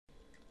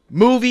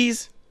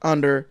Movies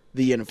under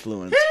the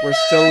influence. We're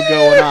still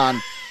going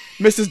on.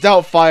 Mrs.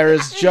 Doubtfire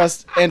has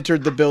just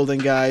entered the building,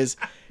 guys,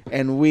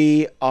 and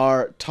we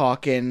are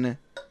talking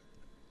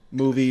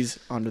movies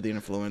under the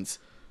influence.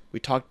 We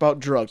talked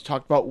about drugs,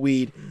 talked about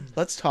weed.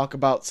 Let's talk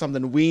about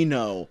something we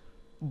know.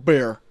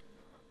 Beer.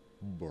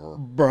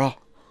 Bruh.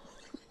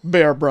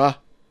 Beer, bruh.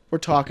 We're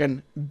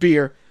talking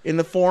beer in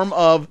the form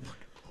of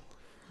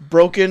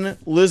Broken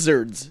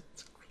Lizard's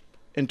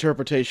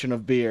interpretation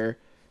of beer.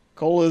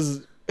 Cole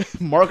is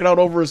marking out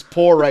over his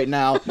pour right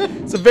now.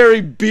 It's a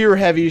very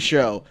beer-heavy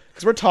show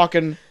because we're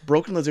talking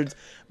Broken Lizard's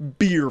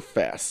Beer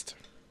Fest.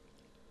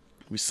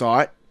 We saw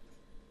it.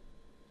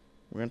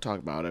 We're going to talk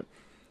about it.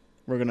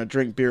 We're going to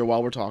drink beer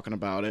while we're talking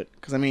about it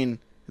because, I mean,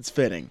 it's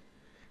fitting.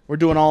 We're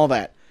doing all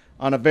that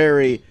on a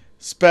very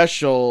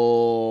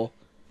special...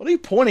 What are you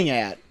pointing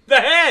at?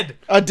 The head!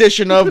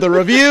 Edition of the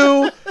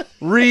review.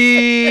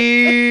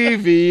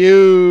 Review.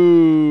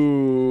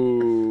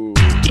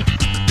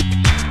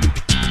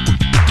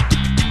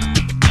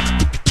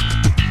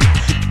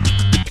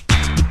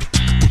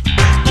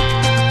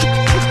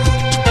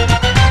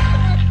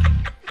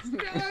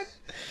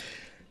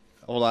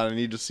 Hold on, I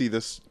need to see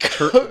this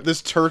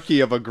this turkey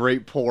of a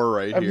great pour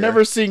right here. I've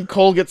never seen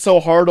Cole get so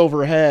hard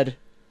overhead.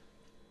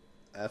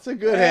 That's a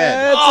good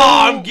head.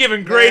 I'm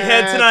giving great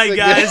head tonight,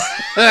 guys.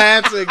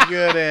 That's a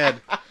good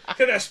head.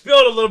 Could have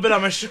spilled a little bit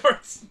on my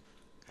shorts.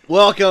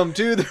 Welcome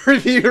to the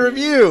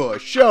Review, a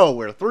show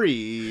where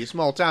three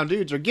small town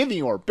dudes are giving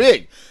you our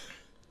big,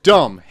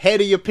 dumb,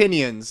 heady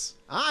opinions.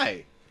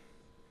 I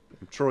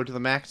am Troy to the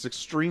Max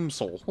Extreme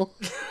Soul.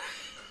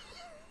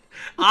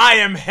 I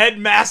am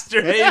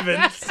Headmaster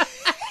Havens.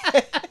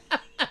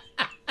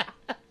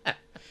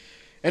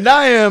 And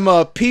I am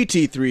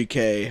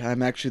PT3K.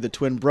 I'm actually the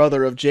twin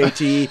brother of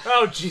JT,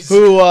 Oh, Jesus.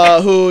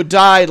 who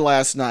died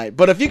last night.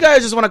 But if you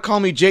guys just want to call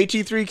me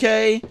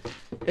JT3K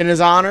in his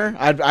honor,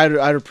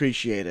 I'd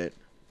appreciate it.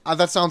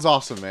 That sounds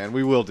awesome, man.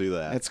 We will do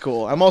that. That's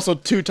cool. I'm also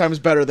 2 times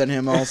better than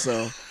him,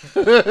 also.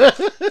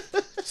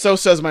 So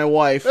says my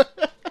wife.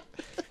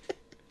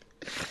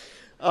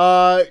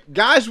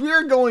 Guys, we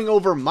are going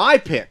over my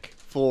pick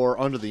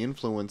for Under the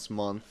Influence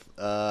month.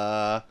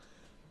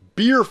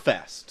 Beer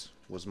Fest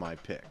was my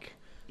pick.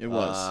 It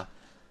was.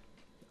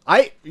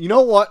 You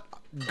know what?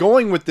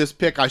 Going with this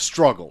pick, I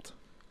struggled.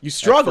 You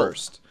struggled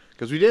first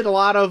because we did a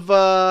lot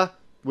of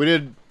we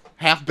did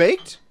half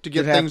baked to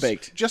get Did things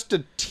half-baked. just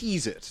to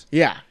tease it.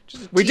 Yeah.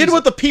 Just to We tease did what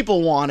it. the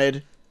people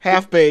wanted.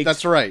 Half baked.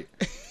 That's right.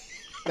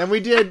 Then we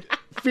did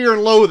Fear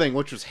and Loathing,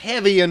 which was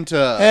heavy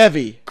into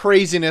heavy.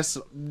 craziness,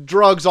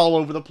 drugs all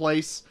over the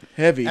place.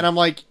 Heavy. And I'm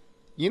like,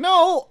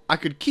 I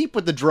could keep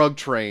with the drug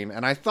train,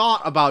 and I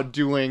thought about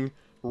doing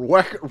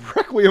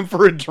Requiem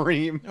for a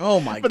Dream.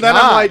 Oh my god. But then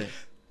I'm like,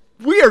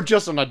 we are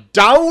just on a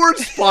downward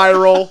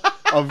spiral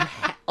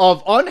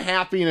of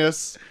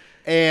unhappiness,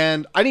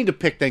 and I need to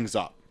pick things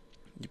up.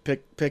 You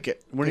pick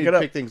it. We Pick need it to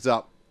up. pick things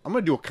up. I'm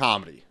going to do a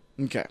comedy.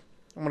 Okay.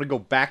 I'm going to go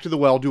back to the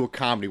well, do a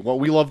comedy. What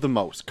we love the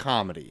most,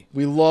 comedy.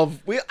 I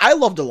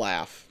love to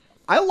laugh.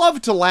 I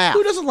love to laugh.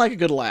 Who doesn't like a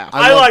good laugh?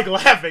 I like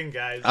laughing,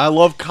 guys. I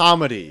love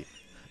comedy.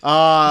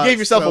 You gave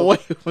yourself away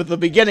with the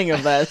beginning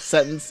of that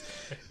sentence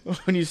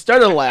when you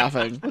started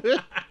laughing.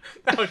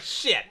 Oh,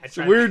 shit.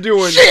 So we're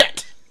doing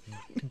Shit!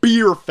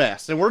 Beer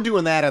Fest, and we're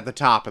doing that at the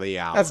top of the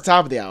hour. That's the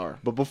top of the hour.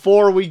 But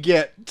before we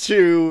get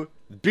to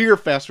Beer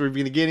Fest, we're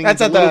getting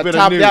That's into at a little the bit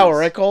top of of news. the hour,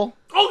 right, Cole?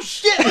 Oh,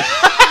 shit.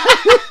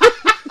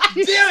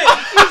 Damn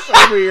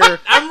it. Over here,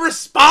 I'm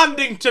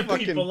responding to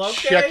fucking people,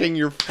 okay? checking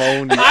your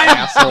phone, you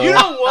asshole. You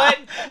know what?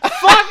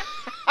 Fuck.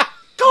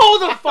 Go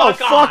the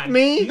fuck on. Fuck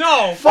me.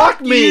 No,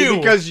 Fuck me, you.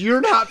 because you're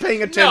not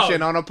paying attention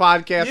No. on a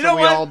podcast You that know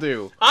we what? all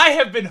do. I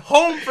have been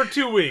home for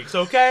 2 weeks,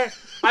 okay?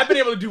 I've been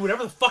able to do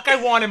whatever the fuck I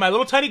want in my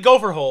little tiny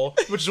gopher hole,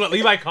 which is what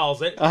Levi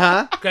calls it.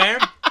 Uh-huh. Okay?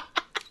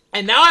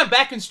 And now I'm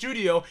back in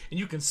studio, and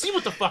you can see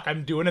what the fuck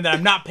I'm doing, and that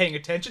I'm not paying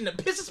attention. That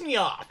pisses me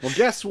off. Well,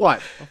 guess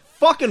what?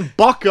 Fucking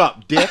buck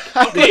up, dick.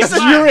 Okay, Because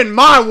fine. you're in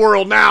my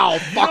world now, You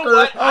fucker. know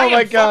what? I Oh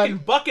my am God. fucking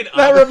bucking up.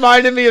 That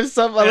reminded me of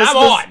something. and I'm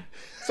on.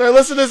 So I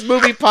listened to this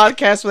movie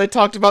podcast where they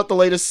talked about the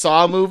latest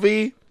Saw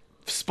movie,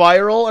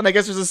 Spiral, and I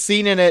guess there's a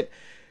scene in it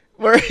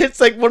where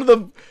it's like one of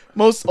the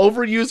most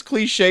overused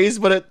cliches,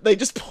 but they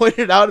just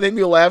pointed out and made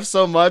me laugh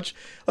so much.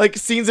 Like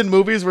scenes in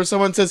movies where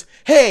someone says,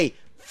 "Hey,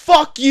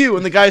 fuck you,"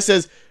 and the guy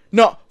says,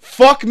 "No,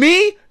 fuck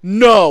me?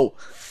 No,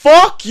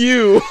 fuck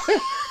you."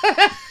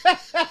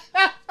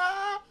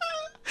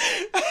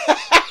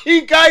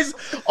 You guys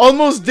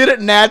almost did it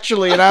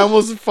naturally, and I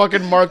almost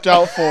fucking marked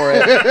out for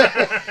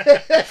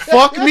it.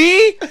 Fuck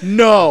me?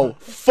 No.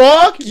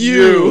 Fuck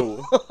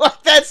you.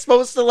 Like that's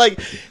supposed to like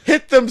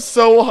hit them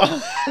so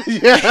hard.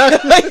 Yeah.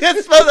 Like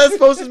that's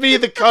supposed to be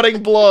the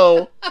cutting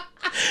blow.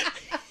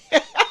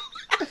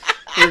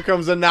 Here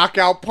comes a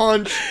knockout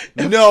punch.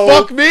 No.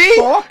 Fuck me?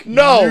 Fuck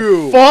no.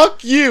 you.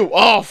 Fuck you.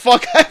 Oh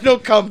fuck! I have no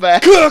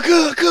comeback. K.O.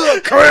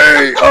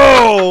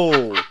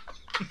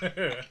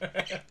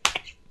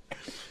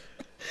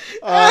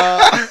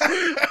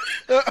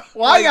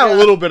 Well, I got a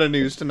little bit of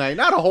news tonight.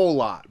 Not a whole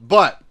lot,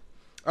 but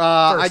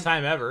First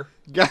time ever.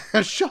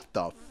 Shut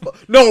the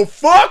fuck. No,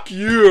 fuck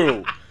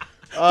you.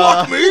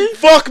 Fuck me?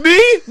 Fuck me?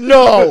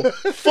 No.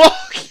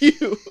 Fuck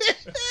you.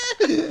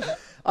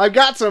 I've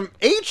got some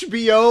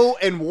HBO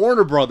and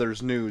Warner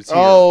Brothers news here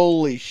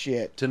Holy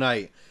shit.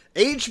 tonight.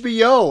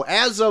 HBO,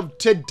 as of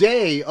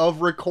today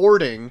of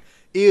recording,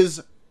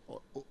 is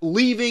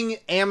leaving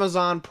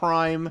Amazon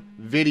Prime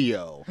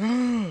Video.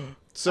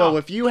 So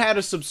if you had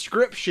a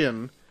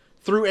subscription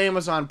through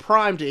Amazon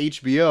Prime to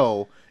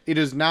HBO, it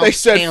is now They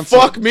said,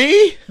 canceled. fuck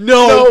me?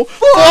 No,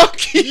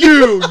 fuck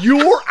you.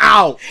 You're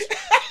out.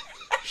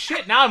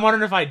 Shit, now I'm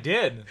wondering if I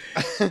did.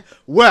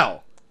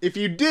 Well, if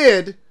you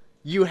did,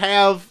 you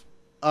have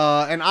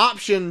an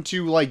option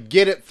to like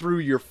get it through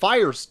your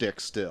Fire Stick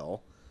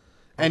still,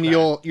 and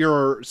Okay.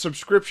 your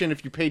subscription,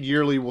 if you paid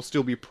yearly, will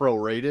still be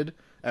prorated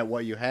at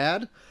what you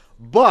had.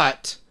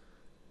 But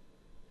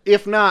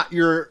if not,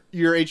 your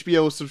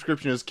HBO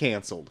subscription is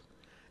canceled,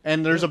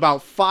 and there's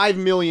about 5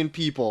 million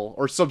people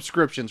or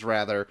subscriptions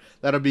rather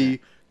that'll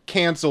be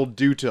canceled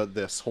due to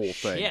this whole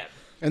thing. Shit.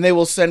 And they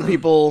will send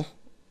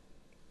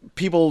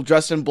people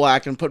dressed in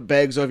black and put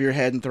bags over your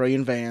head and throw you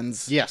in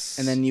vans. Yes.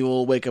 And then you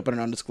will wake up in an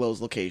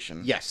undisclosed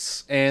location.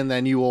 Yes, and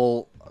then you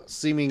will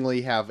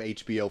seemingly have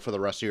HBO for the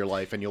rest of your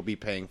life, and you'll be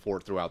paying for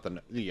it throughout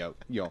the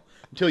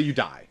until you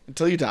die.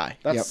 Until you die.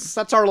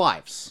 That's our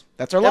lives.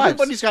 That's our lives.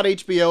 Everybody's got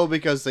HBO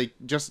because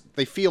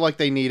they feel like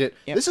they need it.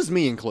 Yep. This is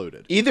me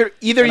included. Either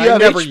And you I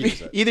have never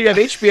use it. either you have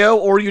HBO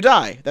or you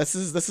die. This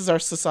is our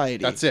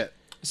society. That's it.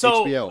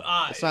 So HBO.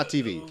 It's not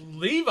TV.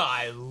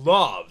 Levi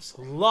loves.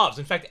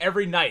 In fact,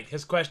 every night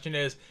his question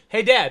is,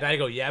 "Hey, Dad." And I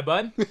go, "Yeah,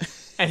 bud."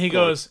 And he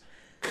goes,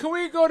 "Can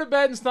we go to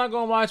bed and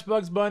snuggle and watch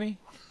Bugs Bunny?"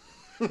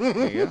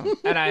 There you go.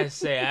 And I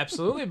say,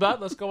 "Absolutely, bud.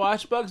 Let's go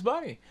watch Bugs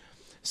Bunny."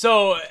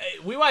 So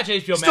we watch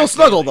HBO Max. Still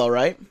snuggle daily. though,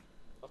 right?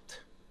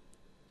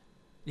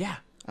 Yeah,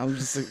 I'm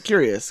just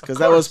curious because Of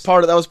that was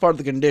course. part of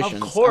the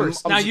conditions. of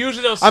course. I'm, now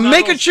usually those I'm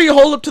making snuggles- sure you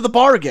hold up to the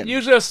bargain.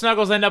 Usually those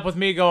snuggles end up with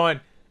me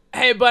going,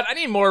 "Hey, bud, I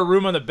need more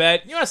room on the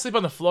bed. You want to sleep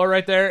on the floor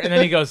right there?" And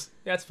then he goes,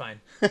 "That's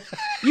fine."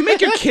 You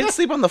make your kids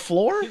sleep on the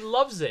floor? He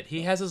loves it.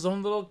 He has his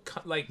own little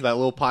like. That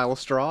little pile of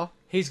straw.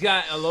 He's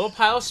got a little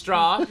pile of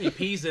straw. He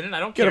pees in it. I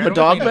don't Get care. him a I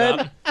don't dog clean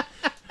it up.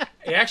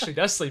 He actually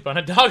does sleep on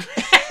a dog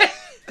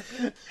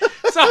bed.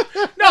 So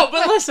no,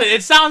 but listen,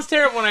 it sounds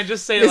terrible when I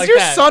just say it Is like your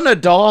that. son a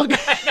dog?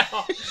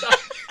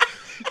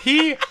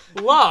 He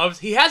loves.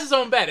 He has his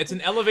own bed. It's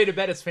an elevated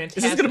bed. It's fantastic.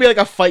 Is this gonna be like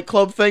a Fight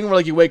Club thing where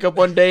like you wake up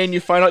one day and you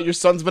find out your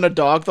son's been a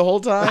dog the whole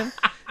time?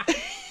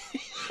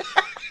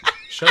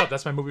 Shut up.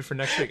 That's my movie for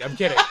next week. I'm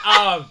kidding.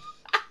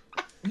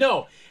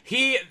 No,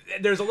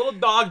 there's a little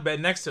dog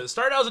bed next to it. It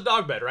started out as a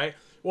dog bed, right?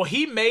 Well,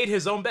 he made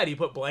his own bed. He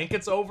put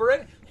blankets over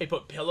it. He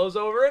put pillows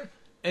over it.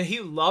 And he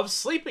loves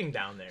sleeping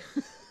down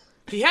there.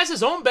 He has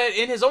his own bed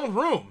in his own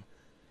room.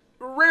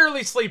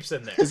 Rarely sleeps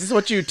in there. Is this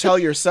what you tell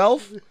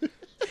yourself?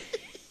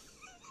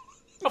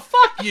 Oh,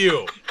 fuck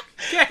you.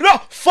 No,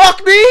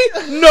 fuck me?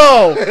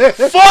 No,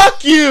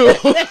 fuck you.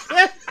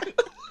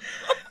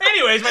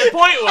 Anyways, my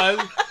point was,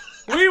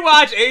 we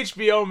watch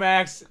HBO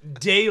Max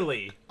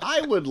daily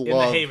I would in the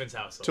love Havens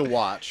household. to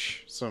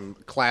watch some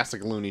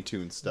classic Looney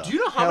Tunes stuff. Do you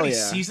know how Hell many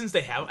yeah. seasons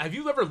they have? Have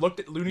you ever looked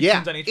at Looney Yeah,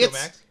 Tunes on HBO it's-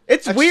 Max?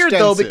 It's weird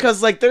though Extensive.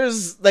 because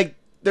like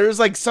there's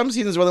like some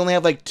seasons where they only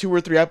have like 2 or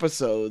 3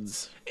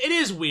 episodes. It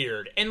is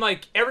weird, and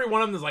like every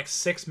one of them is like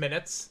 6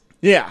 minutes.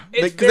 Yeah,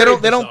 It's because they very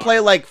don't bizarre. play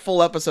like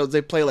full episodes.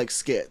 They play like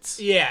skits.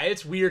 Yeah,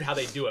 it's weird how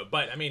they do it,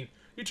 but I mean,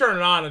 you turn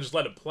it on and just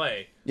let it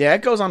play. Yeah,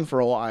 it goes on for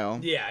a while.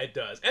 Yeah, it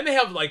does, and they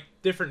have like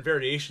different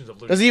variations of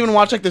Looney Does he even Tunes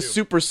watch on like the there,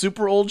 too.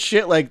 super old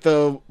shit, like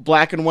the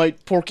black and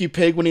white Porky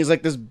Pig when he's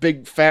like this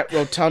big fat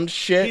rotund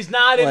shit? He's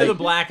not into Like- the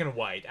black and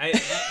white.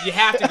 You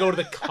have to go to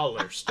the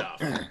color stuff.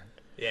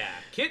 Yeah,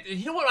 kid.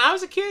 You know what? When I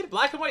was a kid,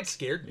 black and white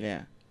scared me.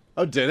 Yeah.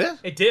 Oh, did it?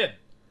 It did.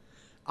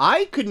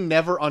 I could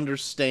never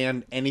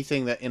understand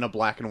anything that in a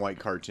black and white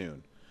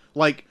cartoon,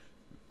 like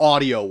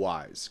audio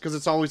wise, because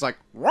it's always like,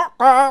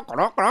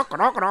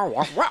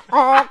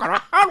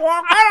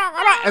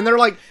 and they're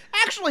like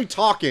actually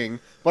talking,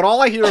 but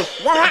all I hear is,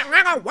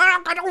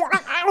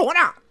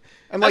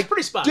 and like,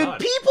 pretty spot did on.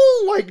 people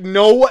like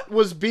know what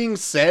was being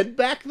said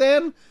back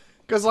then?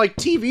 Because like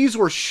TVs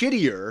were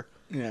shittier,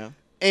 Yeah.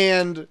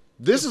 and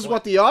this is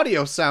what the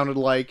audio sounded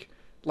like.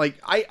 Like,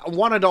 I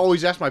wanted to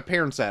always ask my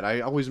parents that.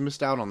 I always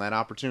missed out on that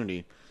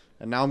opportunity.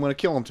 And now I'm going to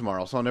kill them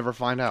tomorrow, so I'll never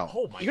find out.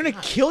 Oh my You're gonna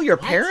God. kill your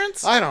What?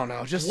 parents? I don't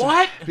know. Just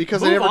What? Because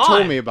they Move never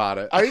told on. me about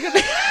it. Are you gonna?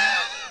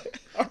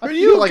 I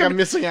feel like I'm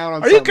missing out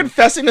on Are you something.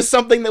 confessing to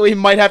something that we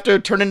might have to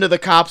turn into the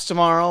cops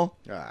tomorrow?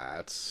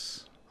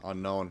 It's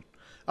unknown.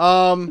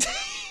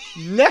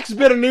 Next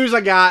bit of news I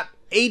got.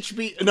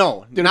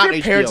 No, Dude, not if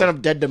your HBO. parents end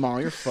up dead tomorrow,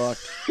 you're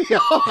fucked.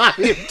 I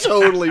am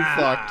totally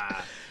fucked.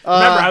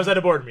 Remember, I was at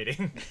a board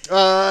meeting.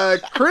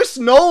 Chris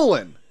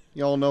Nolan.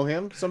 Y'all know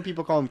him? Some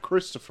people call him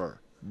Christopher.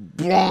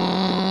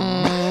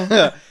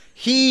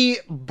 He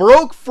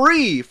broke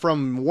free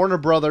from Warner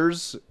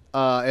Brothers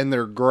and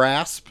their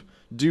grasp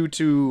due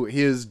to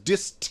his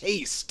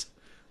distaste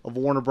of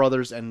Warner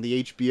Brothers and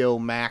the HBO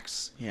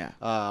Max Yeah.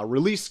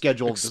 release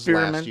schedule of this last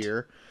Experiment.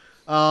 year.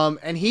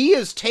 And he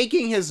is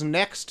taking his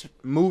next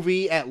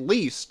movie, at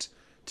least,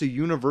 to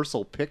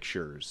Universal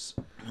Pictures.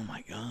 Oh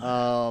my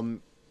god.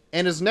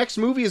 And his next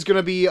movie is going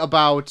to be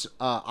about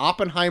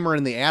Oppenheimer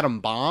and the atom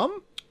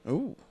bomb.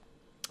 Ooh.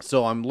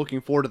 So I'm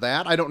looking forward to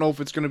that. I don't know if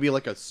it's going to be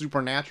like a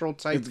supernatural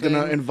type It's thing.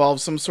 gonna involve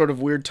some sort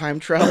of weird time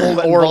travel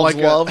that or involves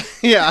like love.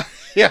 yeah,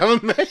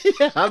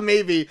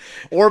 maybe.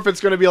 Or if it's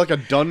going to be like a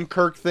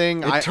Dunkirk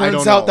thing. It I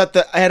turns don't out know. that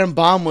the atom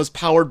bomb was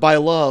powered by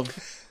love.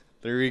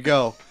 There you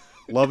go.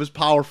 Love is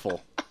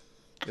powerful.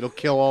 It'll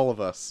kill all of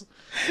us.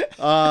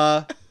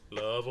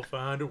 Love will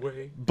find a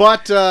way.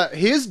 But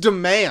his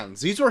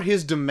demands, these were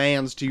his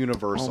demands to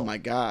Universal. Oh my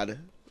god.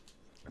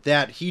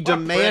 That he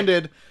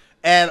demanded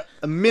at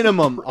a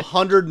minimum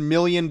 $100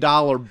 million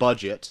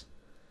budget,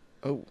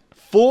 Oh.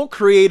 full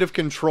creative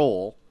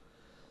control,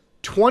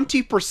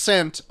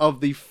 20%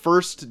 of the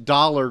first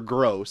dollar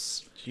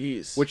gross,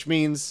 Jeez. which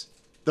means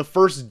the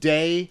first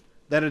day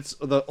that it's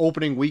the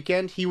opening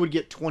weekend, he would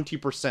get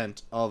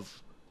 20%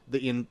 of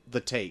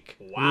the take.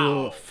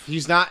 Wow.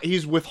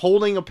 He's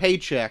withholding a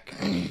paycheck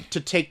to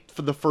take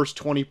for the first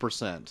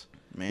 20%.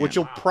 Man. Which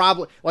will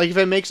probably, like, if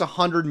it makes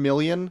 $100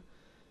 million,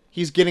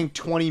 he's getting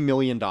 $20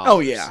 million. Oh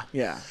yeah,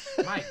 yeah.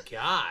 My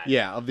God.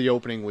 Yeah, of the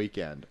opening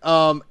weekend.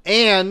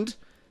 And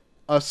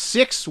a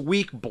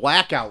 6-week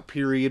blackout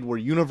period where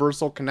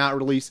Universal cannot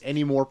release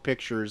any more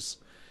pictures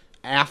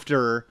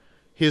after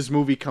his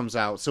movie comes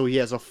out, so he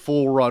has a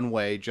full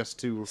runway just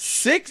to...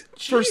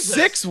 For Jesus.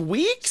 6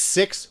 weeks?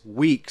 6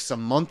 weeks, a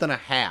month and a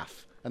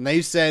half. And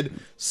they said,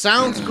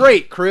 sounds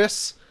great,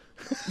 Chris.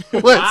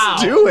 Let's Wow.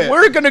 do it.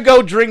 We're gonna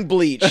go drink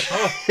bleach.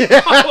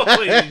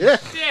 Holy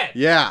shit.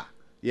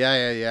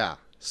 Yeah.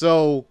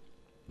 So,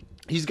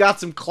 he's got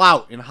some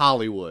clout in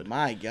Hollywood.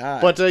 My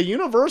god. But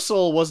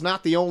Universal was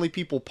not the only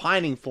people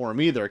pining for him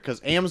either,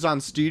 because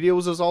Amazon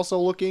Studios is also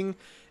looking,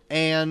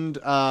 and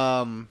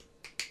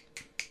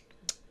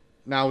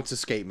now it's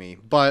escaped me.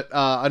 But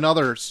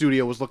another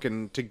studio was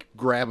looking to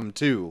grab him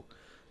too,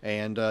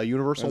 and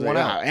Universal won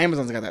out.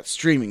 Amazon's got that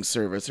streaming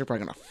service. They're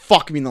probably gonna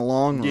fuck me in the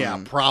long run.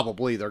 Yeah,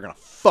 probably they're gonna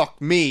fuck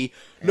me.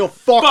 No,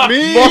 fuck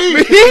me. Fuck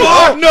me.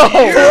 Fuck no,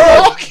 you.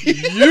 fuck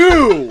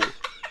you.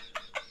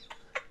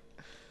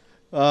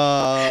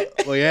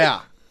 Well,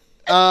 yeah.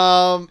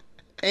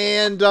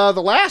 And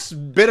the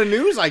last bit of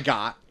news I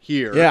got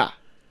here Yeah.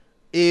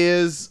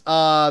 is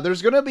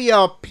there's gonna be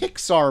a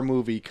Pixar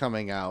movie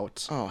coming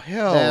out Oh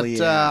hell that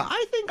yeah.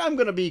 I think I'm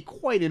gonna be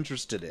quite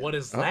interested in. What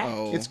is that?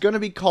 Uh-oh. It's gonna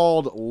be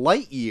called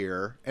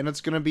Lightyear, and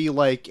it's gonna be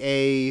like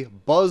a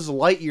Buzz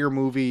Lightyear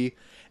movie,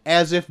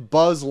 as if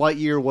Buzz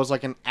Lightyear was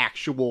like an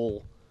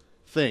actual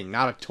thing,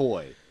 not a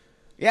toy.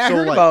 Yeah, I so,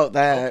 heard like- about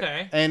that.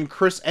 Okay. And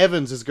Chris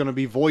Evans is going to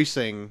be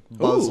voicing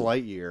Buzz Ooh.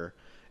 Lightyear.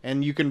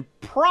 And you can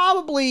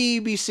probably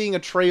be seeing a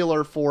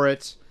trailer for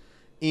it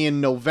in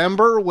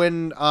November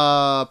when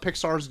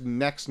Pixar's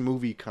next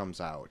movie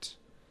comes out.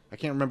 I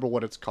can't remember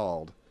what it's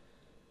called.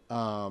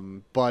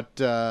 But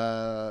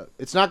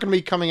it's not going to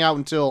be coming out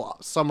until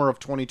summer of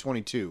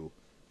 2022.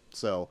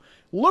 So,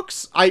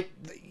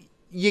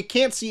 you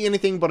can't see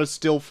anything but a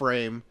still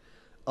frame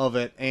of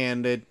it,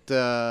 and it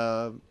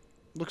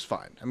looks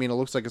fine. I mean, it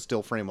looks like a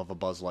still frame of a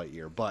Buzz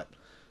Lightyear, but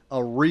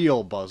a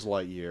real Buzz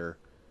Lightyear,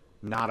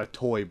 not a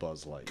toy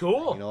Buzz Lightyear.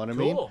 Cool. You know what I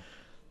mean? Cool.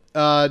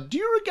 Do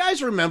you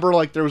guys remember,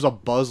 like, there was a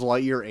Buzz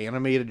Lightyear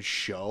animated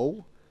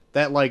show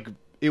that, like,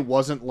 it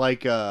wasn't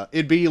like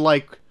it'd be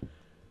like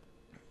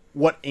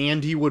what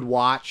Andy would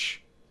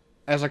watch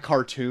as a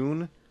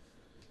cartoon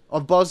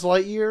of Buzz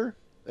Lightyear,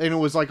 and it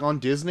was like on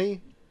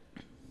Disney?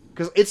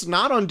 Because it's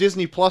not on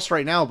Disney Plus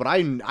right now, but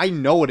I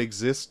know it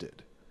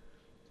existed.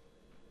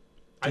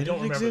 I Did don't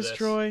it remember exist, this.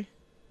 Troy?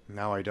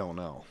 Now I don't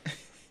know.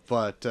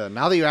 But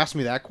now that you asked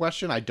me that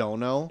question, I don't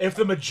know. If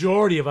the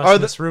majority of us Are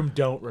in the- this room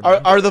don't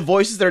remember, Are the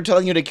voices that are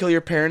telling you to kill your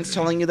parents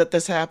telling you that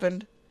this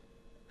happened?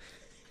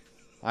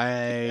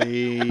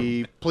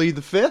 I plead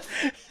the fifth.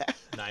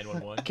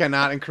 911.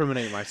 Cannot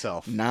incriminate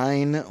myself.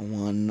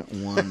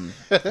 911.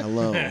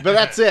 Hello. But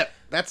that's it.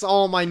 That's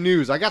all my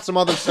news. I got some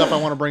other stuff I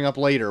want to bring up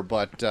later,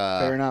 but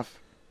Fair enough.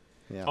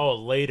 yeah. Oh,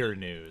 later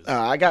news.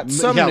 I got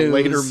some yeah, news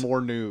later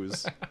more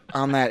news.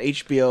 on that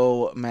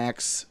HBO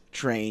Max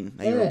train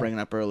that you were bringing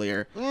up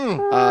earlier.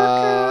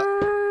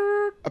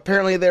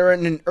 Apparently, they're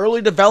in an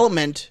early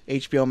development,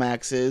 HBO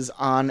Max is,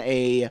 on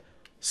a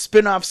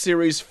spin-off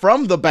series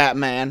from the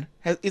Batman.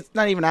 It's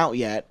not even out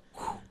yet.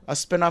 A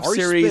spin-off Are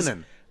you series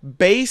spinning?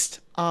 based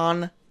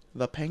on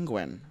the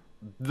Penguin.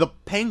 The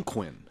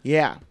Penguin.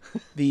 Yeah,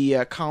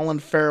 the Colin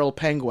Farrell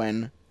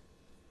Penguin.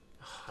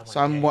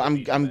 So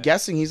I'm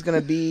guessing he's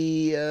gonna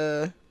be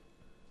in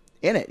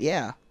it.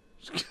 Yeah.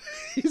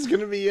 He's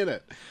gonna be in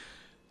it.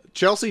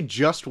 Chelsea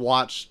just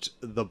watched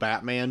the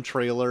Batman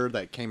trailer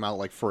that came out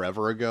like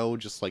forever ago,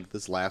 just like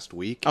this last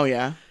week. Oh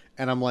yeah.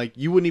 And I'm like,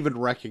 you wouldn't even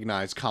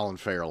recognize Colin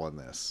Farrell in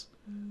this.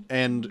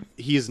 And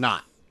he's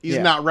not. He's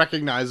Yeah. not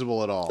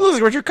recognizable at all. It looks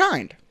like Richard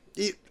Kind.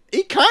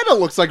 He kind of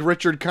looks like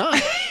Richard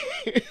Kind.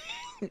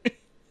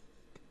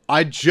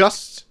 I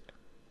just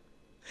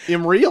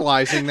am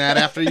realizing that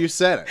after you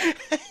said it.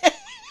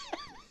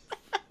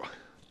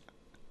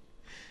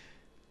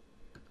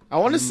 I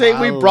want to say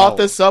we brought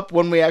this up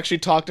when we actually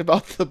talked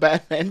about the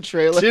Batman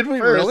trailer. Did we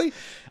first. really?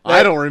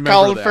 I don't remember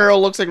Colin that.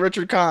 Farrell looks like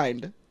Richard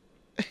Kind.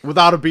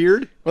 Without a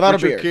beard? Without a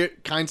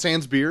beard. Kind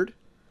Sans beard?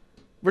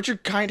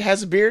 Richard Kind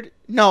has a beard?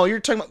 No, they're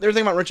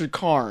talking about Richard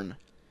Karn.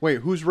 Wait,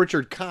 who's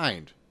Richard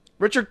Kind?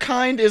 Richard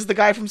Kind is the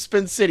guy from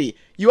Spin City.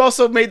 You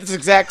also made this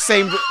exact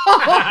same.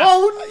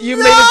 Oh, You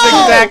made this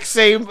exact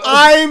same.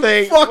 I'm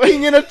thing.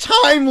 fucking in a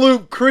time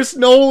loop. Chris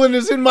Nolan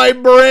is in my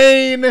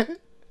brain.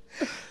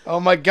 Oh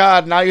my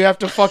god! Now you have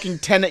to fucking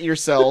Tenet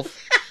yourself.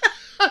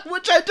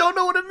 Which I don't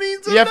know what it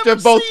means. You have to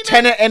both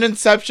Tenet and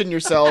Inception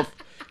yourself.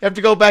 You have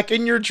to go back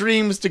in your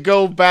dreams to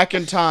go back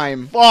in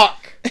time.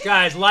 Fuck.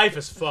 Guys, life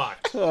is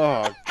fucked.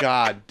 Oh,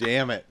 god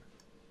damn it.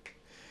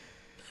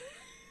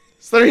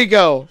 So there you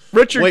go,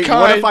 Richard Wait,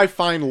 Kind. what if I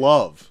find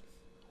love?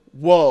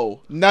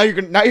 Whoa! Now you're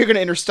gonna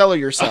interstellar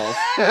yourself.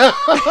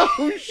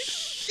 Oh,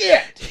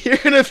 shit. You're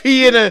gonna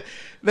be in a.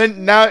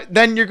 Then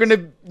you're gonna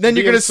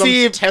some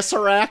see if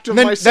Tesseract of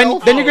then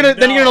myself. then you're gonna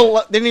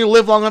no. then you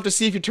live long enough to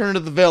see if you turn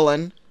into the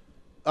villain.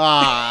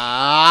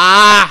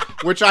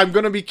 Which I'm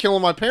gonna be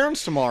killing my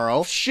parents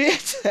tomorrow.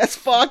 Shit, that's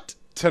fucked.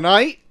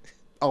 Tonight,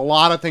 a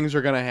lot of things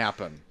are gonna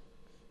happen.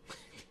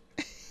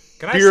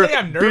 Can I say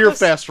I'm nervous? Beer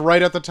fest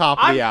right at the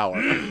top of the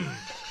hour.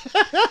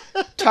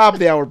 Top of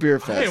the hour beer I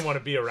fest. didn't want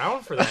to be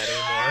around for that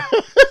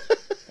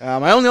anymore.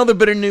 My only other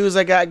bit of news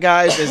I got,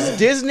 guys, is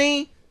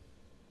Disney.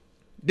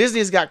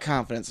 Disney's got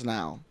confidence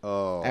now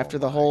Oh. after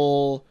the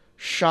whole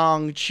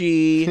Shang-Chi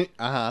thing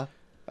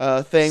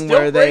Still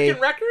where they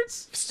breaking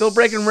records? still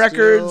breaking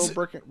records,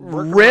 breaking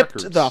ripped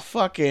records. the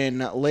fucking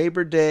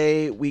Labor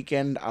Day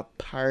weekend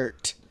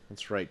apart.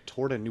 That's right.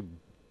 Toward a new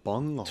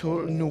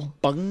bunghole. No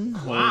bung.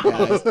 Wow.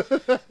 Guys.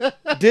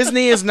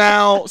 Disney is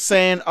now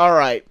saying, all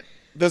right,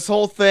 this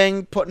whole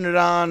thing, putting it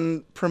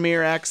on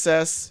Premiere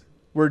Access,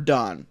 we're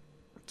done.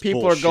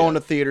 People bullshit. are going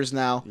to theaters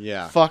now.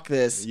 Yeah. Fuck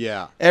this.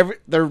 Yeah.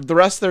 The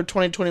rest of their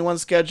 2021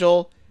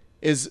 schedule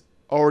is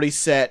already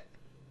set.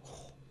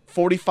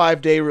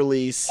 45-day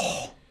release.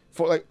 It's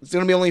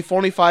going to be only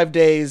 45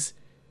 days,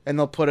 and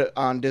they'll put it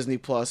on Disney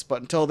Plus.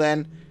 But until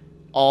then,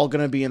 all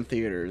going to be in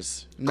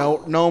theaters. No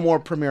more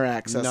Premiere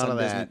Access None on of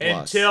Disney that.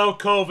 Plus. Until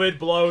COVID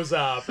blows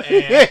up.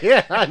 And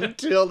Yeah,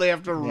 until they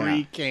have to Yeah.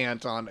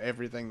 recant on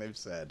everything they've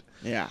said.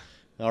 Yeah.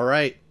 All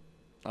right.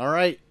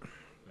 man.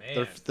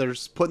 They're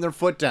putting their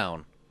foot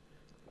down.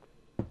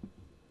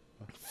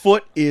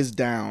 Foot is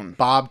down.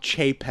 Bob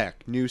Chapek,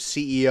 new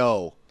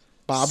CEO.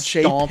 Bob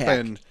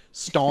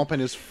Stomping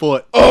his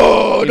foot.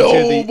 Oh, into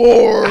the-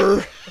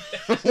 more.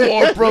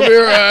 More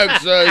Premiere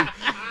Access.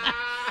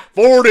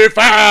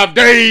 45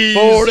 days!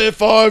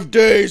 45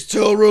 days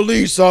till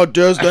release on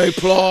Disney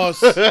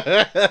Plus.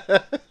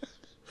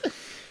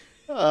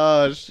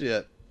 Oh,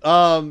 shit.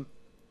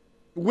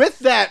 With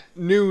that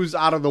news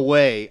out of the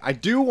way, I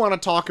do want to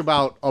talk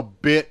about a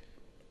bit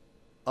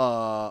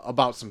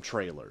about some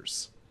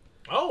trailers.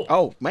 Oh.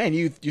 Oh, man,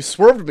 you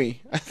swerved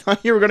me. I thought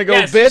you were going to go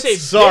Yes, you bits.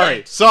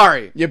 say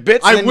Sorry. You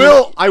bits. I and then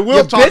will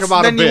you talk bits, about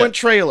a then bit. you went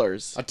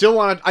trailers. I do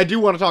want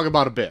to talk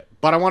about a bit,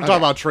 but I want to talk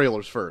Okay. about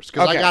trailers first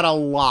because I Okay. got a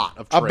lot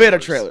of A trailers. bit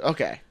of trailer.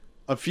 Okay.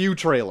 A few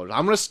trailers.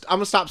 I'm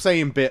gonna stop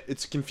saying bit.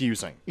 It's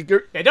confusing.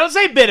 You're, Yeah, don't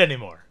say bit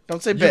anymore.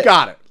 don't say You bit.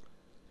 got it.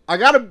 I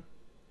got to.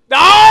 No!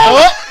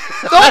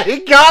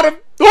 I got him.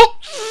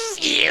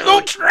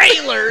 No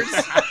trailers!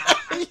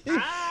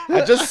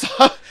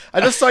 I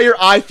just saw your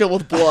eye fill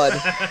with blood.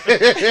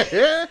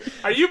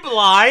 Are you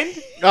blind?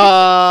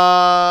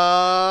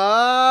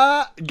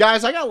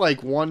 Guys, I got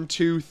like 1,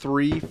 2,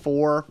 3,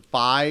 4,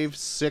 5,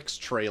 6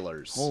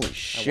 trailers. Holy I want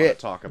shit.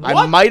 to talk about. I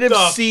What might have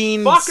the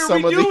seen fuck are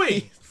some we of doing?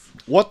 these.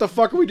 What the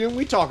fuck are we doing?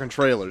 We talking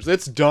trailers.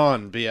 It's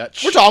done,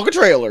 bitch. We're talking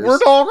trailers. We're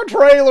talking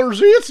trailers.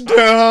 It's I'm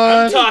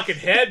done. talking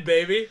head,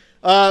 baby.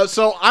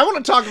 So I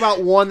want to talk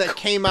about one that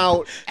came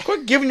out.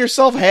 Quit giving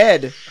yourself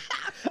head.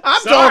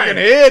 I'm Sorry. talking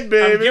head, I'm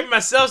baby. giving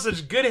myself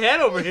such good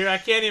head over here, I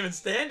can't even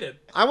stand it.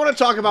 I want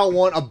to talk about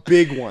a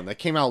big one that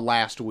came out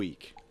last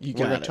week. You We're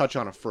got gonna it. touch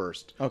on it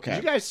first. Okay.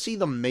 Did you guys see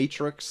the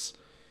Matrix?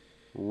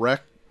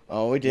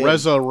 Oh, we did.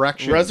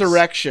 Resurrections.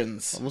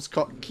 Resurrections. Let's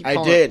keep I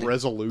calling did. it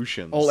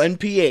resolutions. Old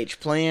NPH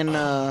playing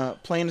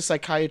a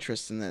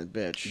psychiatrist in that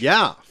bitch.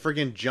 Yeah,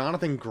 friggin'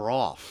 Jonathan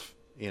Groff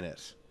in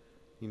it.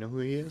 You know who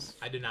he is?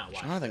 I did not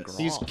watch Jonathan this. Groff.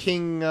 He's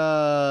king.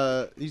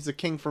 He's the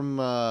king from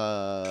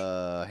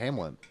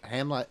Hamlin.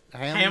 Hamlin?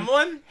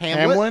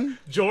 Hamlin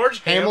George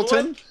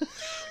Hamilton.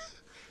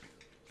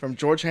 from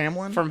George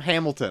Hamlin. From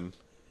Hamilton.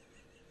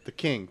 The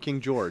king,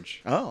 King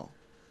George. Oh,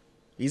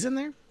 he's in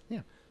there.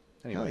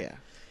 Anyway, Oh yeah,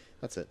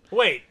 that's it.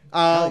 Wait,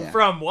 yeah.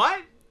 from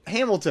what?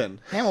 Hamilton.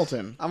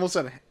 Hamilton I almost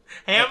said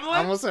Hamlin? I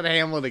almost said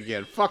Hamlin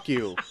again. Fuck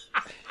you.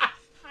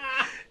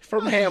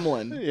 from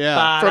Hamlin.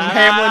 Yeah, From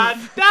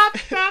Hamlin.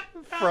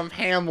 from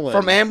Hamlin.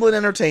 From Hamlin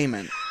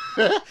Entertainment.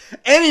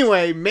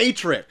 Anyway,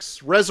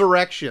 Matrix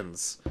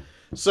Resurrections.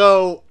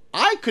 So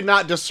I could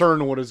not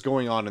discern what is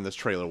going on in this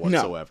trailer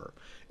whatsoever.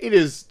 It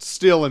is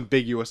still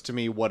ambiguous to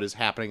me what is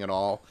happening at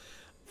all.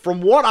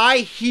 From what I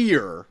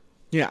hear,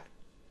 Yeah.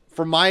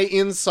 For my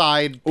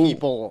inside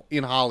people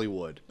in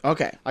Hollywood.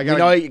 Okay. I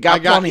got, you got I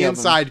got plenty of them.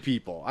 inside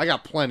people. I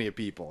got plenty of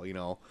people,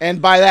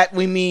 And by that,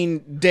 we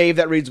mean Dave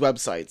that reads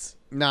websites.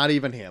 Not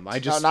even him. I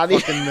just not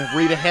fucking even-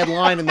 read a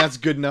headline and that's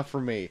good enough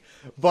for me.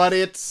 But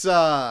it's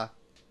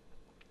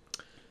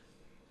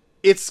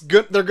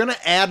good. They're gonna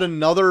add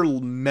another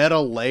meta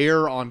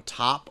layer on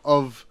top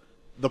of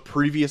the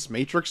previous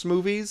Matrix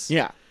movies.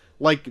 Yeah.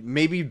 Like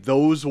maybe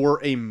those were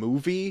a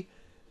movie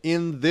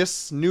in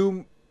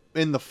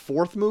the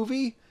fourth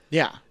movie.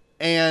 Yeah.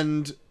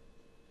 And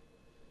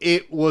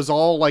it was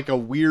all like a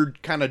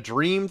weird kind of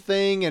dream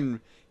thing, and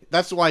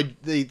that's why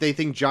they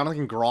think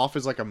Jonathan Groff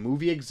is like a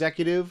movie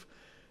executive,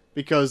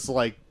 because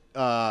like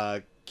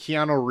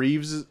Keanu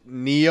Reeves'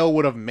 Neo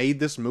would have made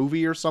this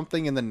movie or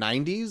something in the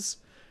 90s,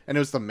 and it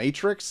was The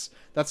Matrix.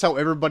 That's how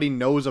everybody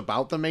knows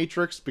about The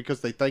Matrix, because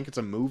they think it's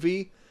a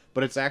movie,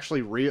 but it's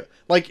actually real.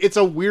 Like, it's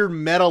a weird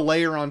meta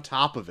layer on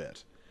top of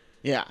it.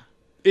 Yeah.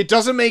 It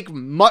doesn't make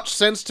much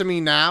sense to me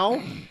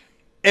now,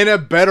 and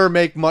it better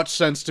make much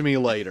sense to me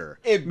later.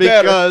 It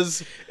better.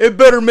 Because It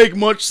better make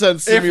much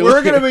sense to if me.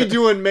 we're going to be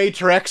doing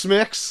Matrix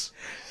mix,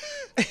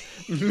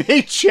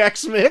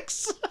 Matrix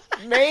mix,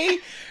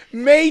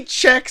 May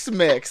checks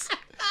mix.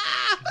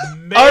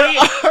 May,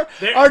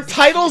 there- Our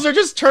titles are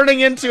just turning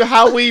into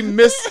how we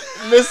miss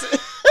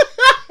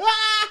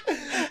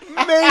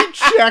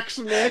Matrix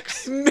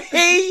mix.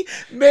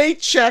 May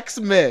checks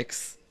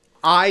mix.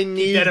 I Keep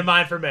need, that in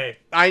mind for May.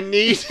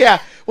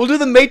 Yeah, we'll do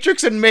the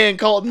Matrix and May and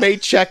call it May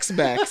checks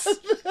max.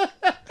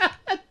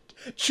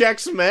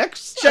 Chex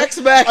Mix. Checks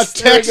max.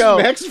 A There we go.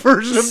 Tex-Mex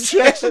version of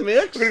Chex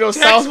Mix. We're gonna go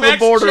south of the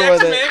border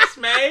with it. Mix,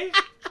 May.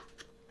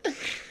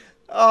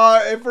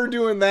 If we're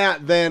doing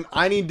that, then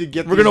I need to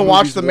get. We're these gonna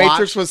watch movies The Matrix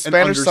watched with and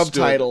Spanish understood.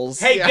 subtitles.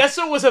 Hey, Yeah. guess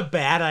what was a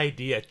bad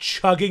idea?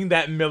 Chugging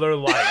that Miller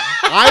Lite.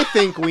 I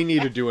think we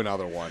need to do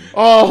another one.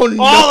 Oh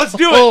no! Oh, let's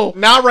do it.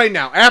 Not right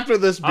now. After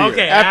this beer.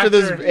 Okay. After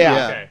this-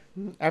 yeah. Okay.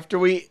 After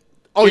we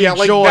Oh yeah,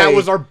 like enjoy- that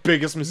was our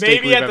biggest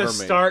mistake Maybe we've at ever the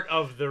made. start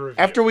of the review.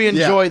 after we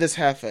enjoy this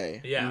hefe.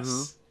 Yes,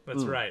 Mm-hmm.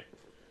 that's right.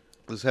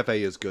 This Hefe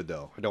is good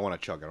though. I don't want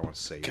to chug it. I don't want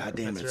to say it. God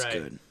damn, That's it's right.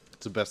 good.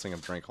 It's the best thing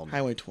I've drank all night.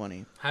 Highway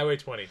 20. Highway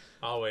 20,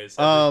 always.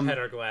 Um, Pet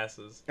our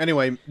glasses.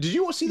 Anyway, did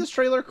you see this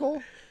trailer,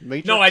 Cole?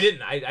 Matrix? No, I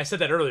didn't. I said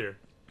that earlier.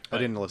 I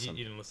didn't but listen.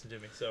 You didn't listen to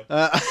me, so.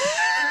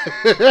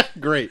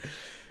 Great.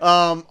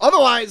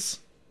 Otherwise,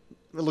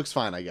 it looks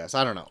fine, I guess.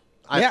 I don't know.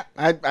 Yeah,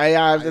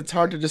 it's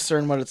hard to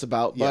discern what it's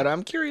about, but Yeah.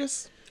 I'm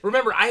curious.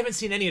 Remember, I haven't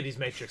seen any of these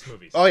Matrix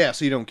movies. Oh yeah,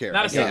 so you don't care.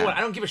 Not a single Yeah. one. I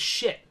don't give a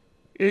shit.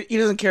 He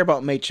doesn't care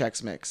about May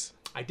checks mix.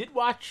 I did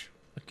watch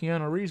a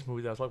Keanu Reeves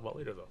movie that I'll talk about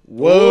later, though.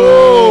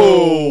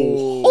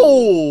 Whoa!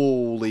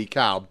 Holy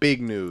cow!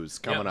 Big news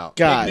coming Yep. up.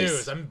 Guys. Big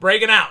news. I'm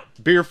breaking out.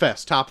 Beer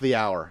Fest, top of the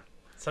hour.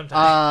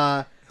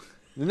 Sometime.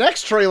 The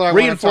next trailer I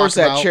Reinforce want to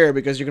that talk about, chair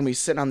because you're gonna be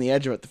sitting on the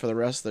edge of it for the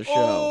rest of the show.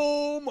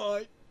 Oh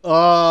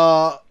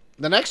my!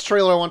 The next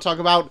trailer I want to talk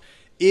about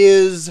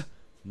is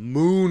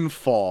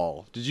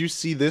Moonfall. Did you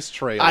see this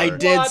trailer? I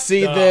did What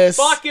see the this.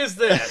 fuck is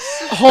this?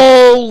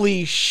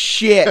 Holy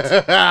shit!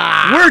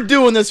 We're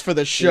doing this for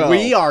the show.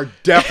 We are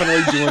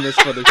definitely doing this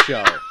for the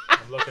show.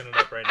 I'm looking it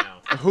up right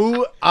now.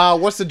 Who?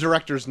 What's the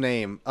director's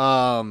name?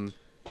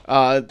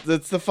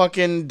 That's the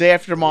fucking Day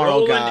After Tomorrow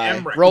Roland guy.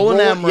 Emmerich.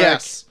 Roland Emmerich.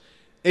 Yes,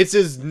 it's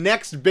his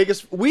next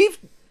biggest. We've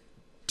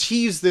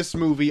teased this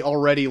movie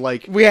already,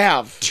 like We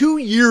have. 2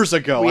 years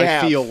ago. We I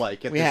have. feel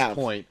like at We this have.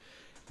 point,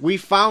 we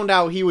found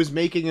out he was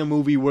making a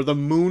movie where the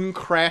moon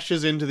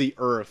crashes into the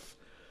Earth.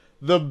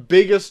 The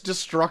biggest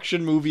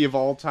destruction movie of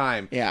all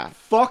time. Yeah.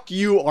 Fuck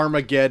you,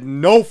 Armageddon.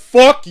 No,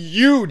 fuck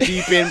you,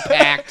 Deep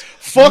Impact.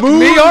 Fuck me,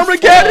 Moonfall.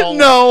 Armageddon.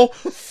 No.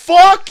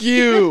 Fuck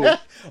you.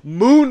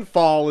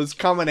 Moonfall is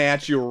coming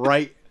at you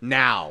right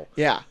now.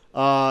 Yeah.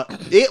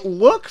 It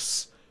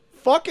looks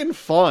fucking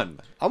fun.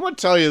 I'm gonna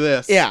tell you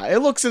this. Yeah. It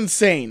looks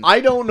insane. I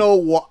don't know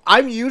what.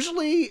 I'm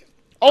usually.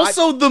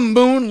 Also, the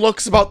moon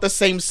looks about the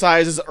same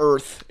size as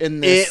Earth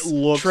in this It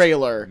looks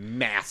trailer.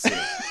 massive.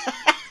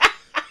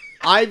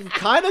 I've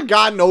kind of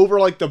gotten over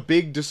like the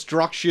big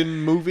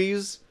destruction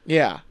movies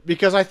Yeah.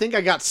 because I think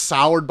I got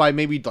soured by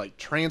maybe like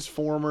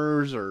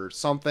Transformers or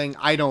something.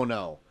 I don't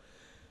know.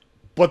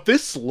 But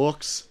this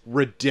looks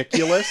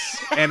ridiculous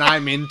and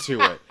I'm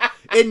into it.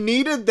 It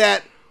needed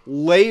that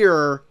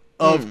layer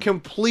of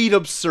complete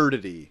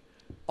absurdity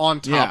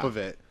on top Yeah. of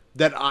it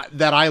that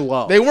I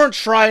love. They weren't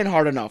trying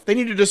hard enough. They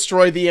need to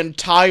destroy the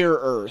entire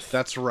Earth.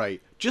 That's right.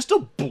 Just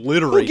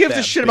obliterate. Who gives a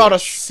that shit about a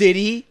bitch.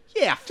 city?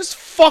 Yeah, Just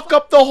fuck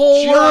up the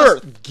whole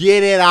just Earth.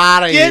 get it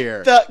out of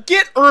here.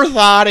 Get Earth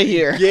out of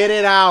here. Get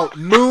it out.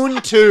 Moon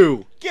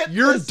 2. Get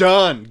You're this-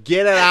 done.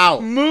 Get it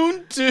out.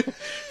 Moon to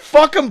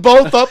fuck them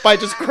both up by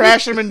just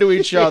crashing them into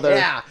each other.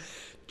 Yeah.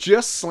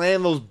 Just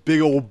slam those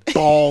big old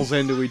balls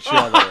into each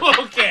other.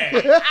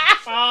 Okay.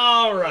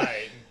 All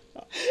right.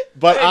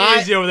 But Take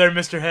it easy over there,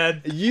 Mr.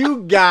 Head.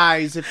 you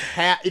guys,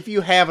 if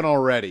you haven't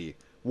already,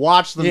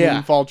 watch the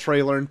Yeah. Moonfall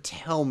trailer and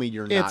tell me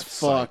you're not It's psyched.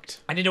 fucked.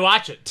 I need to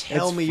watch it.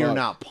 Tell It's me you're fucked.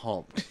 not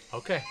pumped.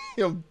 Okay.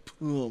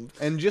 Boom.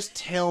 And just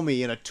tell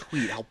me in a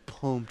tweet how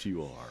pumped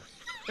you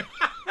are.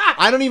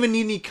 I don't even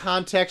need any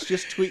context.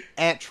 Just tweet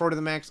at Troy to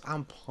the Max.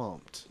 I'm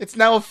pumped. It's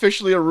now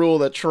officially a rule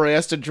that Troy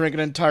has to drink an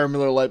entire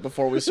Miller Lite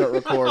before we start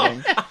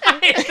recording.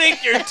 I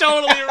think you're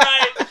totally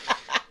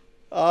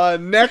right.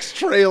 Next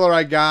trailer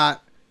I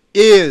got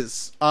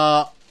is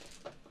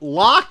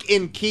Lock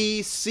and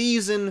Key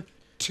Season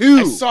 2.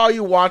 I saw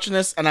you watching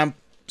this, and I'm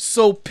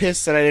so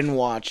pissed that I didn't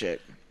watch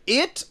it.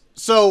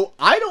 So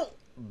I don't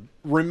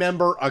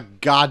remember a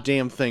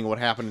goddamn thing what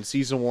happened in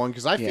Season 1,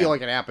 because I feel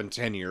like it happened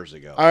 10 years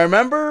ago. I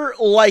remember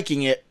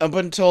liking it up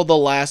until the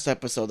last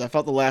episode. I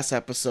felt the last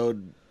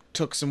episode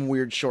took some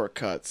weird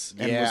shortcuts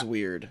and was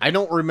weird. I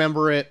don't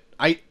remember it.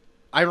 I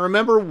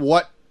remember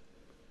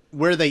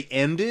where they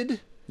ended.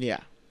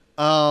 Yeah.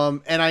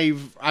 And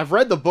I've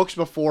read the books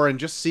before, and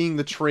just seeing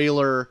the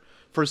trailer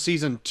for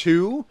Season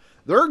 2,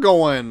 they're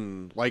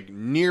going like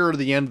near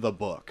the end of the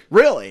book.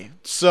 Really?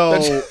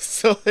 So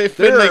So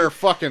they're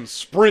fucking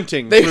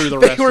sprinting through the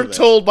rest They were of it.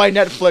 told by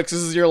Netflix this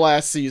is your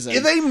last season.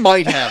 Yeah, they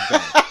might have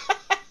been.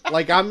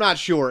 Like, I'm not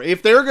sure.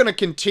 If they're going to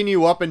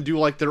continue up and do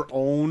like their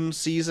own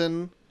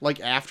season like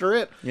after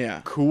it,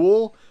 Yeah.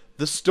 cool.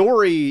 The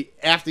story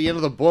at the end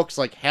of the books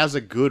like has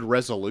a good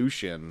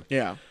resolution.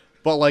 Yeah.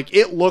 But like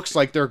it looks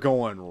like they're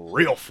going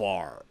real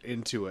far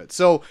into it.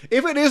 So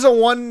if it is a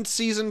 1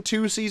 season,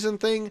 2 season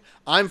thing,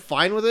 I'm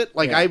fine with it.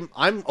 Like Yeah.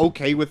 I'm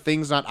okay with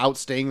things not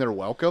outstaying their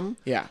welcome.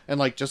 Yeah. And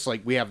like just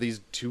like we have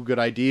these 2 good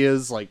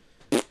ideas, like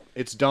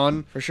it's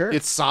done. For sure.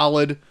 It's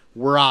solid.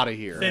 We're out of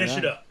here. Finish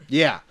it up.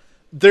 Yeah.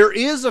 There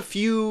is a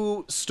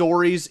few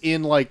stories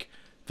in like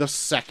the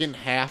second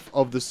half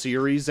of the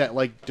series that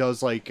like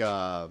does like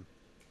a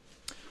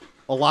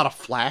lot of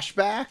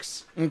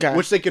flashbacks, Okay.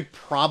 which they could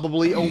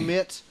probably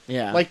omit.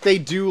 Yeah. Like they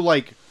do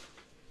like,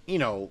 you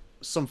know,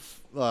 some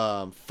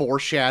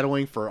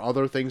foreshadowing for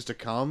other things to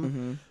come.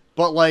 Mm-hmm.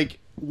 But like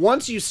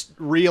once you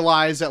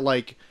realize that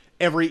like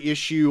every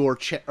issue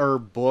or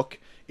book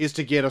is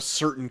to get a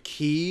certain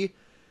key,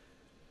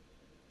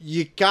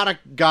 you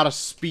gotta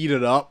speed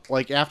it up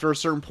like after a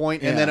certain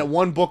point, and then Yeah. at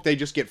one book they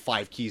just get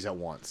 5 keys at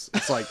once.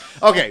 It's like,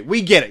 okay,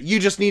 we get it. You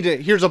just need to.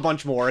 Here's a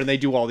bunch more, and they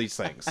do all these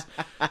things.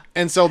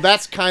 And so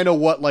that's kind of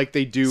what like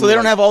they do. So they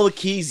don't like- have all the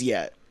keys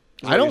yet.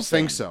 is what I don't you're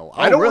think saying. so.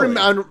 Oh, I don't really?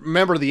 I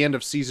remember the end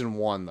of Season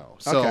 1 though.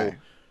 So Okay.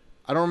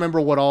 I don't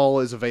remember what all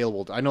is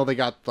available. I know they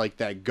got like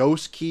that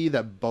ghost key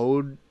that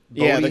Bodhi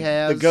Yeah,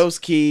 has. the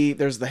ghost key.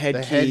 There's the head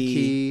the key. head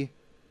key.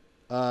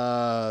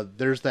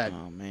 There's that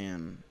Oh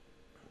man.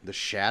 the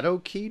shadow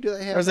key. Do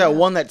they have? There's that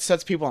one that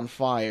sets people on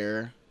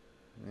fire.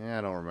 Yeah,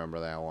 I don't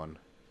remember that one.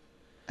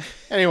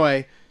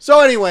 Anyway,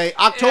 October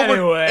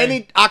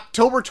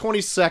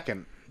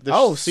 22nd. The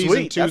Oh, season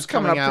sweet. 2 That's is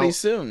coming coming up pretty out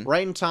soon.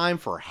 right in time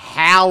for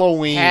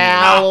Halloween.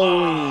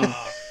 Halloween.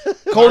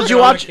 Cole, did you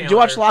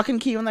watch Lock and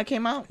Key when that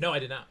came out? No, I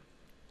did not.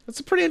 It's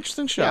a pretty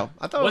interesting show. Yeah,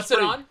 I thought What's it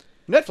it was on?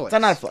 Netflix. It's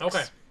on Netflix. Okay.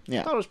 I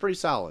Yeah. thought it was pretty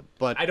solid,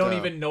 but I don't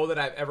even know that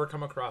I've ever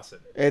come across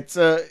it. It's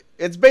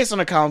based on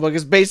a comic book.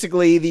 It's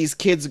basically these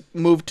kids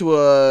move to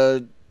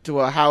a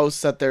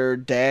house that their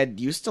dad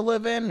used to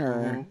live in,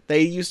 or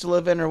they used to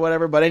live in, or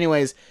whatever. But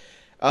anyways,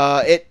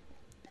 it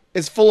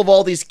is full of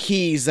all these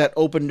keys that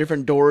open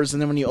different doors,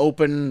 and then when you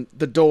open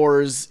the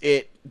doors,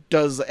 it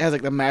has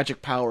like the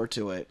magic power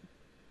to it.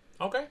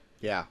 Okay.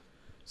 Yeah.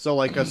 So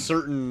like a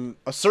certain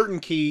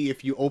key,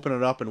 if you open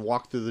it up and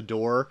walk through the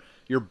door,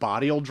 your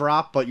body will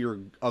drop, but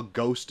a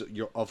ghost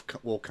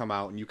will come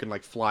out, and you can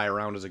like fly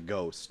around as a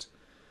ghost.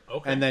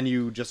 Okay. And then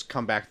you just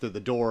come back through the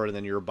door, and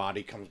then your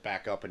body comes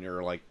back up, and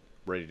you're like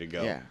ready to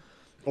go. Yeah.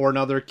 Or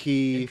another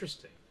key.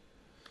 Interesting.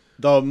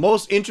 The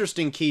most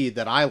interesting key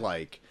that I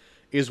like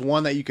is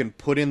one that you can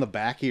put in the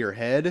back of your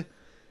head,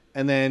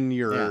 and then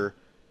your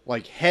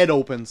like head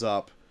opens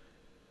up,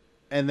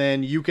 and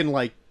then you can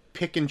like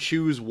pick and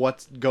choose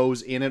what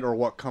goes in it or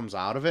what comes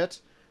out of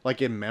it,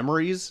 like in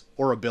memories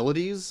or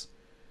abilities.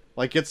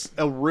 Like it's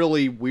a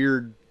really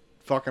weird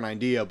fucking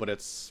idea, but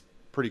it's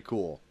pretty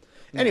cool.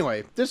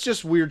 Anyway, this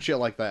just weird shit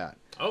like that.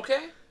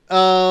 Okay.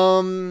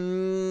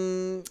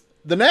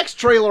 The next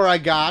trailer I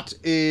got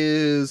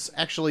is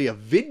actually a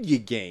video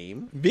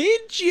game.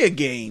 Video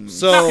games.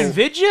 So Talking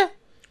Vidya?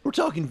 we're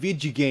talking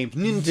video games.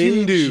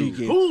 Video Nintendo.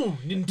 game. Ooh,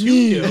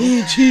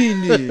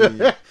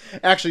 Nintendo.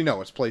 Actually, no,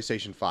 it's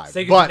PlayStation 5.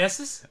 Sega but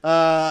Genesis?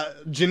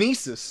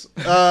 Genesis.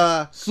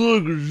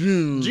 Did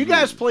Did you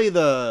guys play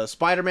the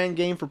Spider-Man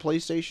game for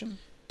PlayStation?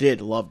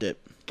 loved it.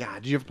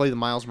 God, did you ever play the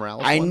Miles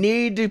Morales I one?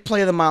 need to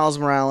play the Miles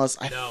Morales.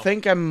 I No.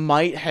 think I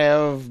might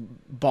have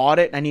bought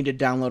it. I need to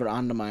download it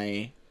onto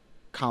my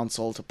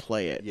console to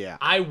play it. Yeah.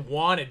 I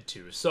wanted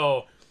to.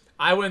 So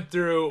I went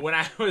through when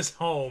I was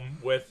home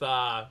with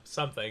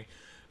something.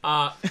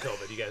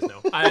 COVID, you guys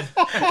know.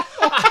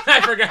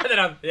 I forgot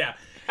that yeah.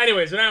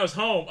 Anyways, when I was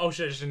home, oh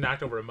shit, I just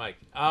knocked over a mic.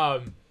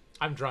 I'm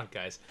drunk,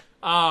 guys.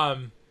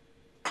 I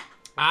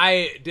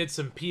did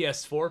some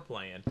PS4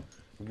 playing.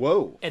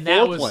 Whoa. And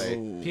that was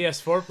Foreplay.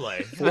 PS4 play.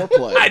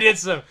 Foreplay. I did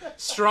some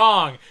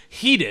strong,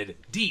 heated,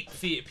 deep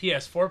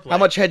PS4 play. How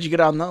much head you get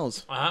on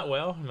those?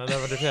 Well, I'll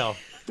never to tell.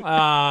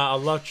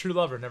 A true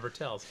lover never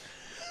tells.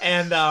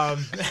 And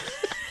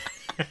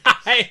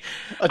I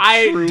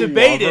true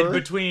debated lover?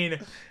 between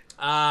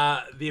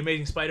The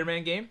Amazing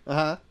Spider-Man game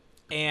Uh-huh.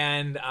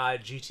 and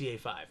GTA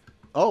 5.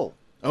 Oh.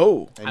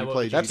 Oh, And I you will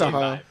played GTA That's a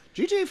 5.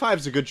 GTA 5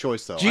 is a good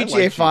choice, though. I GTA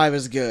like 5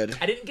 is good.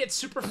 I didn't get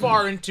super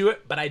far into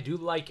it, but I do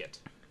like it.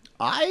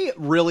 I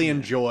really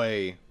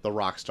enjoy the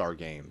Rockstar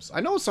games.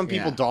 I know some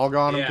people Yeah. dog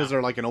on them Yeah. because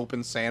they're like an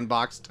open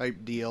sandbox type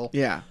deal.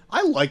 Yeah,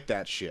 I like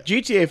that shit.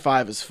 GTA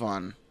 5 is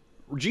fun.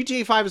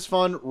 GTA 5 is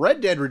fun.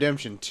 Red Dead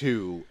Redemption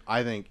 2,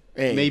 I think,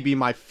 Hey. may be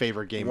my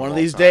favorite game One of all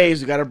these time.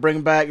 days, we got to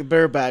bring back the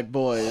Bareback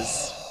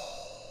Boys.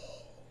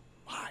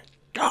 My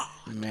God.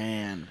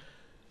 Man,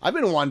 I've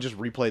been wanting to just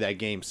replay that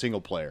game single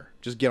player.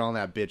 Just get on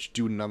that bitch,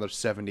 do another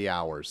 70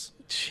 hours.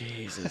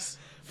 Jesus.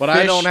 But I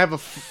Fish- don't have a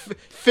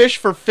Fish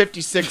for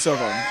 56 of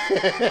them.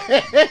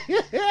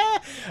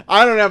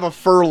 I don't have a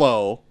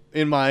furlough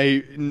in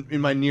my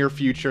near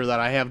future that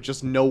I have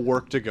just no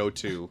work to go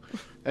to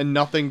and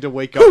nothing to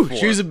wake up for.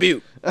 She's a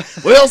beaut.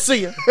 We'll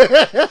see you.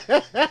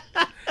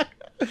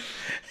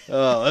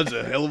 Oh, that's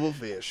a hell of a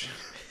fish.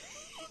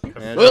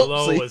 Man, Well,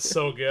 Hello see. was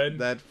so good.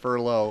 that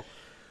furlough.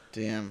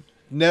 Damn.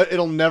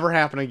 It'll never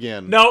happen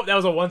again. No, that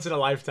was a once in a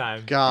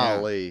lifetime.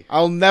 Golly.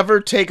 I'll never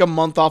take a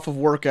month off of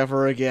work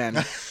ever again.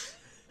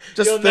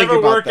 Just You'll think never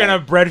about work that. in a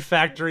bread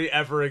factory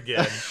ever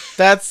again.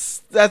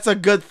 That's a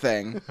good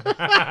thing.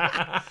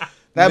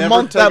 That Never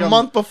month take that a-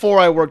 month before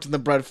I worked in the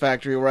bread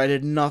factory where I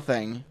did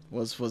nothing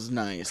was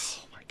nice.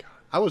 Oh my God.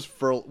 I was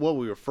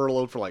we were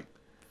furloughed for like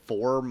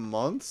 4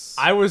 months?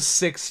 I was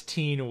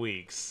 16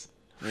 weeks.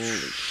 Holy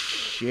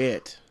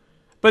shit.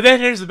 But then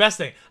here's the best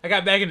thing. I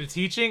got back into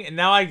teaching, and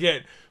now I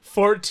get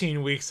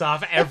 14 weeks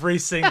off every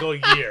single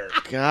year.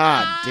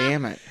 God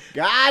damn it.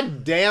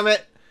 God damn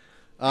it.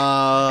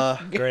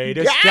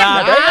 Greatest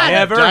God job I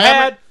ever damn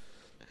had.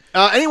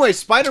 Anyway,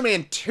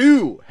 Spider-Man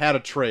 2 had a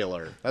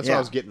trailer. That's what Yeah. I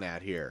was getting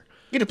at here.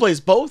 You get to play as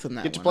both in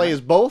that Get to one, play right?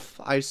 as both,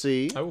 I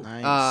see. Oh.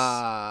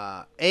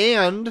 Nice.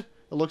 And it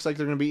looks like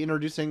they're going to be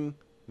introducing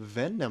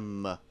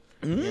Venom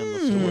in the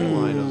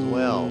storyline as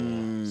well.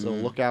 So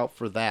look out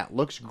for that.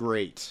 Looks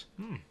great.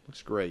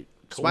 Looks great.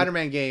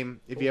 Spider-Man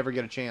game, if you ever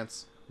get a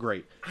chance,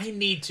 great. I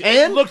need to.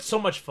 And- it looked so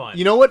much fun.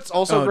 You know what's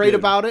also Oh, great dude.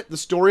 about it? The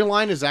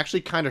storyline is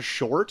actually kind of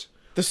short.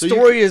 The So you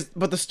story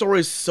the story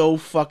is so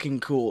fucking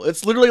cool.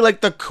 It's literally like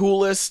the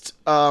coolest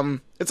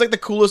it's like the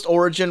coolest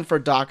origin for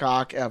Doc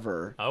Ock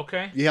ever.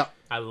 Okay. Yeah.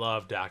 I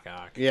love Doc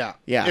Ock. Yeah.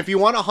 Yeah. If you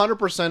want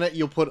 100% it,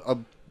 you'll put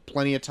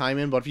plenty of time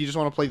in, but if you just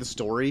want to play the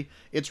story,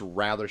 it's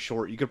rather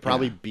short. You could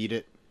probably beat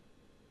it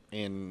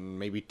in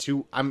maybe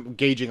 2. I'm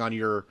gauging on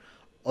your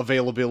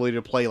availability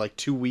to play like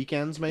 2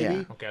 weekends maybe.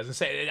 Yeah. Okay, I was gonna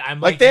say I'm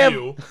Like like, they have-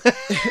 you.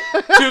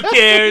 2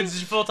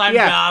 kids, full-time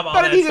Yeah, job, all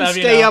but that if you can stuff.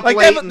 stay you know. up Like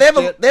late they have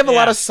and a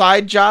lot Yeah. of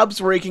side jobs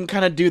where you can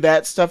kind of do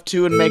that stuff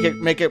too and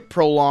make it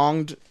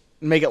prolonged,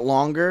 make it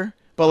longer.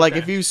 But like Okay.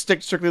 if you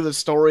stick strictly to the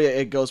story,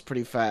 it goes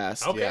pretty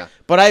fast. Okay. Yeah.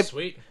 But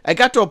Sweet. I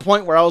got to a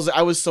point where I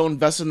was so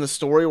invested in the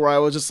story where I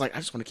was just like I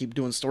just want to keep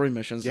doing story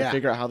missions Yeah. to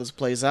figure out how this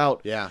plays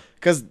out. Yeah.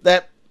 Because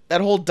that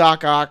whole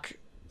Doc Ock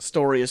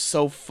story is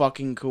so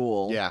fucking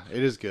cool. Yeah,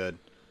 it is good.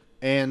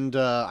 And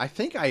I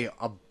think I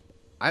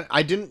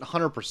didn't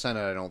 100% it,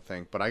 I don't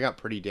think, but I got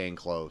pretty dang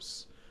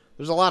close.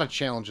 There's a lot of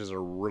challenges that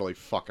are really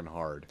fucking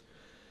hard.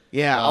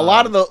 Yeah,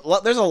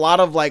 there's a lot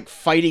of like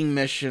fighting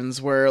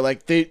missions where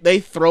like they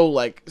throw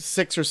like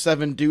 6 or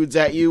 7 dudes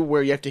at you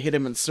where you have to hit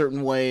them in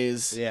certain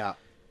ways, Yeah.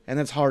 and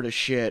that's hard as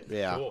shit.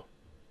 Yeah.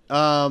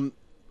 Cool.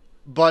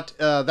 But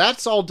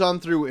that's all done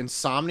through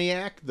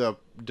Insomniac, the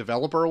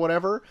developer or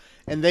whatever,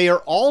 and they are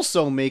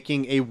also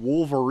making a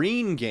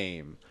Wolverine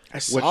game. I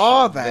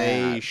saw that.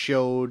 They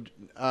showed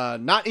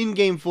not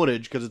in-game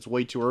footage because it's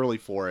way too early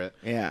for it,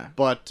 Yeah.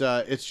 but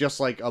it's just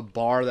like a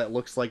bar that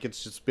looks like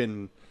it's just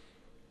been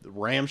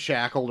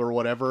ramshackled or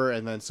whatever,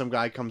 and then some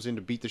guy comes in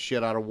to beat the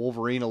shit out of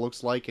Wolverine, it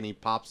looks like, and he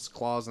pops his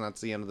claws, and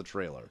that's the end of the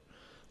trailer.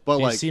 But Do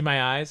you like, see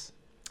my eyes?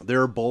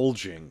 they're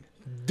bulging.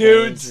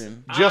 Dudes.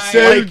 Just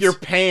I- like your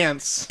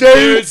pants.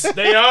 Dudes,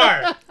 they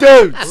are.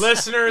 Dudes.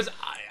 Listeners,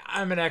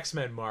 I'm an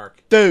X-Men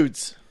mark.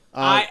 Dudes.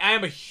 I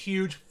am a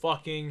huge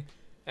fucking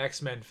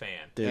X-Men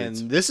fan.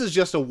 Dudes. And this is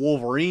just a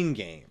Wolverine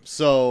game.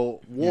 So,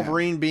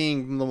 Wolverine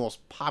being the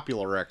most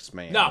popular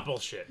X-Man. No,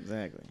 bullshit.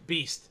 Exactly.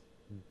 Beast.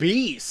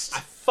 Beast. I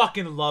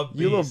fucking love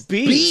Beast. You little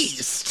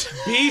beast.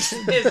 Beast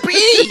is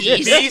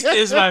Beast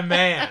is my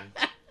man.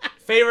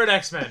 Favorite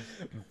X-Men.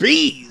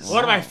 Beast.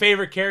 One of my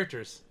favorite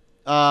characters.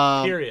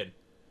 Period.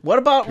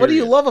 What do you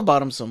Period. love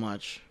about him so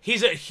much?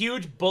 He's a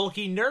huge,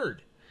 bulky nerd.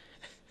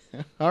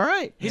 All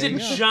right. He's there a you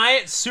go.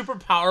 giant, super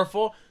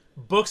powerful,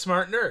 book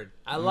smart nerd.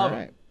 I love All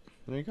him. right.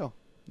 There you go.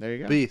 There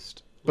you go.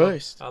 Beast.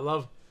 Beast. I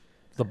love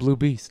the Blue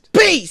Beast.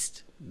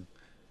 Beast.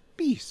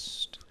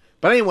 Beast.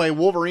 But anyway,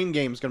 Wolverine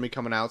game is going to be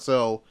coming out,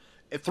 so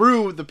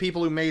through the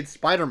people who made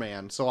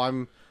Spider-Man, so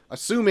I'm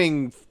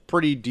assuming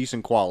pretty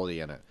decent quality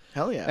in it.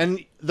 Hell yeah.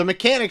 And the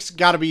mechanics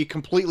got to be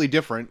completely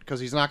different because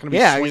he's not going to be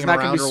yeah, swinging he's not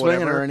around gonna be or swinging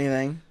whatever. or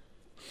anything.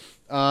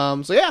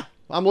 So yeah,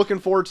 I'm looking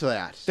forward to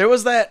that. There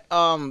was that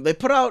they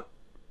put out.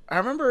 I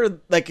remember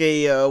like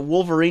a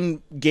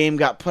Wolverine game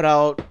got put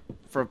out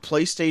for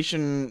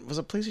PlayStation. Was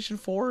it PlayStation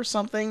 4 or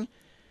something?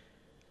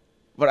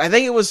 but I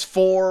think it was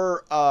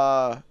for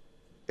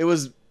it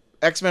was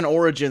X-Men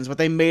Origins, but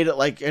they made it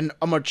like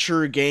a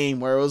mature game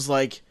where it was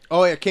like.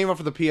 Oh, yeah, it came out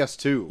for the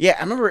PS2. Yeah,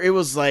 I remember it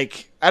was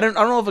like I don't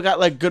know if it got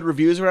like good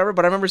reviews or whatever,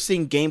 but I remember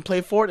seeing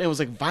gameplay for it and it was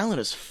like violent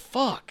as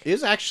fuck.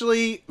 It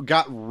actually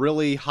got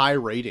really high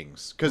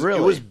ratings because Really?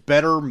 it was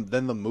better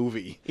than the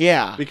movie.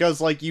 Yeah.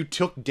 Because like you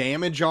took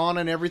damage on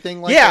and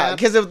everything like Yeah, that.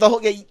 because of the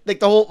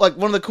whole like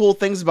one of the cool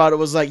things about it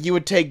was like you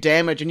would take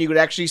damage and you could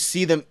actually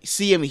see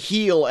him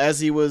heal as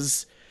he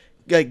was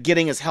like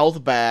getting his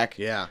health back.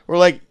 Yeah. Where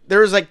like there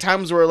was like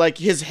times where like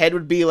his head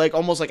would be like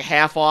almost like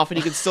half off and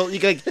you could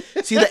like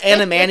see the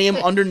animanium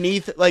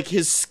underneath like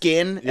his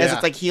skin as Yeah.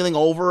 it's like healing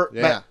over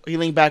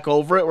healing back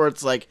over it where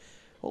it's like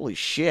holy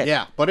shit.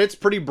 Yeah, but it's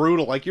pretty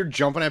brutal. Like you're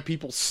jumping at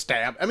people,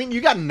 I mean, you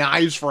got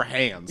knives for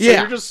hands. So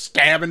Yeah. you're just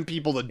stabbing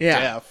people to Yeah.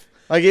 death.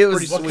 Like it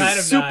was What kind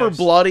of super knives?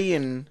 bloody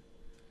and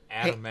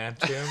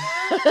Adamantium.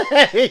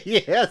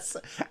 Yes,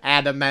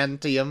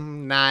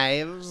 adamantium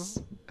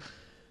knives.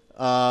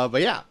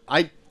 But yeah,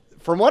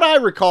 from what I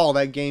recall,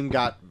 that game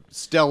got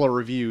stellar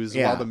reviews,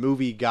 Yeah. while the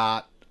movie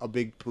got a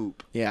big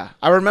poop. yeah.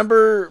 I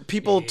remember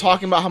people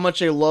talking about how much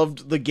they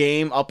loved the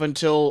game up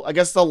until I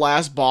guess the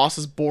last boss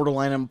is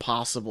borderline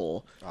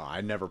impossible. Oh,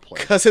 I never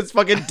played. Because it's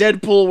fucking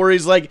Deadpool where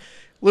he's like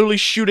literally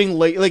shooting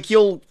like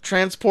he'll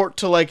transport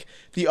to like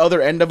the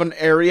other end of an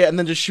area and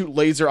then just shoot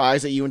laser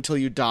eyes at you until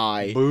you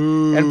die.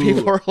 Boo. And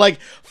people are like,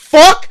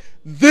 fuck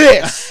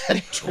this.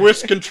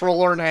 Twist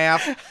controller in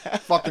half,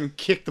 fucking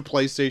kick the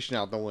PlayStation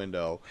out the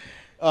window.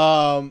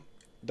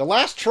 The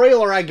last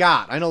trailer I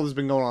got, I know this has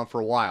been going on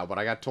for a while, but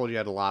I got told you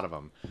had a lot of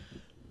them.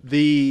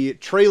 The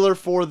trailer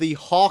for the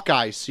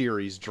Hawkeye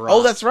series dropped.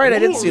 Oh, that's right. I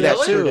did Ooh, see that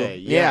too. yesterday,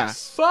 Yeah.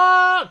 yes.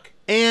 Fuck!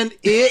 And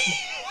it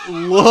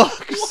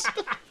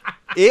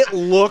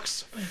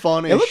looks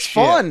fun as It looks shit.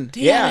 fun.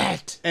 Damn yeah.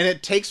 it! And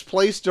it takes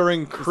place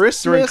during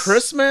Christmas. During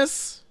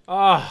Christmas.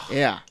 Oh,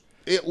 Yeah.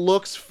 It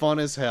looks fun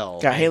as hell.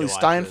 Got need Haley to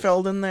watch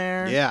Steinfeld in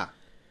there. Yeah.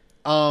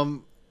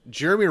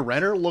 Jeremy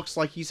Renner looks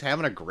like he's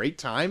having a great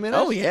time in it.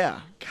 Oh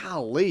yeah.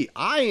 Golly,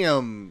 I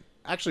am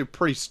actually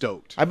pretty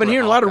stoked. I've been for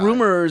hearing a lot of Hawkeye.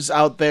 rumors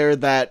out there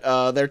that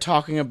they're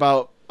talking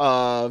about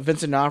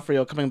Vincent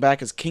D'Onofrio coming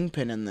back as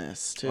Kingpin in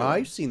this too.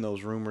 I've seen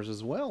those rumors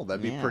as well.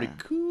 That'd be Yeah. pretty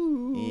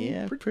cool.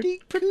 Yeah,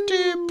 pretty pretty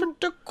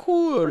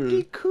cool.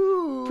 Pretty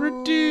cool.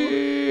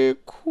 Pretty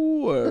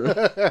cool.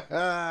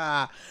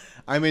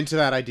 I'm into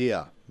that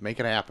idea. Make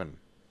it happen.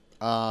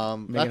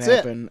 Make That's it it.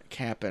 happen,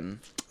 Cap'n.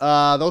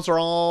 Those are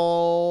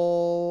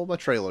all my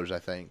trailers, I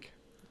think.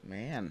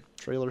 Man,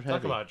 Trailer talk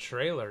heavy. about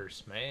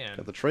trailers, man.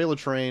 Got the trailer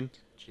train.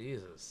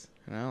 Jesus.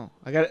 no,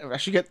 I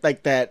should get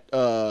like that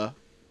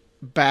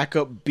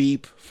backup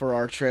beep for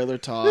our trailer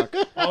talk.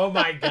 Oh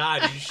my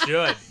God, you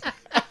should.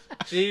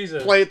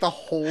 Jesus. Play it the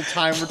whole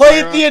time. we're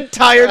Play talking it the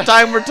entire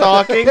time we're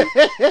talking.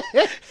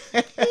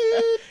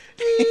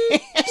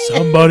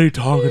 Somebody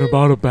talking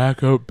about a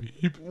backup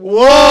beep.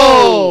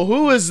 Whoa,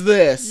 who is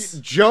this?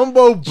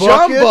 Jumbo buckets.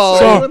 Jumbo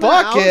Are you in the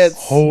buckets.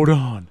 house? Hold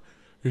on.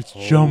 It's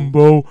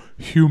Jumbo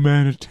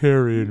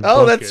Humanitarian.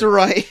 Oh, Bucket. that's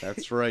right.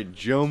 That's right,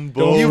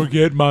 Jumbo. Don't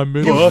forget my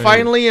middle You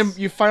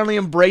name. finally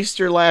embraced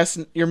your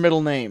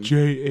middle name.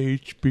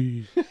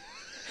 JHB.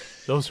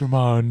 Those are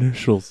my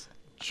initials.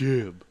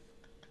 Jib.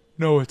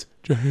 No, it's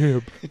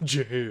Jahib.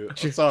 Jib.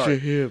 Sorry.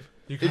 Jahib.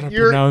 You gotta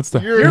You're- pronounce the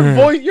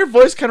Your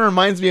voice kind of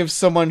reminds me of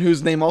someone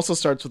whose name also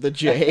starts with a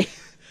J.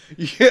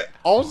 Yeah.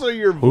 Also,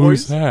 your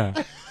Who's voice.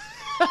 that?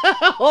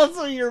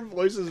 Also, your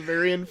voice is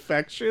very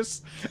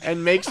infectious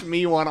and makes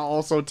me want to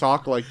also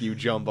talk like you,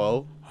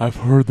 Jumbo. I've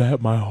heard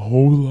that my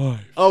whole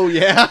life. Oh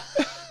yeah.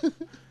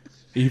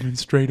 Even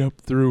straight up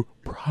through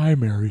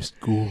primary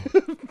school.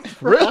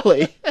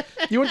 Really?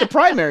 You went to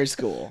primary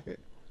school.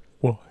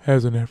 Well,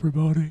 hasn't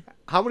everybody?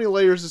 How many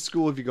layers of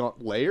school have you gone?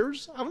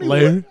 Layers? How many?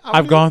 Layer? how many-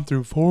 I've gone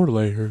through 4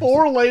 layers.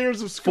 4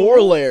 layers of school.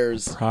 4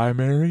 layers.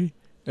 Primary,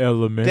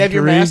 elementary. They have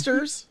your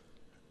masters?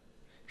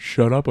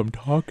 Shut up, I'm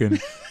talking.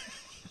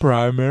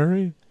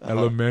 Primary,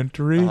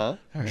 elementary,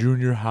 Uh-huh.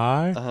 junior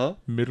high, Uh-huh.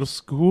 middle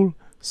school,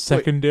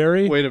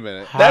 secondary, Wait a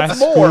minute. high That's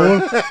school,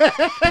 more.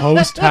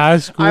 post high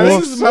school. I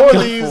think is some more of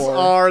than these 4.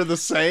 are the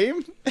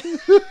same.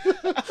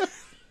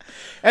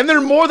 And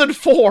they're more than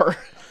 4.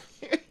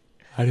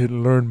 I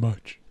didn't learn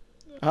much.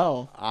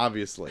 Oh.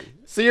 Obviously.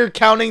 So you're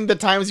counting the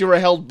times you were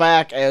held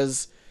back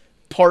as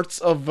parts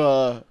of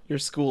your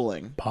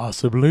schooling.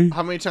 Possibly.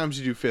 How many times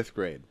did you do 5th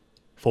grade?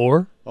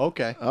 4.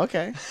 Okay.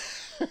 Okay.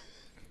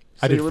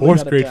 I did you really 4th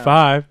got it grade down.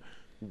 5.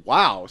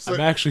 Wow. So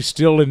I'm actually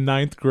still in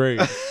 9th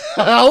grade.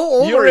 how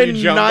old You're are you, in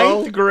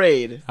Jumbo? 9th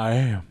grade. I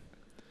am.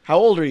 How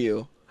old are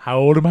you? How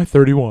old am I?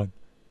 31.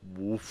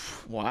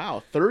 Oof.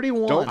 Wow,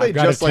 31. Don't they I've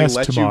got a just like test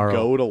let tomorrow. you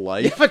go to You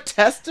life? have a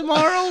test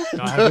tomorrow?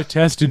 I have a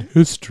test in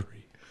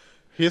history.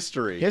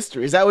 History.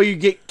 History. Is that what you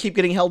keep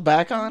getting held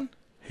back on?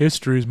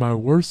 History is my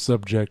worst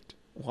subject.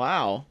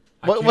 Wow.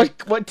 I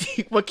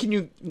What can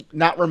you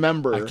not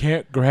remember? I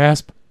can't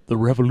grasp the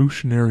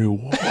Revolutionary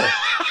War.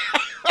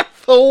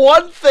 The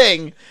one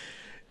thing.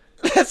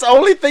 That's the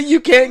only thing you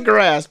can't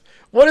grasp.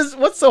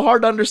 What's so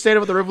hard to understand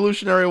about the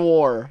Revolutionary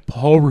War?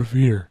 Paul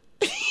Revere.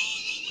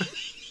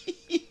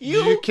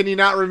 Can you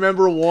not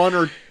remember one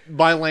or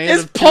by land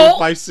Is or two Paul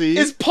by sea?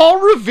 is Paul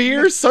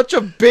Revere such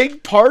a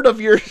big part of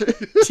your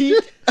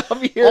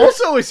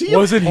Also, is he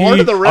Wasn't a part he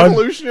of the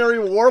Revolutionary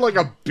War? Like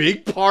a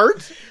big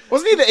part?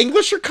 Wasn't he the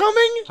English are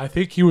coming? I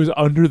think he was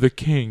under the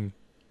king.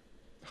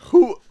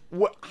 Who?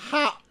 What?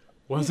 How?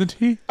 Wasn't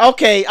he?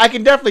 Okay, I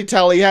can definitely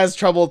tell he has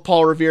trouble with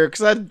Paul Revere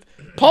because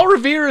Paul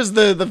Revere is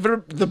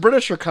the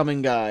British are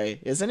coming guy,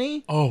 isn't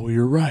he? Oh,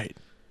 you're right.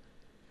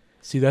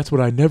 See, that's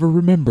what I never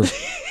remember.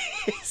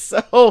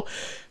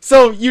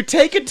 So you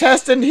take a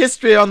test in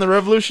history on the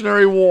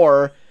Revolutionary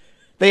War.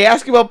 They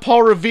ask you about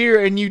Paul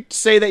Revere, and you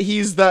say that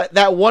he's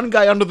that one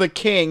guy under the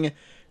king.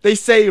 They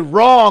say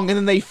wrong, and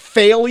then they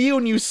fail you,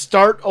 and you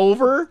start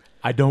over.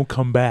 I don't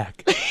come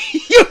back.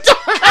 You don't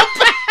come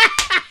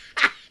back.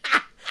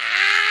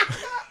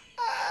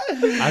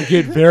 I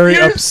get very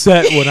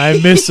upset when I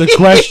miss a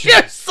question.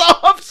 You're so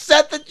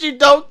upset that you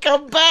don't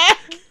come back.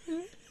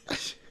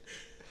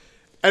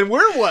 And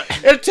we're what?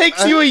 It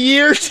takes you a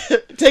year.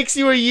 Takes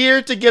you a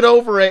year to get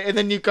over it, and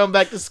then you come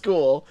back to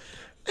school.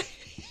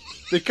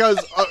 Because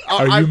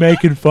Are you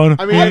making fun of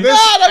I mean, me?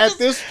 at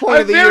this point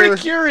I'm of the very year,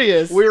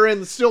 curious. we're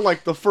in still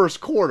like the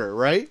first quarter,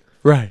 right?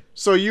 Right.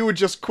 So you would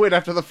just quit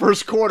after the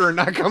first quarter and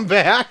not come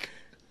back?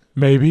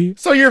 Maybe.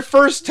 So your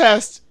first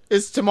test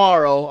is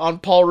tomorrow on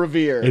Paul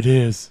Revere. It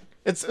is.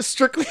 It's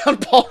strictly on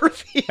Paul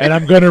Revere. And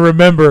I'm going to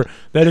remember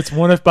that it's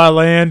one if by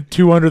land,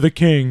 two under the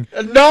king.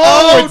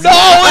 No, it's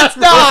not.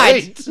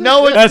 right.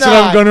 No, it's That's not.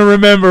 what I'm going to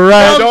remember,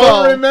 right? Jumbo,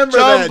 Don't remember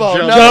that, Jumbo,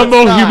 Jumbo. no, Jumbo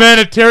it's not.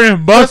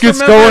 humanitarian buckets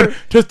remember- going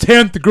to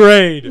 10th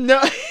grade.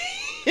 No,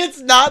 it's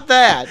not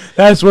that.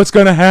 That's what's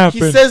going to He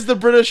happen. says the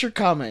British are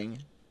coming.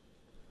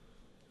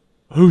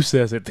 Who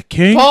says it? The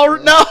king?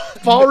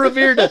 Paul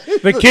Revere.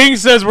 The king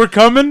says we're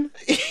coming?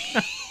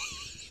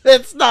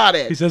 That's not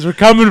He it. says we're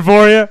coming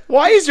for you.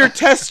 Why is your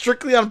test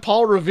strictly on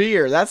Paul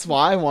Revere? That's what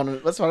I want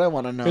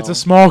to know. It's a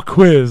small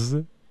quiz.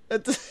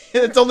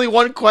 It's only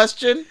one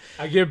question.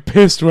 I get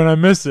pissed when I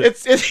miss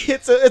it.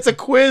 It's a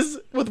quiz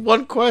with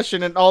one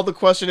question, and all the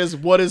question is,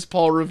 what is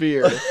Paul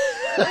Revere?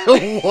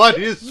 What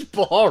is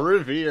Paul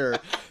Revere?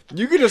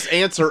 You could just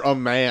answer a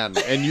man,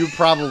 and you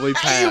probably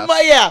pass.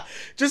 Yeah,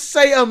 just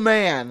say a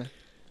man.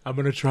 I'm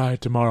going to try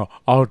it tomorrow.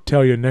 I'll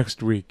tell you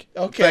next week.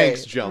 Okay.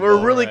 Thanks, Jumbo.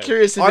 We're really Alright.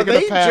 curious if Are you're gonna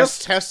they pass.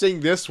 just testing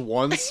this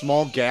one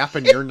small gap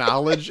in your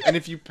knowledge? And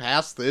if you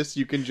pass this,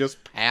 you can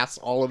just pass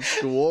all of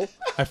school?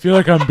 I feel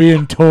like I'm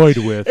being toyed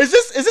with. Is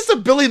this a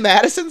Billy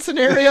Madison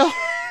scenario?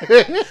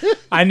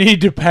 I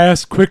need to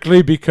pass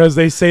quickly because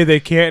they say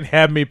they can't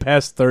have me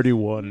past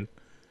 31.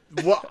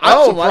 Well,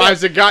 I'm my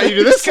surprised it got you to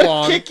They're this gonna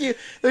long. They're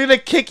gonna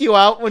kick you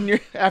out when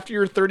after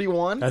you're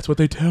 31. That's what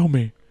they tell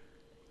me.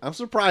 I'm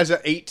surprised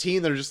at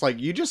 18 they're just like,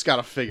 you just got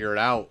to figure it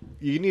out.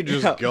 You need to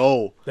just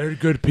go. They're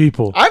good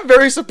people. I'm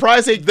very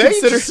surprised they They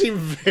consider. just seem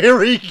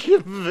very,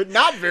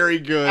 not very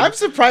good. I'm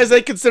surprised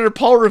they consider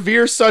Paul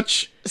Revere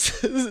such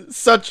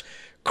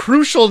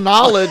crucial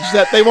knowledge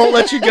that they won't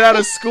let you get out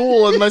of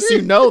school unless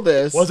you know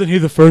this. Wasn't he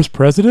the first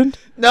president?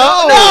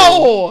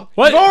 No!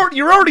 What?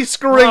 You're already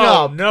screwing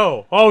Oh, up.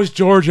 no. Oh, it's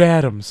George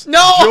Adams.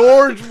 No!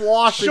 George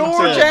Washington.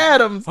 George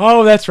Adams.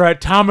 Oh, that's right.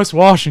 Thomas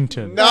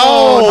Washington. No.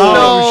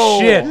 Oh,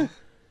 no. shit.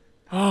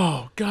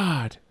 Oh,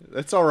 God.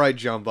 That's all right,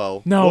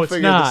 Jumbo. No, we'll it's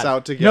figure not. this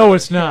out together. No,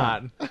 it's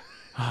not.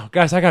 Oh,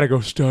 guys, I got to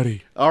go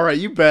study. All right,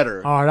 you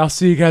better. All right, I'll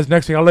see you guys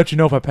next week. I'll let you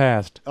know if I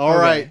passed. All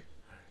right.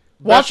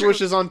 Watch Best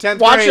wishes on 10th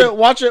Watch grade. it.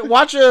 Watch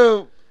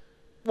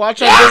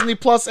on Disney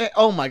Plus.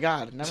 Oh my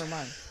God! Never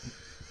mind.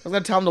 I was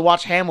gonna tell him to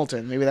watch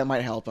Hamilton. Maybe that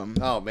might help him.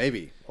 Oh,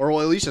 maybe. Or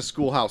well, at least a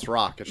Schoolhouse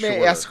Rock. It's shorter.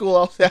 Yeah,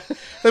 Schoolhouse. Yeah.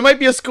 There might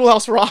be a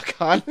Schoolhouse Rock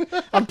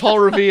on Paul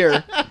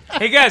Revere.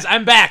 Hey, guys,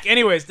 I'm back.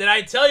 Anyways, did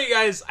I tell you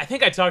guys? I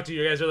think I talked to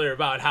you guys earlier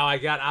about how I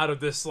got out of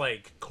this,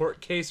 court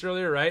case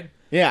earlier, right?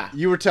 Yeah.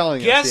 You were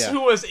telling Guess us, yeah.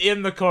 who was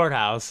in the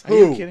courthouse? Are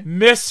you Who? kidding?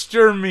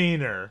 Mr.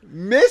 Meaner.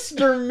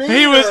 Mr. Meaner.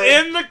 He was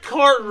in the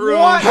courtroom.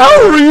 What?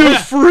 How are you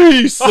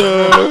free,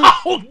 sir?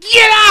 Oh,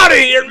 get out of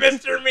here,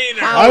 Mr.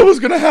 Meaner! I was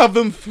gonna have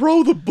them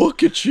throw the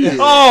book at you.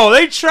 Oh,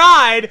 they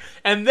tried,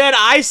 and then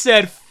I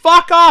said,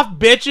 "Fuck off,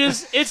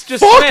 bitches! It's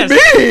dismissed."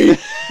 Fuck me!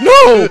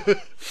 No!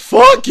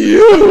 Fuck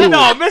you!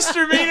 No,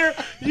 Mr. Meaner,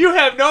 you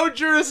have no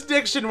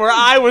jurisdiction where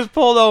I was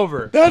pulled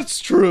over. That's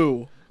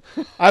true.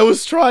 I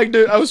was trying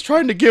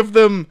to give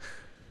them.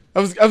 I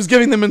was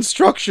giving them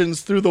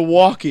instructions through the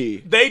walkie.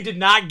 They did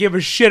not give a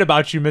shit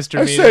about you, Mr.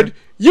 I Meaner. said,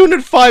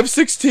 Unit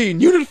 516,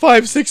 Unit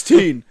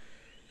 516.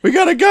 We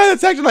got a guy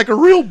that's acting like a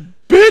real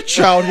bitch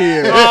out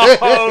here.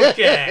 Oh,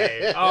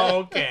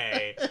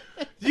 okay.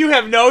 You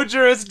have no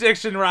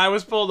jurisdiction where I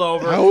was pulled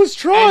over. I was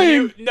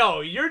trying.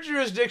 No, your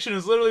jurisdiction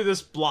is literally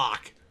this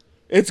block.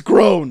 It's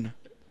grown.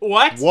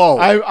 What? Whoa.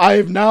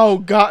 I've now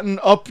gotten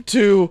up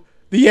to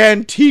the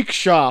antique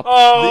shop.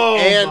 Oh,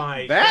 and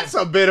my that's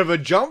God. a bit of a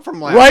jump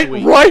from last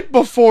week. Right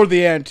before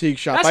the antique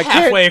shop. That's I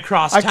can't- halfway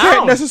across I town.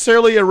 can't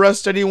necessarily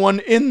arrest anyone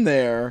in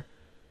there.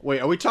 Wait,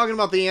 are we talking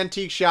about the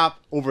antique shop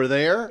over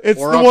there It's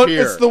or the up one.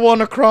 here? It's the one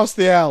across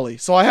the alley.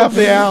 So I have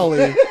the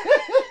alley.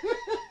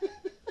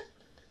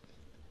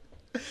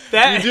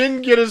 That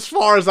didn't get as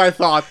far as I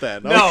thought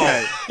then. no,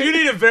 Okay.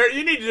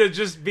 you need to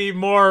just be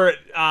more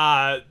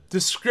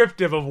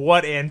descriptive of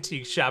what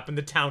antique shop in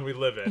the town we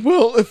live in.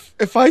 Well,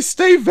 if I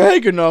stay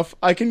vague enough,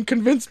 I can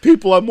convince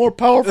people I'm more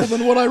powerful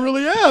than what I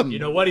really am. You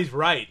know what? He's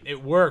right.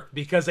 It worked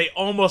because they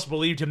almost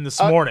believed him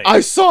this morning.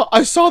 I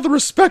saw the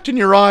respect in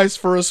your eyes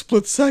for a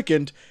split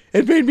second.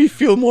 It made me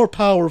feel more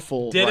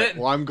powerful. Did Right. it?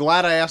 Well, I'm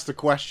glad I asked the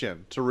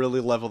question to really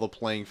level the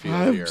playing field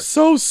I'm here.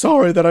 so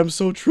sorry that I'm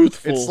so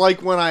truthful. It's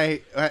like when I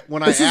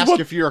This is ask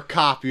what- if you're a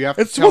cop, you have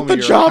to It's tell what me the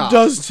you're a job cop.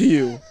 does to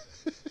you.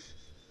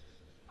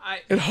 I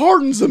It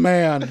hardens a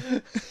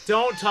man.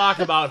 don't talk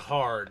about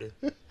hard.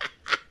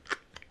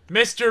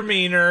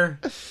 Misdemeanor.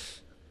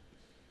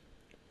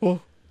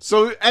 Well,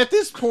 So at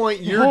this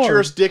point, your Hard.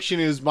 jurisdiction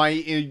is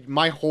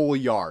my whole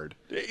yard.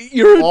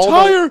 your All the-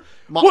 entire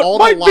what all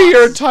the might be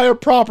your lots. entire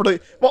property.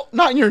 Well,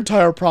 not your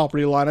entire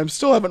property line. I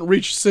still haven't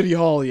reached City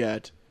Hall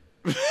yet.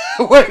 Wait,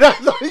 I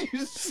thought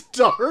you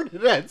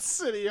started at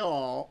City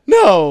Hall.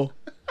 No,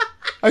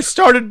 I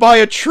started by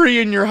a tree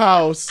in your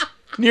house,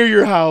 near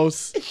your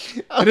house.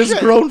 It has Okay.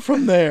 grown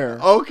from there.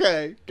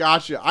 Okay,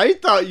 gotcha. I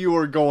thought you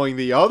were going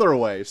the other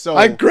way. So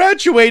I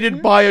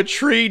graduated by a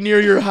tree near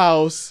your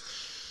house.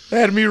 They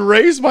had me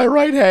raise my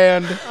right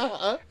hand,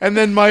 and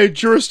then my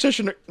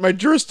jurisdiction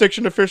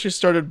officially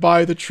started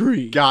by the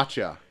tree.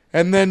 gotcha.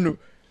 And then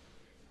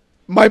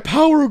my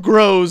power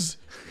grows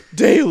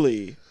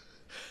daily.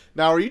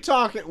 Now, are you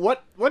talking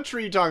what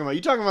tree are you talking about?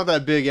 You talking about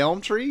that big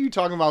elm tree? You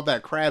talking about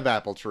that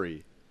crabapple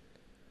tree?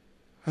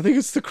 I think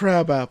it's the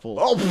crab apple.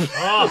 Oh,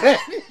 Oh,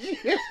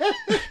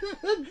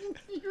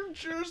 your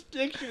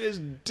jurisdiction is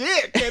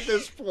dick at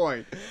this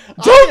point.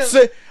 Don't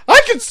say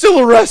I can still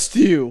arrest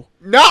you.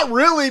 Not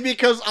really,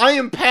 because I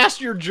am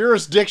past your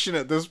jurisdiction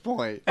at this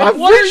point. and I've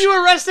what are reached-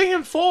 you arresting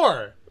him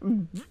for?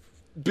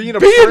 Being a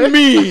Being prick,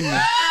 mean.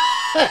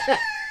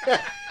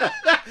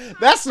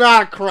 that's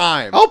not a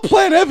crime. I'll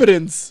plant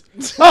evidence.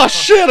 Oh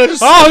shit! I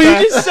just Oh, said you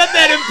that. just said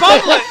that in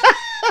public.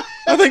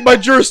 I think my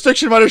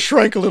jurisdiction might have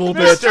shrank a little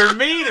bit.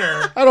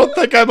 Misdemeanor. I don't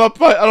think I'm up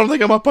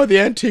by the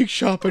antique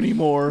shop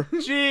anymore.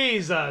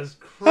 Jesus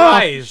Ah,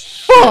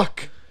 Christ.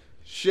 fuck!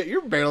 Shit,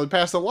 you're barely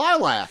past the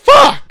lilac.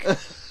 Fuck!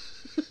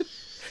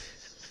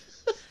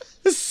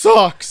 This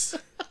sucks.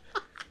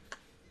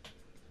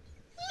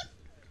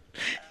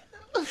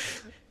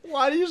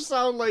 Why do you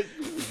sound like...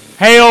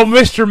 Hey, old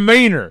Mr.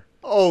 Meaner.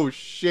 Oh,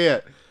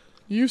 shit.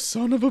 You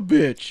son of a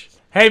bitch.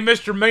 Hey,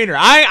 Mr. Meaner.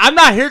 I'm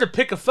not here to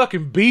pick a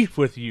fucking beef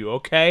with you,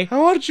 okay? Why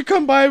don't you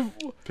come by?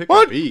 Pick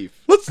What? a beef.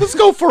 Let's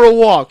go for a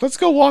walk. Let's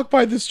go walk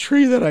by this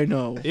tree that I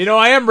know. You know,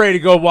 I am ready to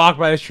go walk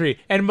by this tree.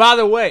 And by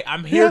the way,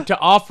 I'm here Yeah. to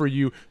offer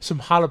you some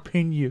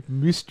jalapeno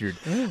mustard.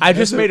 I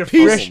just a made a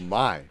piece- fresh... Oh,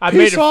 my. I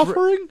Peace made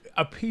offering?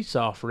 a peace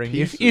offering,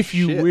 Piece if of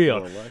you shit, will.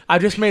 more like. I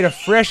just made a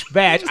fresh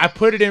batch. I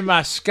put it in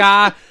my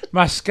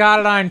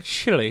skyline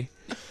chili.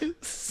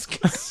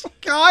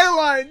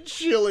 Skyline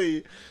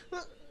chili.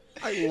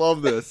 I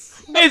love this.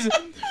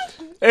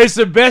 It's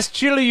the best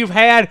chili you've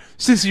had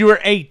since you were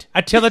 8.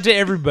 I tell it to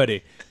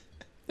everybody.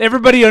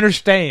 Everybody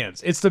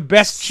understands. It's the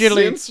best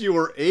chili. Since you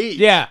were 8.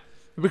 Yeah,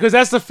 because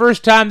that's the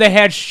first time they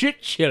had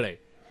shit chili.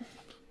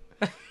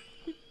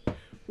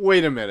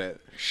 Wait a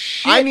minute.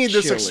 I need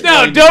this chili. explained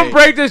No, to don't me.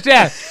 break this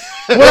down.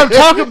 What I'm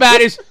talking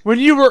about is when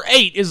you were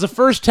 8 is the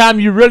first time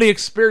you really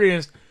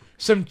experienced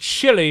some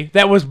chili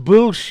that was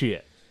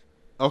bullshit.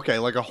 Okay,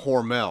 like a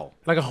Hormel.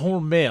 Like a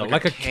Hormel,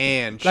 like a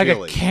canned like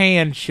chili. a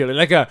canned chili,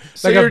 like a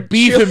your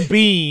beef chili- and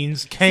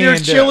beans canned. Your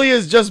up. chili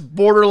is just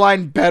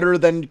borderline better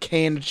than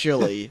canned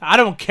chili. I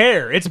don't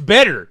care. It's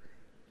better.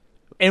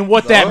 And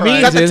what that All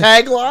right. Is that means the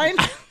is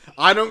tagline?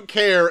 I don't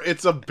care.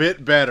 It's a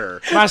bit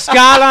better. my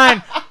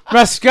skyline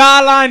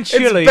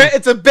chili,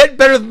 It's a bit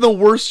better than the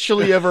worst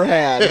chili you ever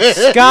had.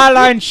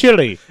 skyline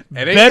chili,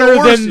 ain't the better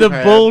worst than the you've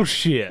had.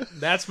 bullshit.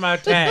 That's my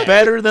tag.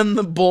 Better than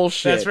the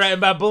bullshit. That's right.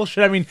 And by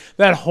bullshit, I mean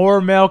that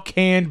Hormel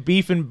canned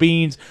beef and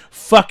beans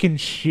fucking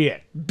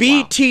shit.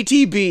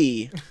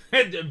 BTTB.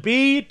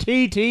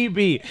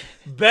 BTTB.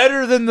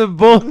 Better than the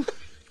bull.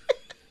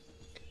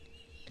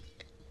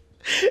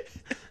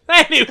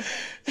 Anyway,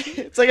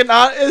 It's like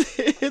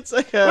it's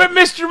like a. wait,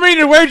 Mr.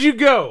 Meaner, where'd you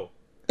go?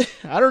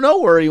 I don't know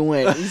where he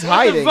went. He's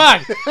hiding.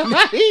 What the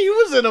fuck? He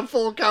was in a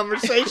full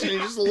conversation. He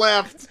just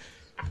left.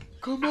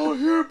 Come out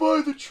here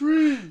by the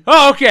tree.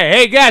 Oh, okay.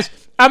 Hey, guys,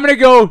 I'm going to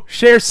go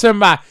share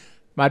some of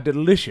my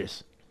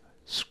delicious,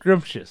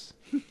 scrumptious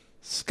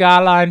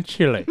skyline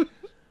chili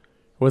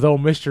with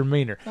old Mr.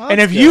 Meaner. And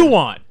if you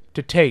want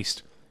to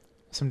taste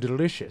some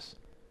delicious,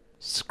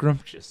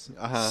 scrumptious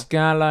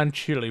skyline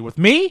chili with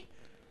me,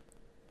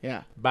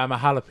 Yeah. buy my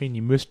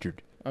jalapeno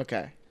mustard.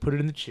 Okay. Put it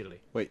in the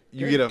chili. Wait,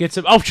 you get a... Get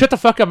some. Oh, shut the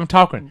fuck up! I'm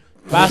talking.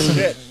 Buy some.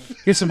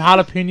 Get some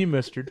jalapeno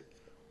mustard.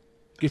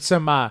 Get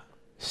some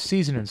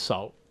seasoning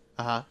salt.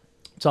 Uh-huh.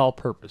 It's all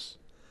purpose.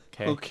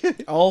 Okay. Okay.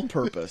 All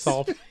purpose. It's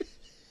all.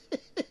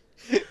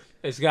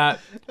 It's got.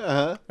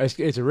 Uh-huh.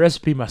 It's a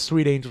recipe my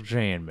sweet angel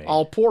Jan made.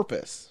 All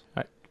porpoise.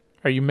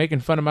 Are you making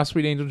fun of my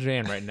sweet angel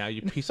Jan right now?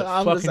 You piece of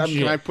I'm fucking just- shit.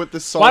 Can I put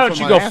this salt Why don't on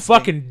you my go ass?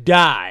 fucking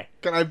die?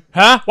 Can I?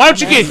 Huh? Why don't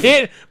you get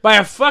hit by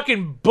a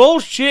fucking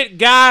bullshit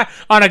guy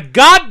on a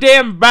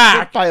goddamn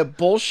back? By a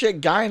bullshit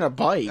guy in a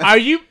bike. Are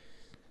you?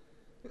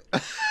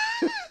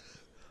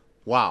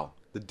 Wow,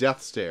 the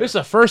death stare. This is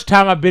the first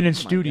time I've been in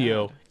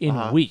studio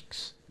in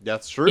weeks.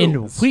 That's true.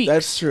 In weeks.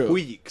 That's true.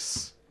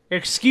 Weeks.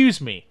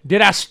 Excuse me.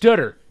 Did I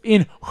stutter?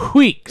 In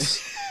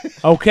weeks.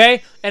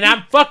 Okay? And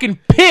I'm fucking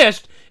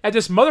pissed at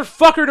this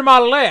motherfucker to my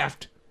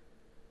left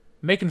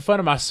making fun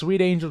of my sweet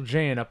angel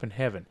Jan up in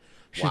heaven.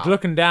 She's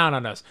looking down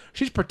on us.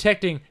 She's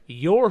protecting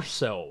your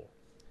soul.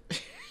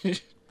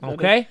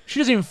 Okay? She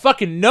doesn't even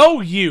fucking know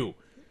you.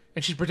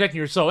 And she's protecting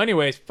your soul.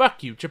 Anyways,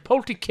 fuck you.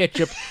 Chipotle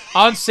ketchup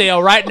on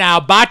sale right now.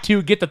 Buy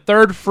two, get the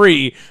third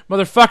free.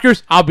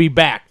 Motherfuckers, I'll be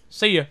back.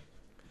 See ya.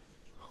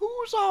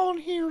 Who's on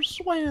here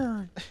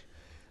swearing?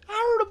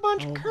 I heard a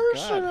bunch of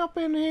cursing up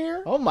in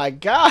here. Oh my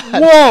god.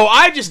 Whoa,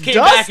 I just came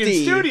back in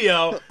Dusty.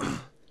 studio.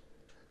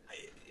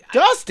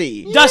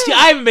 Dusty. Dusty,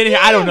 I haven't been here.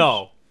 I don't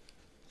know.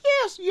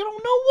 Yes, you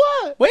don't know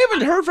what. We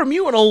haven't heard from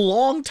you in a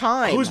long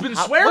time. Who's been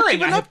What swearing?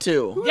 you been up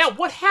to? Yeah,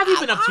 what have you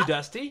been up to,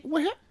 Dusty?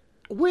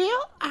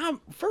 Well,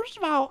 first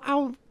of all,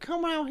 I'll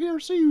come out here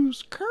and see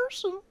who's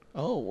cursing.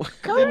 Oh,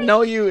 didn't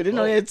know you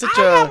had such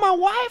I got a. my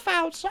wife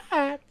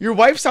outside. Your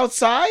wife's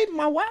outside?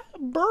 My wife,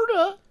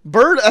 Berta.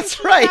 Bird.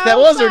 That's right. That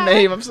was her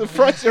name. I'm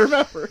surprised you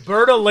remember.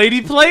 Berta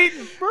Lady Plate?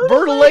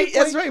 Berta Lady.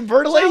 That's right.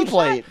 Berta Lady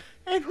Plate.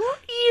 And her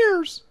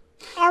ears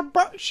are.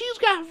 She's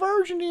got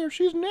virgin ears.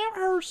 She's never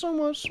heard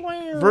someone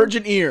swear.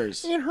 Virgin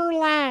ears. in her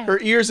life. Her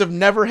ears have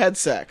never had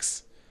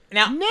sex.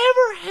 Now,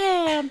 Never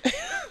had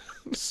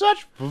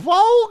such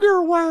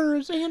vulgar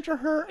words enter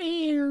her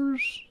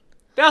ears.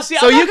 see,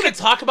 So I'm you not going can- to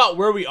talk about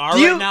where we are Do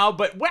you- right now,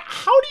 but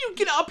how do you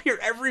get up here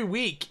every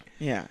week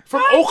Yeah.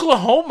 from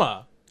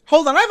Oklahoma?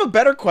 Hold on. I have a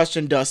better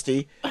question,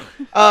 Dusty.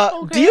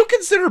 Do you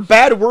consider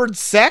bad words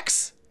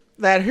sex?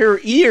 That her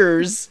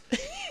ears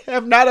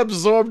have not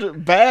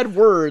absorbed bad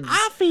words.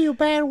 I feel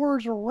bad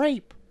words are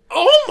rape.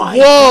 Oh my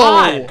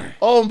Whoa! God.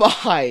 Oh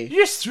my! You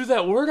just threw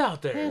that word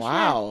out there.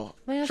 Wow!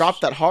 That's-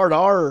 Drop that hard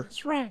R.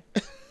 That's right.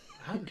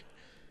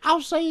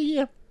 I'll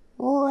say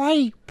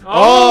rape.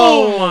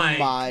 Oh,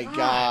 my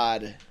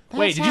God!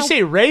 Wait, did how- you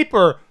say rape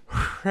or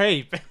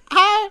rape?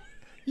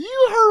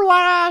 You heard what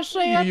I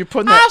said. You're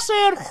putting I that-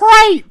 said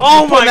rape.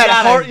 Oh Putting my that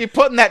God. hard, you're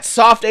putting that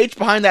soft H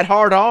behind that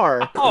hard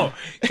R. Oh,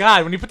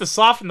 God, when you put the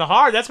soft and the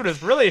hard, that's when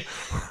it's really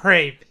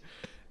rape.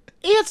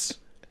 It's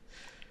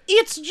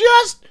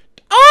just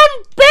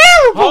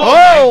unbearable.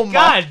 Oh, my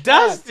God,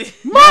 Dusty.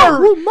 My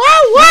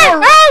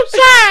wife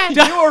outside.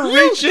 You are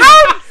reaching.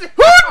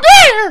 Who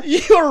dare?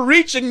 You are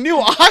reaching new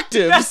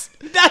octaves.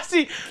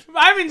 Dusty,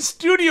 I'm in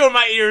studio and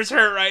my ears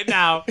hurt right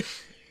now.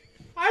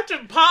 I have to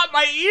pop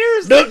my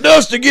ears.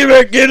 Dusty,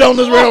 get on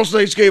this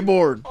rattlesnake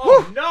skateboard.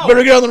 Oh, no.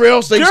 Better get on the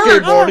rattlesnake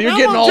Dirt. skateboard. You're I'm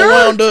getting on all dirt.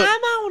 wound up.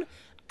 I'm on.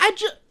 I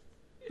just.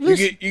 You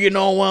getting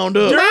all wound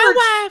up.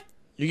 My wife.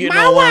 You getting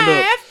My all wound up.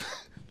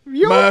 wife.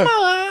 Your My-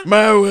 mother.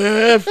 My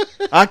wife.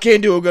 I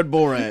can't do a good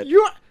Borat.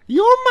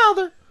 Your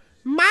mother.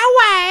 My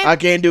wife. I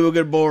can't do a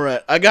good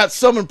Borat. I got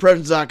some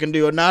impressions I can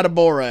do, not a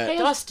Borat.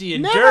 Dusty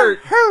and Never dirt.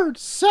 heard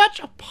such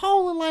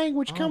appalling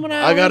language coming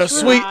out. I got a of this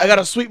sweet, room. I got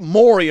a sweet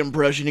Maury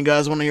impression. You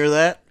guys want to hear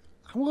that?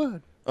 I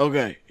would.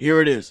 Okay,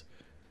 here it is.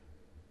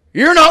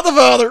 You're not the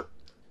father.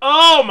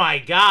 Oh, my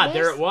God,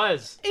 there Yes. it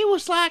was. It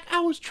was like I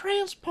was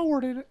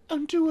transported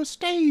onto a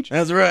stage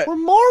That's right. where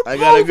more. I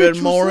got a good Povich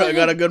was Maury. I singing.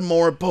 got a good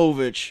Maury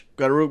Povich.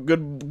 Got a real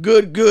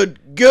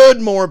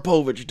good Maury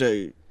Povich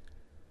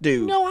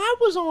dude. No, I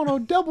was on a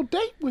double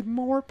date with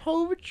more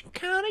Povich and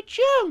Connie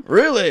Chung.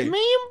 Really?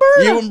 Me and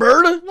Berta. You and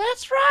Berta?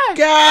 That's right.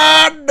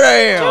 God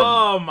damn.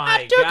 Oh, my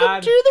I took God.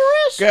 him to the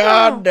restaurant.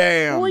 God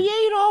damn. We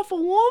ate off a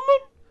woman.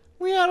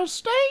 We had a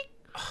steak.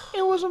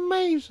 It was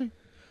amazing.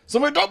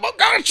 Somebody talk about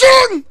Connie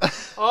Chung.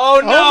 Oh,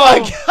 no.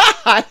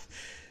 Oh my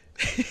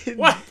God.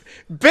 What?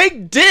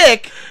 Big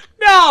dick.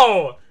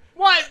 No.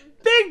 What?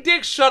 Big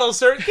dick shuttle,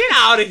 sir. Get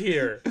out of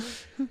here.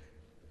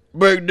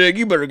 Big dick,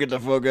 you better get the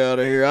fuck out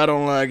of here. I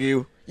don't like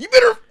you. You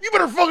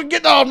better fucking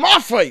get out of my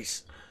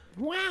face.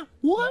 Wow.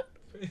 What?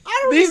 I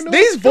don't These even know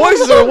these what's going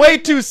voices on. are way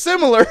too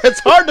similar. It's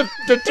hard to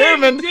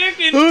determine Big Dick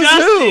and who's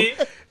Dusty.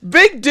 who.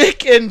 Big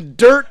Dick and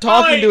Dirt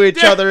talking Wait, to each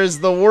Dick- other is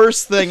the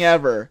worst thing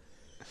ever.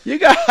 You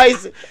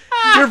guys,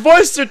 your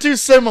voices are too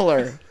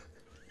similar.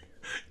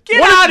 Get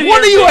out of here.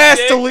 One of you Big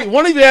asked to Dick. leave.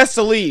 One of you asked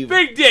to leave.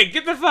 Big Dick,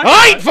 get the fuck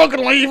I ain't out.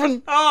 fucking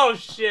leaving. Oh,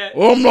 shit.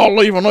 Well, I'm not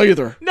leaving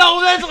either. No,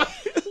 that's...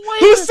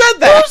 Who said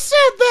that? Who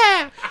said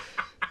that?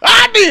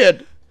 I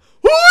did.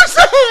 Who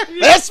said that?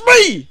 That's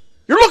me.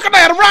 You're looking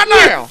at him right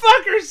now.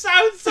 Fucker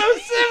sounds so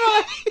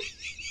similar.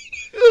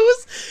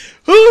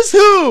 Who's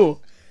who?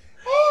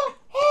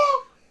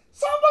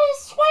 Somebody's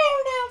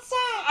swearing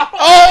outside.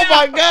 Oh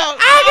my God!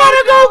 I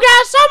gotta go,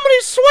 guys.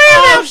 Somebody's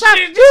swearing Oh, outside.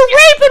 shit. You're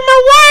raping my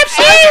wife's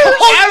ears.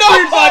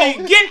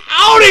 Everybody, get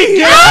out of here.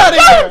 Get out of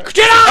here!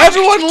 Get out.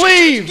 Everyone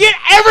leave! Get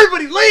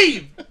everybody,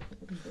 leave.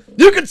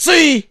 You can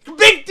see.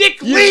 Big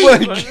Dick, You-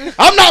 leave.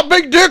 I'm not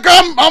Big Dick.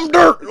 I'm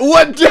Dirt.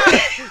 What?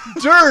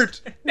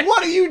 Dirt.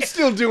 What are you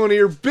still doing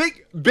here?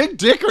 Big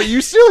Dick, are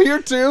you still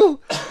here too?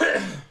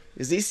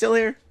 Is he still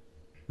here?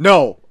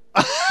 No.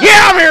 Yeah,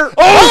 I'm here.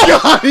 Oh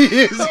God, he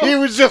is. He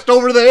was just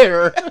over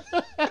there.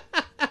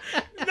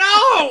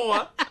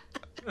 No!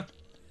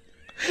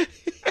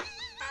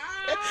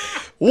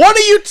 One of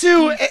you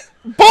two,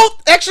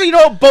 both. Actually, you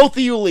know what? Both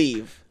of you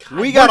leave.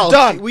 We got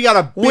done. We got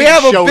a big We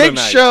have a show big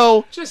tonight.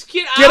 show. Just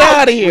get Get out!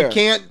 out of here. We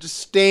can't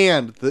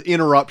stand the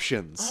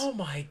interruptions. Oh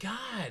my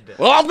god.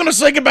 Well, I'm gonna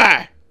say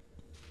goodbye.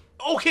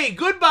 Okay,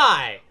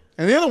 goodbye.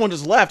 And the other one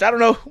just left. I don't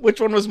know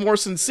which one was more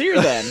sincere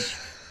then.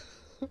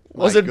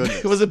 Was My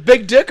goodness. it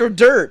Big Dick or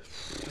Dirt?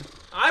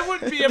 I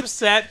wouldn't be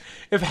upset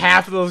if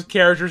half of those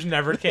characters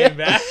never came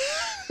back.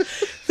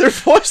 Their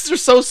voices are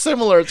so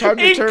similar. It's hard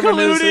to determine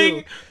who's who.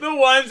 Including the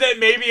ones that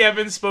maybe have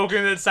been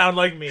spoken that sound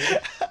like me.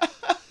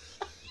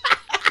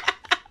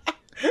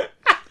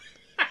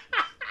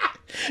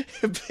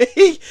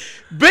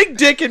 Big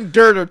Dick and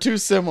Dirt are too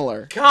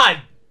similar. God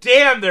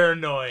damn, they're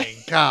annoying.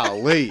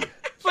 Golly.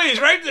 Please,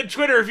 write to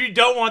Twitter if you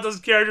don't want those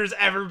characters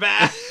ever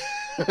back.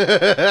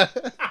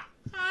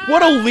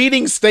 What a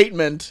leading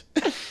statement.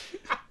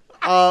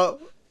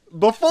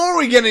 Before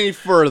we get any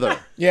further,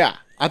 Yeah,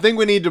 I think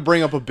we need to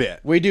bring up a bit.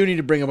 we do need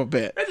to bring up a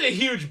bit. That's a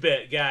huge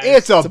bit, guys.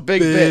 It's a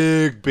big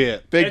big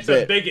Big It's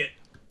bit. a bigot.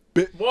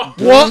 What?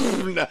 What?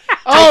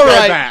 All that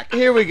right, back.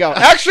 here we go.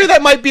 Actually,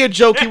 that might be a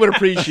joke you would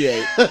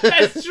appreciate.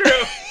 That's true.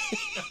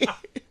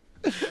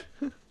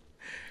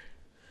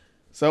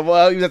 So,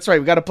 well, that's right.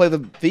 We got to play the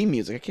theme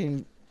music. I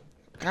can't.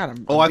 God,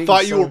 I'm Oh, I being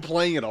thought you so- were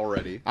playing it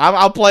already.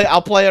 I'll play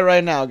it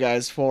right now,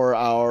 guys, for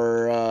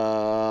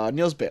our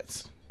Neil's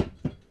Bits.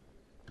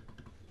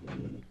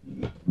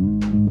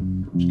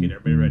 Just get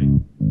everybody ready.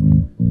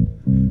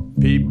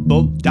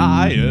 People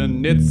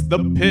dying, it's the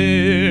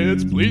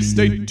pits. Please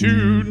stay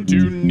tuned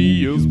to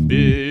Neil's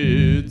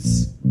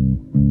Bits.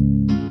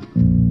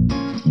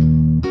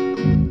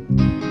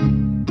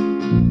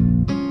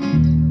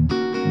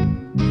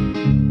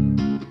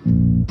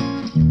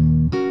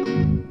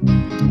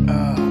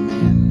 Oh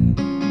man.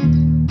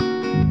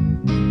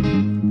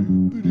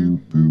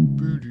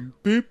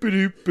 Boop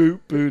boop boop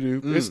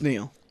boop. It's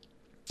Neil.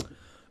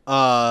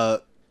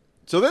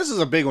 So this is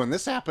a big one.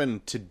 This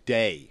happened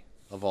today,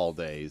 of all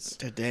days.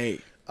 Today.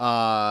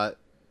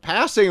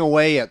 Passing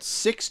away at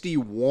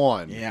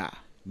 61. Yeah.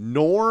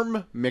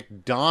 Norm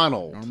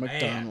Macdonald. Norm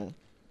Macdonald.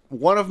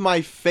 One of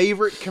my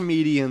favorite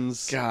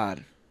comedians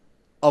God.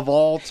 of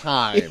all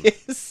time.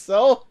 He's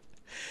so.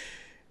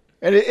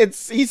 And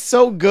he's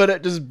so good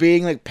at just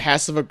being like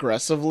passive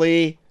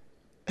aggressively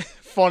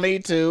funny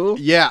too.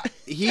 Yeah,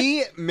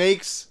 he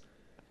makes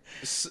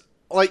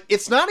like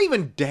it's not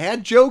even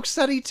dad jokes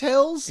that he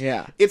tells.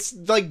 Yeah. It's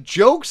like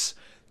jokes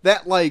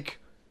that like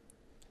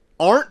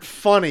aren't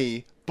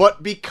funny,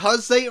 but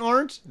because they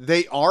aren't,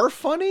 they are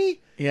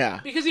funny.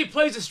 Yeah. Because he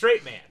plays a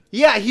straight man.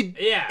 Yeah,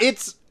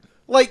 it's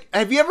like,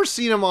 have you ever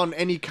seen him on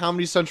any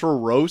Comedy Central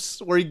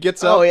roasts where he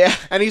gets up Oh, yeah.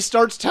 and he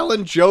starts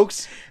telling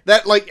jokes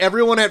that like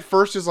everyone at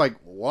first is like,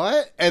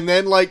 what? And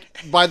then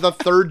like by the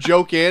third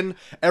joke in,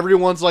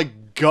 everyone's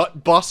like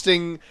gut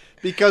busting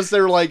because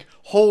they're like,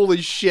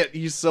 holy shit,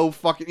 he's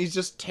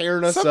just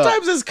tearing us up.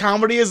 Sometimes his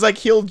comedy is like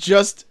he'll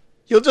just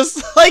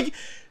like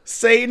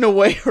say it in a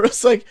way where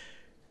it's like,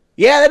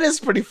 yeah, that is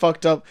pretty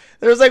fucked up.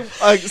 There's like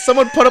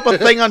someone put up a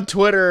thing on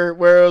Twitter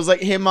where it was like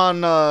him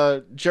on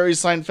Jerry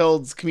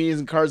Seinfeld's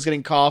Comedians in Cars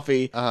Getting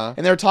Coffee, Uh-huh.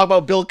 and they were talking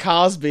about Bill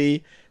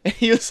Cosby, and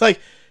he was like,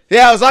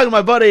 yeah, I was talking to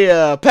my buddy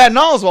Patton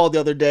Oswalt the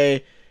other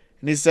day,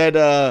 and he said,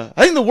 I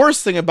think the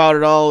worst thing about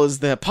it all is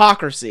the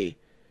hypocrisy.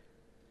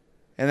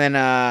 And then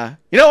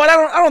you know what?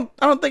 I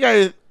don't think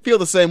I feel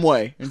the same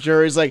way. And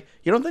Jerry's like,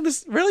 you don't think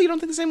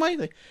the same way?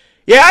 Like,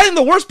 yeah, I think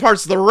the worst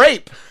part's the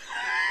rape.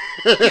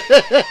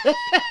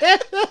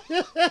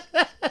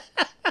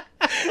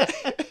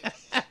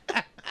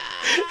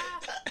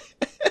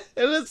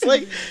 And it's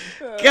like,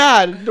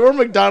 God, Norm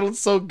Macdonald's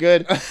so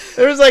good.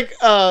 There's like,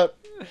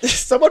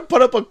 someone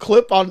put up a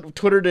clip on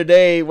Twitter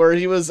today where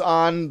he was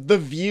on The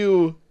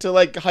View to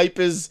like hype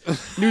his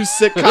new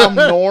sitcom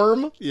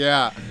Norm,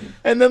 Yeah.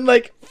 and then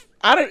like,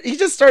 he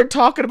just started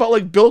talking about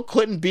like Bill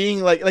Clinton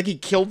being like he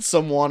killed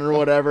someone or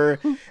whatever,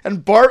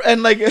 and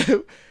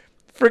freaking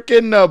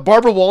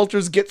Barbara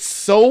Walters gets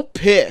so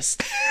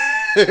pissed.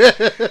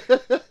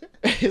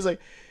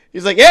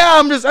 He's like, yeah,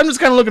 I'm just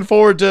kind of looking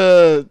forward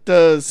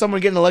to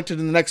someone getting elected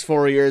in the next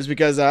 4 years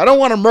because I don't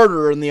want a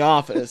murderer in the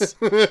office.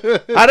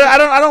 I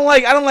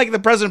don't like the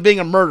president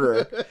being a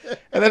murderer.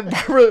 And then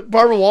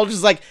Barbara Walters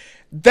is like,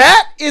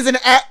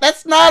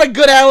 that's not a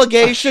good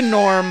allegation,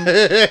 Norm.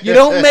 You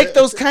don't make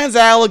those kinds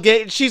of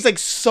allegations. She's like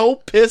so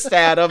pissed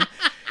at him.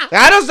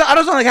 I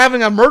don't like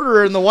having a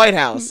murderer in the White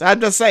House. I'm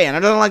just saying, I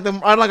don't like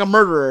a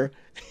murderer.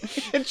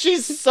 And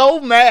she's so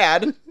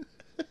mad.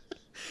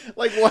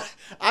 Like what?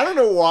 I don't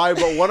know why,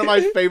 but one of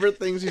my favorite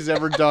things he's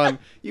ever done.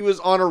 He was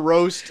on a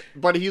roast,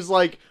 but he's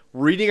like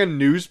reading a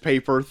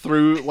newspaper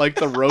through like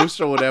the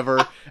roast or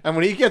whatever. And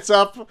when he gets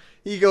up,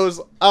 he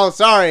goes, "Oh,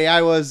 sorry,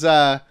 I was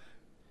trying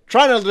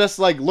to just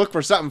like look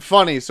for something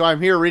funny, so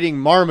I'm here reading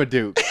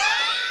Marmaduke."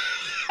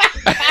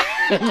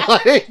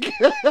 Like,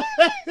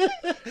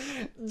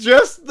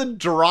 just the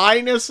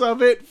dryness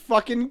of it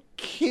fucking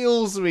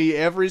kills me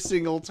every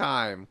single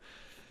time.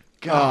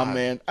 God, Oh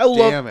man, I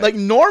love damn it. like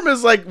Norm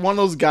is like one of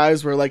those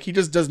guys where like he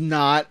just does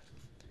not.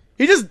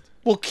 He just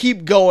will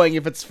keep going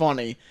if it's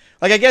funny.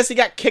 Like I guess he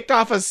got kicked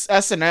off of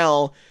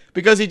SNL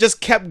because he just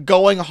kept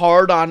going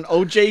hard on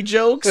OJ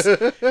jokes,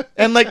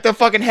 and like the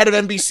fucking head of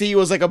NBC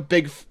was like a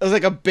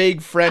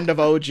big friend of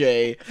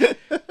OJ.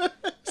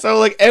 So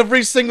like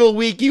every single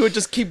week he would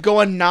just keep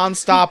going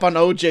nonstop on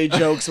OJ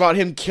jokes about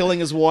him killing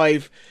his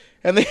wife,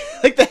 and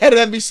like the head of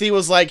NBC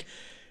was like,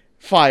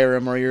 "Fire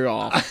him or you're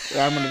off.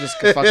 I'm gonna just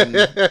fucking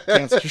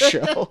cancel your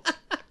show."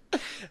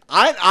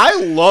 I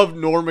loved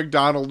Norm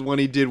Macdonald when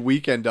he did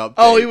Weekend Update.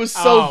 Oh, he was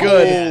so Oh,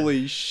 good. yeah.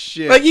 Holy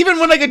shit. Like even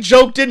when like a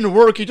joke didn't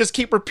work, you just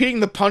keep repeating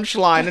the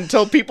punchline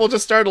until people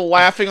just started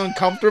laughing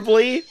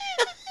uncomfortably.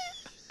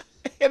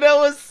 And it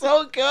was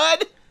so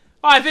good.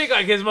 Well, I think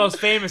like his most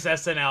famous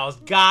SNL has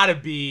got to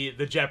be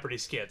the Jeopardy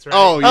skits, right?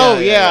 Oh, yeah. Oh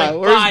yeah,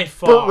 Like, where's by Burt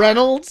far.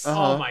 Reynolds?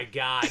 Oh my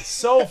god,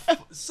 so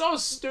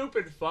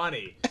stupid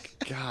funny.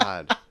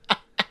 God.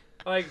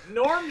 Like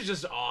Norm's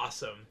just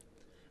awesome,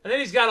 and then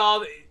he's got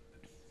all the.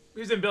 He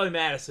was in Billy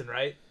Madison,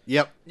 right?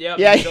 Yep. Yep.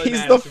 Yeah, Billy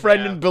he's the Madison,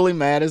 friend yeah. in Billy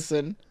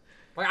Madison.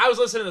 Like I was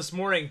listening this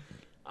morning.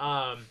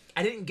 I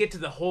didn't get to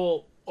the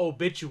whole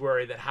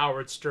obituary that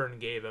Howard Stern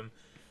gave him,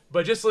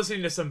 but just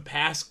listening to some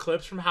past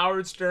clips from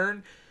Howard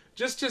Stern,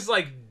 just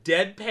like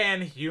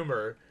deadpan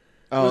humor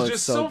Oh, was it's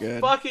just so so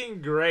good.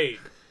 fucking great.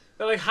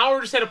 That, like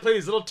Howard just had to play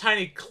these little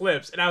tiny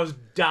clips, and I was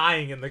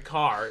dying in the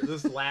car.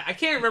 I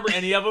can't remember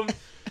any of them.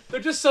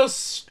 They're just so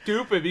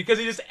stupid because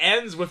he just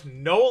ends with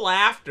no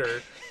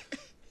laughter.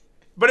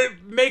 But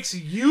it makes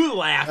you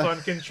laugh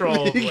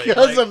uncontrollably.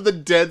 Because like, of the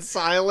dead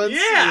silence?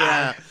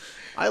 Yeah.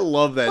 I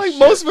love that Like shit.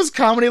 most of his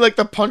comedy, like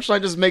the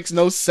punchline just makes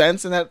no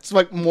sense, and that's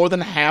like more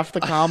than half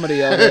the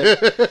comedy of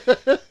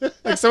it.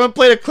 Like someone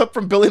played a clip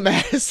from Billy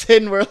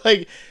Madison where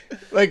like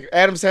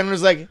Adam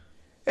Sandler's like,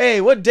 "Hey,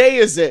 what day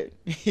is it?"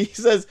 He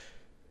says,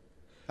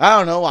 "I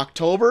don't know,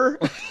 October."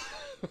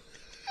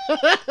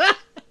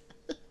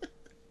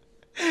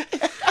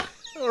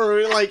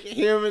 Or like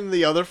him and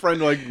the other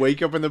friend like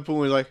wake up in the pool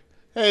and he's like,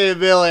 "Hey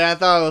Billy, I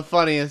thought of the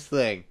funniest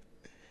thing."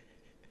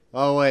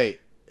 "Oh wait,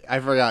 I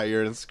forgot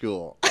you're in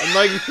school." And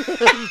like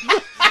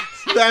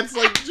that's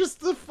like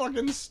just the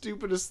fucking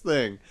stupidest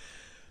thing.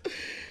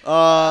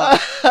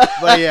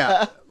 But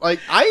yeah, like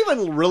I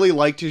even really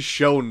liked his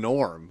show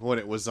Norm when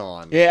it was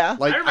on. Yeah.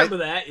 like I remember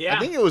that. Yeah. I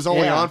think it was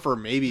only Yeah. on for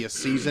maybe a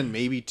season,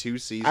 maybe 2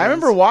 seasons. I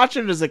remember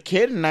watching it as a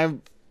kid, and I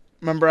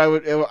remember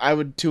I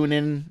would tune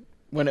in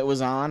when it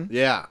was on.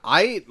 Yeah,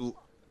 I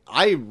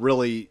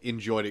really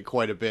enjoyed it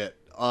quite a bit.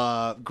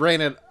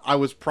 Granted, I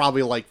was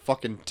probably like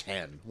fucking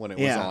 10 when it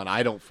was Yeah. on.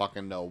 I don't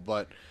fucking know,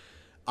 but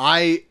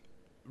I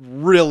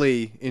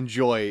really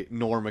enjoy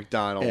Norm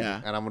Macdonald,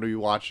 Yeah. and I'm going to be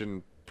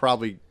watching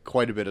probably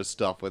quite a bit of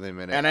stuff with him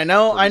in it. And I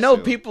know pretty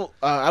soon. people.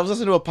 I was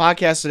listening to a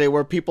podcast today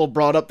where people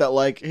brought up that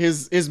like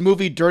his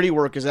movie Dirty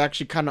Work is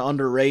actually kind of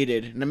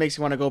underrated, and it makes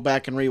you want to go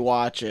back and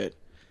rewatch it.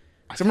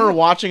 'Cause I remember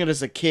watching it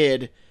as a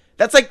kid.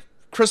 That's like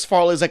Chris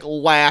Farley's like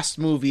last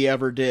movie he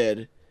ever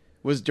did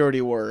was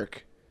Dirty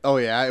Work. Oh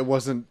yeah, it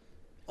wasn't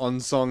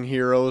Unsung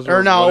Heroes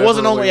Or no, it whatever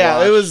wasn't we only. Yeah, it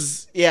watched.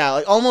 was. Yeah,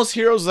 like Almost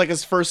Heroes was like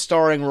his first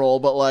starring role,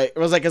 but like it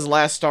was like his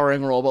last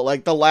starring role. But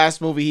like the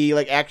last movie he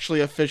like actually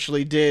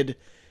officially did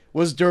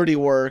was Dirty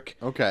Work.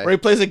 Okay. Where he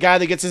plays a guy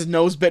that gets his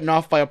nose bitten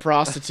off by a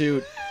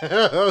prostitute.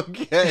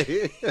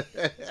 Okay.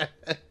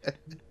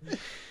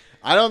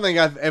 I don't think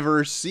I've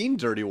ever seen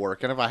Dirty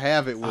Work, and if I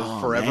have, it was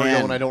Oh, forever man.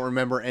 ago, and I don't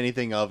remember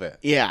anything of it.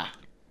 Yeah.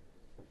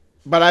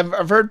 But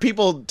I've heard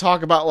people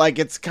talk about like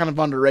it's kind of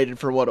underrated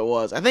for what it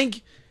was. I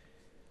think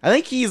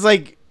he's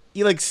like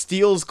he like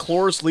steals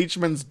Cloris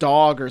Leachman's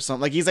dog or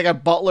something. Like he's like a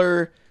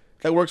butler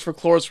that works for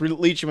Cloris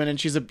Leachman, and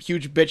she's a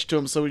huge bitch to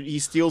him, so he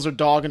steals her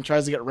dog and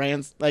tries to get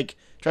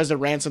tries to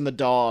ransom the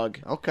dog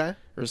Okay.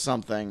 or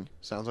something.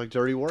 Sounds like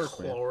Dirty Work,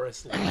 man.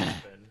 Cloris Leachman.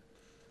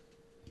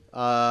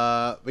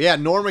 But yeah,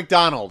 Norm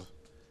Macdonald.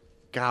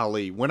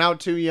 Golly, went out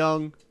too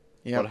young.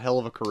 Yeah. What a hell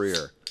of a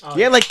career. Oh,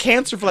 He had like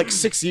cancer for like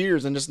 6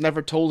 years and just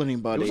never told It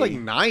anybody. was like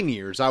 9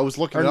 years. I was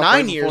looking Or it up 9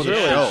 right years, before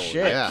the really? show.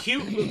 Shit. Yeah.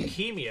 Acute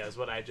leukemia is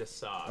what I just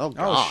saw. Oh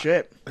god. Oh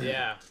shit.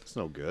 Yeah. That's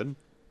no good.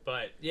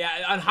 But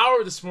yeah, on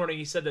Howard this morning,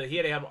 he said that he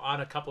had him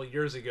on a couple of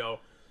years ago,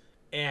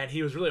 and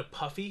he was really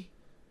puffy.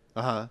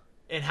 Uh huh.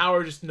 And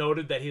Howard just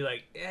noted that he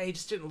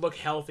just didn't look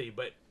healthy,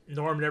 but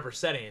Norm never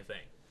said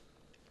anything,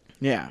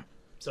 Yeah.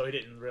 so he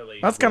didn't really.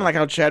 That's kind of like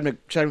how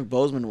Chadwick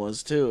Boseman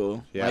was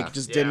too. Yeah. Like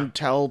just Yeah. didn't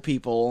tell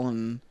people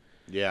and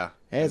Yeah.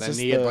 Hey, And it's then just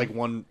he had the- like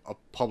a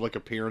public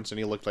appearance and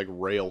he looked like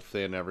rail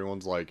thin.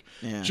 Everyone's like,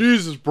 Yeah.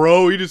 Jesus,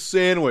 bro, eat a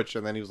sandwich.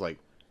 And then he was like,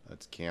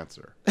 that's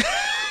cancer.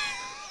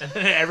 And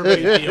then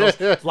everybody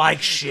feels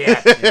like shit.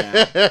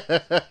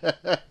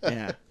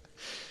 yeah.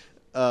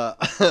 But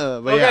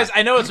Well, yeah. guys,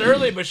 I know it's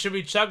early, but should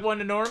we chug one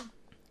to Norm?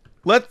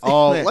 Let's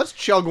Let's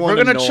chug one. we're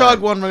gonna to Norm. chug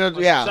one. We're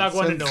gonna chug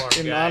one to since- Norm,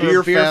 in guys. honor of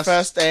Beer Beer Fest.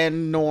 Fest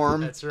and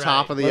Norm. That's right.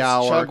 Top of the Let's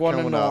hour chug one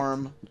to coming up.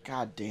 Norm.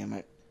 God damn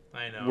it.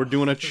 I know. We're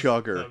doing a It's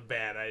chugger. a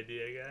bad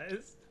idea,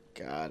 guys.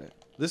 Got it.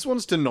 This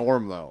one's to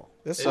Norm, though.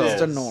 This It one's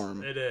is. to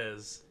Norm. It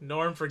is.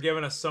 Norm for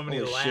giving us so many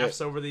Holy laughs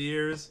shit. over the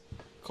years.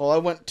 Cole, I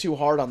went too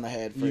hard on the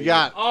head. For You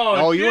got...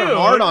 Oh, you went dude.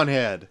 hard on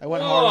head. I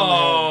went hard on the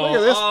head.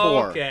 Look at this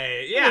pour.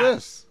 Okay, Look yeah. at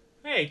this.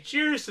 Hey,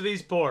 cheers to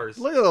these pours.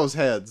 Look at those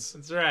heads.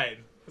 That's right.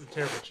 That was a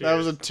terrible cheers. That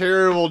was a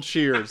terrible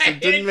cheers.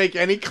 It didn't make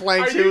any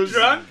claim Are to you it.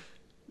 drunk?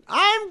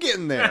 I'm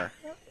getting there.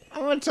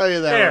 I'm going to tell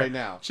you that There. right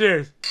now.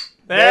 Cheers.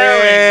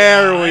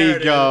 There we There it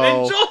is. go.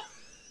 And Joel-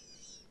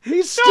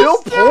 He's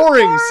still still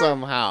pouring pouring.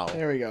 somehow.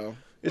 There we go.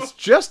 It's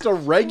just a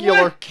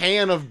regular What?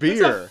 can of It's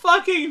beer. a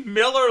fucking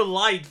Miller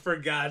Lite, for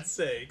God's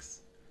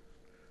sakes.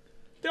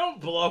 Don't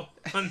blow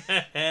on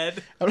the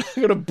head. I'm not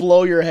gonna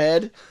blow your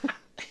head.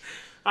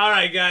 All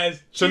right, guys.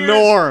 To Cheers.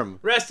 Norm.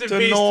 Rest in To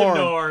peace Norm.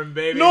 to Norm,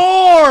 baby.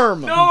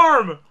 Norm.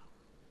 Norm.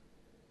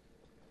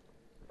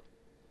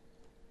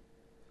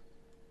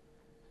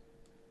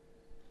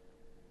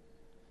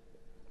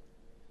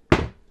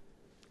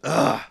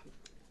 Ah.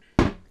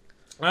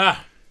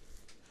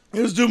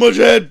 It was too much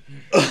head.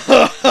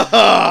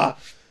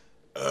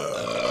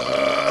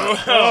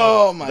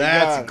 Oh my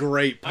That's god.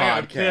 great I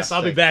got pissed. podcast.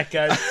 I'll be back,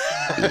 guys.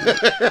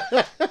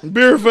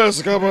 Beer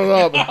fest coming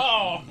up.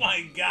 Oh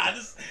my god,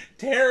 this is a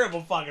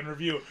terrible fucking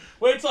review.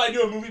 Wait till I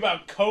do a movie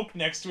about Coke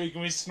next week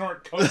and we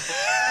snort Coke.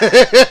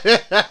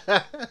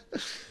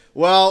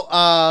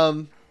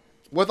 Well,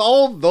 with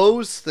all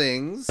those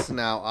things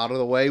now out of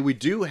the way, we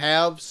do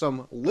have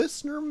some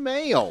listener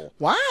mail.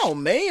 Wow,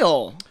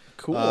 mail.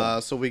 Cool.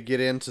 So we get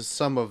into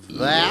some of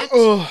that.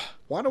 Ugh.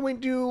 Why don't we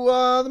do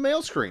the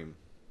mail scream?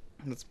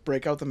 Let's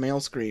break out the mail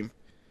scream.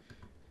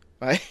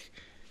 I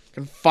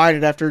can find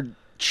it after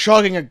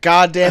chugging a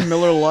goddamn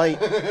Miller Lite.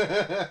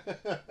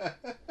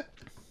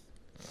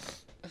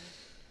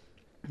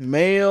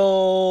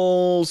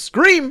 Mail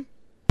scream.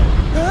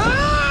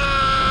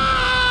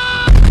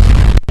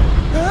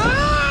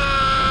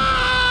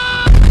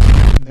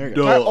 There you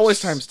go. Dos. Always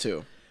times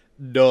two.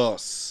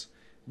 Dos.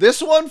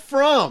 This one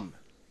from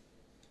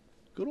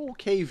good old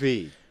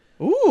KV.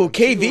 Ooh,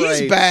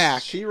 KV's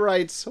back. She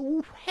writes,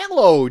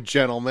 "Hello,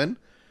 gentlemen.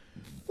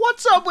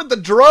 What's up with the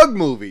drug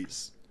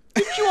movies?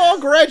 Did you all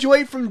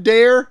graduate from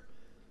DARE?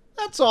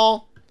 That's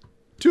all.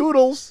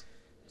 Toodles."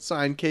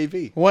 Signed,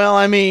 KV. Well,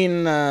 I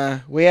mean,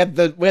 we had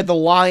the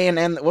lion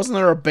and wasn't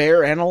there a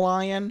bear and a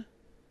lion?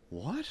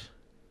 What?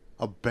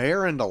 A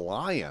bear and a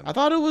lion? I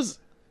thought it was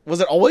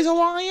it always a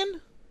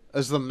lion?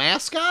 As the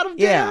mascot of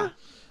Yeah. DARE?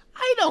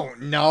 I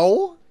don't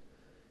know.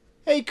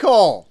 Hey,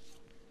 Cole.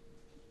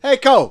 Hey,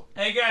 Cole.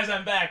 Hey guys,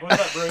 I'm back.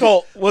 What's up, Bruce?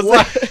 Cole,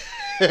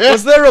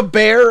 was there a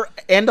bear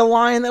and a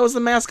lion that was the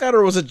mascot,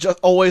 or was it just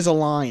always a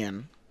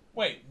lion?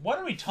 Wait, what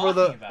are we talking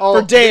about?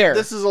 For DARE.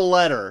 This is a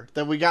letter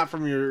that we got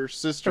from your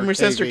sister. From your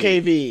sister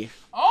KV.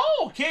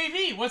 Oh,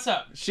 KV, what's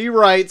up? She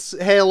writes,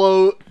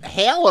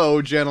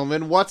 hello,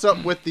 gentlemen. What's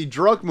up with the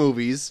drug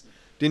movies?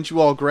 Didn't you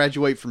all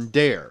graduate from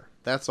DARE?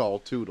 That's all,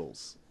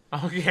 Toodles."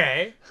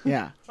 Okay.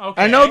 Yeah.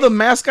 Okay. I know the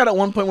mascot at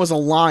one point was a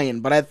lion,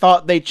 but I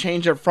thought they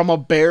changed it from a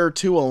bear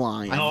to a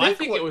lion. No, I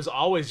think it was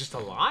always just a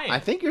lion. I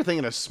think you're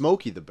thinking of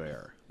Smokey the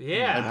Bear.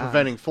 yeah. And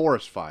preventing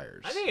forest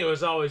fires. I think it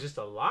was always just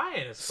a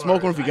lion. As far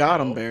Smoke 'em as if you I got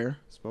know. him, bear.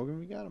 Smoke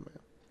him if you got him,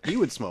 man. You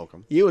would smoke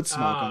him. You would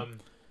smoke him.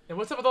 And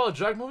what's up with all the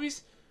drug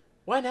movies?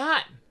 Why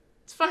not?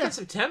 It's fucking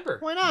September.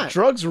 Why not?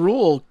 Drugs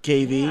rule,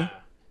 KV. Yeah.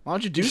 Why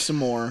don't you do some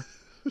more?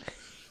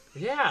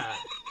 Yeah.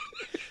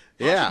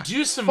 Yeah.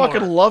 Do some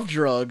Fucking more. love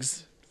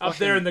drugs. Up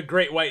there in the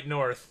Great White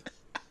North.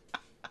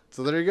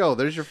 So there you go.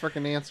 There's your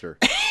freaking answer.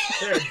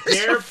 Their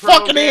Dare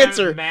fucking program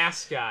answer.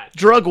 mascot.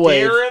 Drug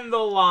wave. Darren the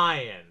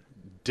Lion.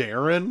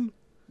 Darren?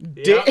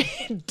 Yep.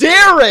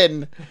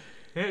 Darren!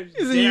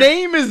 His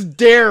name is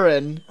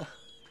Darren.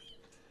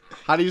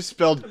 How do you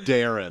spell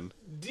Darren?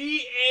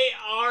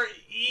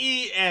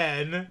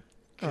 Daren.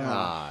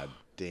 God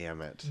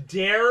damn it.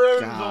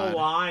 Darren God. the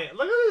Lion.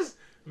 Look at this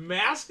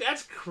mask.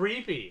 That's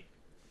creepy.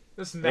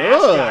 This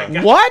mascot.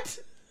 got- What?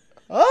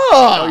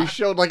 Oh, you Oh,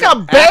 showed like got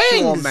an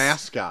actual bangs.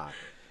 mascot.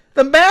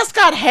 the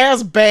mascot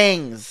has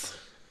bangs.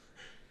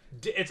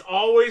 It's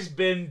always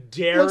been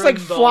Darren. Looks like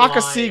the flock Lion.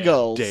 of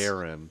seagulls.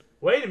 Darren.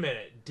 Wait a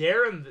minute.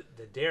 Darren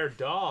the Dare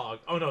Dog.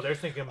 Oh no, they're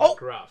thinking Oh.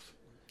 McGruff.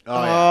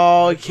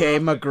 Oh, yeah. Okay,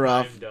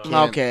 McGruff, McGruff. the crime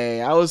dog.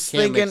 Okay, I was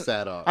Can't thinking. mix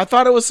that up. I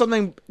thought it was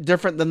something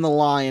different than the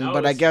lion, That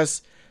but I was-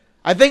 guess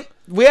I think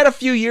we had a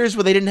few years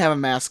where they didn't have a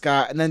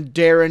mascot, and then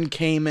Darren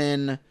came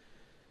in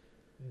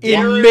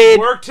Darren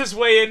worked his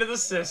way into the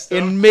system.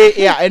 in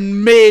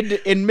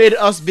mid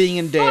us being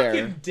in Dare.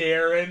 Fucking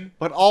Darren.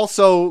 But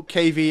also,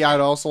 KV, I'd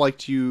also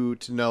like you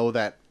to know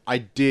that I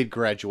did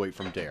graduate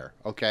from DARE,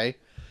 okay?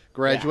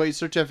 Graduate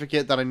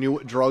certificate that I knew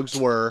what drugs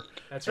were.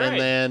 That's right.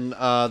 And then,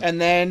 And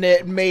then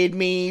it made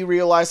me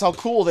realize how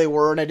cool they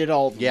were, and I did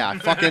all of them. yeah,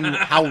 fucking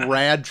how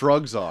rad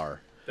drugs are.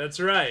 That's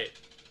right.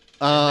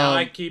 Now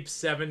I Um, keep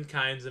 7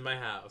 kinds in my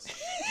house.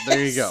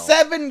 there you go.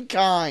 7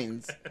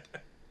 kinds.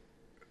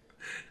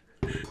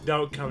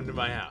 Don't come to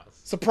my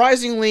house.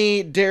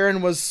 Surprisingly,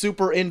 Darren was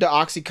super into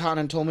OxyContin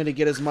and told me to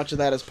get as much of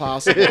that as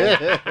possible.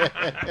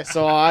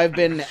 So I've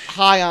been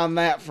high on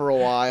that for a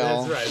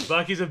while. That's right.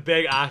 Bucky's a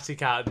big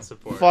OxyContin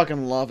supporter.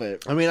 Fucking love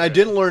it. I mean, I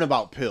didn't learn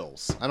about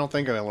pills. I don't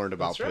think I learned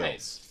about That's right.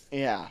 pills.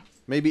 Yeah.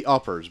 Maybe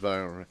uppers, but I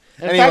don't know.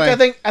 In Anyway,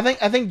 fact,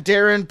 I think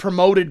Darren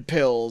promoted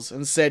pills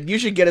and said you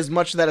should get as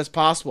much of that as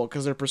possible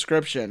because they're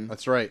prescription.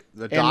 that's right.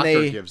 The And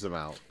doctor they- gives them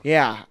out.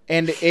 Yeah,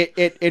 and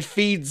it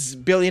feeds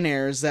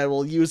billionaires that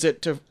will use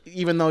it to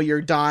even though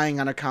you're dying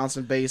on a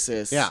constant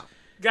basis. Yeah.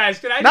 Guys,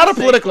 can I Not a just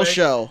say political quick,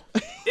 show.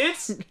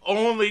 It's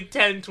only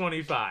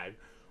 10:25.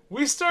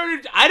 We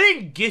started. I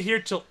didn't get here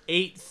till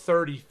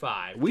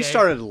 8:35. We okay?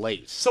 started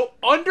late. So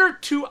under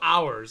 2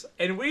 hours,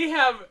 and we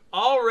have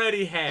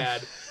already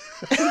had.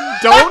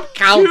 Don't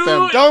count Two-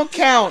 them. Don't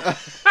count.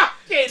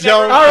 Okay,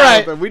 Don't All count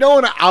right. them. We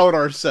don't want to out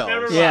ourselves.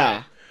 Never mind.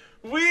 Yeah.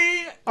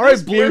 We. All right,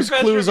 this Beer Blues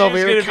Fest Clues review over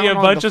is here gonna be a counting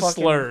on bunch the of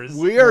fucking- slurs.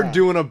 We are Yeah.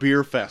 doing a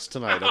beer fest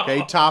tonight,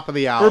 okay? Top of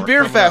the hour. We're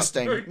beer coming up.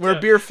 festing. We're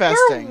beer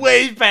festing. We're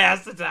way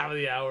past the top of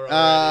the hour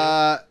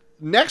already.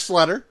 Next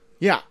letter.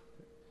 Yeah.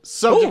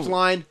 Subject Ooh.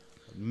 line.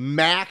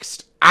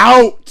 Maxed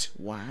out.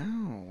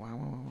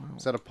 Wow.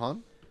 Is that a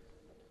pun?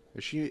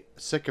 Is she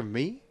sick of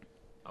me?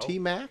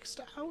 T-maxed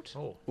out?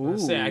 Oh, I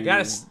was gonna say, I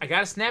got a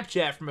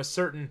Snapchat from a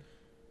certain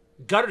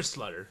gutter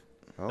slutter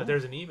that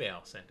there's an email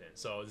sent in.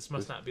 So this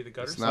must not be the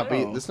gutter That's not,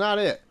 slutter. that's not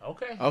it.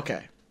 Okay.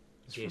 Okay.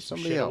 Gave some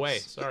Somebody shit else. away.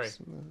 Sorry. It's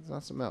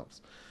not something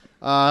else.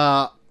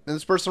 And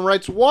this person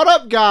writes, "What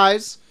up,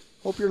 guys?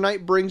 Hope your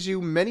night brings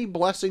you many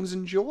blessings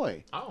and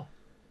joy. Oh.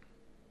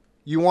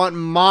 You want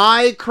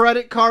my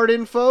credit card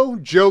info?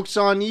 Joke's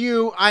on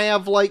you. I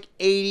have like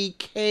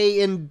 80K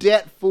in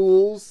debt,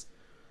 fools."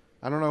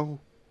 I don't know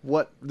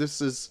what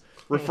this is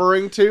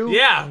referring to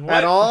Yeah. What?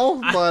 at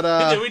all,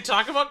 but Did we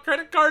talk about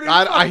credit card?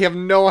 I have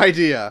no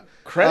idea.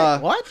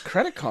 Credit what?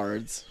 Credit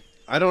cards.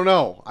 I don't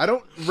know. I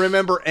don't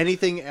remember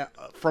anything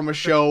from a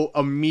show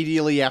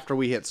immediately after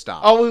we hit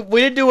stop. Oh,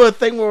 we did do a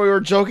thing where we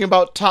were joking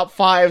about top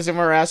fives and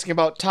we were asking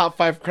about top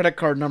 5 credit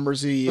card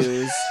numbers you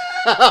use.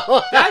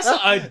 That's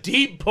a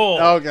deep pull.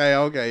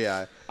 Okay,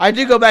 yeah. I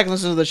do go back and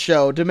listen to the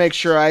show to make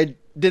sure I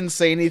didn't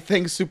say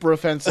anything super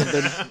offensive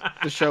than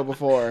the show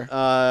before.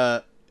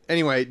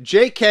 Anyway,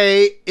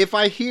 JK, if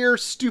I hear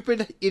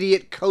stupid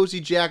idiot Cozy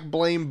Jack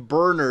blame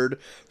Bernard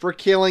for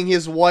killing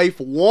his wife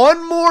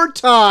one more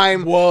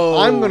time, Whoa.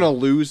 I'm gonna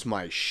lose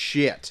my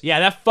shit. Yeah,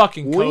 that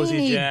fucking We cozy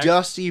need Jack.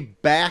 Dusty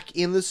back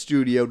in the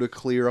studio to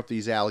clear up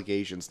these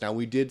allegations. Now,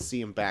 we did see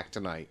him back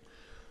tonight,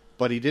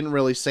 but he didn't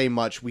really say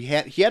much. He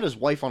had his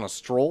wife on a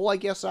stroll, I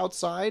guess,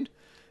 outside,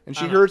 and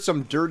she heard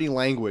some dirty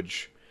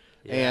language,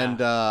 and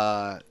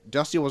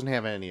Dusty wasn't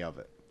having any of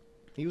it.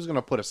 He was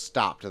gonna put a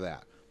stop to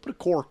that. Put a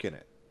cork in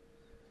it.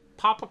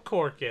 Pop a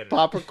cork in it.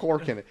 Pop a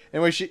cork in it.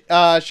 Anyway, she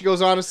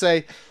goes on to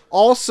say,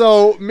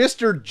 also,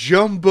 Mr.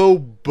 Jumbo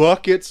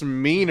Buckets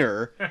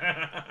Meaner,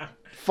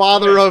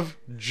 father of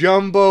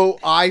Jumbo,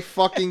 I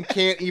fucking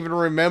can't even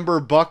remember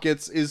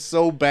Buckets, is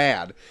so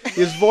bad.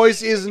 His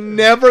voice is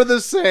never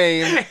the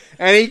same,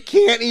 and he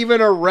can't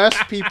even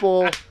arrest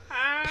people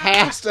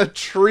past a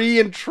tree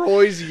in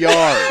Troy's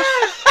yard.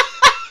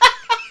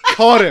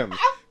 Cut him.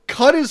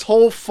 Cut his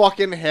whole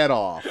fucking head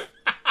off.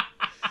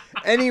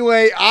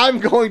 Anyway, I'm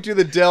going to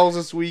the Dells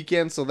this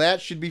weekend, so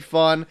that should be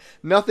fun.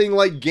 Nothing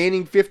like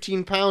gaining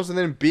 15 pounds and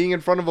then being in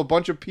front of a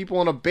bunch of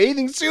people in a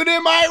bathing suit,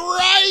 am I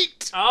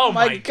right? Oh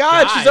My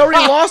God, she's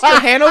already lost her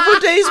Hanover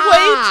Days weight?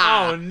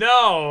 Oh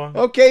no.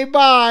 Okay,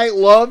 bye.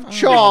 Love,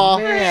 Chaw.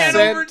 man.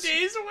 Hanover Sent,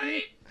 Days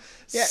wait.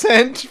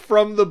 sent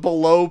from the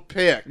below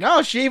pic.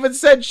 No, she even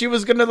said she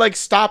was gonna like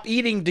stop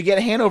eating to get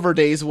Hanover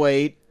Days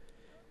weight,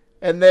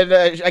 and then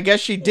I guess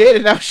she did,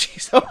 and now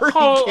she's already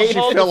gained.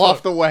 hold Fell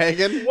off the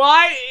wagon.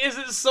 Why is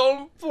it so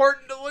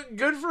important to look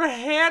good for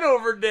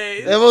Hanover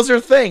Days? That was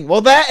her thing.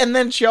 Well, that and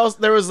then she also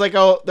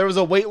there was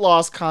a weight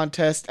loss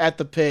contest at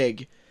the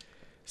Pig,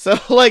 so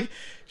like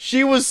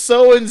she was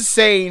so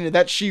insane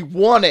that she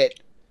won it,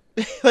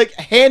 like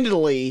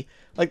handily.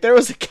 Like there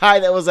was a guy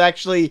that was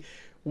actually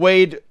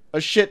weighed a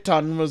shit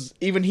ton, and was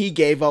even he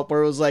gave up.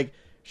 Where it was like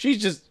she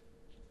just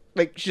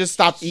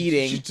stopped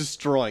eating. She's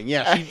destroying.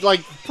 Yeah, she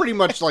like pretty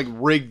much like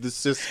rigged the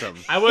system.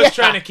 I was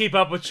trying to keep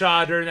up with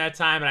Chaw during that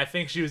time, and I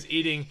think she was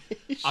eating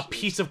a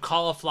piece of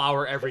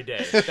cauliflower every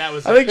day. That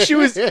was. I think she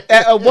was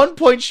at one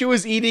point she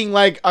was eating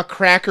like a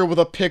cracker with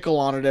a pickle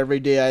on it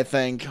every day. I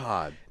think.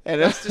 God. And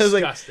That's it was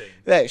like disgusting.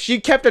 yeah, she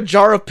kept a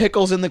jar of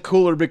pickles in the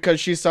cooler because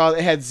she saw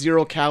it had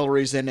 0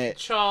 calories in it.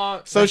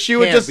 Chaw. So she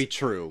would Can't just be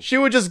true. She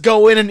would just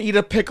go in and eat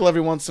a pickle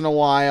every once in a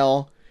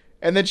while,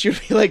 and then she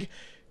would be like,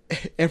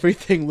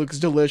 "Everything looks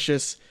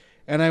delicious,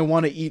 and I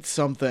want to eat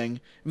something."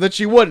 And then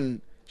she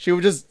wouldn't. She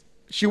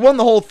won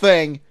the whole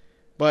thing,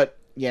 but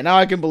yeah, now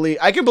I can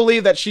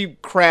believe that she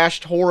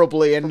crashed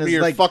horribly and is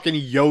You're like, fucking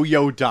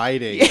yo-yo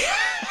dieting.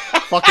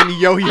 Fucking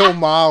yo-yo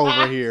ma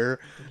over here.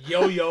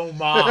 Yo-yo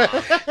ma.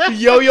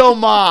 Yo-Yo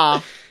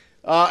Ma.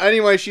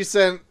 Anyway, she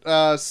sent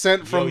from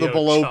the Yo-yo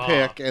below Chaw.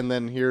 pic, and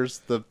then here's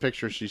the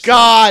picture she sent.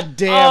 God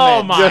damn it!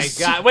 Oh my Just-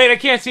 god. Wait, I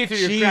can't see through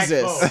your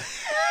Jesus. cracked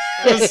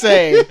phone. I was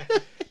saying,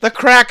 The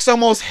cracks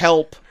almost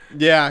help.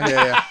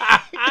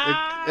 Yeah.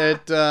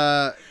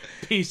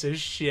 Piece of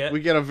shit. We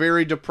get a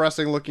very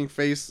depressing looking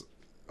face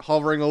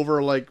hovering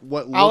over like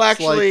what looks I'll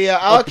actually- like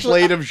I'll a actually-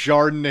 plate of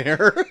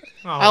jardiniere.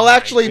 Oh I'll my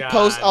actually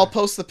God. I'll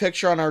post the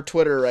picture on our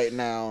Twitter right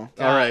now.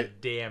 God All right.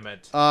 damn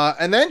it.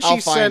 And then she I'll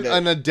sent find it.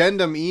 an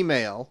addendum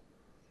email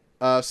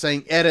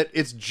saying, edit,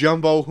 it's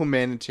jumbo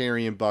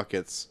humanitarian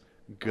buckets.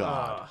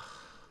 God. Ugh.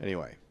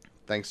 Anyway,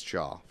 thanks,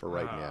 Shaw, for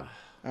writing in.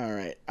 All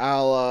right.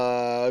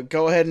 I'll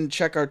go ahead and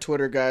check our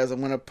Twitter, guys. I'm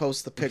going to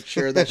post the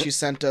picture that she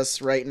sent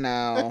us right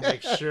now.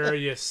 Make sure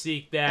you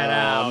seek that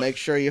out. Make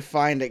sure you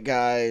find it,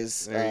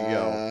 guys. There you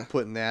go.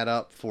 Putting that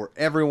up for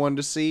everyone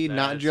to see,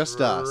 not That's just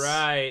us.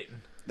 Right.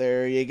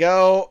 There you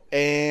go.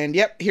 And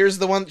yep, here's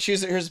the one.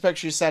 Here's the picture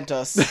she sent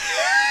us.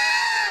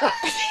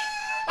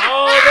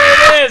 Oh,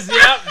 there it is.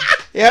 Yep.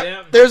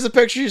 Yep, there's the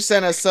picture you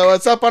sent us. So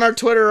it's up on our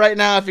Twitter right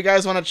now if you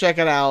guys want to check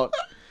it out.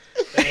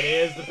 That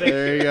is the picture.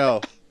 There you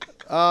go.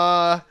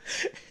 Last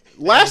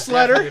That's definitely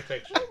letter. a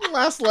picture.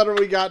 Last letter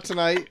we got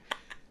tonight.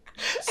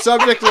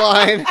 Subject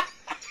line.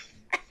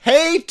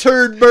 Hey,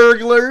 turd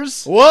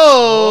burglars. Whoa!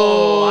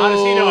 Oh, how does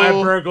he know I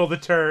burgle the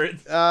turd?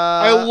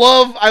 I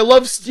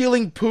love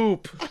stealing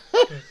poop.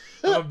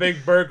 I'm a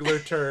big burglar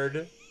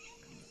turd.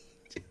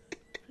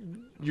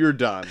 You're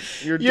done.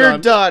 You're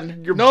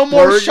done. You're No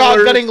more burglar-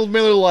 shotgunning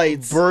Miller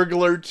Lights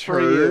Burglar for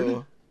turd.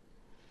 you.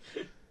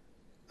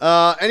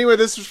 Anyway,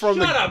 this is from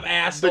Shut up, the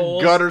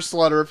assholes. gutter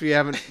slutter, if you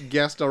haven't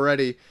guessed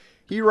already.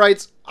 He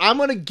writes, I'm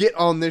going to get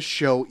on this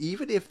show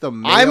even if the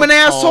mail I'm an call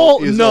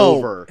asshole? is No.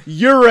 over.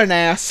 You're an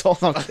asshole.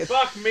 No, I'm kidding.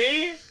 Fuck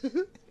me.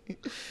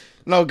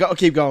 No,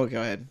 keep going. Go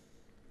ahead.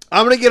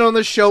 I'm going to get on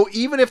this show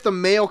even if the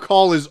mail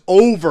call is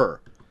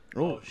over.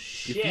 Oh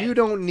shit. If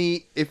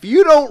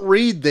you don't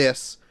read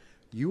this,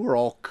 you are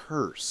all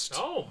cursed.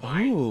 Oh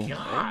my Ooh,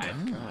 god.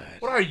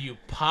 What are you,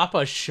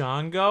 Papa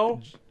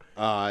Shango?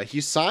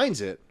 He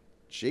signs it.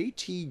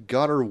 JT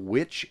Gutter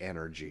Witch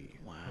Energy.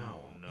 Wow.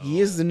 No. He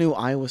is the new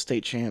Iowa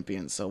State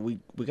champion, so we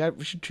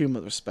should treat him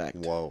with respect.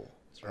 Whoa.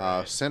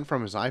 right. Sent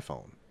from his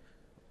iPhone.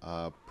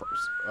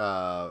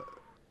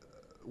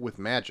 With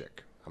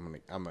magic. I'm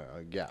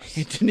gonna guess.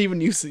 He didn't even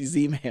use his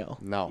email.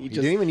 No, he he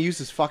didn't even use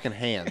his fucking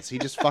hands. He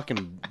just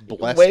fucking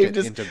blessed Waved it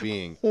his- into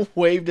being.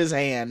 waved his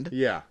hand.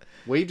 Yeah.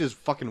 Waved his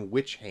fucking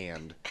witch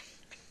hand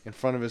in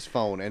front of his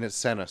phone, and it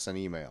sent us an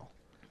email.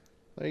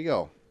 There you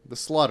go. The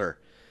slutter.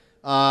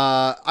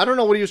 I don't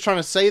know what he was trying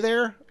to say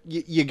there.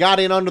 You got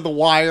in under the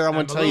wire, I'm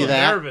going to tell you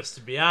that. Nervous,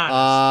 to be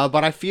honest.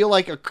 But I feel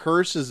like a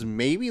curse is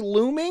maybe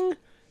looming,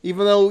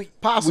 even though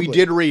Possibly. we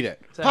did read it.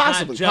 It's not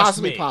Possibly, just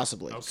possibly, me.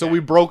 possibly. Okay. So we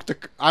broke the...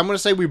 I'm going to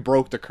say we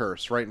broke the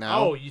curse right now.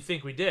 Oh, you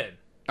think we did?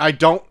 I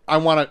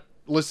want to...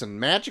 Listen,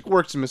 magic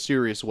works in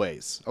mysterious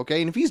ways,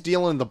 okay? And if he's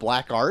dealing in the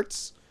black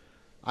arts,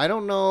 I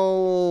don't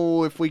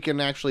know if we can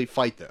actually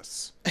fight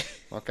this,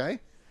 okay?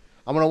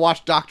 I'm going to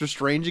watch Doctor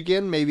Strange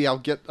again. Maybe I'll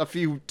get a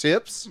few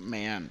tips.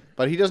 Man.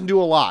 But he doesn't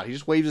do a lot. He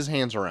just waves his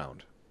hands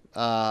around.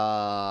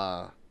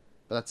 But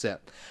that's it.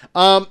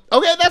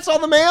 Okay, that's all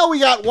the mail. We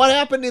got what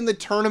happened in the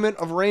tournament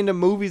of random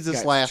movies this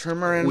Guys, last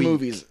Turnaround week.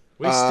 movies.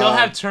 We still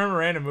have Term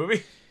Random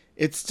movie?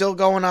 It's still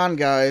going on,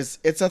 guys.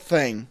 It's a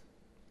thing.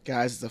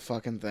 Guys, it's a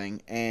fucking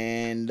thing.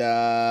 And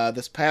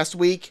this past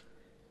week,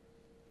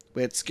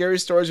 we had Scary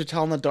Stories We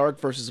Tell in the Dark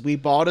versus We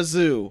Bought a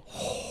Zoo.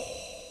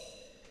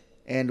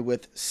 And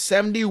with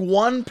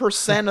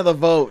 71% of the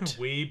vote,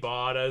 We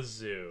bought a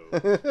zoo.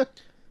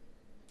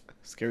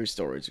 Scary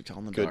Stories We Tell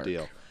in the Good Dark.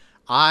 deal.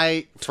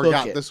 I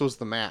forgot it. this was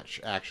the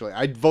match, actually.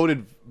 I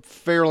voted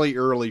fairly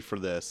early for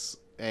this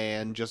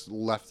and just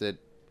left it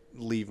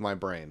leave my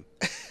brain.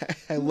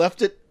 I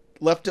left it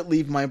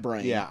leave my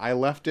brain. Yeah, I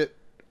left it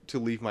to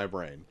leave my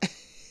brain.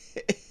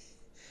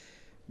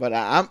 But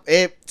I'm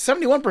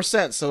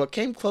 71%, so it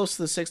came close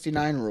to the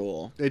 69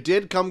 rule. It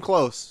did come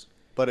close,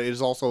 but it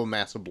is also a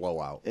massive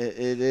blowout.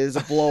 It is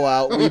a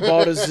blowout. We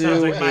Bought a Zoo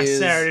Sounds like my is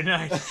Saturday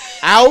night.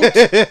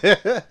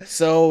 out.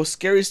 So,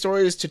 Scary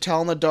Stories to Tell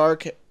in the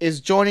Dark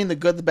is joining The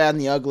Good, the Bad, and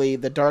the Ugly,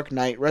 The Dark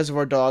Knight,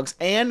 Reservoir Dogs,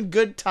 and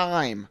Good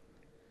Time.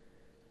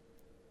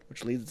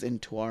 Which leads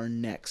into our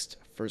next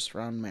first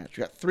round match.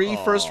 We got three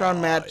first round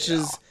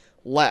matches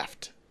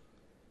left.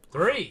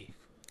 3.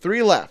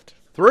 3 left.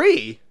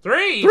 3?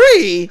 3.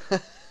 3? 3.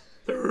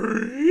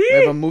 We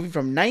have a movie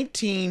from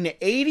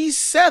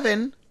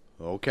 1987,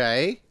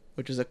 Okay.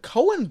 which is a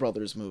Coen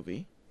Brothers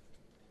movie.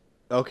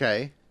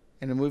 Okay.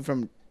 And a movie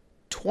from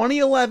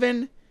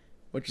 2011,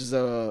 which is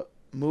a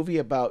movie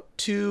about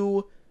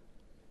 2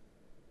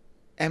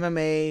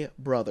 MMA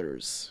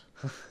brothers.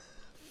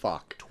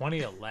 Fuck.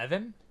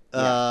 2011?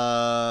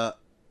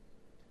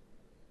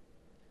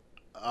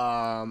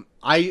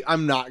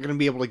 I'm not gonna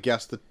be able to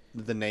guess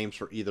the names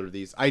for either of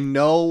these. I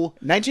know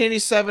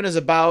 1987 is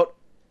about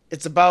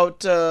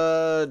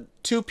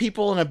 2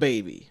 people and a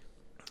baby.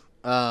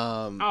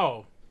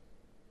 Oh.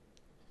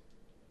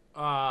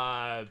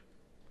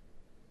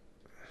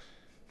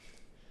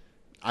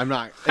 I'm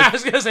not I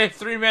was gonna say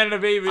 3 Men and a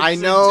Baby. I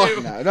season know-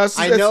 2. No, that's,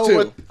 I that's know 2.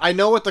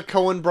 what the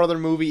Coen brother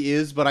movie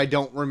is, but I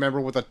don't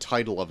remember what the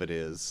title of it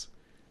is.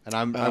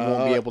 and I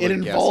won't be able to It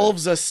guess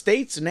involves a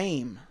state's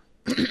name.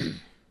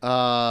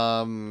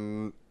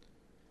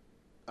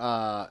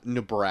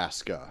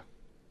 Nebraska,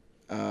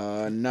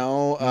 No.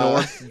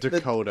 North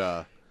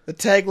Dakota. The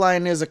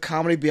tagline is a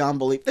comedy beyond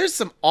belief. There's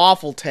some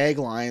awful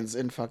taglines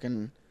in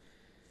fucking.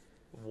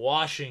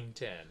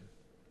 Washington.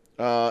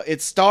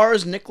 It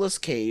stars Nicolas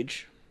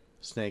Cage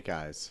Snake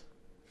Eyes.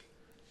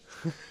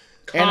 and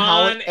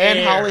Con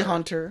Air. Holly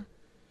Hunter.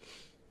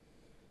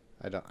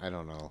 I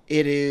don't know.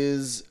 It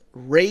is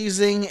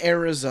Raising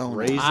Arizona.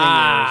 Raising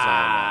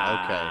Ah.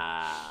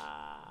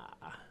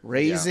 Arizona. Okay.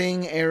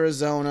 Raising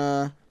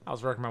Arizona. I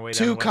was working my way down.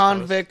 Two the West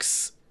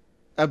convicts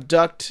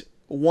abduct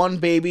one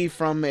baby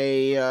from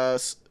a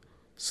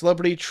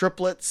celebrity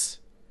triplets,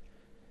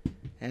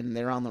 and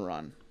they're on the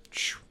run.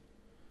 Coast.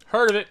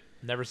 Heard of it.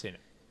 Never seen it.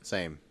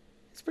 Same.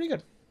 It's pretty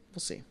good. We'll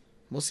see.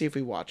 We'll see if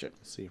we watch it.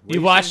 See.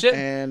 You watched it?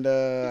 And I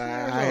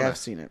Arizona. have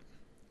seen it.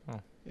 Oh,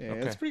 Yeah,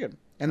 okay. it's pretty good.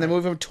 And then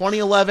moving from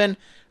 2011,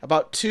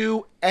 about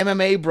two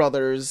MMA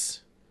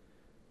brothers.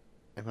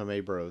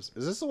 MMA Bros.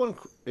 Is this the one?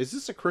 Is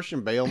this a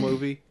Christian Bale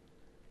movie?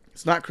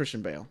 It's not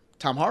Christian Bale.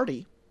 Tom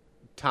Hardy.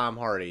 Tom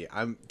Hardy.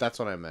 That's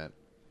what I meant.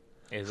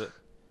 Is it?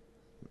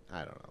 I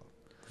don't know.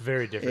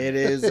 Very different. It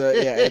is.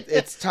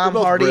 It's Tom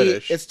both Hardy.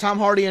 British. It's Tom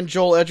Hardy and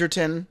Joel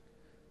Edgerton,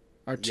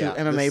 our two Yeah,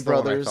 MMA this is the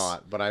one brothers. I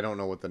thought, but I don't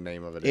know what the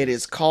name of it It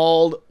is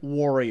called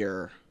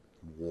Warrior.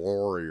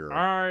 Warrior.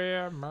 I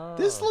am.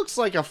 This looks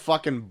like a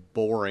fucking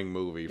boring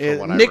movie from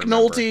what I Nick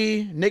remember.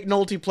 Nolte. Nick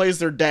Nolte plays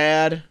their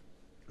dad.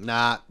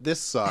 Nah, this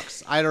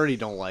sucks. I already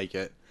don't like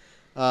it.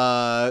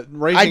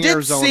 Raising I did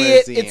Arizona see is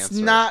it. the It's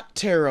answer. not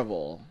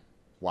terrible.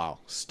 Wow,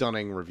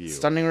 stunning review.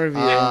 Stunning review.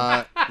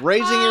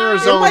 Raising it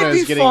Arizona might be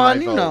is getting fun.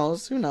 my Who vote.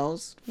 knows? Who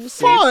knows? We'll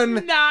see.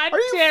 Fun? not Are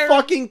you terrible.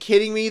 fucking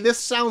kidding me? This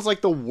sounds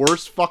like the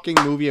worst fucking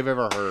movie I've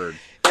ever heard.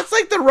 It's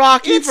like the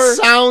Rocky It for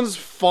sounds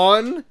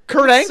fun.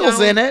 Kurt Angle's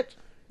sound- in it.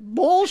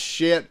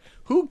 Bullshit.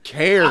 Who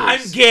cares? I'm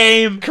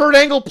game. Kurt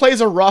Angle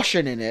plays a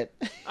Russian in it.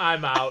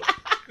 I'm out.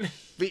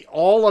 The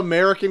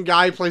all-American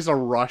guy plays a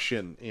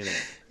Russian in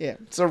it. Yeah.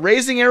 So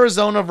Raising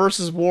Arizona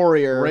versus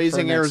Warrior. for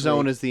Raising next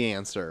Arizona week. is the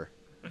answer.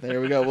 There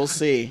we go. We'll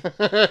see.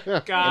 God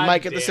It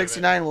might get the damn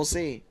 69. We'll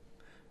see. It.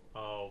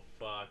 Oh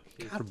fuck.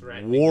 He's God,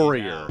 threatening me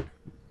Warrior. now.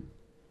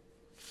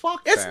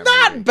 Fuck It's that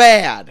not movie.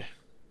 bad.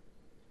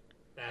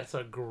 That's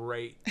a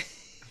great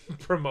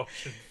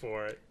promotion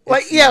for it.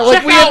 Like like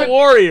Check we out haven't.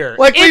 Warrior.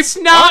 like we've- it's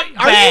not Are you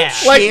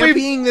bad. Like we've-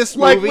 championing this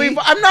Like movie?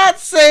 I'm not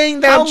saying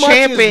that I'm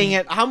championing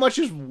it. How much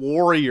is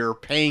Warrior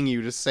paying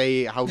you to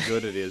say how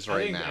good it is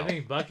right I now?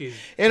 think Bucky's.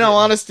 In all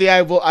honesty,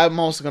 I'm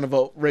also going to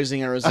vote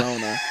Raising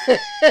Arizona.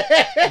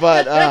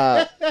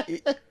 But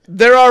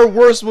there are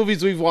worse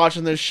movies we've watched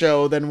on this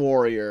show than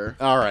Warrior.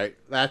 All right,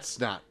 that's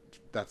not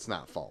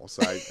false.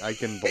 I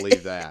can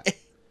believe that.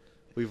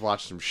 We've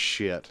watched some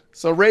shit.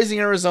 So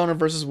Raising Arizona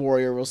versus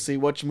Warrior. We'll see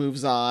which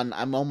moves on.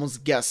 I'm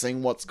almost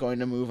guessing what's going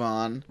to move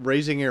on.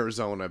 Raising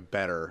Arizona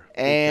better.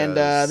 And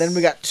because- then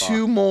we got fuck.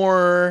 two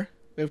more.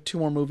 We have two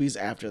more movies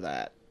after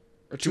that,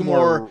 or two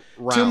more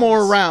two more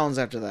rounds. rounds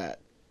after that,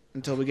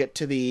 until we get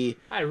to the.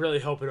 I really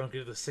hope we don't get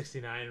to the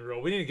 69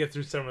 rule. We need to get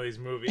through some of these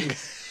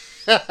movies.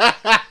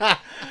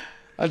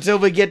 Until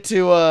we get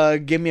to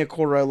Give Me a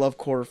Quarter, I Love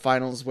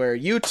quarterfinals, where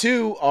you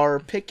two are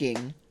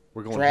picking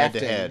We're going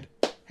drafting head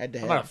head to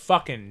I'm gonna head.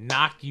 fucking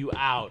knock you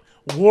out,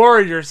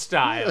 Warrior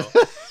style.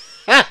 to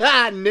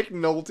head. Nick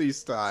Nolte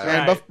style.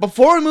 And Right.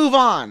 before we move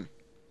on,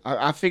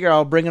 I figure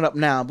I'll bring it up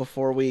now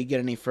before we get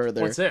any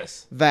further. What's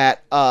this?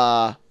 That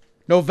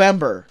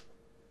November,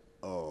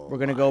 Oh, we're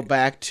gonna go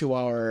back to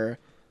our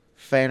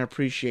fan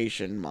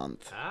appreciation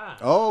month, Ah.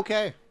 Oh,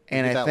 okay. We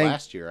and did I that think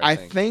last year. I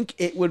think.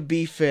 it would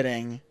be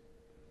fitting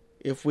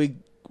if we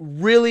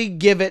really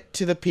give it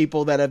to the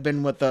people that have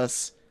been with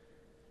us.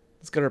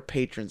 Let's get our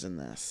patrons in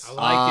this. I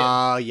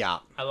like Yeah.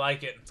 it. I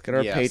like it. Let's get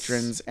our Yes.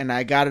 patrons, and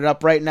I got it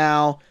up right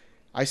now.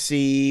 I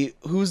see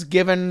who's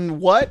given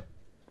what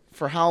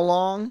for how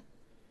long.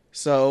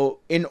 So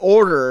in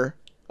order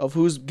of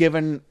who's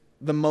given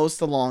the most,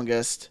 the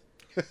longest,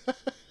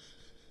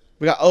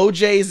 we got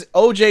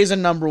OJ's a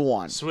number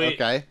one. Sweet.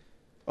 Okay.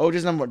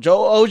 OJ's number one.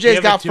 OJ's Give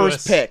it got to first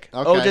us. pick.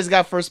 Okay. OJ's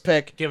got first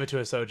pick. Give it to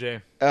us,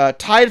 OJ.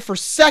 Tied for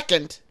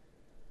second,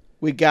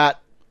 we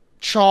got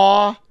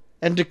Chaw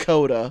and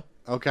Dakota.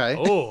 Okay.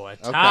 Oh, a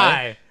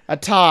tie. A I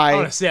tie.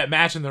 want to see that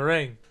match in the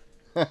ring.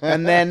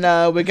 And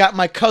then we got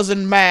my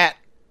cousin Matt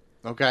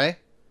Okay.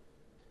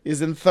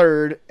 is in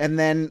third, and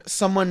then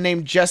someone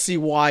named Jesse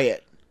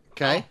Wyatt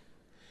Okay.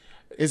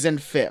 is in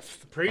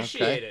fifth.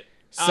 Appreciate Okay. it.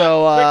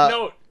 So,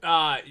 quick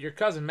note: your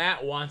cousin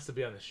Matt wants to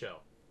be on the show.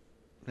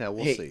 Yeah,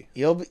 we'll Hey, see.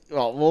 He'll be.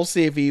 Well, we'll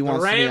see if he The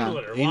wants to be on.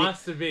 Rambler He-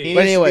 wants to he be. But needs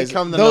to anyways,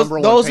 become the those number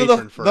one those are the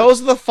patron first.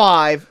 those are the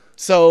five.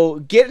 So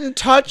get in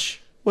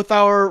touch with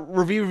our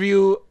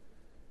review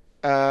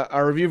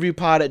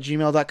pod at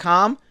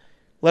gmail.com.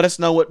 Let us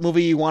know what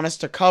movie you want us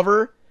to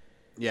cover,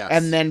 Yes.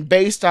 and then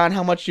based on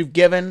how much you've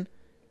given,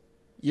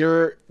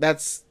 you're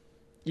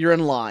in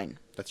line.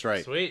 That's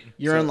right. Sweet.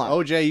 You're in line.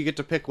 OJ, you get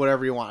to pick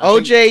whatever you want. I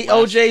think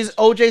last-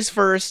 OJ's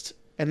first,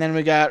 and then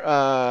we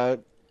got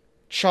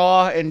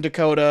Chaw and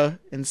Dakota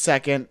in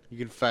second. You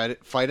can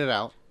fight it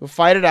out. We'll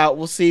fight it out.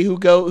 We'll see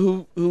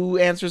who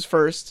answers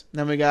first.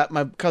 Then we got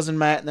my cousin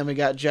Matt, and then we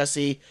got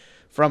Jesse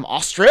from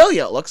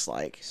Australia. It looks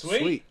like.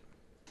 Sweet.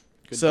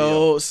 Good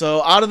deal.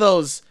 So out of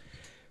those,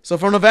 so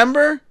for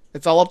November,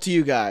 it's all up to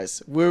you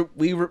guys.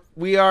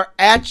 We are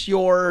at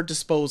your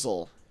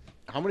disposal.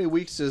 How many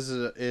weeks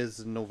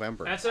is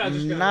November? That's what I was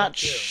just gonna Not look,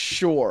 too.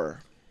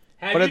 sure.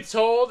 Have but you it's-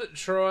 told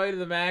Troy to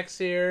the max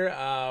here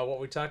what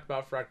we talked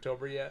about for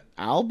October yet?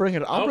 I'll bring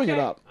it. I'll bring it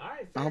Okay. up. All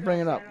right, fair I'll bring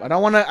it enough, up. fair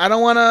I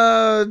don't want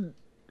to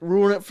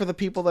ruin it for the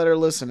people that are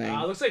listening.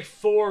 It looks like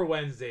 4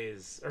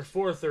 Wednesdays or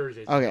 4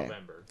 Thursdays in Okay.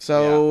 November.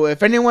 So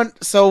if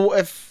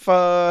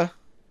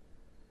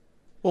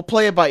we'll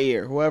play it by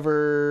ear.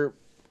 Whoever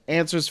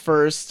answers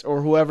first,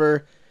 or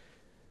whoever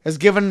has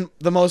given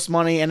the most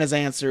money and has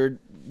answered,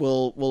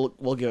 we'll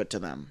give it to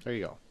them. There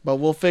you go. But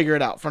we'll figure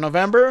it out for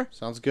November.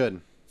 Sounds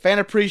good. Fan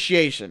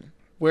appreciation.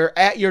 We're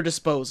at your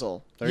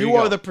disposal. There You you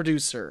are go. the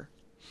producer.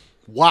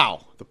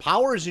 Wow, the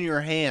power is in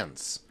your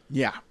hands.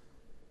 Yeah,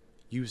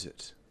 Use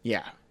it.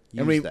 yeah. Use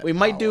And we that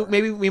might do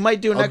power. we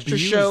might do an extra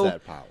Abuse show.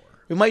 that power.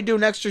 We might do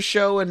an extra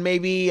show, and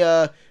maybe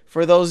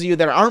for those of you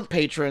that aren't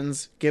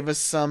patrons, give us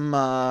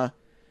some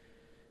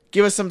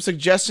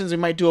suggestions. We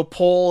might do a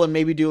poll and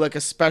maybe do like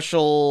a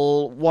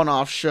special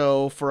one-off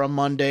show for a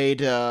Monday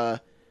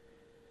to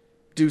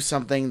do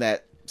something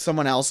that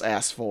someone else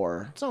asked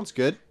for. Sounds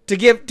good. To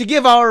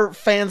give our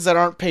fans that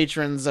aren't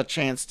patrons a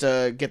chance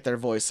to get their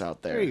voice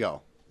out there. There you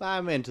go.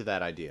 I'm into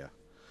that idea.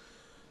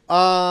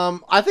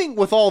 I think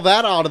with all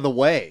that out of the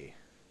way,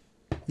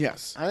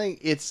 Yes. I think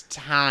it's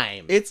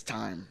time. It's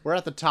time. We're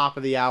at the top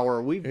of the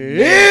hour.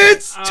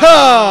 It's I'm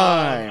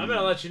time!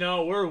 gonna let you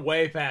know we're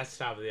way past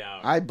the top of the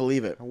hour. I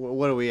believe it.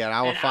 What are we at?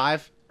 Hour And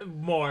 5?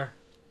 More,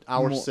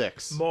 Hour More.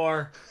 6.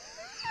 more.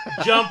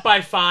 Jump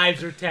by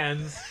 5s or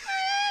 10s.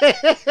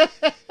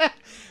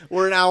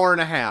 We're an hour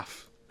and a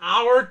half.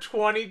 Hour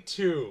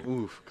 22.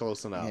 Oof,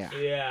 close enough. Yeah.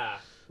 Yeah,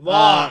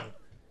 long.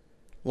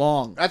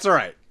 Long. That's all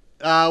right.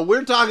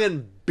 We're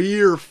talking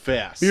Beer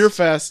Fest. Beer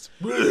Fest.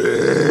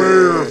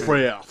 Beer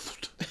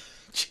Fest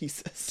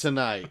Jesus.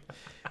 tonight.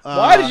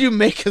 Why did you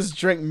make us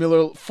drink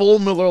full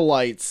Miller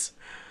Lights?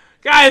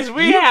 Guys,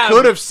 we You have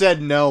could have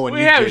said no and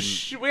we you have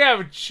didn't. we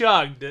have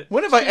chugged.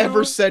 When have I 2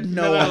 ever said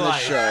no Miller on the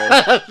Lights. show?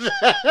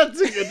 That's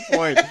a good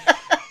point.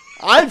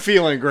 I'm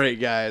feeling great,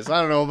 guys. I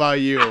don't know about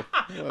you.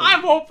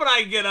 I'm hoping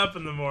I get up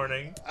in the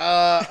morning.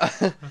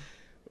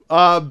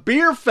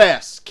 Beer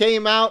Fest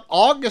came out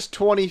August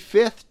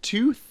 25th,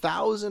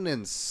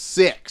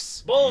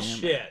 2006.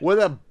 Bullshit. With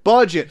a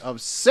budget of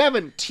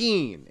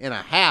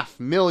 $17.5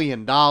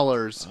 million.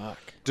 Fuck.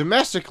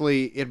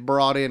 Domestically, it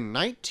brought in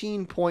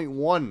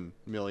 $19.1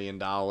 million.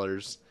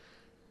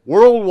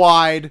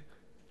 Worldwide,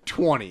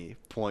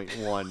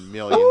 $20.1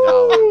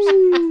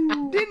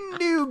 million. Didn't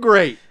do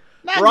great.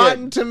 Not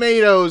Rotten good.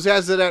 Tomatoes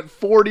has it at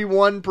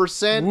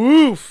 41%.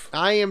 Woof.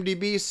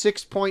 IMDb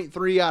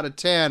 6.3 out of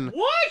 10.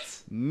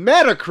 What?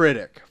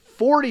 Metacritic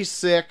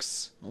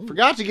 46.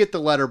 Forgot to get the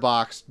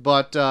letterboxd,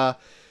 but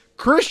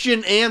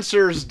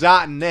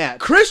ChristianAnswers.net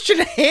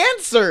Christian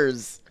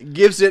Answers.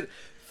 gives it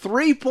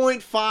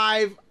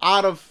 3.5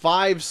 out of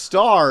 5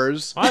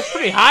 stars Well, that's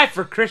pretty high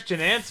for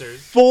Christian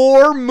Answers.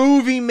 for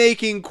movie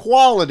making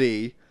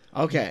quality,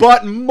 Okay.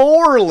 but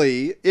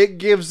morally it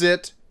gives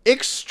it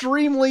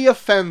extremely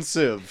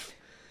offensive.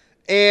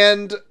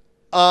 And They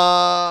don't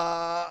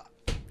I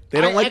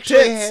like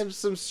actually tits. have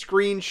some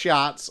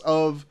screenshots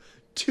of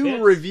 2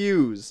 Tits?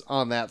 reviews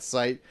on that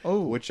site,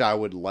 Oh. which I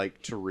would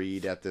like to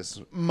read at this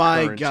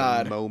My current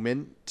God.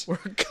 moment. We're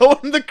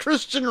going the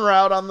Christian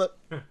route on the.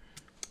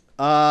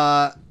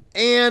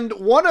 And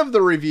one of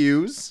the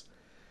reviews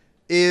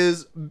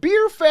is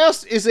Beer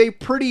Fest is a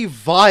pretty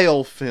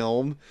vile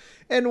film,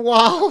 and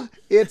while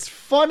it's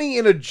funny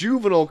in a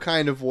juvenile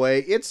kind of way,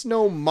 it's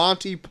no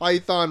Monty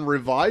Python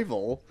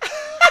revival.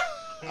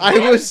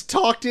 I was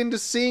talked into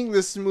seeing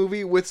this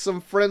movie with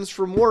some friends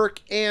from work,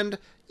 and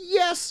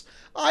yes,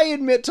 I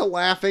admit to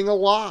laughing a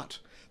lot.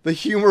 The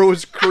humor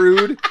was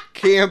crude,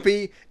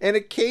 campy, and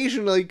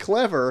occasionally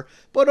clever,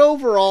 but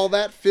overall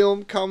that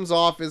film comes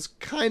off as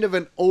kind of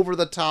an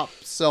over-the-top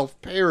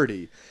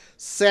self-parody.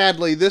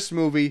 Sadly, this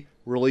movie,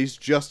 released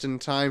just in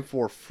time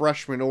for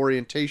freshman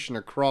orientation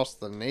across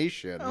the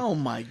nation, Oh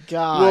my will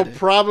God.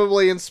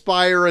 probably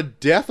inspire a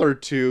death or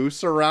two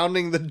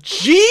surrounding the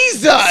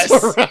Jesus.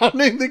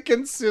 surrounding the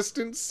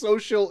consistent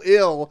social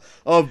ill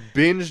of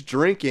binge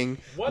drinking,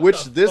 What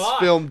which the this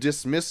fuck? film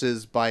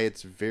dismisses by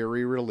its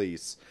very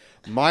release.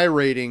 My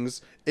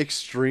ratings,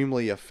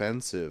 extremely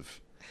offensive.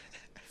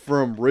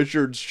 From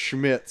Richard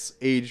Schmitz,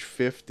 age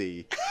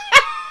 50.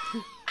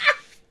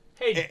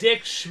 Hey,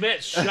 Dick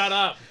Schmidt, shut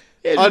up.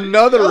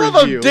 Another I love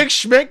how review. Dick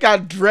Schmidt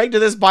got dragged to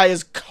this by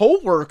his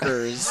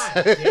coworkers.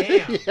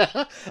 Damn.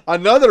 Yeah.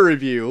 Another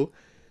review.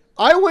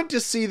 I went to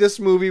see this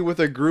movie with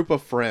a group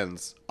of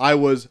friends. I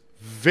was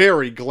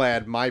very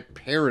glad my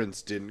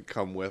parents didn't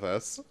come with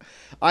us.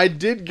 I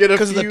did get a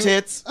Because few of the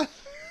tits.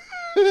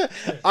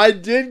 I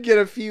did get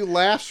a few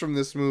laughs from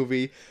this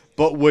movie,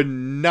 but would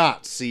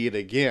not see it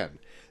again.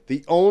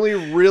 The only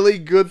really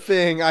good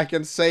thing I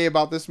can say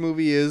about this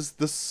movie is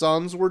the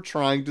sons were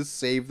trying to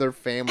save their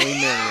family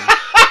name.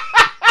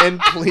 And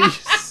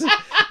please,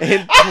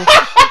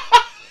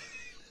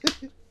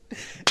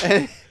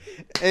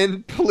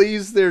 and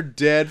please their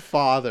dead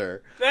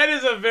father. That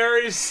is a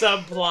very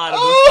subplot of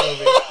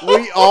this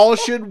movie. We all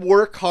should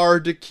work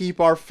hard to keep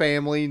our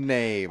family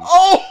name.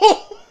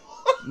 Oh!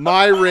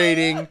 My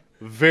rating,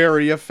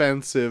 very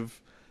offensive.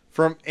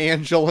 From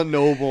Angela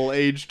Noble,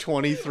 age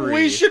 23.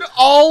 We should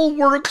all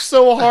work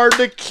so hard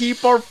to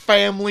keep our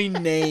family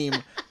name.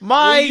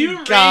 My Will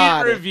you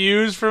God. read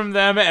reviews from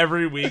them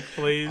every week,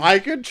 please? I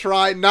could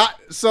try not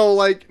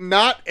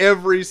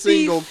every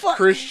single fu-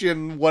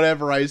 Christian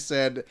whatever I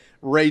said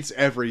rates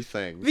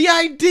everything. The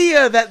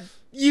idea that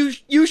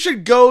you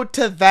should go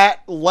to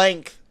that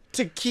length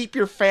to keep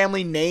your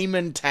family name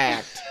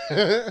intact.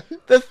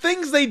 The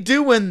things they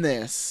do in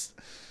this.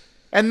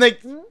 And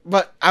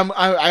but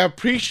I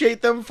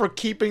appreciate them for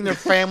keeping their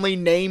family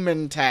name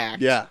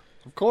intact. Yeah,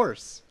 of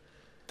course.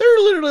 They're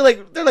literally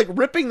like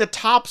ripping the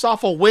tops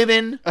off of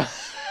women.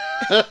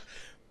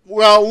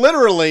 Well,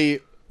 literally,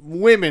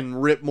 women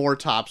rip more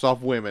tops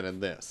off women in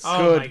this.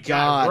 Oh Good my God.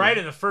 God. Right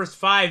in the first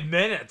 5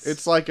 minutes.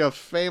 It's like a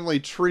family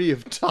tree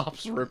of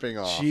tops ripping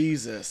off.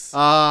 Jesus.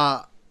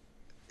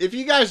 If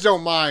you guys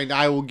don't mind,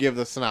 I will give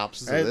the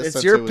synopsis of this. It's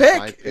since your it was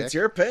my pick. It's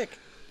your pick.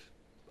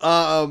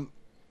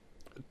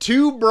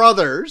 Two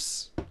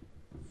brothers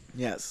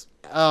Yes.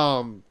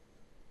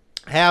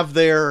 have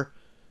their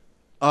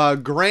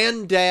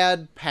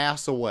granddad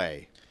pass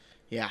away.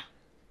 Yeah.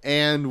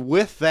 And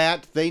with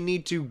that, they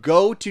need to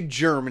go to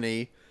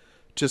Germany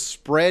to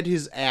spread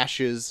his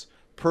ashes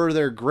per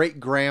their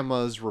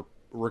great-grandma's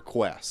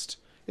request.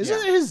 Is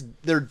Yeah.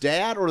 it their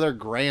dad or their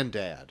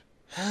granddad?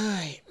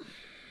 I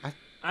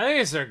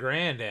think it's their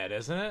granddad,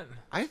 isn't it?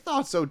 I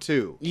thought so,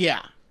 too.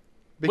 Yeah.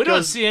 We don't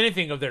Because see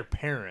anything of their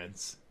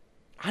parents.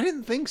 I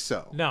didn't think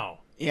so. No.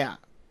 Yeah.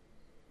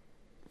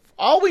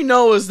 All we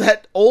know is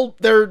that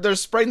they're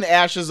spreading the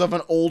ashes of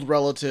an old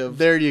relative.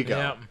 There you go.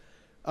 Yep.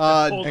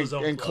 And Pulled his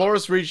own And plug.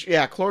 Cloris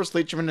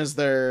Leachman is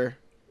their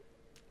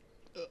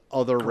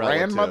other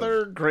grandmother,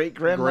 relative.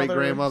 great-grandmother,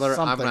 Great-grandmother? I'm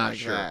something not like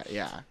sure. that,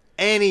 yeah.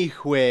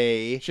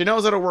 Anyway, She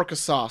knows how to work a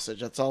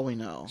sausage. That's all we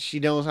know. she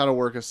knows how to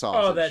work a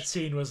sausage. Oh, that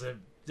scene was a...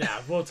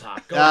 Yeah, we'll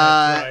talk. Go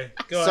ahead,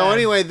 Troy. Go so ahead.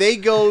 anyway, they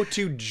go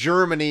to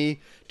Germany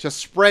to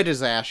spread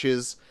his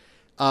ashes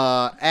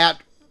at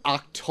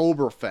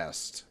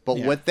Oktoberfest. But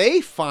Yeah. what they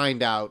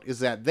find out is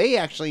that they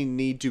actually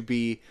need to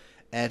be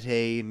at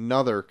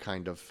another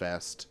kind of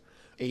fest,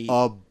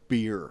 a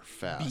beer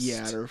fest.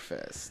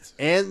 Bierfest.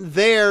 And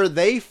there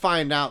they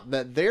find out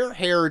that their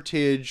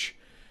heritage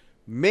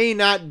may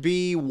not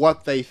be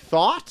what they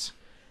thought,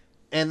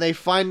 and they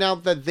find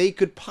out that they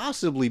could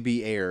possibly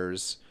be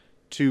heirs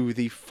to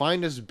the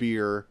finest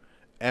beer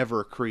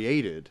ever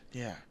created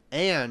Yeah.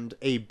 and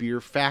a beer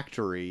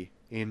factory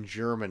in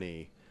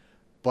Germany.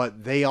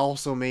 But they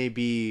also may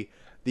be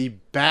the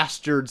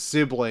bastard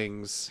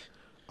siblings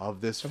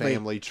of this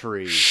family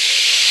tree.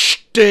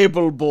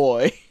 Stable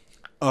boy.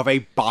 Of a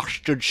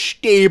bastard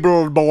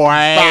stable boy.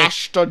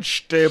 Bastard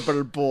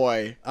stable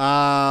boy.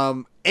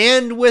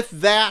 And with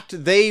that,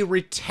 they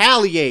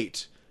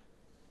retaliate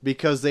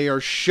because they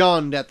are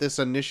shunned at this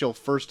initial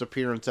first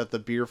appearance at the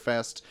beer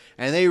fest,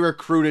 and they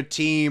recruit a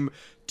team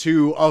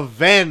to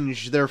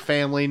avenge their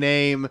family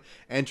name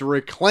and to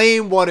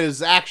reclaim what is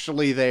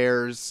actually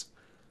theirs,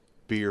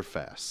 Beer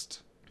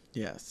Fest.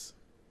 Yes.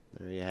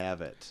 There you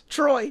have it.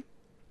 Troy,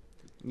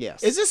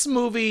 Yes. is this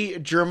movie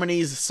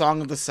Germany's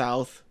Song of the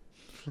South?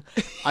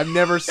 I've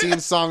never seen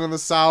Song of the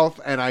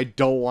South, and I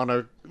don't want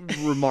to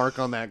remark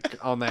on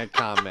that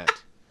comment.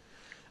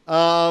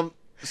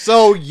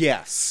 So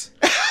yes.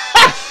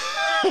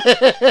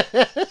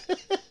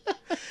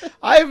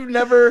 I've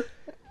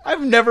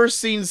never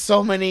seen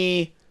so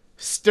many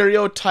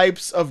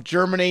stereotypes of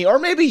Germany or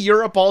maybe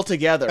Europe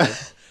altogether.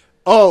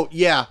 Oh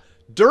yeah.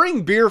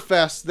 During Beer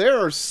Fest, there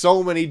are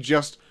so many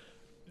just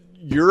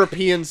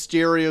European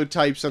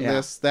stereotypes in Yeah.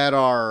 this that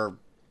are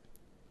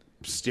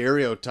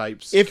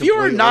stereotypes. If you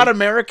are completely. not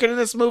American in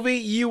this movie,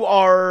 you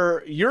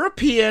are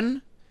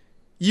European,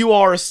 you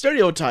are a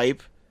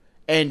stereotype,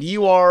 and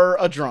you are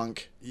a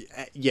drunk.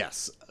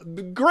 Yes.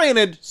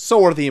 Granted,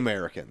 so are the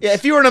Americans. Yeah,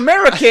 if you are an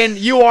American,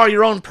 you are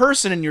your own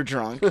person and you're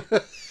drunk.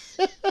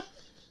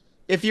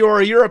 If you are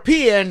a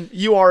European,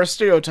 you are a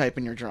stereotype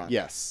and you're drunk.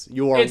 Yes,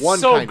 you are It's one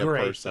so kind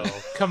great, of person. though.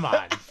 Come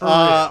on. For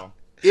real.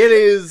 It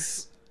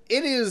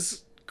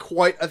is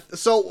quite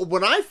so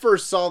when I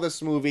first saw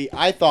this movie,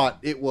 I thought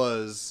it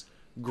was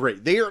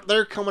great.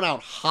 They're coming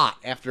out hot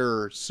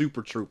after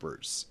Super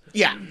Troopers.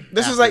 Yeah.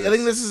 This After is like, I this.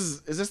 think this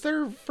is this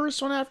their first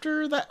one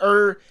after that?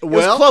 Or it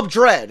was Well- Club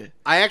Dread.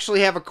 I actually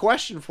have a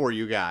question for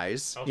you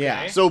guys. Okay.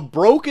 yeah. So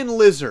Broken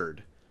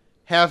Lizard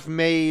have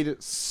made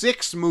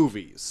 6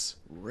 movies.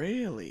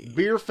 Really?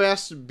 Beer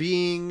Fest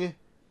being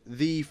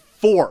the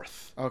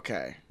 4th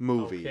Okay.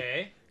 movie.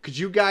 Okay. Could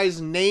you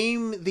guys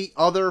name the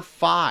other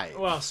 5?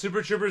 Well,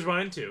 Super Troopers 1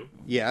 and 2.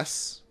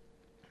 Yes.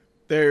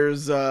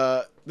 There's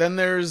Then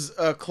there's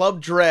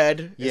Club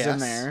Dread is Yes. in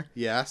there.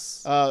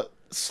 Yes.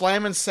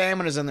 Slammin'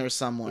 Salmon is in there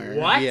somewhere.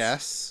 What?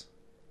 Yes.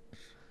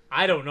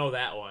 I don't know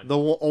that one. The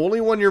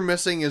only one you're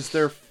missing is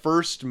their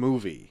first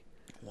movie,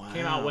 Wow.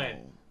 Came out when?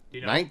 Do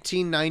you know?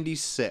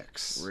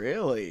 1996.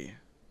 Really?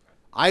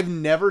 I've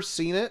never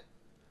seen it,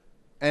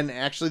 and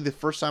actually the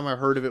first time I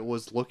heard of it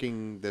was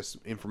looking this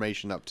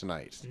information up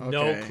tonight. No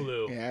Okay.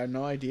 clue. Yeah, I have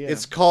no idea.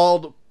 It's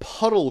called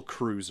Puddle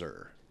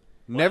Cruiser.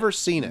 Never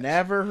seen it.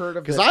 Never heard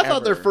of it. Because I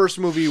thought their ever. first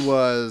movie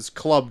was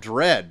Club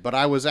Dread, but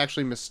I was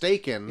actually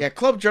mistaken. Yeah,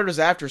 Club Dread was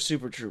after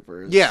Super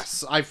Troopers.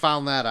 Yes, I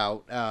found that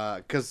out.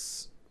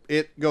 Because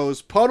it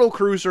goes Puddle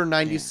Cruiser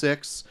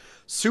 96,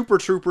 Super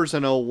Troopers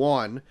in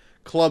 01,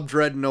 Club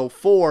Dread in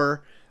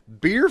 04,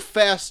 Beer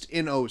Fest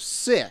in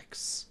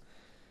 06,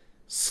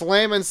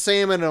 Slammin'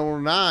 Salmon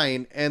in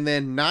 09, and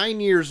then 9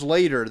 years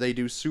later they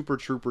do Super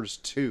Troopers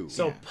 2.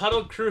 So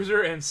Puddle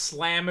Cruiser and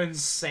Slammin'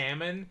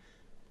 Salmon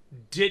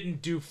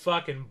didn't do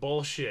fucking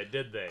bullshit,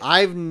 did they?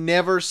 I've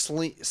never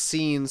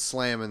seen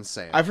Slammin'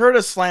 Salmon. I've heard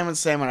of Slammin'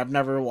 Salmon. I've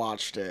never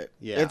watched it.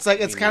 Yeah, it's like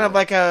me it's kind of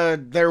neither.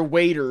 like they're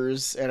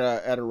waiters at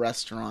a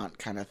restaurant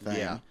kind of thing.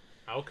 Yeah.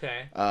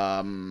 Okay.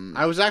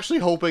 I was actually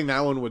hoping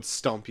that one would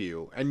stump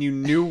you, and you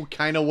knew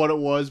kind of what it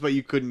was, but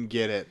you couldn't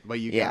get it.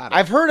 But you Yeah, got it.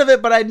 I've heard of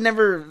it, but I've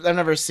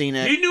never seen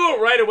it. You knew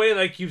it right away,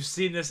 like you've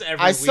seen this every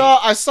I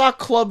week. saw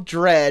Club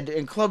Dread,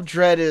 and Club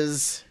Dread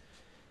is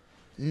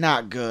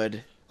not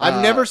good.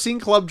 I've never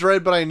seen Club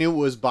Dread, but I knew it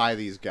was by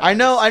these guys. I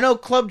know.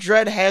 Club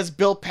Dread has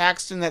Bill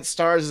Paxton that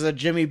stars as a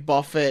Jimmy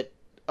Buffett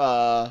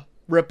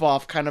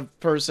ripoff kind of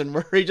person,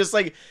 where he just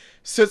like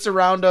sits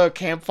around a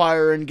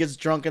campfire and gets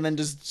drunk and then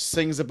just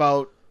sings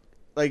about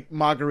like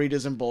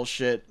margaritas and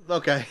bullshit.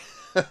 Okay.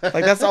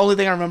 Like that's the only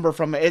thing I remember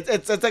from it.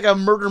 It's like a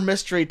murder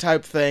mystery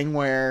type thing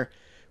where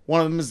one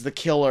of them is the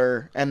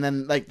killer, and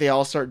then like they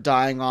all start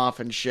dying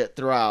off and shit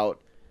throughout.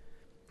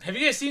 Have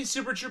you guys seen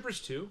Super Troopers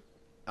 2?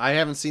 I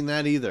haven't seen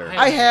that either.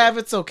 I I have.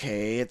 It's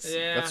okay. It's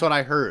Yeah. That's what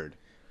I heard.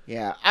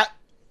 yeah.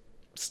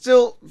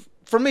 Still,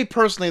 for me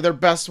personally, their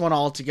best one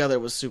altogether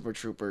was Super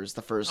Troopers,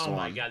 the first Oh one.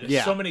 my god, there's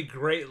Yeah. so many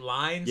great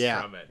lines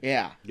Yeah. from it.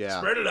 Yeah. Yeah.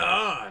 Spread it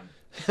on.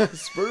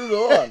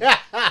 Spur it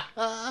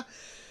on.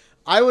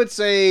 I would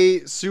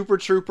say Super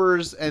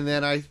Troopers, and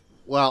then I've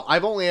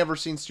only ever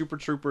seen Super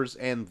Troopers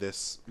and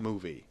this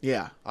movie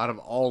Yeah. out of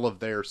all of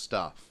their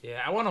stuff.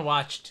 Yeah, I want to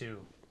watch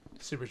 2.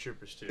 Super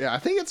Troopers 2. Yeah, I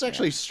think it's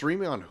actually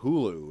streaming on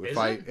Hulu. Is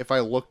If it? if I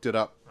looked it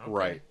up Okay.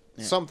 right,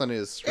 something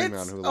is streaming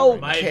It's on Hulu. okay.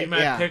 right Might be my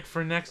Yeah. pick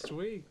for next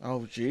week.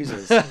 Oh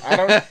Jesus.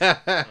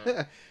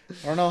 I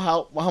don't know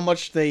how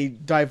much they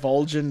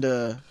divulge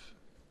into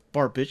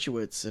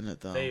barbiturates in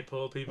it though. They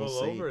pull people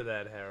We'll see. over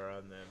that hair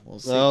on them. We'll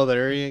see. Oh,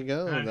 there you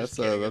go. I'm That's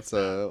just kidding, that's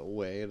a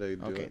way to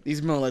do Okay, it.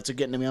 these Miller Lights are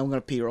getting to me. I'm gonna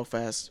pee real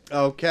fast.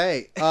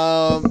 Okay.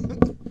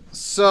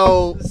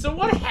 So So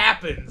what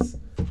happens,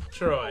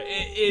 Troy,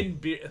 in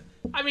beer?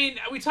 I mean,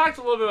 we talked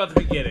a little bit about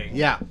the beginning.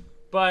 yeah.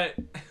 But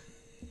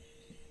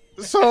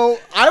So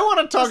I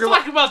want to talk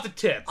let's talk about the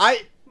tits.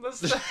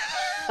 Let's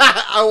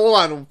Hold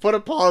on. Put a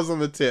pause on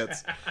the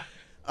tits.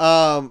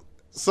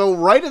 So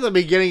right at the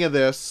beginning of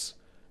this,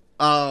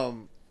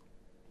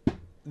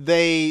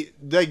 they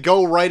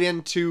go right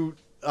into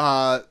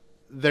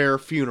their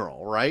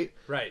funeral, right?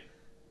 right.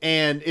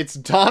 And it's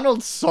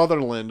Donald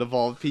Sutherland of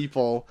all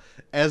people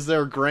as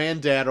their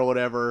granddad or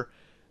whatever,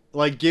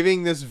 like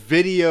giving this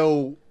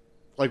video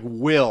like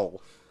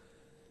will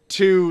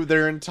to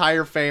their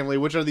entire family,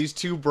 which are these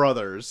two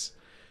brothers,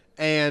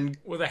 and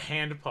With a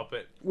hand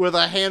puppet. with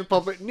a hand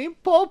puppet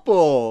named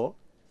Popo.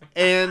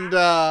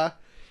 And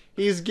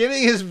he's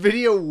giving his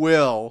video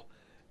will,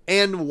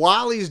 and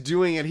while he's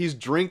doing it, he's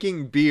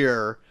drinking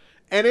beer.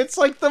 And it's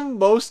like the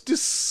most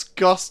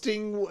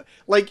disgusting,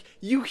 like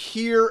you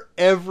hear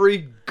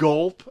every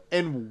gulp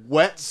and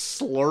wet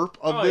slurp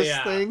of Oh, this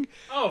yeah. thing.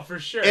 Oh, for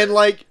sure. And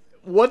like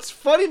what's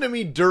funny to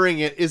me during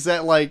it is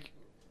that like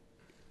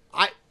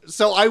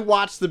I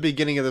watched the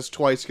beginning of this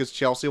twice because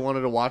Chelsea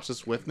wanted to watch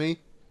this with me.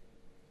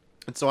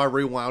 And so I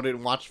rewound it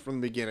and watched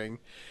from the beginning.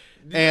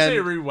 Did and you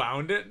say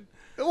rewound it?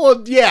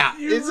 well, yeah,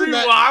 You isn't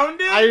that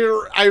rewound it?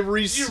 I You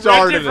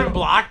restarted rented from it.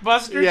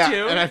 Blockbuster Yeah,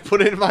 too? and I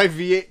put it in my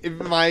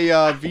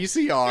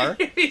VCR.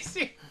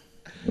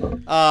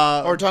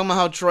 Or we're talking about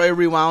how Troy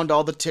rewound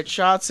all the tit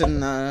shots and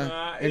in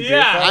yeah.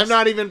 Beer Fest? I'm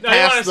not even I wanna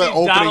past the see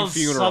opening Donald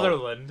funeral.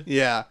 Sutherland.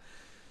 Yeah.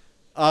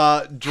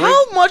 Drink.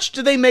 How much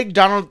do they make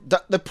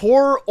the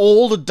poor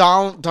old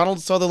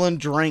Donald Sutherland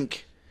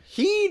drink?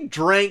 He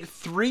drank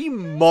 3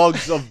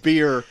 mugs of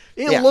beer.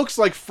 It Yeah. looks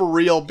like for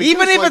real. Because,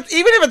 Even if like,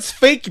 it's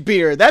fake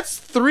beer, that's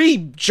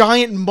 3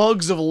 giant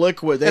mugs of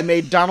liquid they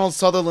made Donald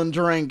Sutherland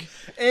drink.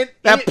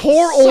 That it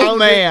poor old sounded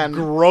man.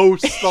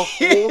 gross the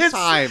whole It's-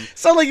 time.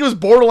 Sounded like he was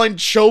borderline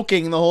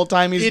choking the whole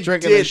time he's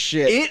drinking this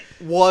shit. It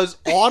was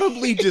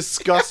audibly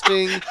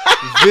disgusting,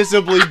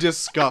 visibly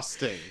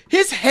disgusting.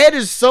 His head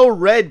is so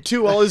red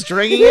too while he's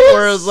drinking it,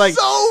 where it's like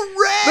so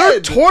they're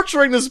red.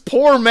 torturing this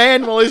poor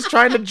man while he's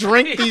trying to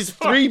drink these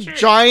 3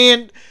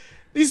 giant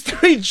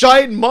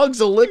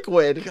mugs of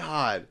liquid.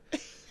 God.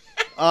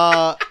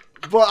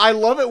 But I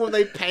love it when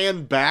they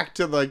pan back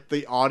to like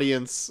the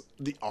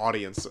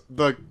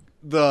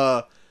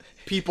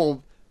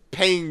people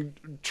paying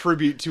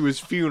tribute to his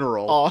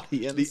funeral.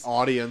 Audience. The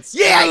audience.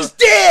 Yeah, And he's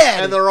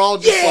dead! And they're all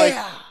just Yeah! like,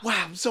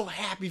 wow, I'm so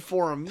happy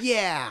for him.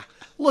 Yeah.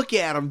 Look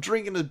at him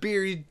drinking his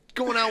beer. He's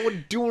going out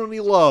with doing what he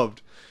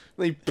loved.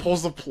 And he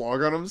pulls the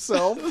plug on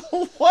himself.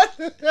 What?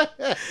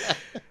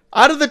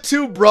 Out of the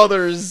two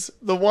brothers,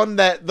 the one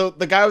that the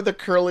guy with the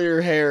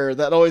curlier hair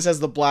that always has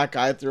the black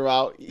eye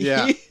throughout.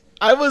 Yeah.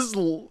 I was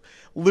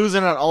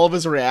losing on all of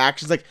his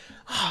reactions. Like,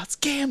 oh, it's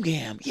Gam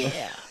Gam.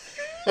 Yeah.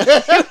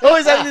 He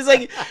always have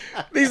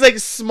these like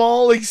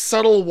small, like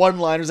subtle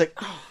one-liners. Like,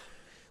 oh,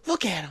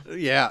 look at him.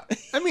 Yeah.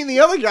 I mean, the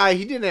other guy,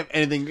 he didn't have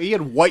anything. He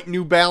had white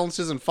New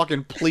Balances and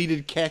fucking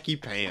pleated khaki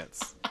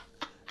pants.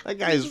 That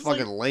guy is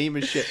fucking lame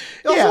as shit.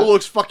 He also Yeah.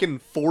 looks fucking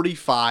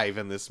 45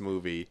 in this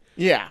movie.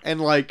 Yeah. And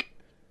like,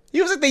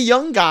 He was like the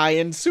young guy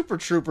in Super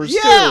Troopers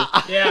yeah,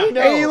 too. Yeah. I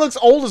know. And he looks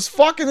old as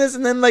fuck in this,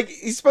 and then like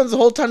he spends the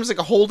whole time just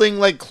like holding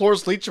like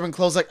Cloris Leachman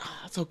clothes, like,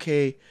 oh, it's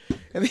okay.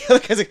 And the other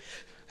guy's like,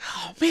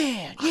 oh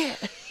man, yeah.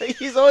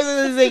 He's always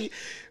in these like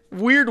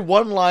weird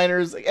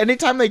one-liners. Like,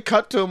 anytime they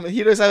cut to him,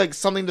 he just had like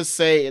something to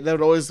say, and that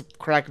would always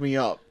crack me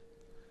up.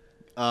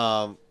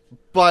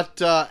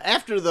 But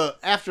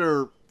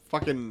after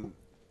fucking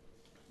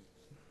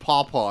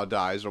Pawpaw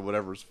dies or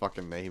whatever his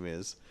fucking name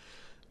is,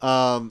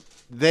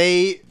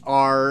 they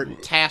are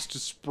tasked to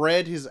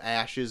spread his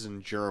ashes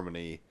in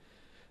Germany,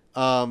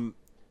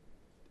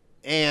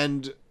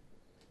 and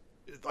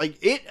like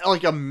it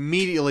like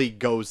immediately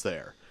goes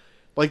there.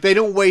 Like they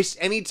don't waste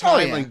any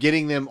time yeah. on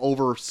getting them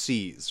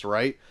overseas,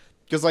 right?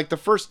 Because like the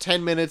first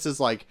 10 minutes is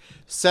like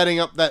setting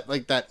up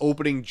that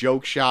opening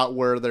joke shot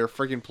where they're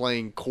freaking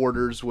playing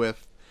quarters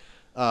with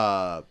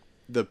the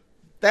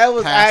That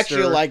was Pastor.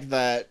 actually like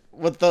that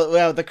with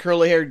the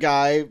curly-haired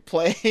guy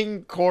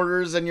playing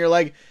quarters, and you're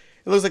like,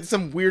 it looks like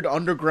some weird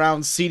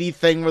underground seedy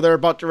thing where they're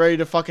about to ready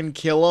to fucking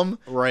kill him,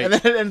 Right. And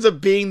then it ends up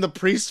being the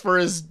priest for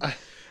his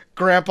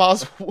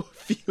grandpa's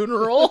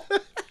funeral.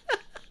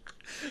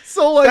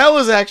 so like That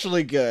was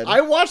actually good.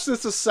 I watched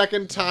this a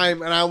second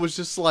time and I was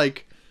just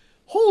like,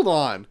 hold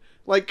on.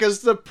 Like,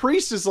 because the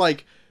priest is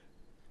like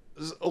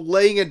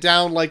laying it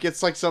down like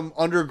it's like some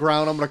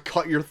underground, I'm going to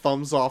cut your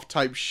thumbs off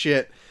type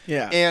shit.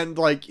 Yeah. And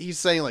like, he's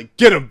saying like,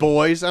 get 'em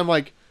boys. I'm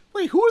like,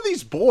 wait, who are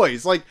these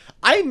boys? Like,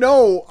 I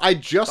know I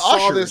just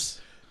saw Ushers.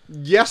 this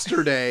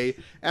yesterday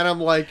and I'm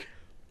like,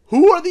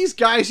 who are these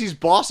guys he's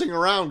bossing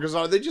around? Because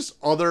are they just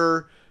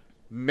other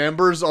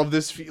members of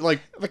this,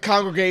 like, the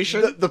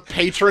congregation, the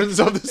patrons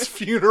of this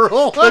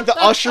funeral? like the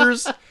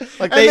ushers,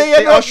 like And they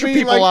end up usher being,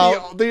 people like,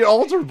 out. the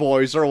altar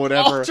boys or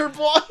whatever. Altar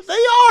boys. They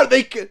are.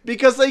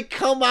 Because they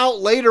come out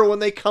later when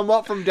they come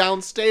up from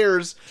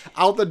downstairs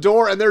out the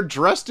door and they're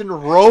dressed in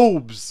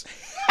robes.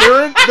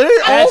 They're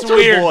That's altar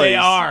weird. boys. They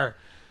are.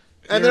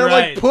 And You're they're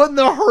right. like putting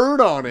the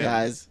hurt on it.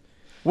 Guys,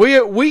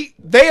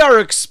 they are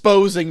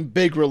exposing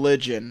big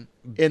religion.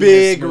 In Big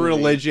this movie.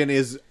 religion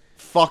is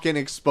fucking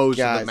exposed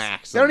to Guys, the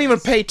max. they don't in even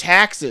this. pay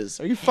taxes.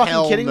 Are you fucking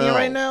Hell kidding me no.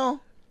 right now?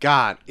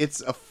 God,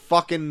 it's a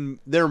fucking.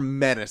 They're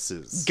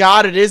menaces.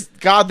 God, it is.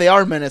 God, they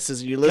are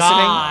menaces. Are you listening?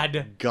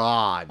 God.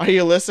 God. Are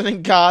you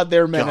listening? God,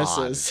 they're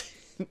menaces.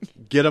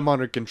 Get them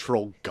under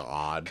control,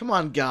 God. Come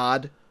on,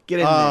 God. Get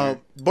in there.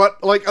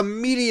 But like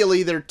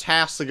immediately they're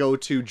tasked to go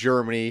to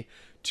Germany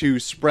to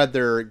spread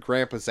their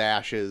grandpa's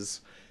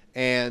ashes,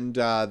 and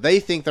they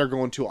think they're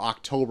going to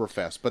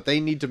Oktoberfest, but they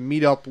need to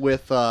meet up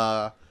with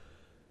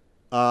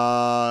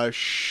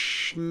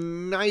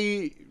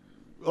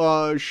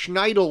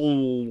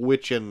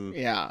Schneidelwitchen.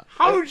 Yeah.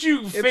 How did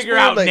you It's figure weird,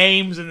 out like-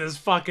 names in this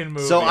fucking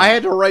movie? So I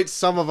had to write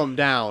some of them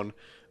down.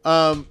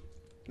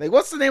 Like,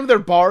 what's the name of their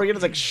bar again?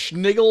 It's like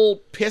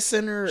Schnigel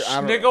Pissin or I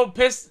don't know. Schniggle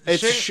piss.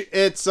 It's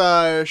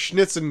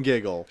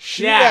Schnitzengiggle.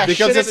 Yeah,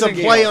 Because it's a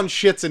Schnitzengiggle. play on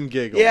shits and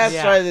giggles. Yeah, that's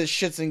Yeah. right. The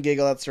shits and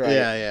giggle. That's right.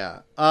 Yeah.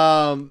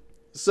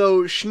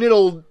 So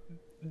Schniddle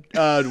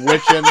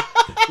Witchen,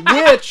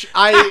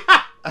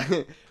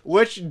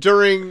 which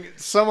during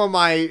some of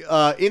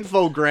my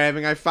info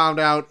grabbing I found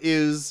out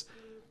is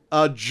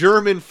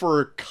German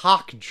for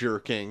cock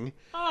jerking,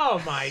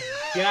 Oh my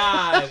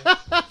god.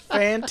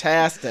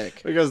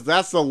 Fantastic. because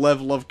that's the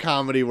level of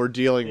comedy we're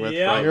dealing with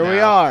Yeah. right Here we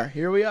now. are.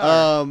 Here we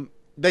are.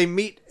 They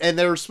meet, and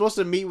they were supposed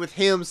to meet with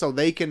him so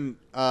they can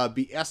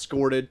be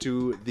escorted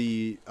to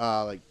the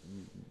like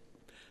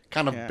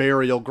kind of Yeah.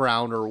 burial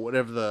ground or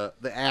whatever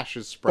the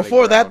ashes spreading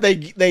Before that,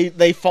 ground.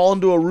 they fall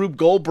into a Rube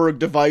Goldberg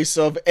device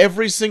of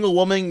every single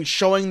woman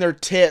showing their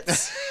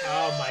tits.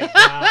 Oh my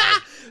god.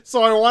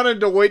 So I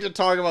wanted to wait to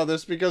talk about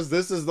this because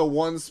this is the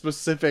one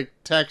specific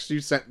text you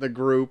sent the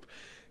group.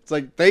 It's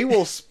like they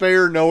will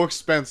spare no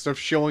expense of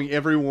showing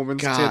every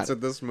woman's God. tits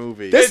at this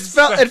movie.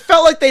 It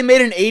felt like they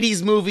made an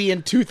 80s movie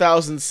in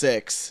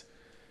 2006.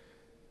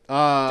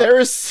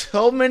 There's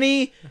so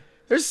many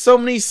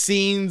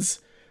scenes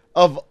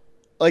of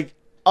like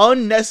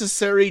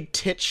unnecessary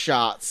tit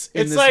shots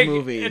in It's this like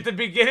movie. at the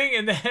beginning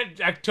in the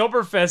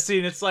Oktoberfest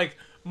scene, it's like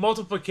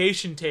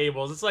multiplication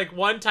tables. It's like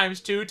 1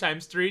 times 2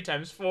 times 3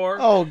 times 4.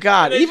 Oh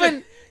god,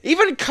 And they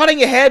even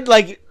cutting ahead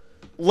like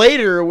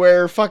later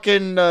where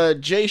fucking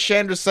Jay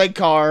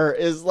Chandrasekhar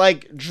is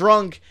like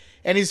drunk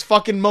and he's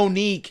fucking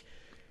Monique.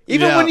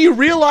 Even Yeah. when you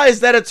realize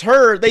that it's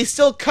her, they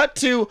still cut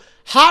to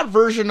hot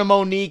version of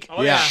Monique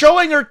yeah.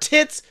 showing her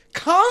tits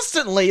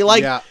constantly.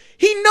 Like, Yeah.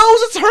 he knows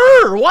it's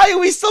her. Why are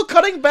we still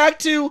cutting back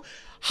to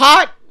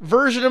hot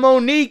version of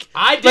Monique?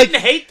 I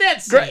didn't hate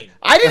that scene.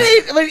 I didn't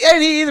hate, I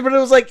didn't hate either, but it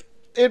was like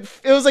it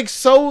was like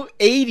so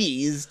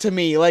 80s to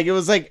me. Like, it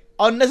was like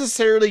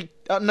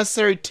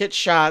unnecessary tit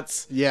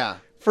shots Yeah.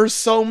 for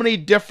so many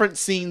different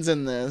scenes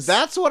in this.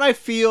 That's what I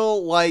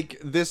feel like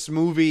this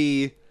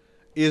movie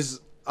is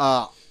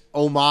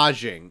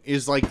homaging,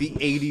 is like the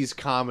 80s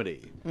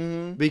comedy.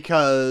 Mm-hmm.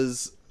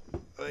 Because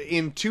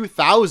in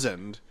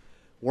 2000,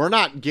 we're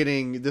not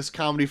getting this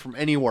comedy from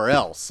anywhere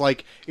else.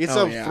 Like, it's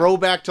Oh, a yeah.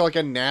 throwback to like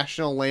a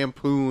National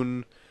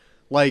Lampoon,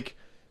 like,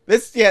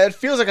 This, yeah, it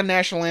feels like a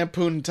National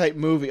Lampoon type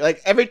movie.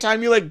 Like, every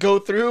time you, like, go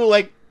through,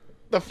 like,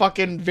 the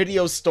fucking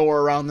video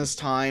store around this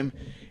time,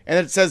 and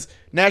it says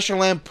National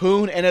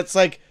Lampoon, and it's,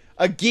 like,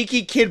 a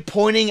geeky kid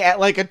pointing at,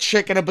 like, a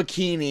chick in a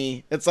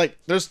bikini. It's like,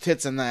 there's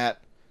tits in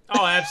that.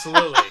 Oh,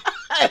 absolutely.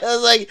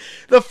 It's like,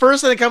 the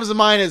first thing that comes to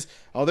mind is,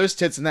 oh, there's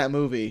tits in that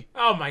movie.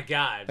 Oh my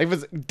god. Like, if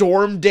it's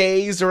Dorm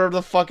Days, or whatever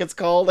the fuck it's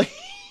called.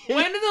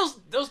 When did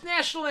those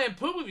National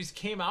Lampoon movies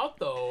came out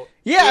though?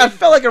 Yeah, it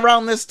felt like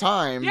around this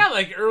time. Yeah,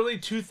 like early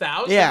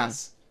 2000s. Yeah.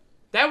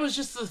 That was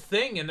just the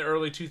thing in the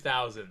early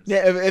 2000s.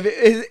 Yeah,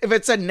 if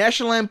it said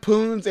National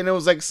Lampoons and it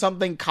was like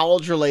something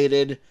college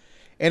related,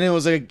 and it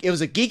was a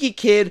geeky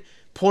kid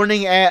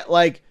pointing at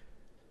like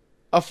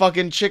a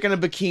fucking chick in a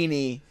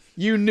bikini,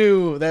 you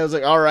knew that it was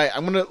like, all right,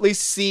 I'm gonna at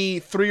least see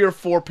 3 or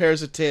 4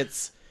 pairs of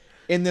tits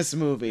in this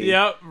movie.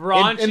 Yep,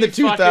 raunchy in the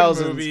fucking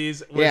 2000s.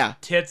 movies with Yeah.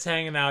 tits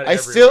hanging out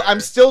I'm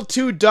still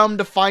too dumb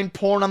to find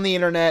porn on the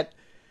internet,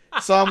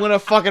 so I'm gonna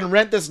fucking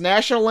rent this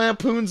National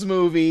Lampoons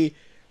movie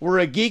where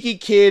a geeky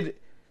kid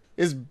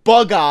is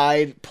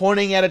bug-eyed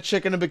pointing at a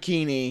chick in a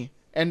bikini,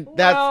 and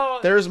Well-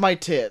 there's my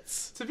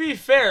tits. To be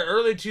fair,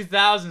 early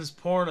 2000s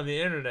porn on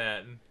the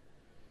internet,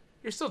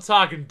 you're still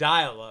talking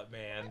dial-up,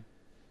 man.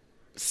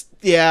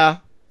 Yeah,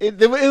 it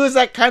was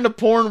that kind of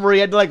porn where you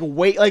had to like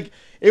wait, like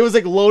it was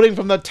like loading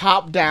from the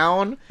top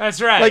down.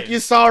 That's right. Like you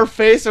saw her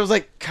face, it was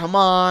like, come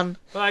on.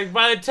 Like,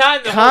 by the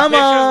time the Come whole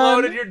picture's on.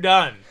 loaded, you're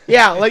done.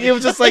 Yeah, like it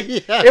was just like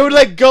Yeah. it would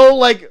like go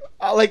like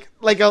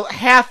a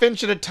half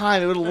inch at a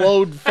time. It would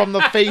load from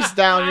the face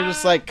down. You're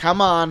just like,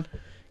 come on,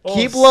 Oh,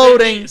 keep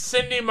loading,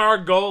 Cindy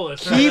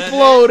Margolis. keep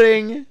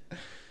loading.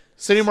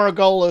 Cindy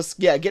Margolis,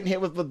 yeah, getting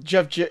hit with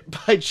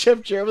by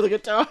Jeff Jarrett with a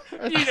guitar.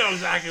 You know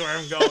exactly where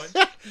I'm going.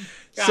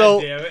 God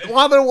so damn it.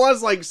 while there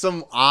was like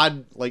some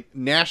odd like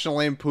National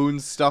Lampoon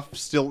stuff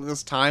still at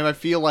this time, I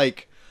feel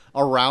like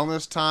around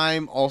this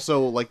time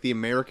also like the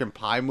American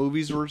Pie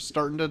movies were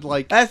starting to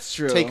like That's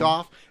true. take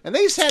off, and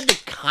they just had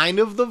the kind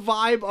of the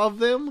vibe of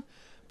them,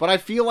 but I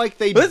feel like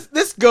they But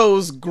this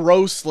goes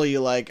grossly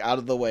like out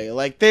of the way.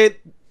 Like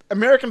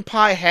American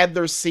Pie had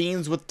their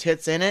scenes with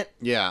tits in it,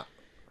 yeah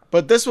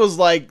but this was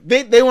like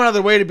they went out of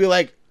their way to be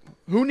like,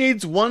 who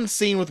needs one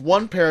scene with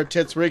one pair of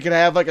tits where you could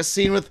have like a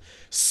scene with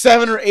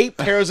 7 or 8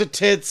 pairs of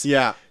tits?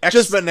 yeah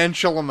Just-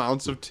 exponential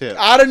amounts of tits.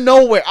 Out of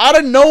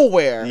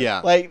nowhere. Yeah.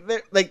 Like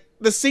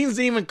the scenes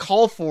didn't even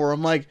call for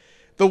them. Like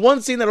the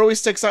one scene that always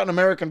sticks out in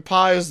American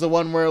Pie is the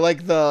one where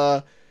like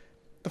the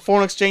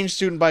foreign exchange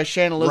student by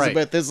Shannon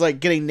Elizabeth is like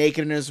getting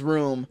naked in his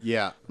room.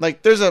 Yeah.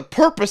 Like there's a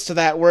purpose to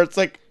that where it's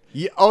like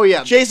Yeah. Oh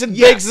yeah. Jason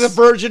Yes. Biggs is a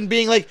virgin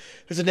being like,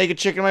 there's a naked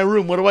chick in my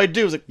room. What do I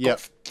do? It's like, Yep.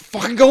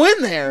 fucking go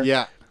in there.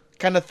 Yeah.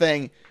 Kind of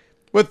thing.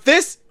 With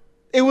this,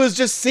 it was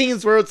just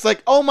scenes where it's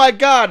like, oh my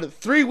god,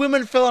 3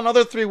 women fell on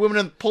other 3 women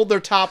and pulled their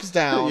tops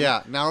down.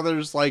 Yeah. Now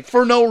there's like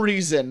For no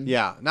reason.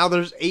 yeah. Now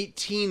there's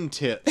 18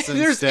 tits.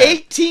 There's instead.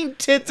 18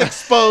 tits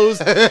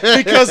exposed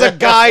because a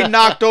guy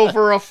knocked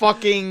over a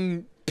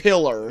fucking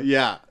pillar.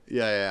 Yeah.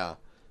 Yeah. Yeah.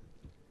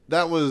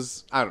 That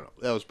was I don't know.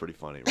 That was pretty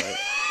funny, right?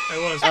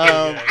 It was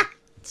pretty good.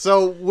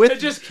 So with It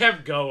just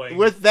kept going.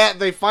 with that,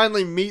 they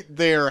finally meet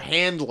their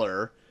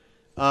handler,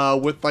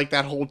 with like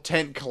that whole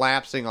tent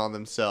collapsing on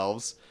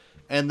themselves,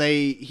 and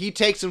he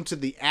takes them to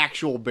the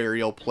actual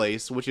burial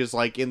place, which is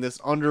like in this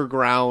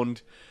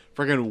underground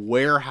freaking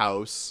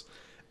warehouse,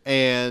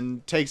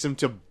 and takes them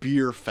to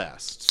Beer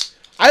Fest.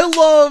 I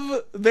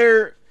love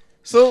their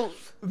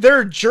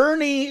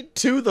journey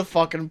to the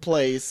fucking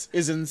place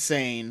is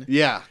insane.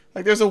 Yeah,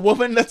 Like there's a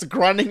woman that's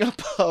grinding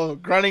up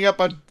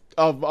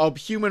a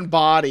human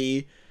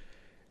body,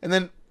 and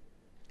then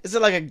is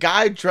it like a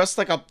guy dressed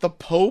like the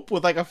Pope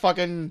with like a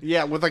fucking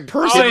yeah, with a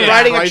person Oh, yeah.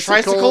 riding a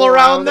tricycle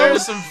around there?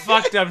 There's some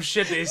fucked up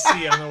shit they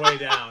see on the way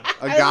down.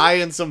 A guy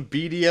in some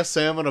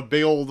BDSM and a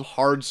big old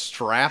hard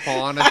strap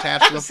on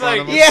attached to the It's front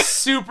like of him. Yeah.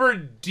 super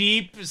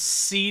deep,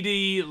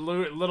 seedy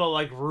little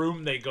like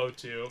room they go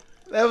to.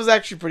 That was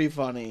actually pretty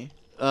funny.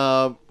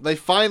 They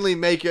finally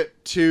make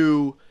it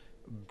to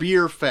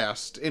Beer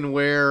Fest, in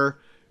where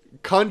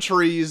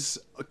countries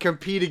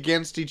compete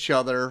against each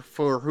other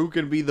for who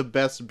can be the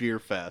best beer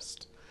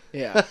fest.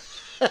 Yeah.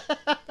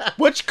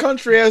 Which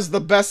country has the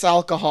best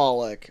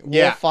alcoholic?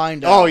 We'll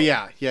find out. Oh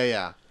yeah.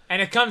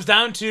 And it comes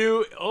down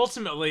to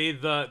ultimately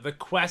the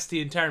quest,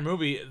 the entire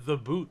movie, the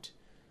boot.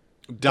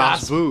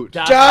 Das Boot.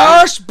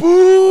 Josh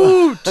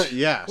Boot.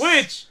 Yes.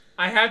 Which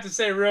I have to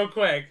say real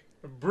quick,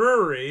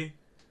 brewery.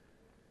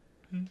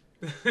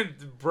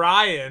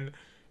 Brian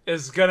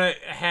is gonna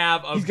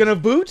have a. He's gonna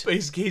boot.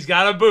 He's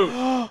got a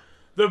boot.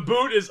 The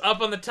boot is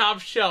up on the top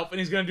shelf, and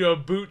he's gonna do a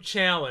boot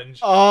challenge.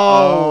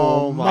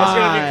 Oh my! It's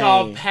gonna be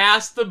called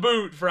Pass the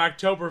Boot for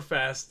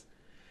Oktoberfest,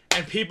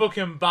 and people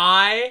can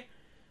buy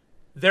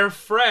their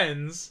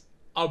friends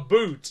a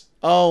boot.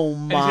 Oh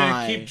And he's gonna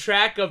my! keep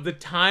track of the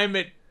time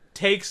it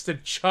takes to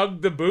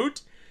chug the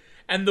boot,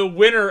 and the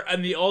winner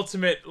and the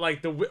ultimate,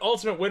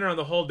 ultimate winner on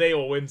the whole day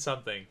will win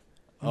something.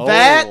 Oh.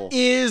 That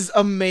is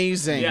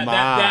amazing. Yeah, My.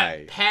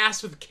 that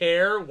pass with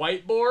care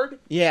whiteboard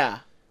Yeah,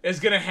 is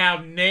gonna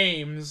have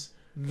names.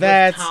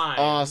 that's with time.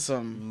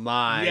 awesome.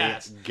 My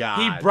Yes, God.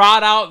 he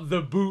brought out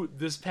the boot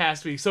this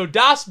past week. So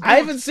Das Boot. I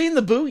haven't seen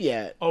the boot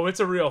yet. Oh, it's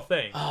a real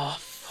thing. Oh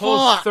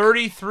Holds fuck!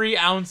 33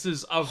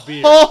 ounces of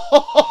beer.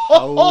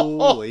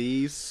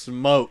 Holy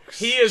smokes.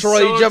 He is Troy,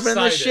 so you jumping in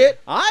excited. this shit?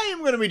 I am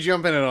going to be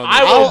jumping in on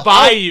I this. will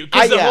buy you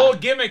because the yeah. whole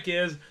gimmick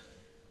is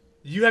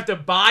you have to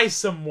buy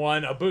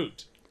someone a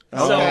boot.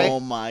 Okay. Oh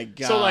my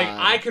god! So like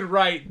I could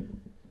write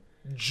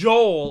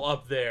Joel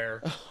up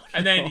there,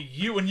 and then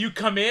you when you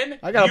come in,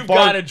 I got you've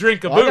got to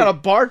drink a boot. I got a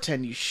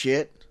bartend. You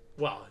shit.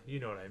 Well, you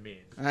know what I mean.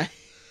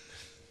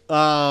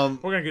 We're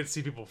gonna get to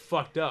see people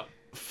fucked up.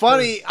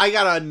 Funny, I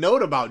got a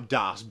note about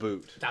Das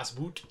Boot. Das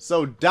Boot.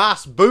 So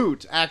Das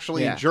Boot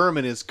actually Yeah. in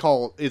German is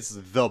called, it's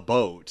the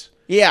boat.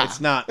 Yeah,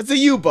 It's not- It's a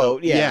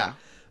U-boat. Yeah.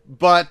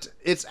 But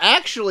it's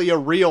actually a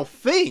real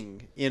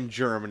thing in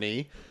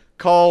Germany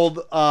called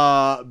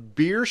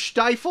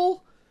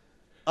Bierstiefel,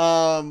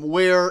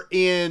 where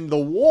in the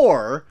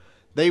war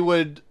they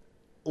would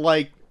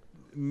like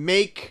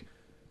make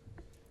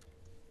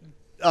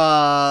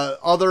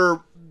other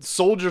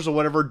soldiers or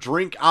whatever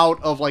drink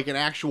out of like an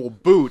actual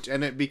boot,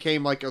 and it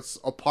became like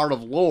a part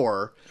of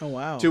lore. Oh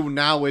wow. To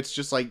now it's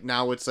just like,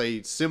 now it's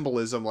a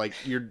symbolism, like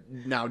you're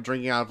now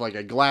drinking out of like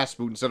a glass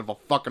boot instead of a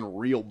fucking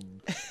real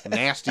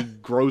nasty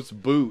gross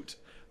boot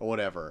or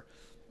whatever.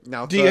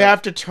 Now Do you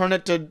have to turn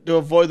it to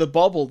avoid the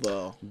bubble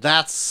though?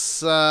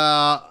 that's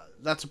a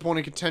point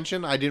of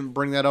contention. I didn't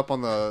bring that up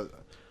on the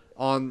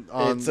on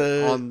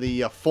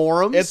the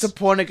forums. It's a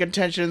point of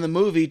contention in the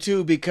movie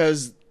too,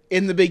 because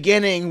in the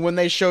beginning when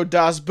they show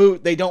Das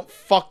Boot, they don't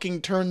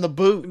fucking turn the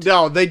boot.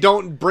 No, they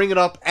don't bring it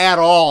up at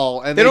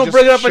all, and They don't just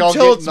bring it up chug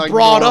until it's like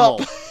brought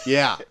normal. up.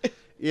 Yeah,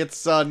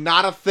 it's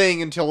not a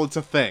thing until it's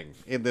a thing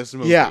in this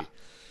movie. Yeah.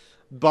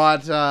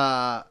 But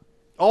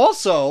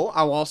also,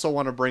 I also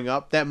want to bring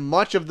up that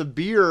much of the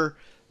beer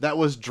that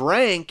was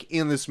drank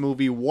in this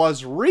movie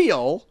was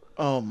real.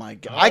 Oh my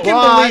god. I can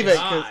my believe it.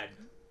 'Cause- God.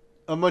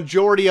 A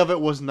majority of it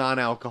was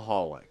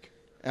non-alcoholic.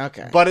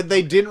 Okay. But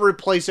they didn't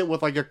replace it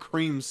with like a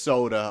cream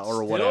soda or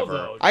Still, whatever.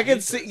 though, I can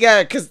Jesus. see,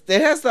 yeah, because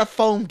it has that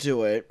foam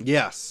to it.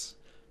 Yes.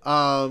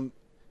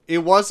 It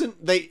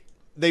wasn't,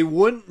 they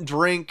wouldn't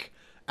drink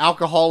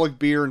alcoholic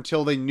beer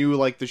until they knew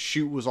like the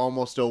shoot was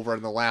almost over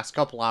in the last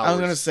couple hours. I was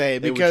gonna say,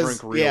 they because, would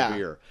drink real yeah.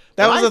 beer.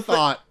 That But was I the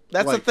thought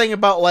That's like, the thing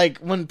about like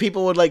when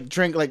people would like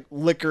drink like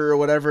liquor or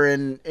whatever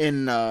in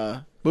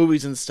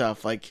movies and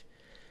stuff, like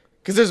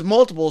because there's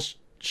multiple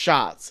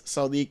shots,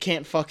 so you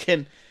can't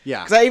fucking.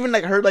 Yeah. Because I even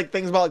like heard like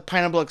things about like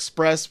Pineapple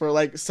Express where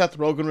like Seth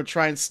Rogen would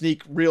try and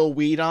sneak real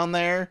weed on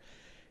there,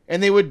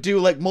 and they would do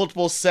like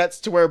multiple sets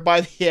to where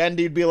by the end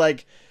he'd be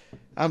like,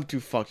 "I'm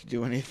too fucked to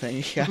do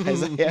anything,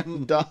 guys.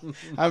 I'm done.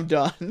 I'm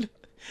done."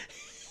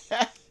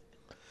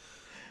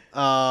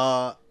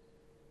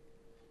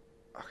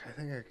 Okay, I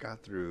think I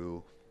got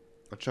through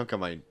a chunk of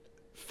my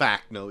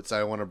fact notes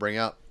I want to bring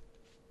up.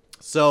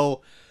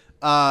 So,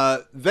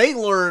 they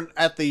learn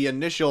at the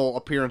initial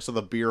appearance of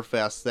the beer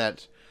fest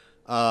that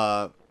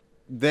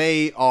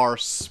they are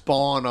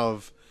spawn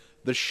of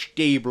the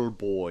Stable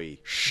Boy,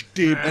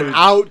 an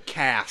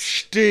outcast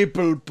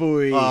Staple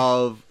boy.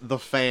 of the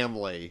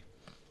family,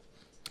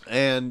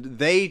 and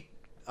they,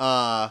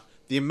 the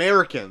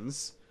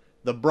Americans,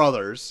 the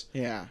brothers,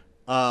 Yeah.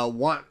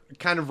 want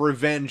kind of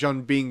revenge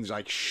on being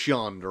like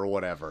shunned or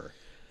whatever.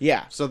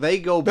 Yeah. So they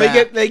go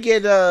back. They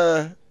get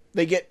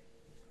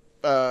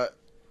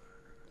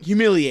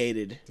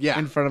humiliated. Yeah.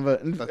 In front of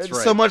it. That's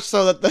So right. much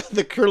so that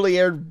the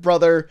curly-haired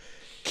brother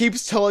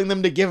keeps telling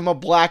them to give him a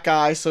black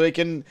eye so he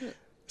can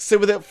sit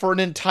with it for an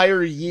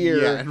entire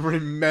year Yeah, and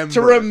remember.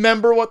 to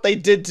remember what they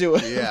did to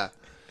him. Yeah.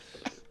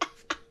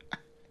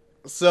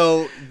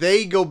 So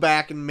they go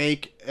back and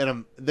make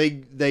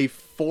they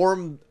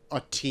form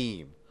a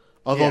team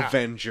of Yeah.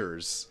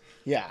 Avengers,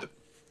 Yeah.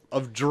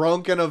 of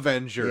drunken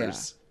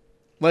Avengers,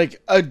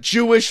 Like a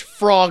Jewish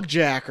frog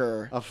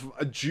jacker.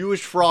 a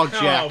Jewish frog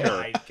Oh jacker.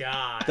 my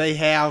god. They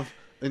have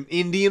an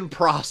Indian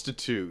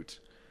prostitute,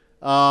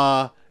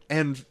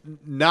 and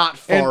not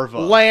And Farva.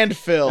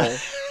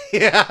 landfill.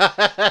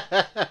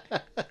 Yeah.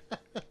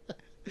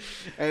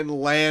 And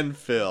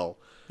landfill.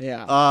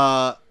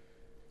 Yeah.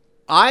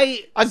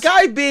 A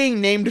guy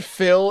being named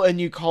Phil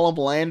and you call him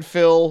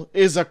Landfill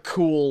is a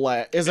cool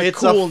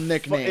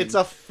nickname. It's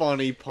a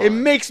funny pun. It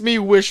makes me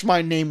wish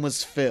my name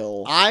was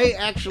Phil. I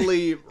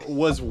actually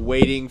was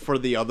waiting for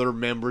the other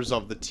members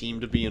of the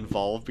team to be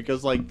involved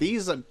because like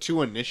these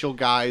two initial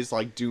guys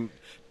like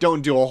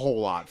don't do a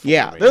whole lot for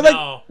Yeah, me. they're like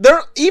No.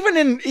 they're even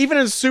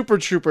in Super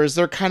Troopers,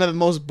 they're kind of the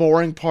most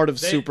boring part of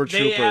Super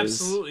Troopers. They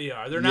absolutely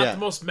are. They're not Yeah. the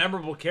most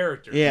memorable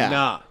characters.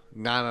 Yeah.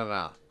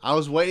 No. I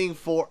was waiting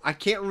for. I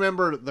can't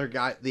remember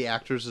the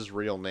actors'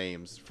 real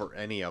names for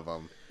any of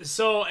them.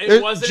 So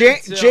it wasn't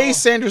until... Jay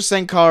Sanders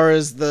Sankar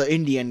is the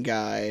Indian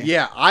guy.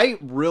 Yeah, I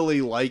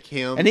really like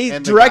him, And he the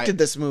directed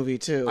guy- this movie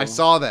too. I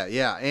saw that.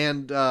 Yeah,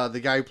 and the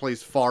guy who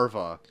plays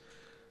Farva.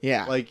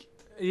 Yeah. Like,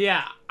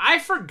 Yeah, I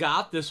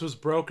forgot this was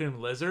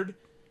Broken Lizard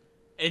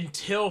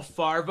until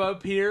Farva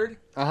appeared.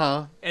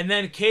 And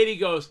then Katie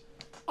goes,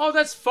 "Oh,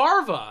 that's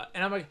Farva."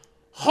 And I'm like,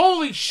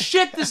 "Holy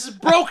shit, this is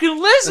Broken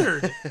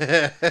Lizard."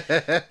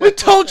 We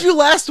told you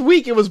last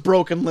week it was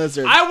Broken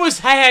Lizard. I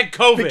had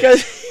COVID.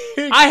 because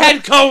I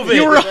had COVID.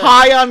 you were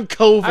high on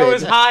COVID. I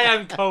was high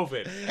on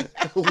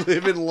COVID.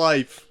 living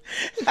life.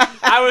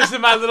 I was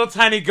in my little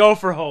tiny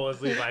gopher hole,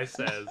 as Levi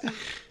says.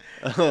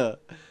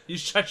 You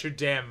shut your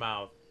damn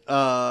mouth.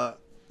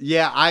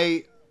 Yeah,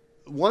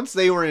 once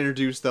they were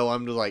introduced though,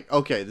 I'm just like,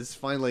 okay, this is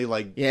finally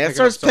like Yeah, it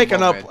starts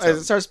picking up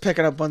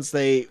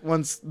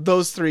once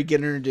those three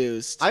get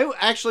introduced. I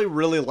actually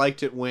really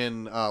liked it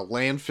when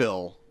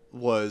Landfill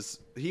was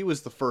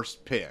the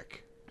first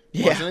pick,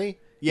 wasn't he?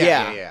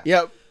 Yeah.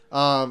 Yep.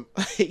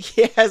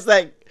 He has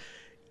that.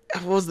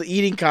 What was the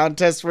eating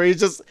contest where he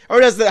has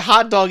the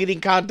hot dog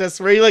eating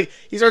contest where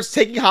he starts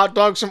taking hot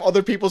dogs from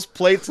other people's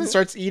plates and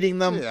starts eating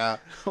them Yeah.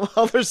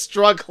 while they're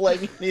struggling.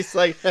 And he's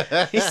like,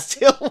 he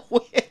still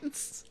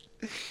wins.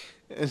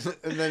 And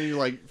then he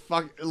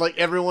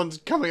everyone's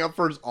coming up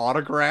for his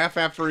autograph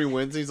after he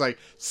wins. He's like,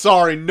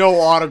 sorry, no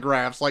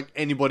autographs. Like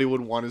anybody would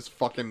want his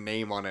fucking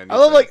name on anything. I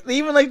love they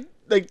even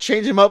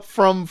change him up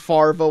from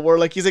Farva where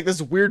he's like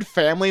this weird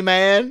family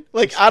man.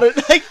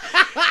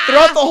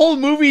 Throughout the whole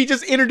movie he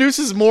just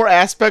introduces more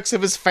aspects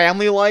of his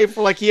family life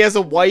where he has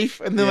a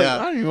wife and then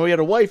I don't even know he had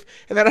a wife,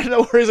 and then I don't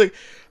know where he's like,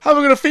 how am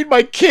I gonna feed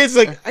my kids?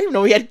 I didn't even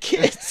know he had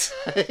kids.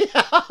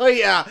 Oh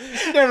yeah.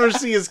 You never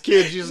see his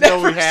kids, you just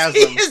know he has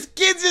them. His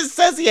kids just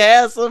says he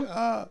has them.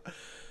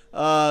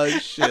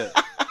 Shit.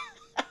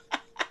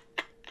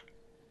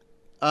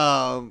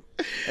 And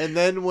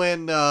then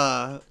when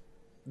the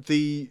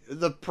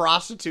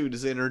prostitute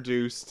is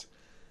introduced,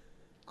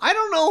 I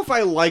don't know if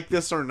I like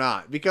this or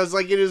not because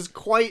it is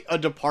quite a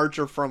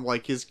departure from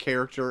his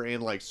character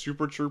in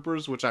Super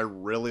Troopers, which I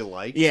really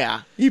like.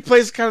 Yeah, he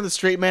plays kind of the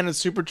straight man in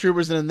Super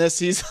Troopers, and in this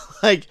he's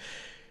I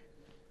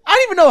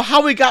don't even know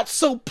how he got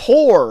so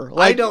poor.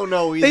 I don't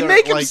know either. They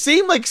make him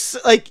seem like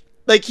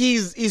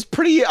he's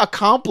pretty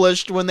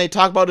accomplished when they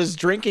talk about his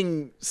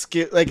drinking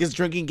skill, his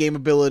drinking game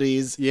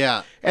abilities.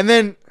 Yeah. And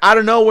then out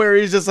of nowhere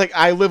he's just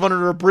I live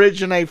under a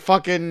bridge and I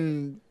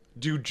fucking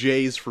do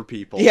J's for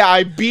people. Yeah,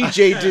 I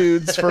BJ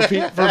dudes for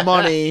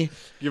money.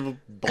 Give a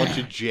bunch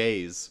of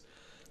J's.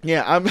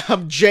 Yeah,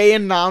 I'm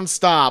Jaying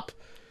nonstop.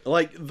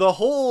 The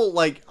whole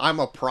I'm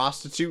a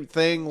prostitute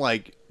thing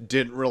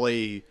didn't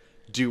really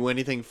do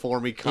anything for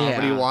me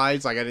comedy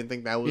wise. I didn't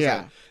think that was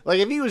it.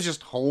 If he was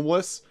just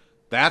homeless,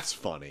 that's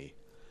funny.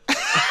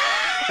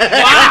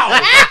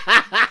 Wow.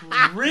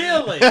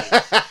 Really? But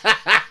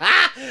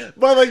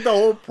the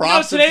whole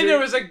prostitute. Today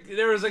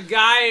there was a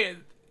guy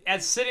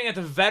sitting at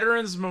the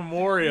Veterans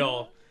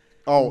Memorial.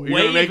 Oh, you're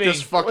gonna make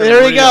this fucking.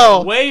 There we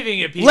go.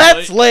 Waving at people.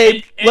 Let's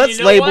label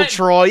what?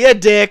 Troy a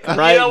dick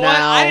right you know what?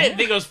 now. I didn't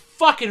think it was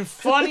fucking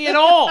funny at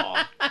all.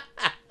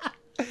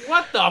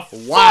 What the fuck?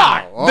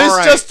 Wow.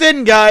 This just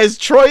in, guys.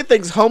 Troy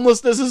thinks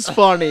homelessness is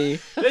funny.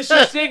 This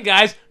just in,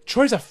 guys.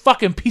 Troy's a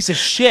fucking piece of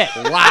shit.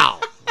 Wow.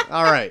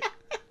 All right.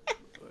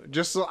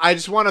 I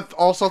just want to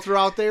also throw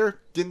out there.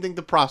 Didn't think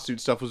the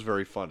prostitute stuff was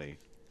very funny.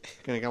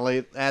 Can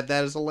I add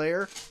that as a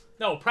layer?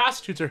 No,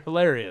 prostitutes are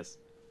hilarious.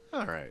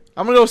 All right.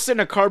 I'm gonna go sit in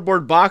a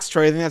cardboard box,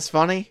 Troy. You think that's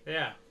funny?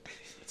 Yeah.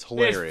 It's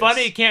hilarious. It's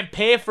funny he can't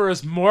pay for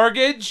his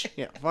mortgage.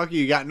 Yeah, fuck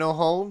you. You got no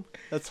home?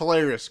 That's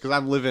hilarious because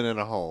I'm living in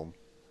a home.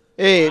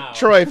 Hey, Wow.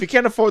 Troy, if you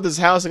can't afford this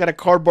house, I got a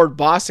cardboard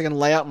box I can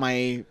lay out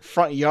my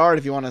front yard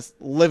if you want to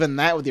live in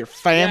that with your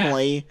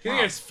family. Yeah. You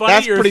think it's funny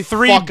That's you're pretty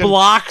 3 fucking-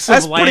 blocks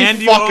That's of land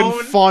pretty you fucking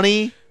own?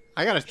 funny.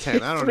 I got a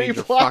 10. I don't 3 need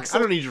your blocks I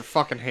don't need your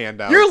fucking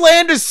handout. Your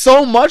land is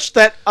so much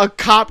that a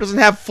cop doesn't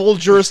have full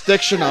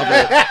jurisdiction of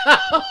it.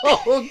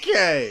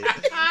 Okay.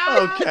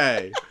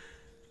 Okay.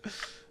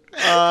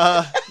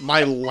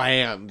 My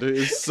land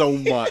is so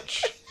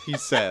much, he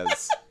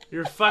says.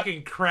 Your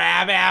fucking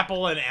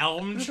crabapple and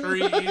elm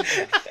trees.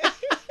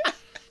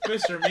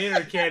 Mr.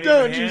 Meaner can't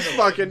Don't even you handle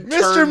fucking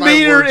Mr. turn my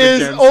Meaner words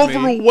is against me.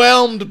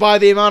 overwhelmed by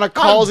the amount of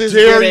calls How he's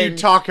dare getting. you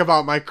talk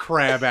about my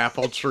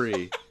crabapple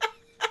tree?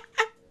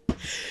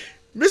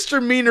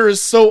 Mr. Meaner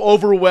is so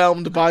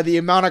overwhelmed by the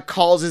amount of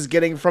calls he's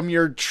getting from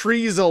your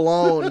trees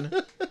alone.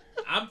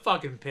 I'm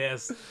fucking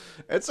pissed.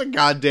 It's a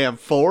goddamn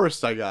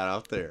forest I got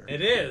out there.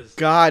 It is.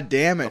 God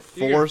damn it.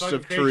 You gotta Forest fucking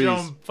of create your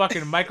trees. own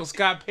fucking Michael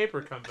Scott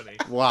Paper Company.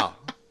 Wow.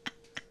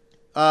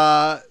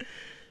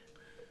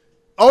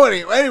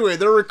 Anyway,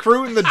 they're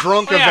recruiting the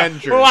drunk Yeah,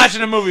 Avengers. we're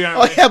watching a movie, aren't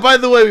Oh we? yeah, by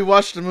the way, we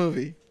watched the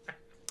movie.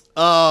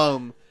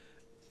 And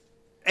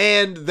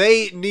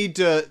they need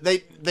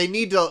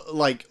to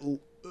like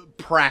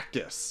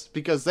practice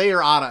because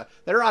they're out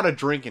of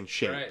drinking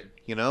shape. Right.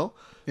 You know,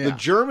 Yeah. the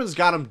Germans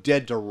got them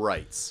dead to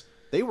rights.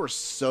 They were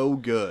so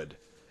good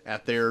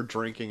at their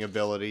drinking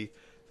ability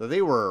that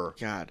they were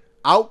God.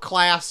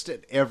 outclassed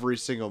at every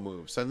single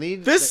move. So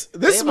This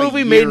they have a movie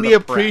year made me to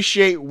prep.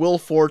 appreciate Will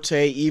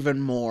Forte even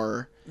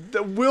more.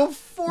 The Will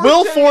Forte.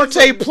 Will is a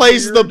Forte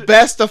plays the weird-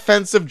 best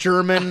offensive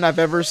German I've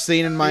ever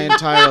seen in my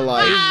entire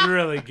life. He's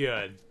really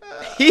good.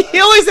 He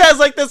always has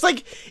like this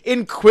like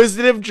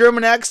inquisitive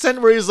German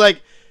accent where he's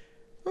like,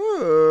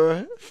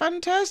 "Oh,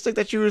 fantastic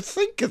that you would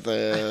think of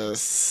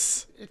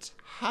this." It's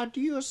how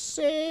do you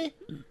say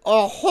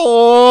a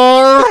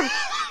whore?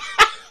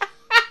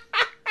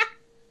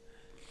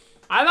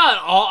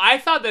 I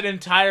thought that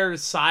entire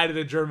side of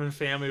the German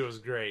family was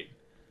great.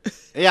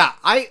 Yeah,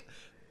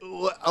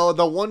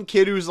 the one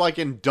kid who's like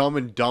in Dumb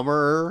and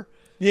Dumber.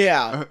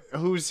 Yeah.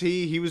 Who's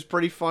he? He was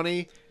pretty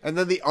funny. And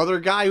then the other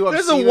guy who I've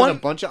There's seen a one- in a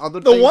bunch of other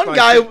the things. one but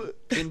guy- I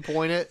can't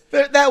pinpoint it.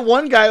 That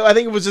one guy, I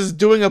think it was just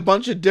doing a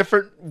bunch of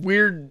different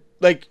weird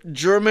like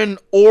German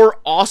or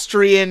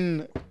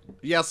Austrian.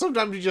 Yeah,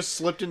 sometimes he just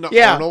slipped into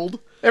Yeah. Arnold.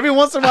 Every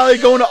once in a while they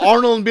go into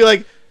Arnold and be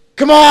like,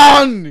 come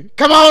on,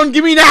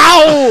 give me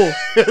now.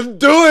 Do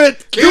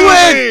it! Do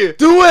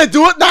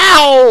it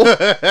now.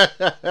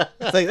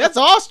 It's like, that's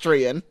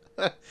Austrian.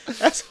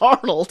 That's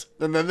Arnold.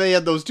 And then they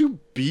had those two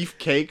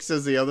beefcakes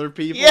as the other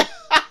people. Yeah.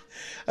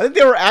 I think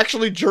they were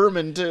actually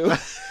German too.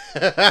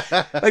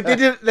 Like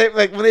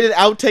like when they did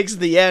outtakes at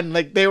the end,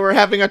 like they were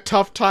having a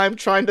tough time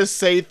trying to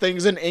say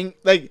things in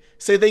English.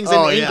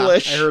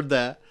 I heard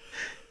that.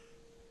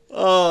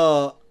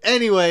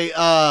 Anyway,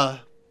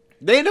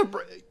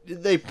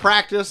 they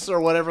practice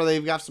or whatever.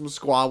 They've got some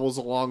squabbles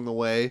along the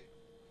way,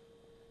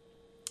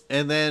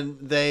 and then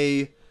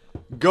they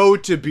go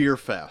to Beer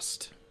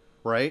Fest,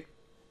 right?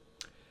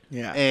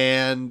 Yeah.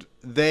 And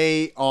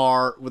their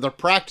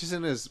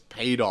practicing is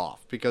paid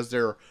off because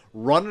they're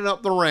running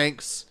up the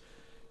ranks.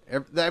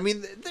 I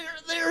mean,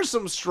 there's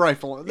some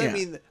strife. I Yeah.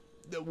 mean,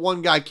 the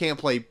one guy can't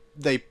play.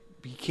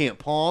 He can't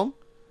pong.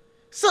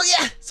 So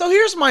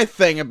here's my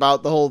thing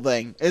about the whole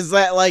thing is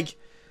that like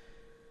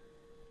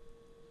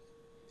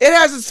it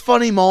has its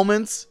funny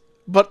moments,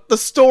 but the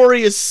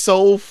story is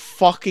so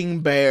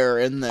fucking bare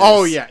in this.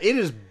 Oh yeah, it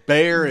is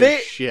bare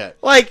as shit.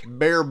 Like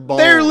Bare bones.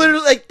 they're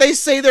literally like they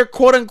say they're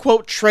quote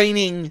unquote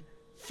training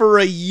for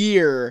a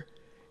year,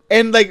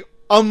 and like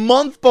a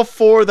month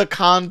before the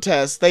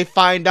contest, they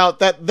find out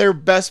that their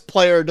best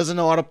player doesn't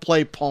know how to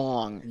play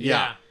Pong.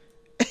 Yeah.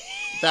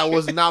 That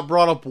was not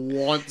brought up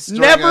once.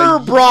 during Never a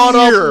brought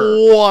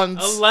year. up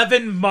once.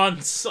 11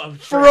 months of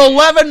For training.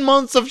 11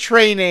 months of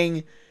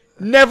training,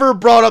 never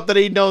brought up that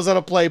he knows how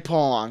to play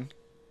Pong.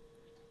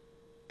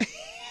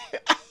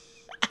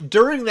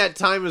 During that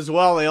time as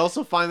well, they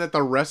also find that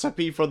the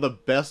recipe for the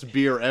best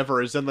beer ever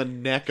is in the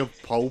neck of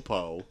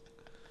Popo.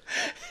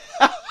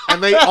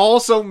 And they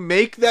also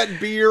make that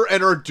beer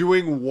and are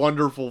doing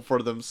wonderful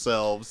for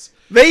themselves.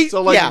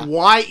 So, like, yeah.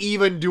 why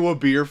even do a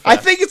beer fest? I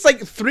think it's like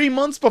 3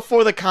 months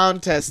before the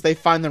contest, they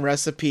find the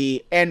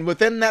recipe, and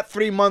within that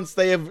 3 months,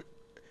 they have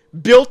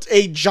built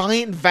a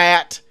giant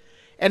vat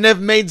and have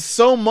made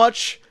so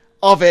much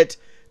of it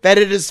that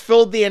it has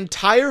filled the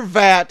entire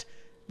vat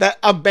that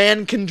a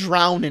man can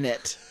drown in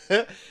it.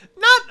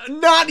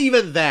 Not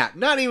even that.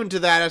 Not even to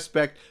that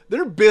aspect.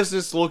 Their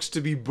business looks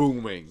to be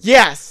booming.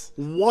 Yes.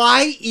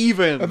 Why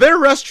even Their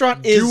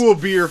restaurant is do a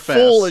beer fest?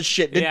 full as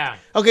shit. Yeah.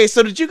 Okay,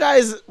 so did you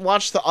guys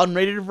watch the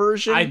unrated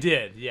version? I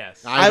did,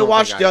 yes. I don't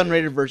watched think the I did.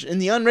 unrated version. In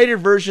the unrated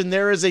version,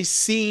 there is a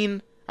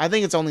scene. I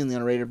think it's only in the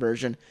unrated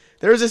version.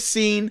 There is a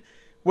scene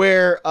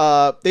where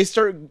they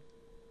start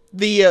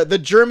the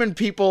German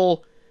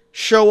people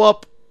show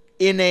up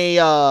in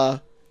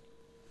a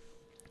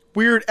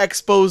weird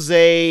expose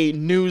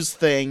news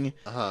thing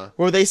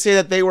where they say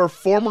that they were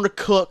former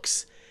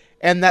cooks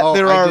and that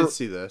I did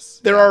see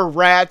this. there are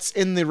rats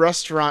in the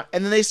restaurant,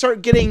 and then they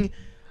start getting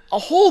a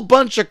whole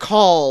bunch of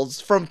calls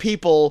from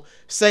people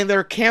saying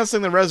they're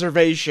canceling the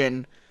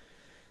reservation.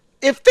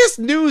 If this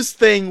news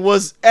thing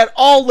was at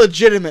all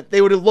legitimate,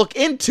 they would look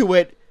into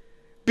it,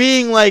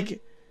 being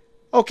like,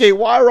 okay,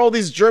 why are all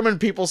these German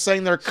people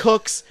saying they're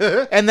cooks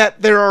and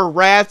that there are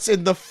rats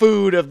in the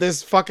food of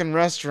this fucking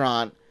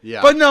restaurant?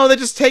 Yeah. But no, they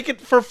just take it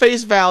for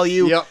face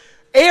value, Yep.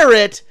 air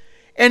it,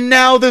 and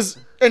now this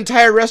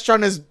entire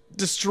restaurant is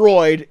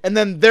destroyed. And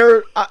then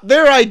their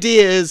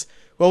idea is,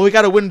 well, we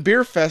got to win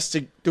Beer Fest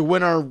to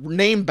win our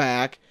name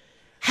back.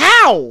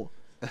 How?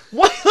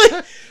 What?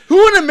 Like,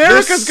 who in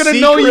America's The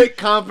gonna know you? secret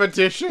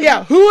competition?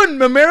 Yeah, who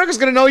in America's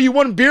gonna know you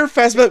won Beer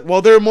Fest? But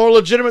well, they're more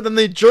legitimate than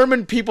the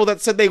German people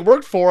that said they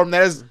worked for them.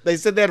 That is, they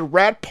said they had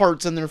rat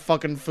parts in their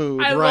fucking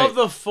food. I Right. love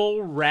the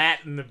full rat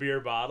in the beer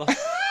bottle.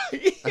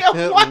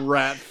 Yeah, what?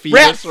 Rat fetus.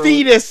 Rat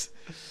fetus.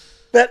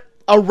 That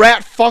a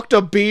rat fucked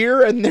a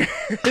beer and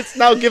it's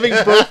now giving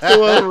birth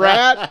to a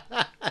rat.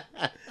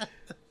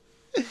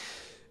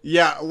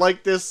 Yeah,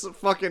 like this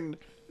fucking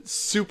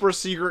super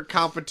secret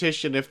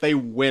competition, if they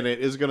win it,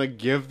 is gonna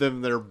give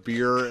them their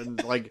beer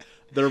and like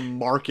their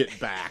market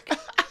back.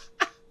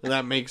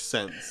 That makes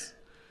sense.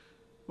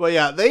 Well,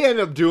 yeah, they end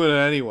up doing it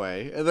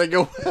anyway, and they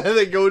go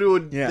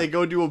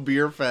do a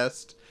beer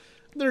fest.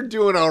 They're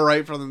doing all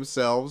right for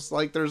themselves.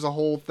 Like, there's a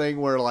whole thing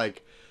where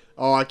like,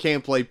 oh, I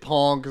can't play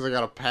Pong because I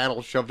got a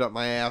paddle shoved up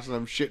my ass and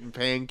I'm shitting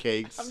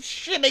pancakes. I'm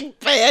shitting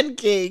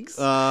pancakes.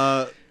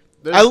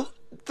 There's-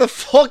 The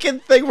fucking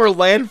thing where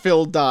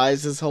Landfill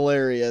dies is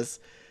hilarious.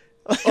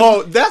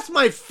 oh, that's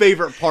my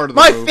favorite part of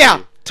the movie.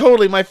 Yeah,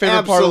 totally my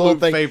favorite part of the whole Absolute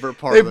thing. favorite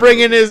part They of the bring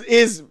in movie.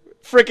 his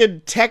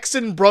freaking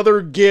Texan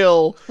brother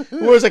Gil,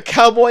 who wears a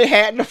cowboy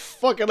hat and a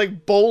fucking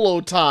like bolo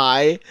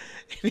tie,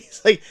 and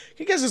he's like,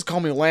 "You guys just call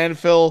me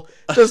Landfill,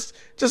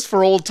 just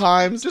for old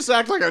times." Just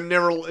act like I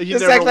never.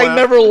 Just act like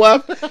never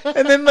left.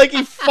 And then like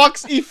he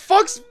fucks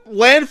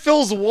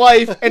Landfill's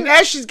wife, and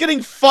as she's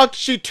getting fucked,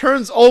 she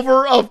turns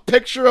over a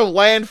picture of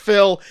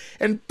Landfill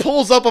and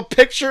pulls up a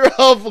picture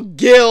of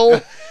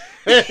Gil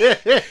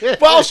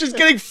while she's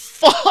getting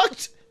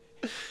fucked.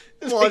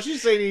 Well,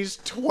 she's saying he's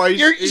twice.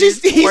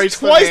 He's twice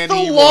man the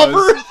he lover.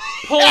 was.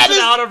 Pulls That it is-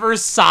 out of her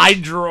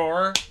side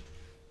drawer.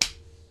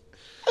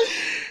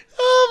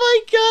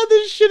 Oh my god,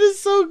 this shit is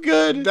so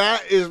good.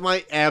 That is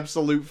my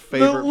absolute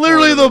favorite.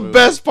 Literally part the of movie.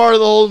 best part of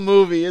the whole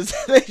movie is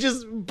they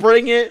just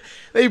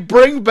they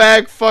bring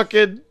back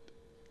fucking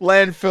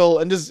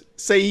Landfill and just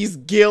say he's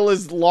Gil,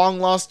 his long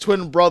lost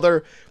twin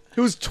brother,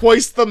 who's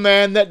twice the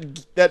man that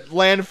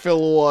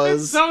Landfill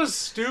was. It's so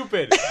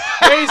stupid.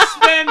 They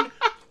spend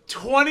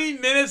 20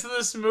 minutes of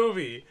this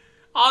movie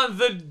on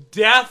the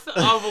death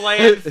of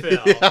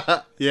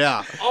Landfill,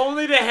 Yeah.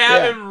 only to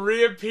have Yeah. him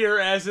reappear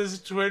as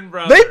his twin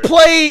brother.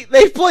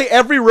 They play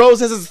Every Rose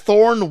Has Its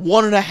Thorn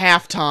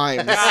 1.5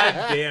 times God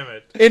damn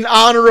it. in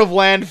honor of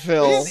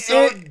Landfill.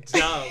 So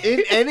dumb.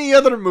 In any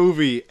other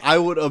movie, I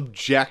would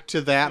object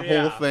to that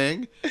Yeah. whole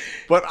thing,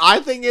 but I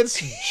think it's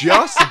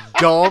just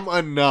dumb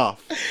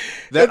enough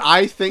that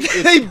I think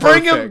it's They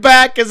bring him perfect.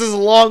 back as his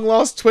long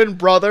lost twin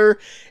brother,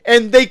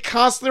 and they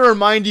constantly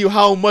remind you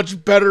how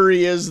much better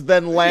he is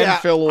than Yeah,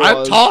 Landfill I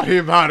was. taught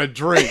him how to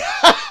drink.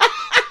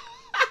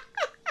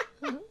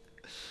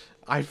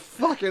 I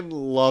fucking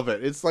love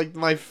it. It's like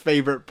my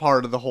favorite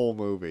part of the whole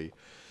movie.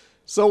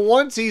 So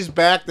once he's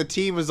back, the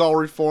team is all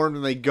reformed,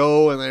 and they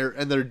go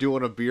and they're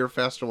doing a beer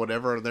fest or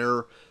whatever, and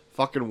they're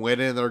fucking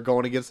winning. And they're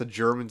going against the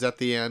Germans at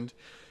the end.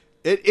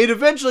 It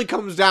eventually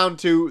comes down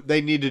to they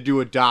need to do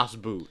a Das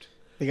Boot.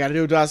 They gotta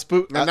do a Das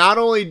Boot. And not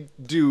only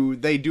do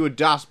they do a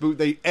Das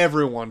Boot,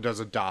 everyone does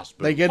a Das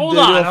Boot. They do Hold a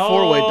on.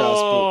 4-way Das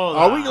Boot. hold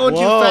Are we on. going too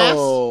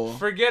Whoa. fast?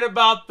 Forget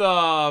about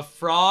the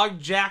frog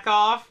jack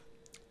off.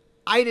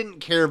 I didn't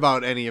care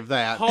about any of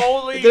that.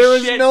 Holy There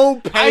is shit. no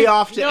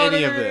payoff to No,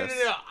 any no, of no, no, this.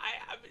 no, no.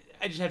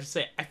 I just have to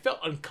say, I felt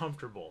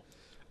uncomfortable.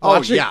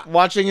 Oh, yeah.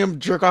 Watching him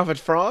jerk off at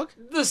Frog?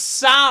 The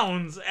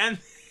sounds and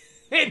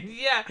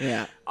yeah.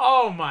 Yeah.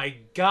 Oh my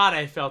god,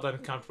 I felt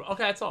uncomfortable.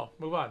 Okay, that's all.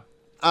 Move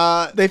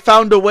on. They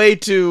found a way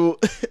to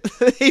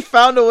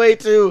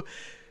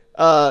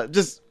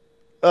just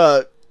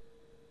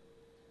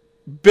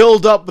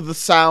build up the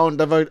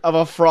sound of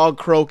a frog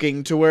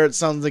croaking to where it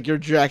sounds like you're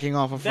jacking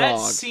off a That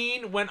frog.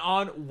 scene went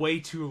on way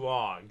too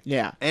long.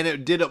 Yeah. And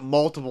it did it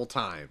multiple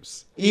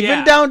times. Even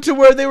Yeah. down to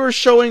where they were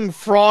showing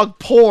frog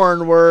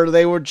porn, where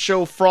they would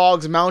show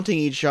frogs mounting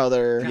each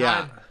other. God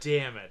Yeah.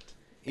 damn it.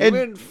 And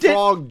Even did-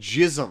 frog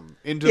jism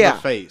into Yeah.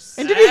 the face.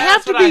 And did he have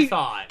That's to what I be?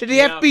 thought. Did he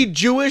have to Yep. be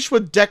Jewish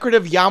with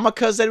decorative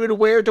yarmulkes that he would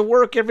wear to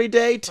work every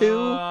day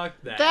too? Fuck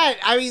that.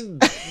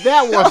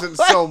 That wasn't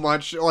so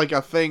much like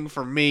a thing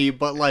for me,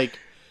 but like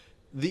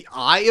the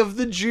eye of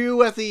the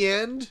Jew at the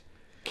end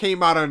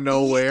came out of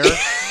nowhere.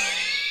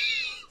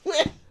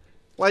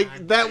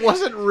 Like that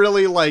wasn't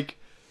really like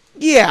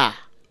Yeah.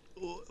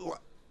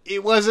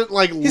 it wasn't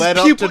like His led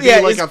pupil- up to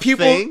be like his a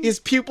pupil- thing. His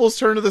pupils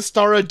turned to the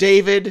Star of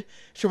David,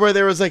 to where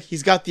there was like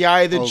he's got the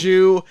eye of the Oh,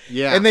 Jew,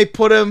 yeah. and they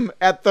put him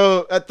at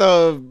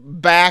the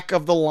back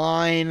of the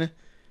line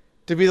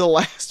to be the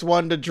last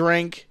one to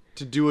drink,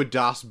 To do a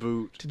Das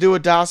Boot. to do a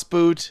Das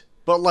Boot.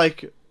 But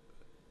like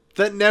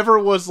that never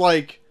was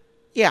like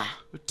Yeah,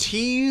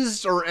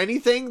 teased or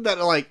anything that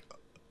like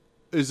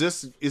is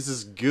this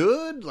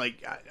good?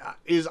 Like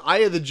is Eye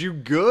of the Jew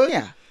good?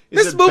 yeah.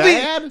 Is This it movie,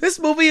 bad? this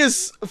movie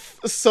is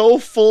so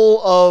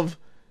full of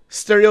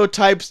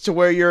stereotypes to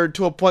where you're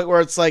to a point where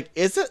it's like,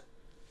 is it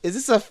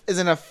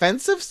an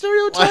offensive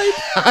stereotype?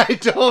 I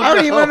don't know. I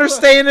don't even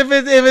understand if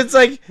it's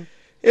like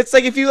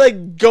if you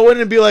like go in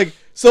and be like,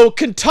 so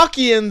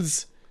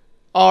Kentuckians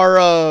are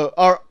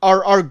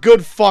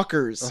good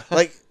fuckers.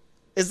 Like,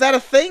 is that a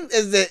thing?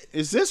 Is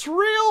this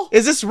real?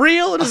 Is this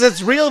real? And is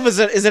it real? Is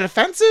it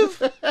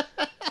offensive?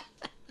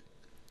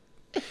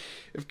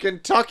 If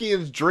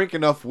Kentuckians drink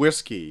enough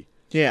whiskey,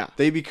 Yeah.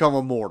 they become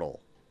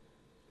immortal.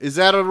 Is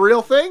that a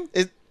real thing?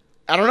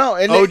 I don't know.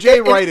 And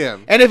OJ, write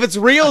in. And if it's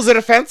real, is it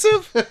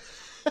offensive?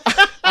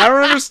 I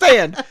don't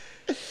understand.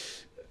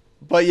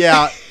 But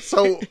yeah,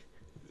 so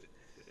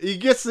he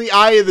gets the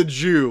eye of the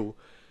Jew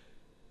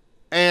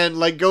and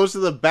like goes to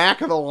the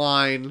back of the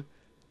line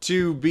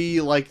to be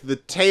like the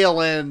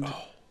tail end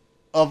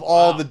of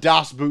all the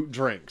Das Boot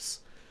drinks.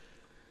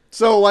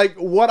 So like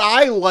what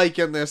I like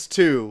in this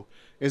too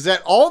is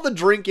that all the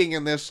drinking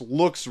in this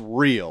looks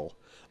real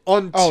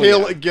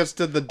until it gets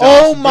to the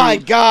Das Oh Boot, my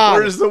God.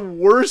 where it's the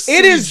worst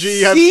It is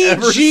CG I've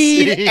ever CG'd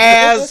seen.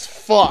 as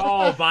fuck.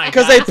 Oh my god.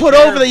 Because they put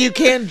terrible. over that you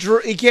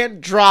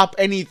can't drop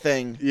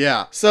anything.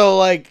 Yeah. So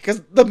like,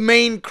 because the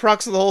main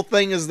crux of the whole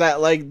thing is that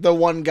like the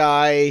one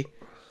guy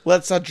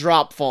lets a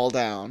drop fall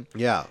down.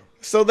 Yeah.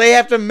 So they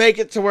have to make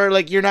it to where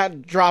like you're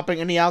not dropping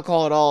any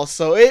alcohol at all.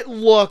 So it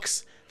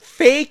looks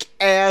fake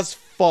as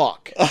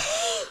fuck.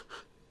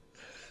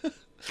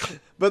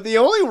 But the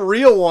only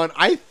real one,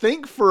 I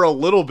think for a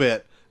little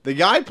bit, the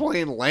guy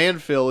playing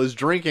Landfill is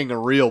drinking a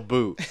real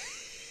boot.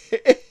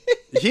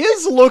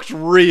 His looked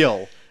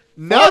real.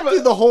 Not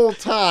through the whole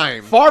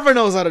time. Farva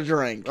knows how to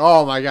drink.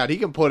 Oh my god, he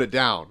can put it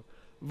down.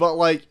 But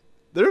like,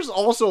 there's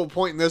also a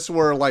point in this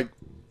where like,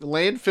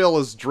 Landfill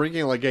is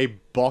drinking like a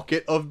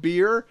bucket of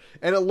beer,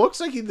 and it looks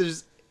like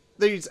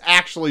he's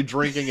actually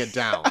drinking it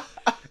down.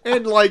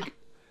 And like,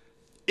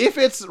 if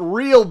it's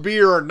real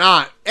beer or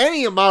not,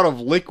 any amount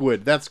of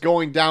liquid that's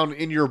going down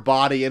in your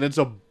body and it's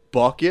a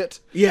bucket,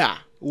 Yeah.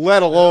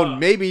 let alone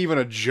maybe even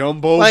a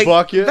jumbo Like,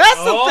 bucket. that's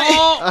the thing.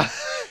 Oh,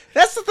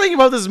 That's the thing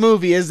about this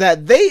movie is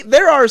that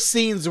there are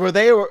scenes where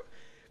they were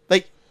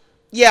like,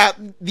 yeah,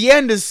 the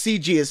end is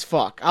CG as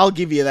fuck. I'll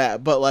give you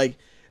that. But like,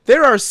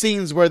 there are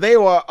scenes where they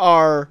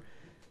are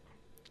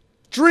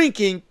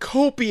drinking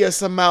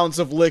copious amounts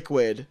of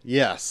liquid,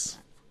 Yes.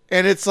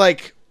 and it's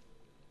like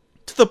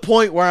to the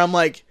point where I'm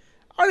like,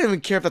 I don't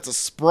even care if that's a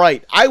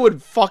Sprite. I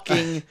would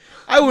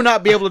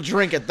not be able to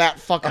drink it that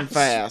fucking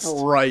fast.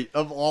 Right.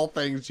 Of all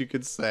things you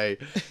could say.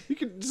 You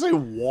could say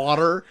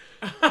water.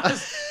 a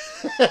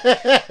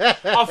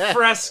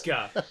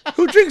fresca.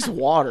 Who drinks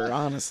water,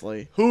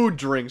 honestly? Who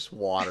drinks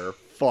water?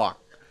 Fuck.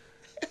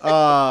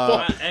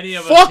 Not any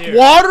of us Fuck here.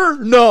 water?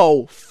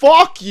 No.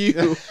 Fuck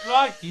you.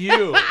 Fuck you.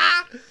 Do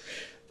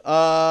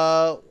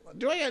I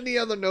got any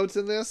other notes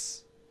in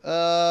this? I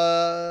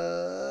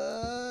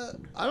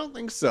don't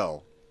think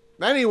so.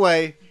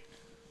 Anyway,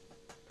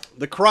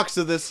 the crux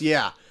of this,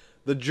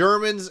 the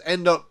Germans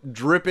end up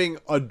dripping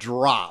a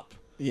drop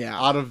Yeah.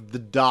 out of the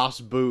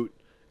Das Boot,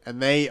 and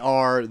they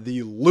are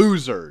the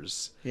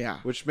losers. Yeah.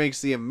 Which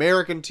makes the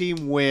American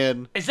team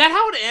win. Is that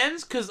how it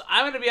ends? Because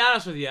I'm going to be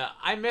honest with you.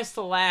 I missed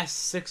the last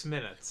 6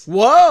 minutes. A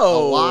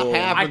Whoa. lot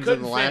happens in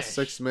couldn't the last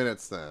finish. 6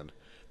 minutes then.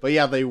 But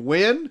yeah, they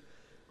win.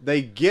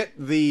 They get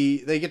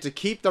to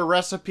keep the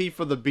recipe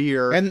for the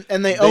beer. And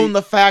they own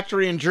the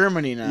factory in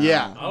Germany now.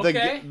 Yeah,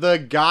 Okay. the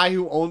guy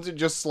who owns it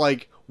just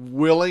like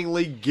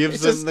willingly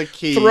gives It just them the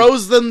key.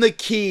 throws them the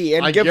key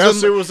and I gives guess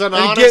them it was an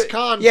and honest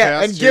contest.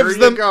 Yeah, and Here gives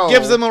you them go.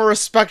 gives them a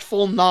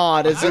respectful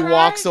nod as he Alright.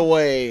 walks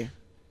away.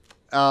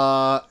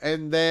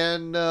 And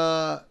then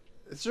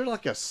is there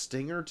like a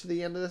stinger to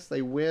the end of this?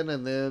 They win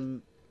and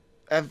then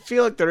I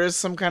feel like there is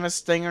some kind of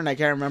stinger, and I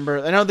can't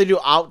remember. I know they do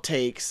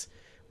outtakes.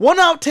 One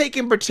outtake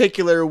in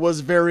particular was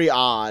very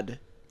odd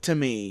to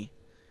me.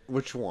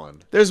 which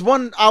one? There's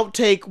one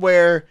outtake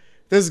where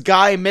this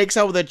guy makes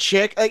out with a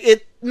chick. Like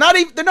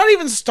they're not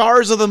even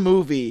stars of the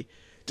movie.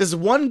 Just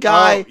one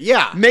guy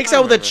makes I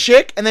out with a remember.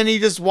 chick, and then he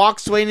just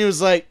walks away, and he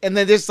was like, and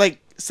then just like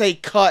say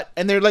cut,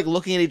 and they're like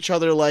looking at each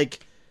other like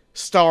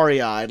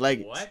starry-eyed.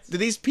 Like, What? do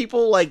these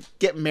people like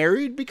get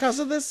married because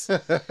of this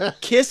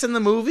kiss in the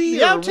movie?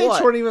 The or outtakes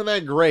what? weren't even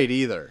that great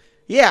either.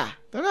 Yeah,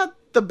 they're not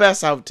the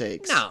best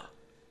outtakes. No.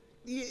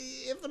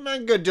 If they're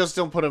not good, just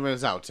don't put them in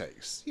as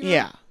outtakes. You know?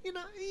 Yeah. You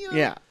know,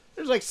 Yeah.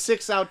 There's like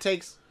 6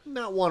 outtakes.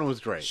 Not one was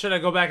great. Should I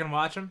go back and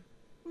watch them?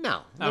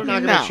 No. They're Okay.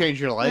 not going to No. change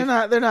your life.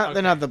 They're not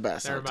Okay. the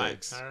best Never mind.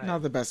 outtakes. All right.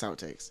 Not the best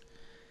outtakes.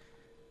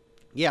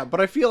 Yeah, but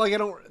I feel like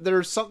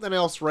there's something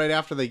else right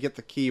after they get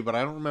the key, but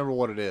I don't remember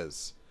what it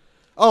is.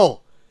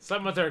 Oh,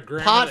 Something with their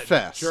grandma that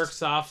Potfest.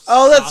 jerks off.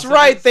 Oh, that's sausages?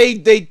 right.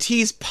 They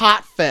tease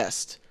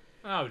Potfest.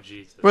 Oh,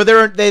 Jesus. Where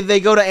they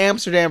go to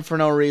Amsterdam for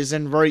no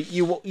reason. Where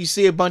you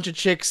see a bunch of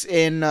chicks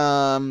in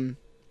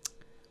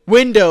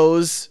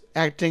windows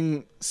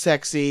acting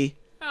sexy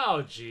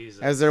Oh,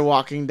 Jesus. as they're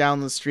walking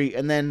down the street,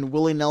 and then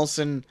Willie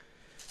Nelson.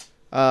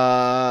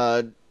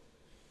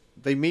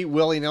 they meet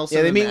Willie Nelson.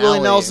 Yeah, they in meet the Willie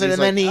alley, Nelson, he's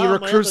and then like, he "Oh, my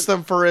recruits other-"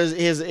 them for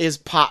his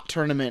pot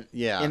tournament.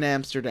 Yeah. In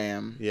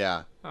Amsterdam.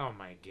 Yeah, Oh,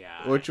 my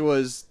God. which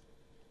was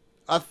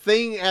a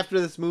thing after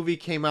this movie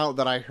came out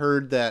that I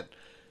heard that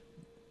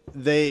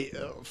they,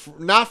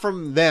 not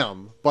from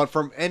them, but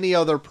from any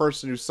other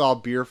person who saw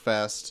Beer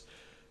Fest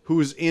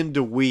who's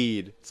into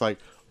weed. It's like,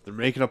 they're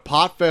making a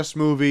Potfest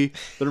movie.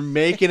 They're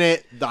making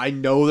it. I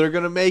know they're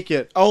going to make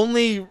it.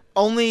 Only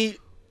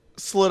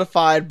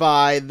solidified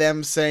by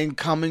them saying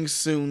coming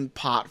soon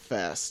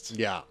Potfest.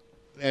 Yeah.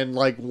 And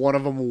like one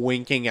of them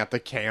winking at the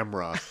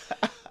camera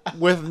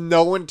with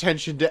no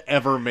intention to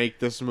ever make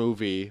this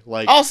movie.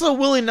 Like, Also,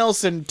 Willie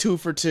Nelson 2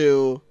 for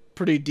 2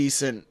 pretty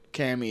decent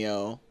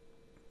cameo.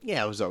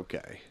 Yeah, it was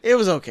okay. It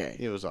was okay.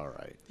 It was all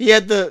right. He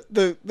had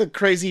the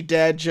crazy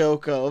dad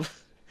joke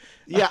of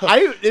Yeah,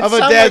 of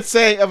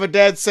a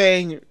dad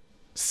saying,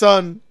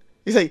 "Son,"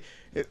 he's like,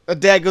 a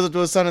dad goes up to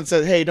his son and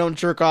says, "Hey, don't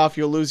jerk off,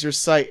 you'll lose your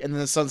sight." And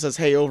then the son says,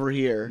 "Hey, over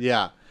here."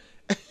 Yeah.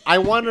 I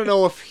want to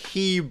know if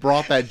he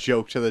brought that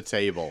joke to the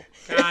table.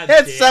 God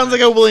That damn sounds it.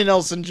 like a Willie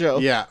Nelson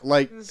joke. Yeah,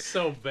 like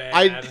So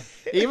bad.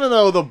 even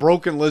though the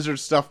broken lizard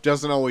stuff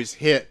doesn't always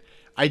hit,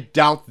 I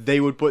doubt they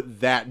would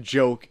put that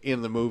joke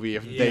in the movie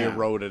if they Yeah.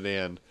 wrote it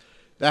in.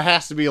 That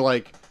has to be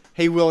like,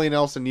 "Hey, Willie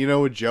Nelson, you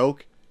know a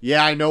joke?"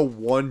 "Yeah, I know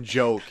one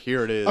joke.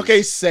 Here it is."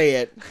 Okay,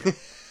 say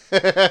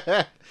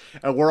it.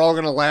 And we're all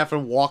gonna laugh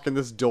and walk in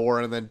this door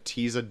and then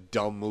tease a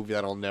dumb movie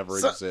that'll never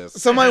exist.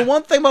 So my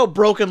one thing about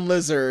Broken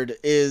Lizard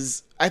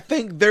is I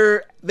think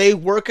they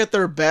work at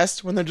their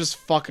best when they're just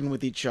fucking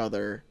with each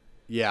other.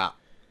 Yeah,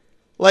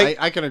 Like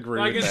I can agree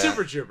Like with in that.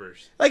 Super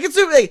Troopers.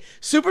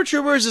 Super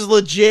Troopers is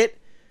legit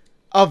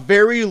a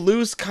very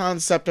loose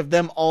concept of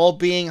them all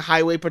being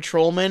highway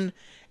patrolmen,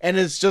 and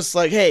it's just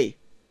like, hey,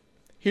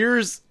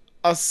 here's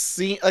a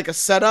scene, like a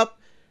setup.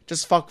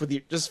 Just fuck with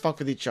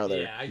each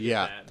other. Yeah, I get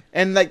Yeah. that.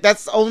 And like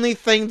that's the only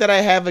thing that I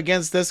have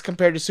against this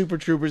compared to Super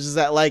Troopers is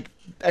that like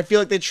I feel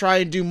like they try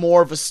and do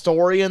more of a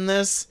story in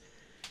this,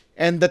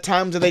 and the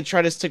times that they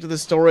try to stick to the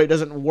story it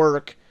doesn't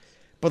work.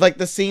 But like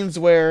the scenes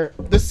where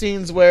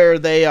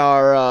they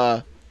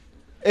are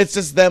it's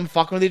just them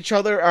fucking with each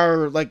other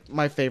are like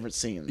my favorite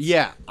scenes.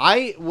 Yeah,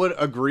 I would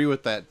agree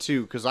with that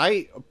too, because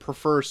I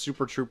prefer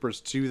Super Troopers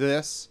to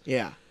this,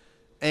 Yeah.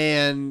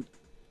 and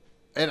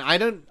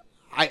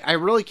I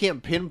really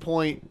can't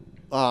pinpoint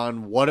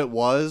on what it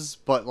was,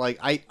 but like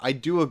I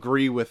do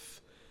agree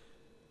with,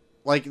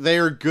 like, they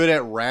are good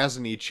at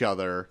razzing each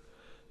other,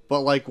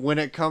 but like when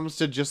it comes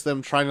to just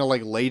them trying to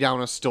like lay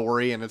down a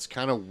story and it's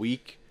kind of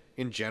weak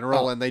in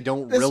general, and they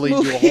don't really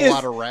do a whole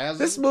lot of razzing.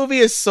 This movie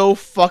is so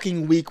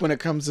fucking weak when it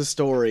comes to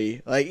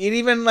story. Like it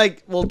even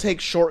like will take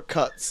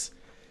shortcuts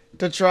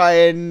to try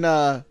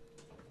and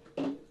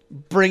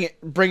bring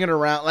it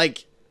around.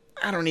 Like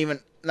I don't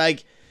even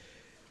like.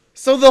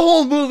 So the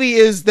whole movie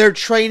is they're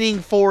training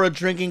for a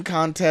drinking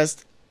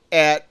contest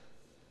at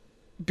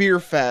Beer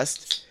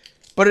Fest,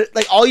 but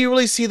like all you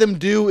really see them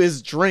do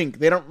is drink.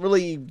 They don't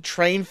really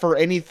train for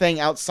anything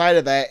outside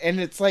of that, and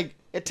it's like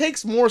it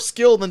takes more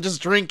skill than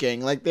just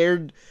drinking. Like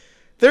there's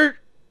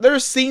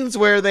scenes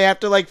where they have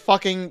to like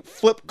fucking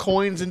flip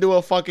coins into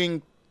a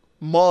fucking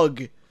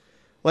mug,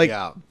 like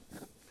yeah,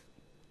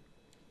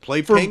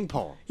 play For- ping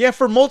pong,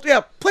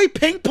 play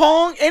ping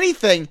pong,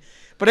 anything.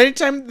 But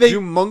anytime they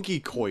do monkey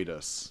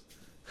coitus.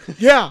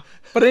 Yeah,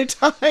 but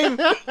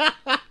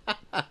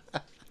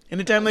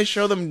anytime they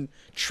show them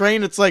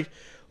train, it's like,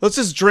 let's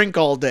just drink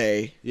all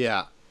day.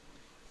 Yeah,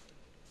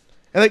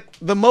 And like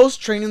the most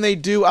training they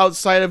do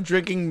outside of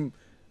drinking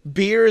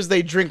beer is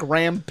they drink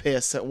ram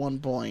piss at one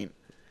point.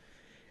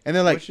 And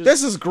they're like, Which is-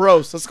 this is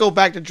gross. Let's go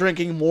back to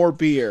drinking more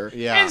beer.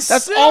 yeah. And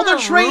That's sit all on they're a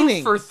roof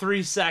training. for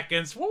 3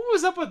 seconds. What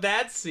was up with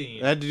that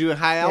scene? They had to do it at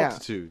high Yeah.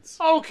 altitudes,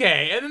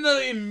 Okay, and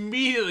then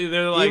immediately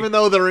they're like, even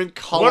though they're in "What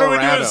Colorado. are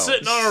we doing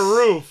sitting on a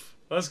roof?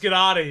 Let's get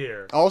out of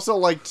here." Also,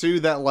 like, too,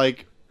 that,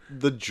 like,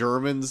 the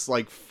Germans,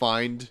 like,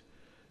 find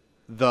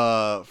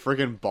the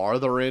friggin' bar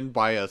they're in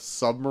by a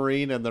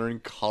submarine, and they're in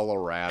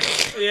Colorado.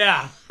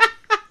 Yeah,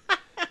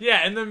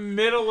 yeah, in the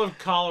middle of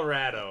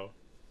Colorado.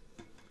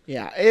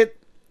 Yeah,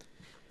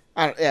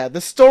 the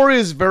story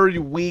is very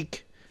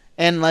weak,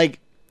 and like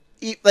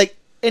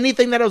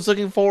anything that I was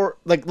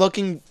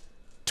looking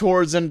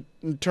towards in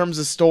terms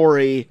of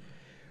story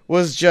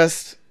was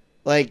just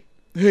like,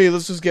 hey,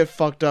 let's just get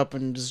fucked up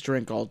and just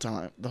drink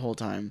the whole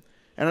time.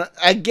 And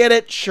I get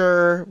it,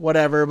 sure,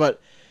 whatever,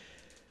 but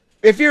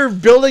if you're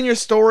building your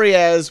story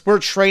as we're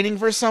training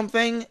for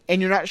something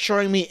and you're not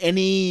showing me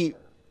any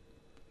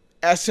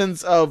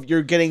essence of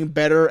you're getting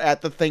better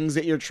at the things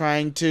that you're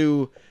trying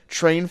to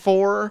train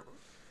for,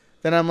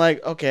 then I'm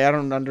like, okay, I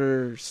don't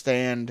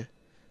understand.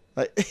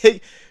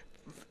 Like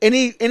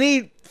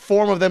any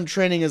form of them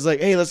training is like,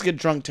 hey, let's get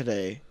drunk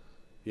today.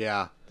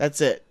 Yeah.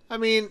 That's it. I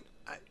mean,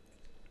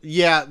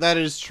 yeah, that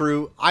is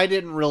true. I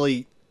didn't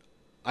really,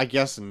 I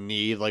guess,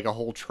 need, like, a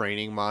whole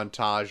training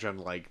montage on,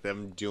 like,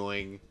 them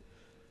doing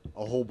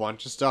a whole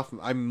bunch of stuff.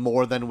 I'm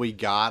more than we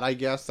got, I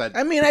guess.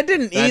 I mean, I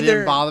didn't That either.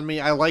 didn't bother me.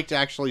 I like to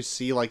actually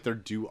see, like, they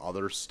do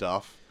other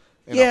stuff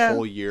in Yeah. a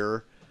whole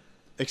year,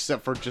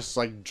 except for just,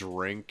 like,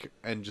 drink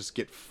and just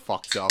get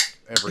fucked up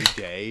every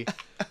day.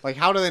 Like,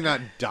 how do they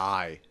not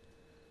die?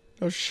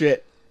 Oh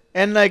shit.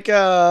 And like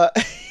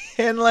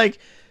and like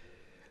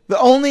the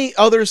only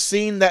other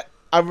scene that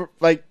I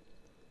like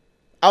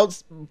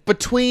out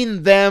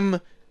between them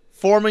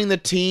forming the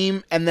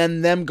team and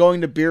then them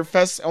going to Beer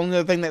Fest, the only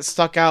other thing that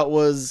stuck out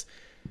was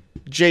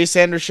Jay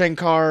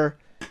Sandershankar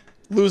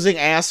losing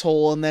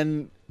asshole and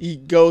then he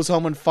goes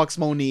home and fucks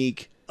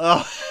Monique.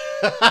 Oh,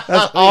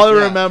 That's all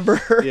I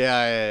remember.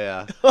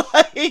 yeah.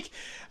 Like,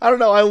 I don't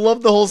know. I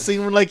love the whole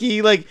scene when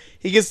he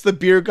gets the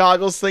beer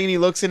goggles thing and he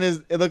looks in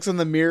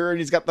the mirror and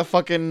he's got the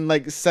fucking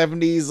like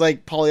 70s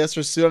like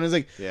polyester suit on. He's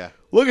like, Yeah.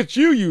 look at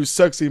you, you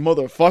sexy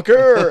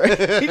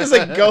motherfucker. He just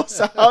like goes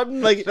out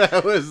and like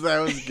That was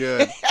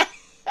good.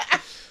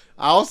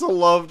 I also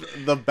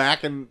loved the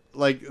back and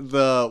like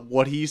the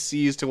what he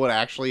sees to what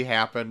actually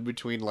happened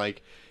between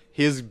like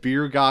his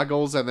beer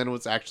goggles and then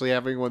what's actually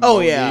happening with Oh,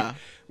 Monique. yeah.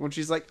 When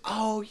she's like,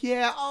 oh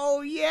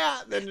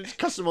yeah. Then it's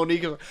custom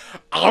Monique is like,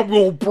 I'm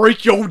gonna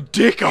break your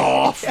dick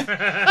off.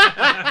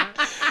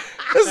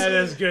 That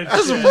is good.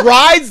 just shit.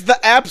 rides the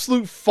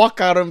absolute fuck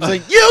out of him. He's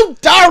like, you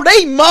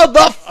dirty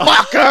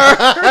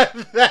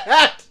motherfucker.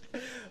 That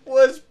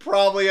was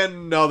probably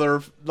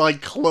another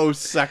like close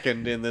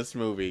second in this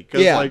movie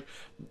because Yeah. like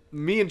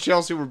me and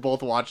Chelsea were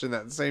both watching that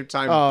at the same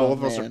time. Oh, Both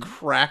of us man. are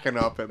cracking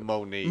up at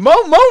Monique.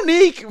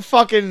 Monique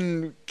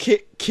fucking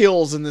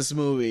kills in this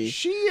movie.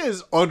 She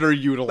is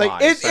underutilized. Like I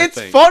it's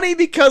think. funny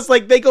because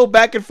like they go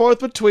back and forth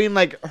between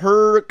like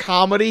her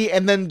comedy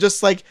and then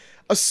just like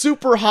a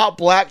super hot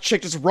black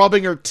chick just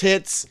rubbing her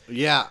tits.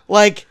 Yeah.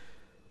 Like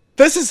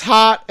this is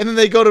hot, and then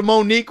they go to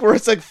Monique where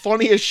it's like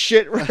funny as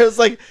shit. Where it's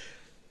like,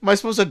 am I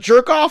supposed to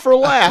jerk off or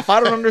laugh? I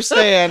don't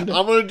understand.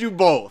 I'm gonna do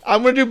both.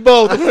 I'm gonna do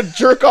both. I'm gonna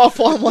jerk off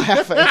while I'm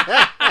laughing.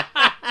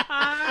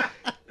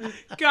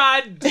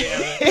 God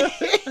damn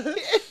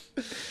it.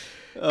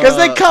 Because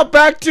they cut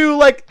back to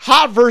like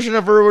hot version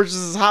of her, which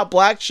is this hot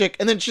black chick,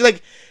 and then she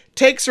like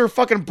takes her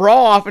fucking bra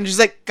off and she's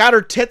like got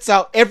her tits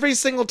out every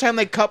single time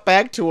they cut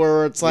back to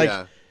her. It's like,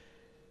 yeah.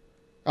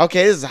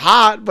 okay, this is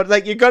hot, but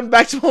like you're going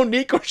back to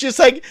Monique where she's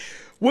like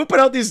whipping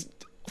out these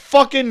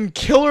fucking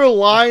killer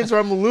lines where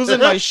I'm losing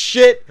my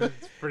shit.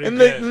 Pretty And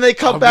good. then they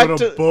cut back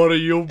to butter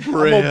your I'm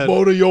gonna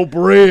butter your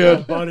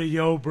bread. Butter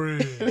your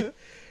bread.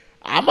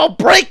 I'm gonna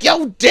break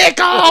your dick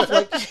off.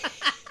 Like,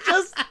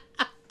 just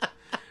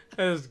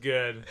That is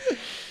good.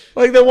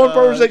 like the one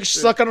part where she's like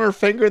sucking on her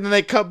finger, and then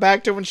they cut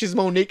back to when she's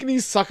Monique and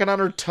he's sucking on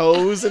her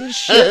toes and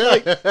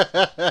shit.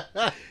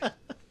 Like,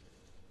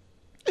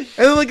 and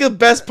then like the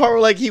best part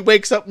where like he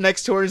wakes up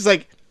next to her and he's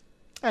like,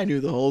 I knew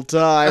the whole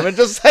time, and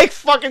just like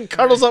fucking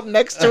cuddles up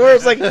next to her.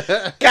 It's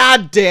like,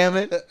 God damn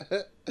it.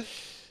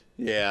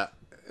 Yeah,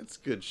 it's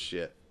good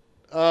shit.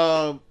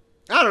 I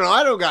don't know.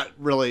 I don't got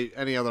really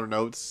any other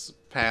notes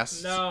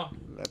past. No.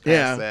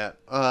 Yeah. that.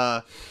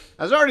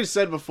 As I already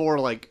said before,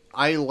 like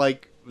I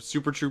like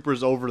Super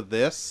Troopers over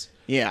this,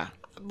 Yeah.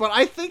 but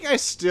I think I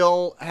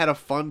still had a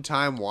fun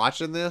time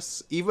watching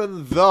this,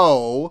 even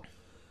though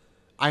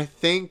I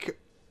think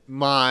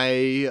my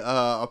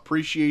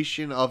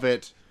appreciation of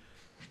it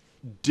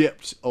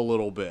dipped a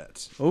little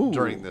bit Ooh,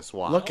 during this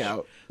watch. Look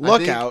out. I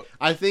Look think- out.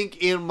 I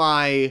think in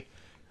my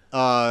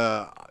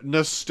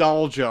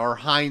nostalgia or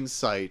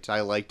hindsight,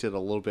 I liked it a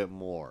little bit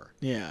more.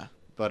 Yeah.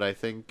 But I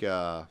think,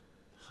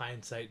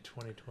 Hindsight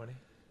 2020.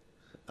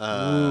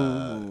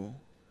 Ooh.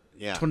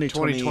 yeah, 2020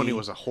 2020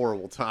 was a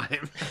horrible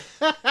time.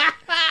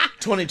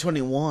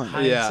 2021.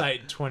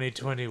 Hindsight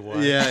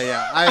 2021.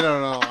 yeah. I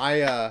don't know.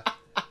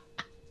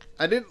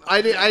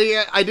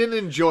 I didn't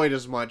enjoy it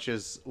as much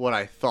as what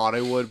I thought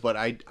I would, but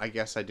I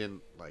guess I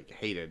didn't like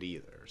hate it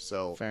either.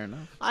 So Fair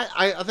enough.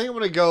 I think I'm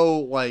gonna go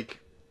like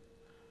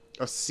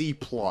a C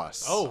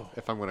plus. Oh.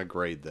 If I'm gonna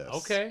grade this.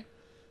 Okay.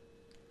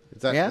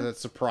 Does Yeah. that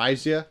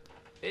surprise you?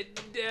 It,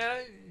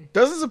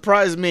 Doesn't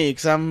surprise me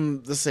because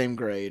I'm the same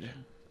grade.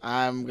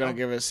 I'm gonna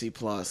give it a C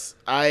plus.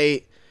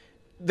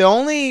 The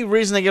only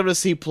reason I give it a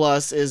C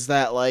plus is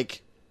that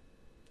like,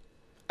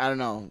 I don't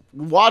know,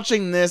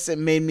 watching this it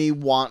made me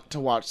want to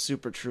watch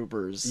Super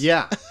Troopers.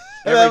 Yeah.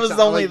 That Every was time,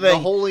 the only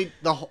like,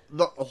 thing.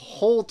 The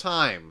whole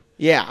time,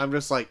 Yeah. I'm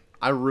just like,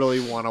 I really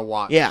want to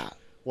watch. Yeah.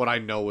 What I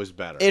know is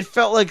better. It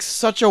felt like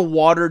such a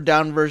watered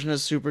down version of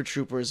Super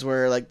Troopers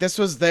where like this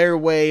was their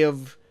way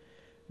of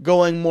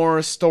going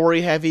more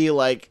story heavy,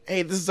 like,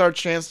 hey, this is our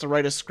chance to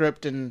write a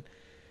script and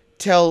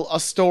tell a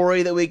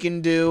story that we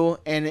can do,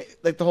 and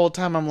like the whole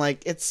time I'm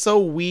like, it's so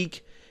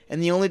weak,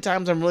 and the only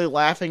times I'm really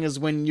laughing is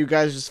when you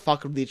guys just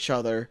fuck with each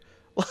other.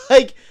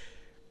 Like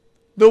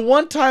the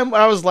one time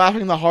I was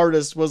laughing the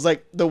hardest was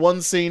like the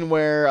one scene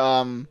where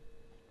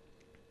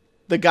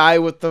the guy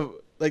with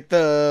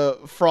the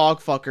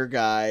frog fucker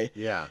guy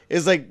yeah.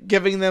 is like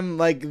giving them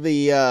like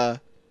the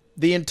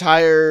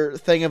entire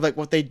thing of like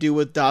what they do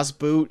with Das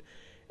Boot,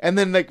 and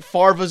then like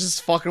Farva's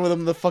just fucking with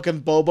him. The fucking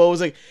Bobo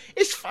was like,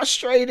 it's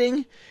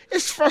frustrating,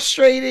 it's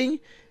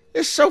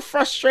so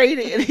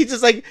frustrating, and he's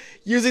just like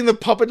using the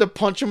puppet to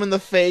punch him in the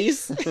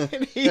face,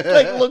 and he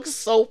like looks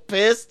so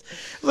pissed.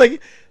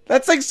 Like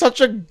that's like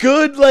such a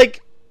good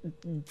like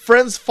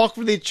friends fuck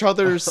with each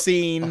other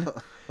scene.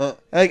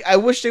 Like I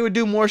wish they would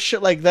do more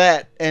shit like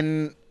that,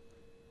 and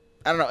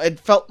I don't know, it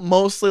felt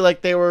mostly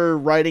like they were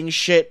writing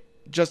shit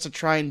just to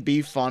try and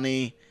be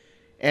funny,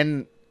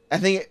 and I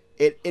think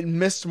it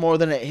missed more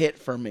than it hit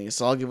for me,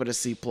 so I'll give it a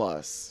C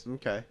plus.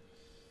 Okay.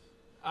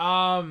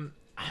 I'm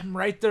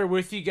right there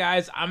with you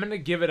guys. I'm gonna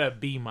give it a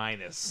B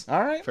minus.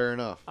 All right. Fair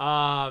enough.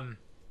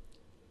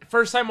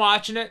 First time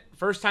watching it,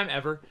 first time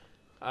ever.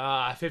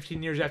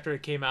 15 years after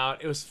it came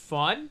out, it was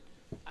fun.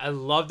 I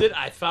loved it.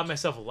 I found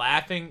myself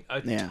laughing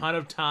a Yeah. ton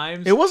of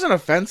times. It wasn't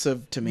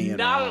offensive to me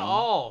Not at at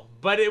all,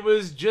 but it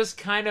was just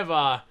kind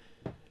of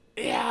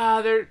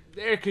Yeah,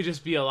 there could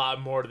just be a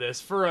lot more to this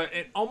for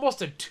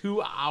almost a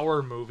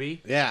 2-hour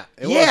movie. Yeah.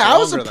 It I was longer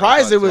than I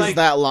surprised thought, it was too. Like,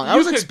 that long. I you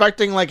was could-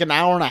 expecting like an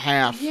hour and a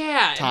half.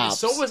 Yeah, and Tops.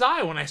 so was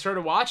I when I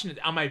started watching it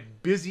on my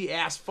busy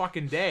ass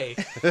fucking day.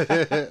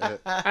 And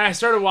I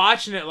started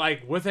watching it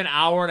like with an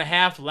hour and a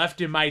half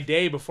left in my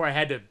day before I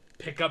had to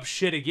pick up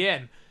shit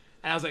again.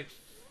 And I was like,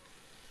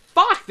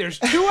 fuck, there's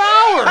 2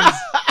 hours.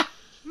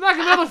 I'm not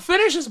gonna be able to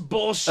finish this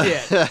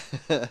bullshit.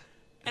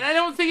 And I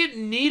don't think it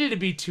needed to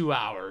be 2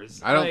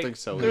 hours. I don't Like, think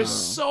so There's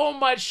either. so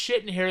much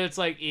shit in here that's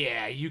like,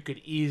 yeah, you could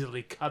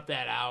easily cut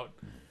that out.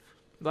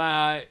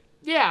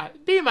 Yeah,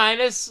 B-.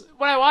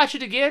 When I watch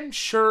it again,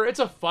 sure, it's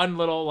a fun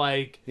little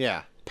like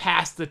Yeah.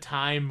 pass the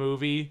time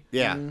movie.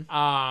 Yeah.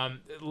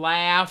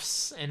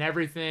 Laughs and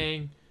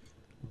everything,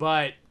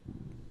 but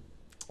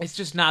it's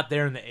just not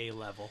there in the A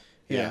level.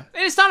 Yeah.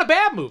 And it's not a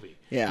bad movie.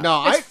 Yeah.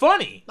 No, It's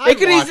funny. I'd watch It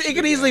could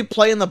again. easily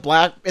play in the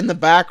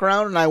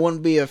background, and I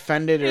wouldn't be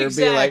offended or be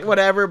Exactly. like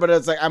whatever. But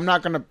it's like I'm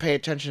not gonna pay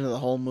attention to the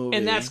whole movie.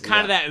 And that's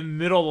kind of that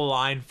middle of the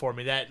line for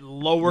me. That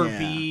lower Yeah.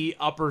 B,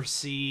 upper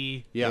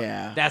C. Yeah.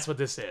 Yeah. That's what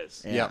this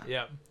is. Yeah.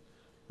 Yep.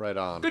 Right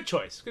on. Good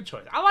choice. Good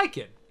choice. I like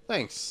it.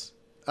 Thanks.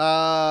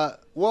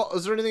 Well,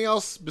 is there anything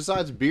else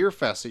besides Beer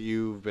Fest that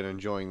you've been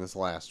enjoying this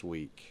last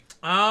week?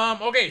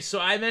 Okay, so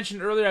I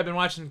mentioned earlier I've been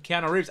watching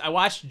Keanu Reeves. I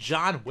watched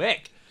John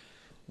Wick.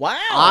 Wow.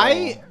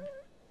 I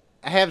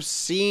have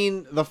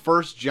seen the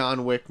first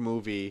John Wick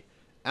movie,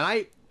 and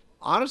I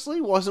honestly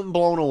wasn't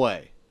blown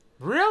away.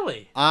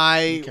 Really?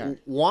 I Okay.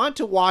 want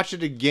to watch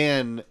it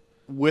again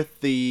with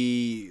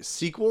the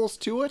sequels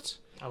to it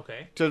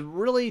Okay. to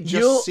really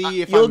just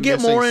see if you'll I'm get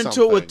missing more into it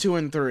something. with 2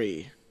 and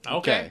 3.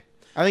 Okay.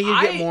 I think you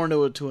I- get more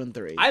into it 2 and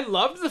 3. I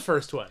loved the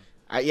first one.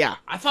 Yeah.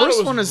 I thought it First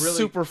was one is really-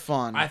 super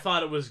fun. I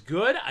thought it was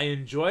good. I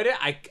enjoyed it.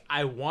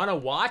 I want to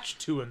watch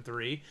 2 and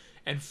 3.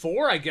 And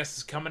 4, I guess,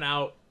 is coming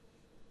out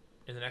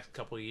in the next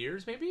couple of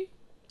years, maybe?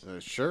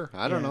 Sure,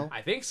 I don't Yeah. know.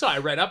 I think so. I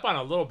read up on it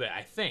a little bit,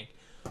 I think.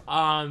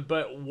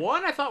 But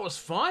 1 I thought was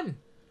fun.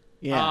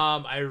 yeah.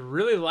 I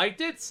really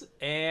liked it,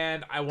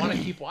 and I want to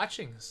keep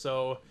watching.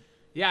 So,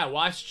 yeah, I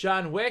watched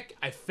John Wick.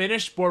 I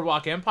finished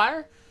Boardwalk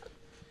Empire.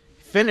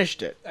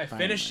 Finished it. I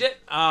finally. finished it.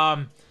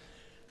 I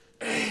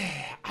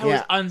was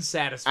Yeah.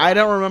 unsatisfied. I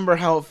don't remember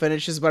how it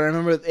finishes, but I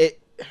remember it.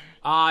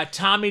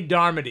 Tommy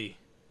Darmody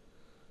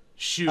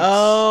shoots.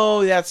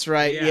 Oh, that's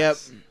right.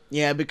 Yes. Yep.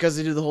 Yeah, because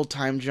they do the whole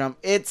time jump.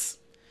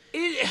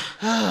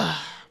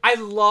 I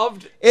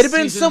loved. It'd have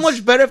been so seasons-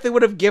 much better if they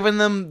would have given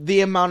them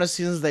the amount of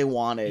seasons they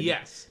wanted.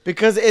 Yes.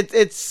 Because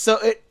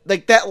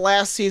like that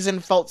last season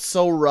felt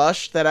so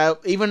rushed that I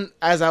even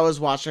as I was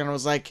watching I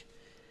was like,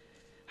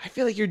 I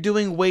feel like you're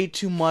doing way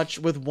too much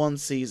with one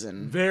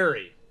season.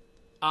 Very.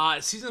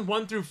 Seasons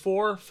 1 through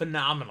 4,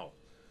 phenomenal.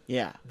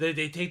 Yeah.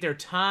 They take their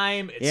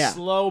time. It's Yeah.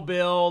 slow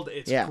build.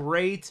 It's Yeah.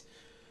 great.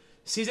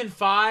 Season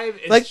 5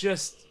 is Like,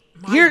 just.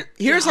 my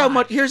Here's how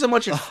much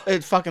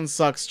it fucking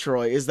sucks,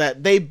 Troy, is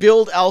that they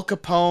build Al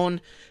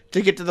Capone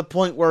to get to the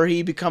point where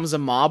he becomes a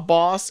mob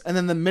boss, and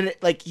then the minute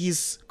like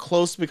he's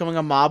close to becoming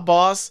a mob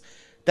boss,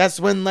 that's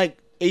when like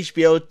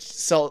HBO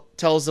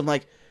tells him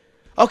like,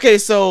 okay,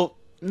 so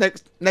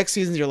next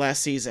season's your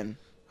last season.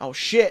 Oh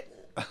shit.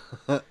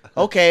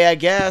 Okay, I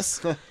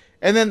guess.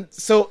 And then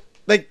so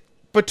like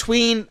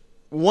between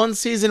one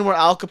season where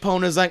Al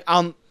Capone is like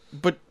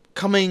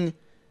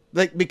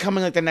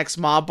becoming like the next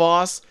mob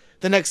boss,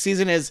 the next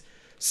season is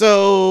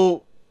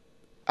so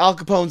Al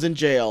Capone's in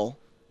jail.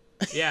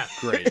 Yeah.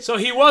 Great. So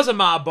he was a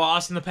mob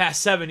boss in the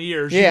past 7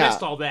 years. Yeah. You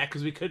missed all that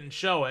because we couldn't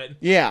show it.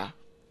 Yeah.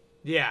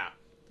 Yeah.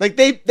 Like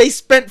they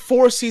spent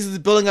 4 seasons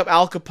building up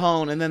Al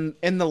Capone, and then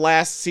in the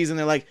last season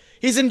they're like,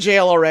 he's in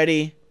jail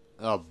already.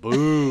 Oh,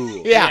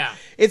 boo. Yeah. Yeah.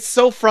 It's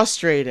so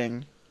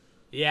frustrating.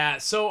 Yeah.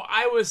 So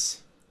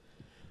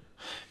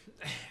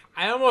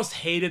I almost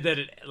hated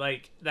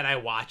that I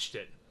watched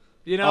it.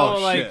 You know, Oh,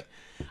 like shit.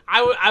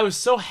 I was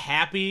so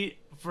happy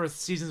for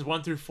seasons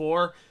 1 through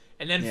 4,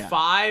 and then Yeah.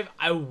 5,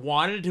 I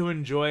wanted to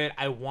enjoy it.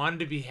 I wanted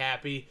to be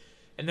happy,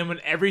 and then when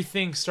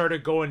everything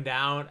started going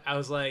down, I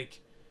was like,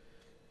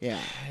 Yeah.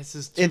 "This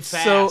is too It's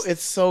fast."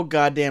 so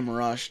goddamn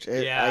rushed.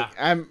 Yeah.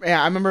 I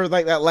remember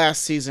like that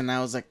last season. I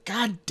was like,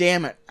 God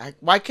damn it!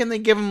 Why can't they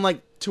give him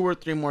like 2 or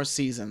 3 more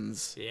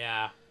seasons?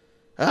 Yeah.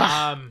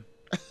 Ugh.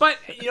 But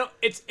you know,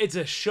 it's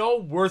a show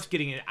worth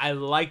getting in. I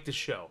like the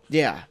show.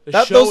 Yeah,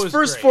 The show those is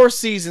first great. 4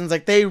 seasons,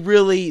 like they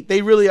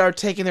really are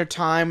taking their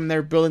time and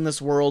they're building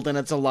this world, and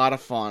it's a lot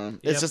of fun.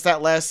 Yep. It's just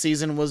that last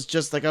season was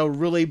just like a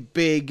really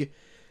big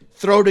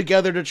throw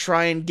together to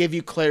try and give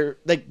you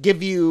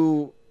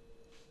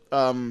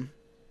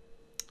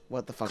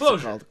what the fuck's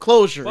Closure. it called?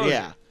 Closure. Closure.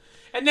 Yeah,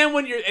 And then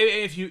when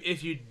if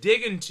you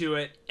dig into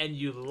it and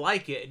you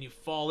like it and you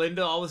fall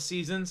into all the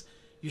seasons,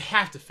 you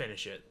have to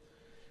finish it.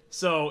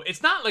 So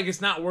it's not like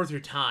it's not worth your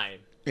time.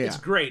 Yeah. It's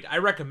great. I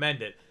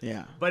recommend it.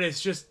 yeah, But it's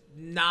just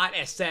not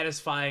as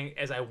satisfying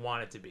as I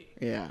want it to be.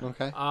 yeah.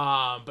 Okay.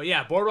 But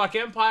yeah, Boardwalk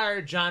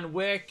Empire, John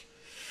Wick.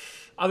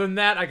 Other than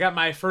that, I got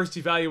my first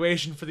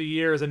evaluation for the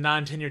year as a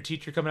non-tenured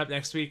teacher coming up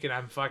next week, and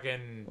I'm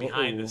fucking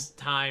behind Uh-oh. the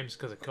times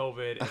because of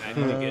COVID, and I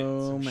need to get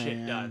Oh, some shit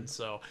man. done.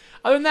 So,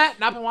 other than that,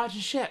 not been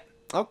watching shit.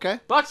 Okay.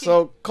 Bucky.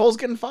 So Cole's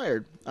getting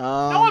fired. no,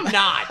 I'm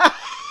not.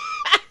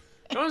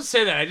 Don't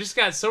say that. I just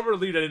got sober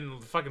relieved. I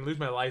didn't fucking lose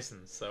my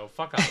license. So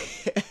fuck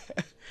off.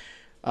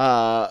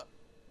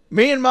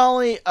 Me and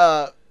Molly,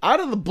 out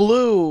of the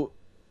blue,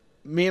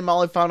 me and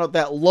Molly found out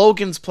that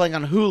Logan's playing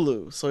on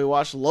Hulu. So we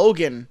watched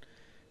Logan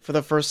for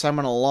the first time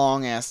in a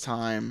long ass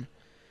time.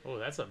 Oh,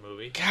 that's a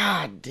movie.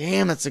 God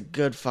damn, that's a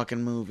good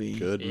fucking movie.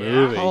 Good Yeah.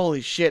 movie.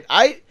 Holy shit.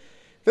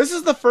 This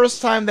is the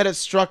first time that it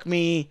struck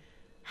me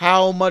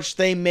how much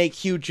they make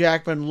Hugh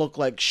Jackman look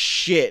like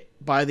shit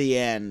by the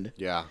end.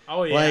 Yeah.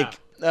 Oh yeah. Like,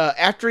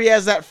 after he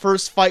has that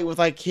first fight with,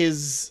 like,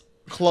 his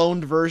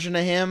cloned version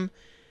of him,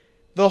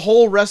 the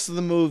whole rest of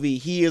the movie,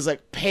 he is,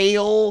 like,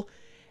 pale,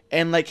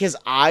 and, like, his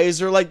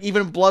eyes are, like,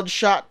 even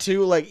bloodshot,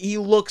 too. Like, he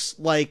looks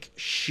like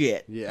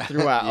shit Yeah.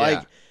 throughout. Yeah.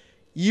 Like,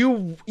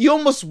 you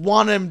almost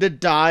want him to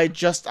die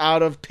just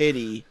out of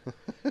pity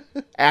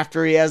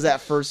after he has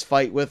that first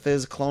fight with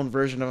his clone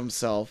version of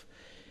himself.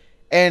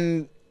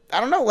 And, I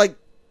don't know, like,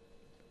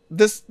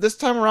 this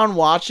time around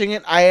watching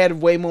it, I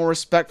had way more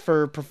respect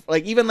for,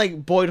 like, even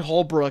like Boyd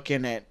Holbrook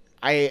in it.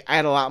 I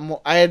had a lot more.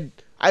 I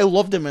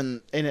loved him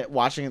in it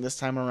watching it this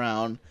time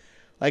around,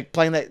 like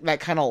playing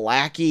that kind of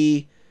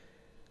lackey,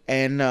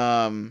 and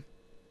that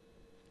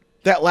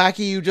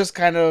lackey who just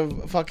kind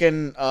of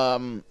fucking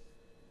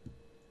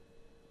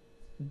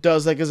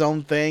does like his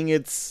own thing.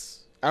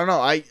 It's, I don't know.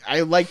 I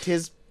liked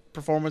his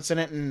performance in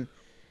it, and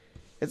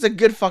it's a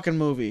good fucking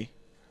movie.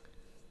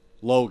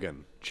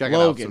 Logan. Check it out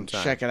Logan,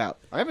 sometime. check it out.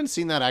 I haven't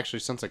seen that actually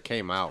since it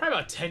came out. Probably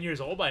about 10 years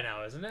old by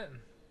now, isn't it?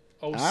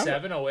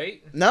 07,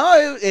 08?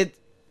 No,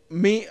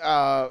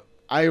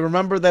 I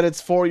remember that it's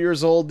 4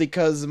 years old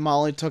because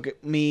Molly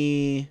took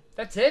me.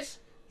 That's it?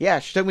 Yeah,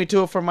 she took me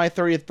to it for my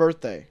 30th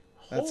birthday.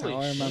 That's Holy how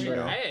I remember shit.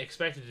 it. I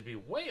expected it to be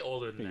way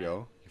older than There that. you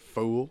go. You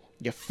fool.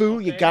 You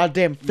fool, you Okay.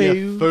 goddamn fool.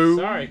 You fool.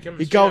 Sorry, coming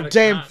You straight out of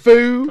goddamn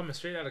fool. Coming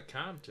straight out of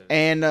Compton.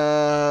 And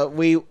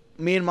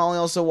me and Molly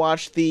also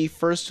watched the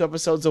first 2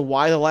 episodes of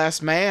Why the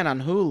Last Man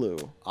on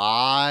Hulu.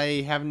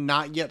 I have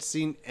not yet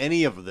seen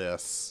any of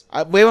this.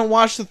 We haven't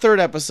watched the 3rd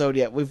episode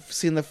yet. We've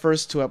seen the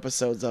first 2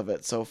 episodes of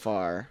it so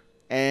far.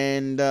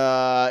 And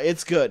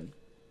it's good.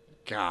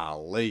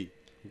 Golly.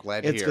 I'm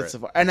glad to It's hear good it. so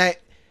far. And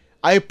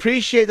I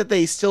appreciate that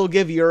they still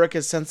give Yurik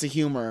a sense of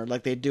humor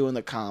like they do in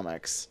the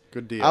comics.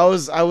 Good deal.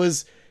 I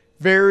was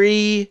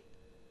very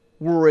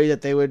worried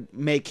that they would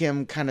make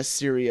him kind of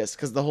serious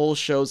because the whole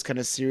show's kind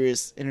of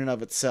serious in and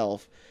of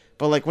itself.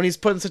 But like when he's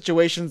put in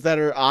situations that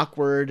are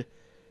awkward,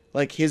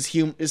 like his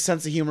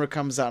sense of humor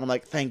comes out. And I'm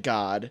like, thank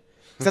God.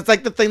 'Cause that's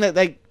like the thing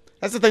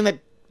that's the thing that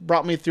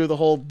brought me through the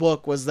whole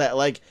book was that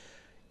like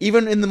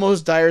even in the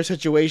most dire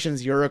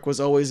situations, Yurik was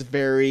always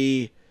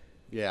very,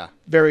 yeah.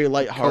 very Coached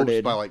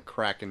lighthearted. by like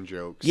cracking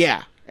jokes.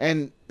 Yeah,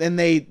 and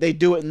they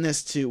do it in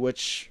this too,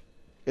 which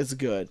is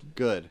good.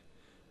 Good.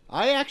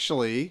 I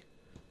actually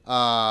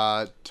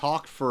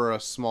talked for a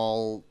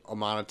small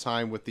amount of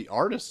time with the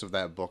artist of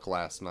that book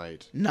last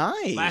night.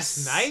 Nice.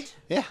 Last night?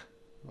 Yeah.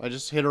 I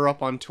just hit her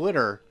up on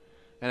Twitter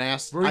and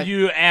asked. Were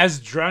you as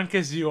drunk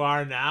as you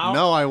are now?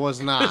 No, I was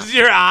not. Because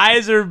your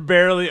eyes are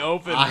barely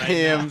open I right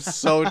am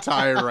so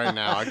tired right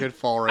now. I could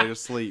fall right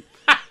asleep.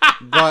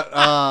 But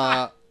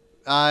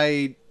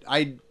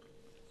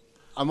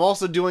I'm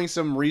also doing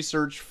some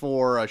research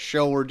for a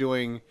show we're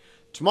doing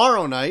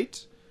tomorrow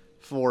night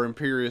for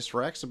Imperious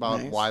Rex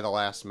about Nice. Why the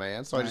Last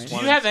Man. So I Nice. just Do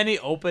wanted you have any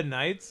open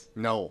nights?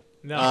 No.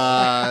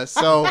 No.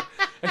 So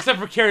Except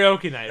for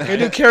karaoke night. We do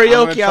Right? I'm gonna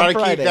karaoke try on to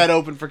Friday. keep that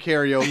open for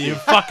karaoke. You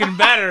fucking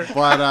better.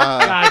 But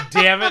God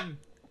damn it.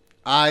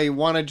 I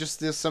want to just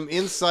there's some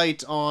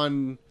insight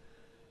on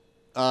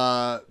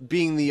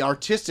being the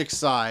artistic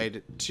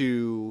side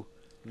to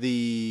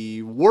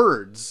the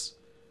words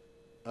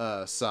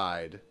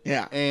side.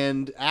 Yeah.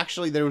 And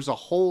actually, there was a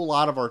whole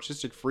lot of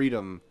artistic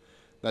freedom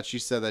that she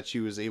said that she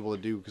was able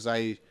to do. Because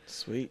I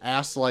Sweet.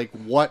 asked, like,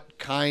 what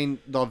kind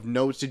of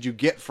notes did you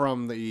get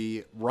from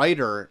the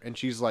writer? And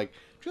she's like,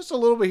 just a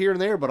little bit here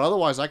and there, but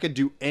otherwise I could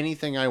do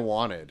anything I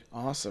wanted.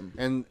 Awesome.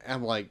 And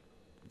I'm like,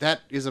 that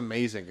is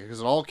amazing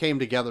because it all came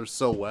together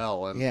so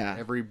well. And Yeah.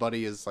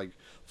 everybody is, like,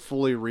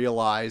 fully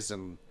realized.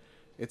 And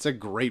it's a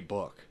great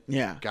book.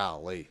 Yeah.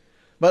 Golly.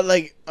 But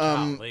like,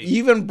 Golly. you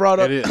even brought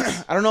up. It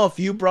is. I don't know if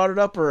you brought it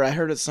up or I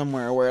heard it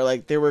somewhere where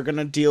like they were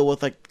gonna deal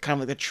with like kind of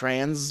like the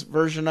trans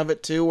version of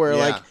it too, where Yeah.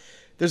 like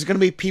there's gonna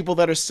be people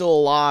that are still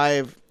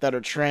alive that are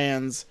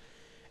trans,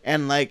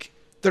 and like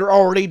they're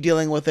already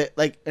dealing with it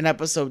like in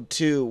episode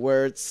 2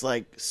 where it's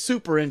like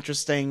super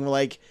interesting.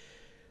 Like,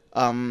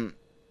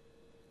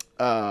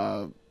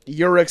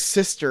 Yurik's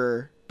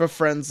sister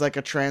befriends like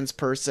a trans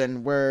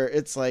person where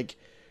it's like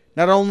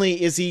not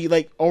only is he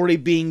like already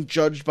being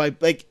judged by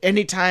like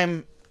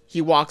anytime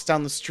he walks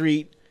down the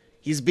street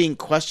he's being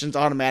questioned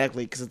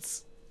automatically because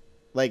it's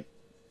like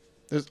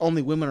there's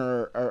only women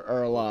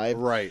are alive,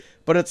 Right.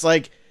 but it's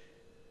like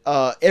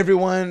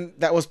everyone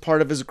that was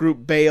part of his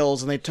group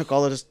bails, and they took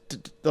all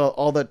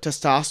the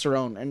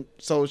testosterone, and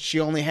so she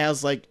only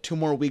has like 2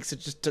 more weeks of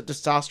just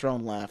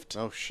testosterone left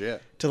Oh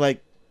shit. to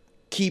like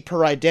keep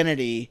her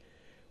identity.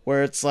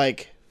 Where it's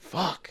like,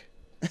 fuck,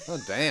 Oh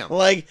damn.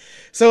 like,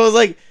 so it was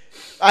like,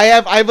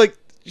 I've like,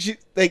 she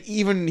like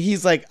even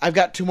he's like, I've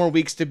got 2 more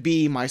weeks to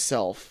be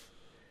myself,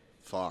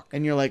 Fuck.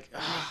 and you're like,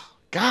 oh,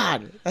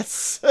 God,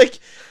 that's like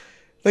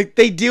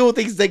they deal with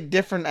these like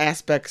different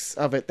aspects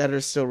of it that are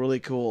still really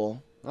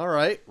cool. All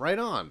right, right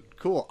on.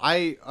 Cool.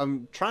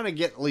 I'm trying to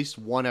get at least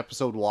 1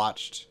 episode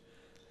watched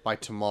by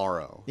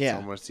tomorrow. Yeah. So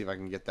I'm gonna see if I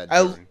can get that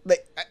done.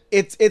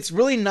 It's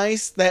really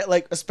nice that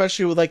like,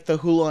 especially with like the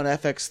Hulu on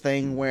FX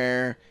thing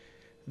where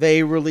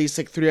they release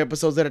like 3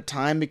 episodes at a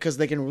time because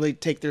they can really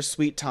take their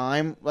sweet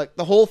time. Like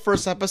the whole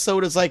first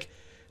episode is like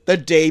the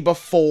day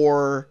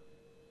before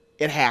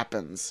it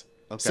happens.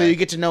 Okay. So you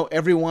get to know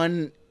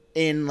everyone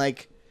in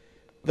like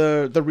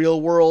the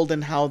real world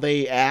and how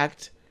they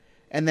act.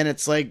 And then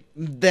it's like,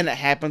 then it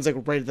happens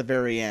like right at the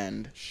very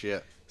end.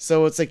 Shit.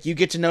 So it's like you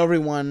get to know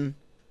everyone,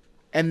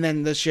 and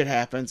then the shit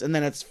happens, and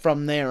then it's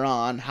from there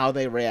on how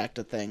they react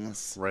to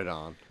things. Right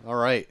on. All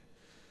right.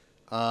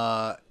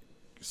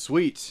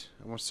 Sweet.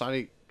 I'm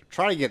gonna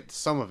try to get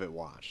some of it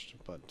watched,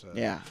 but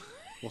Yeah.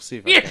 we'll see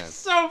if I You're can.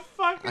 so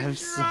fucking I'm drunk.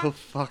 so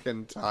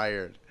fucking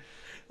tired.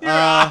 Your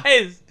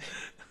eyes.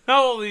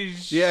 Holy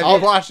shit. Yeah,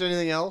 have you watched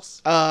anything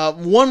else?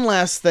 One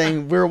last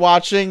thing, we're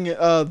watching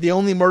The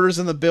Only Murders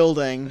in the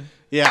Building.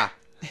 Yeah.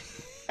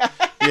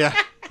 Yeah.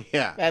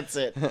 Yeah. That's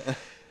it.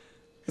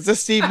 It's a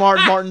Steve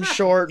Martin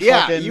short.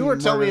 Yeah, fucking you were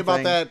telling me murder about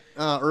thing.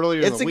 that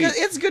earlier in It's the a week. good.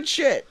 It's good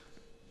shit.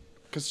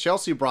 Because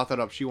Chelsea brought that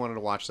up. She wanted to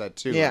watch that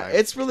too. Yeah, and I-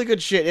 it's really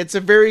good shit. It's a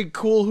very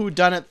cool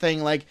whodunit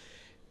thing. Like,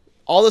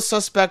 all the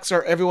suspects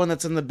are everyone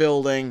that's in the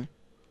building,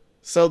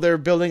 so they're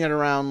building it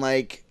around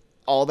like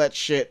all that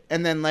shit.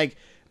 And then like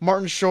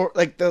Martin Short,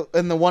 like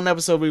in the one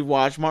episode we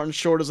watched, Martin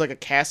Short is like a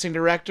casting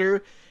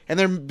director, and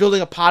they're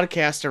building a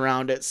podcast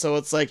around it. So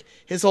it's like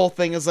his whole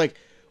thing is like,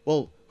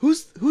 well,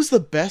 who's the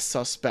best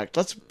suspect?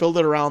 Let's build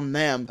it around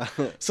them.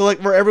 So like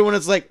where everyone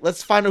is like,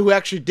 let's find out who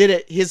actually did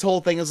it. His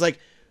whole thing is like,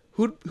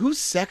 who's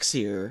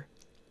sexier?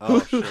 Oh,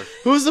 sure.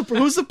 Who's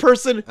the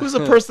person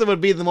that would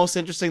be the most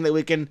interesting that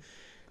we can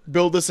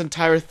build this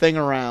entire thing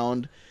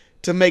around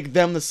to make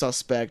them the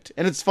suspect?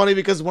 And it's funny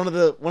because one of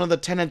the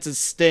tenants is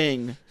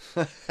Sting,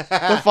 the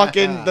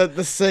fucking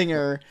the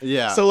singer.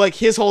 Yeah. So like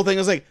his whole thing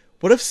is like,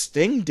 what if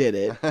Sting did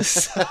it?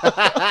 So,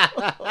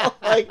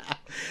 like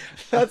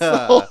that's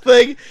the whole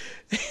thing.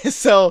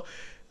 So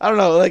I don't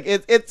know, like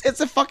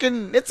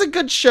it's a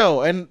good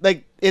show, and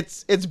like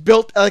it's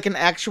built like an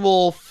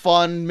actual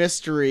fun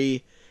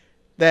mystery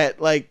that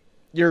like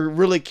you're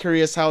really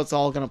curious how it's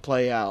all gonna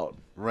play out,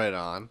 Right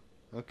on.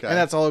 Okay. and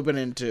that's all I've been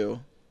into.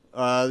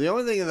 The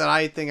only thing that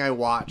I think I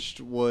watched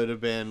would have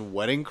been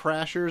Wedding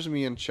Crashers.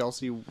 Me and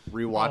Chelsea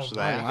rewatched Oh,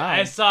 that. wow.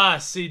 I saw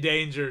C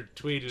Danger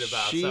tweeted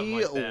about something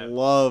She like that.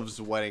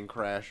 loves Wedding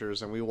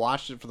Crashers, and we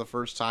watched it for the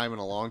first time in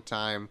a long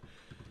time.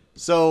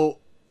 So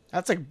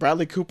That's like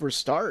Bradley Cooper's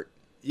start.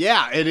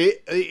 yeah,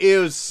 it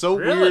was so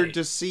Really? weird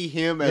to see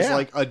him as Yeah.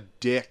 like a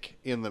dick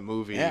in the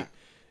movie, Yeah.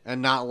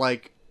 and not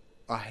like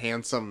a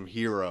handsome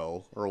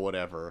hero or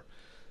whatever.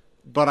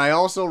 But I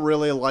also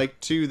really like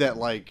too that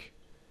like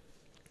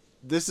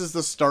this is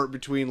the start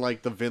between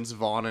like the Vince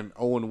Vaughn and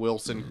Owen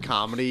Wilson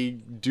comedy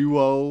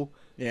duo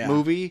Yeah.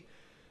 movie,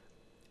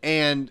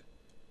 and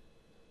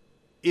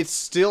it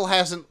still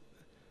hasn't.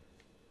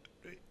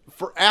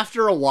 For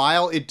after a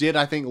while, it did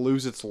I think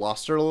lose its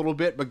luster a little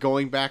bit. But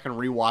going back and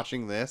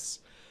rewatching this,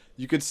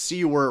 you could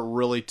see where it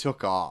really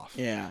took off.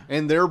 Yeah.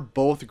 And they're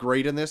both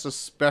great in this,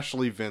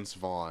 especially Vince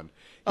Vaughn.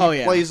 He Oh,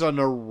 yeah. plays a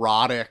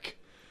neurotic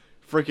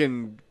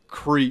freaking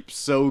creep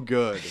so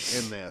good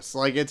in this.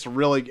 Like it's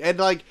really, and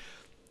like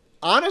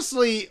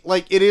honestly,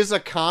 like it is a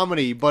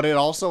comedy, but it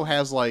also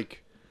has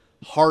like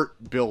heart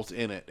built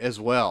in it as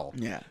well.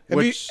 Yeah.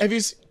 Which Have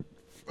you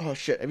oh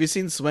shit, have you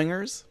seen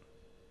Swingers?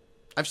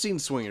 I've seen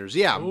Swingers.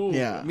 Yeah. Ooh,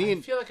 Yeah. Me I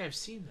and feel like I've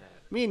seen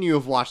that. me and you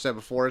have watched that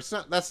before.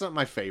 That's not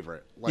my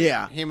favorite. Like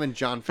Yeah. him and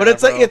John Favreau. But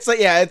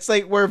it's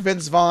like where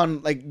Vince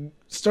Vaughn like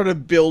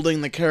started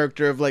building the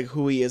character of like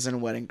who he is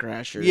in Wedding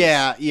Crashers.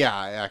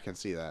 Yeah, I can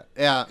see that.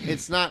 Yeah,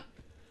 it's not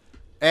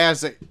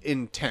as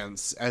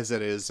intense as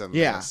it is in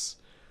Yeah. this.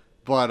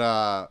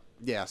 But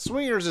yeah,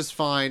 Swingers is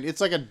fine.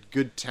 It's like a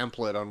good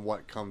template on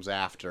what comes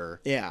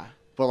after. Yeah.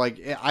 But like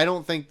I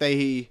don't think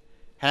they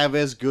have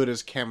as good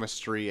as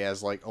chemistry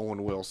as like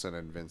Owen Wilson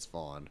and Vince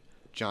Vaughn,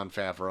 John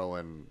Favreau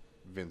and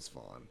Vince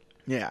Vaughn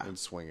Yeah. in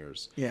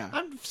Swingers. Yeah.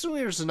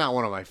 Swingers is not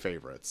one of my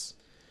favorites.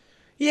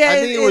 Yeah. I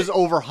think it was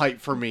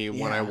overhyped for me when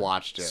yeah. I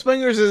watched it.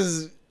 Swingers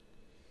is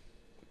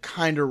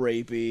kind of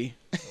rapey.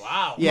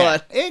 Wow. Yeah,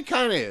 but- it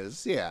kind of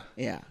is. Yeah.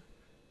 Yeah.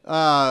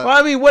 Uh, Well,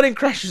 I mean, Wedding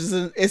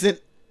Crashers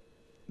isn't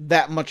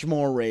that much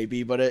more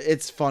rapey, but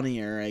it's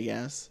funnier, I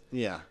guess.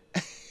 Yeah.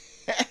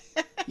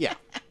 Yeah.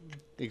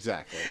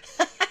 Exactly.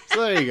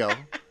 So there you go.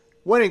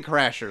 Wedding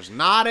Crashers,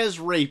 not as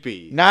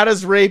rapey. Not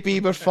as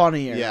rapey, but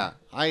funnier. Yeah,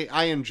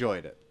 I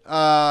enjoyed it.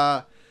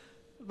 But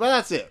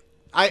that's it.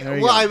 There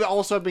you I go.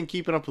 also have been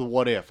keeping up with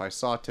What If. I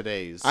saw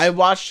today's. I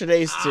watched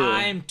today's too.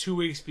 I'm 2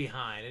 weeks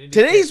behind. I need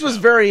to Today's catch was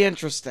up. very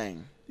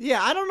interesting.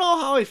 Yeah, I don't know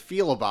how I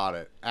feel about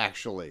it,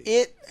 actually.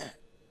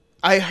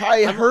 I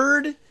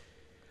heard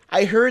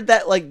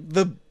that like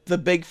the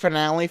big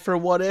finale for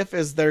What If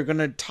is they're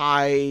gonna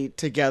tie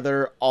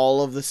together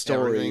all of the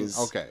Everything. stories.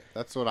 Okay,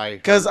 that's what I.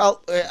 Because heard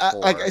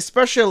like before.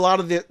 especially a lot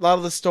of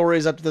the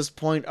stories up to this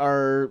point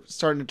are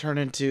starting to turn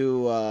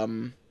into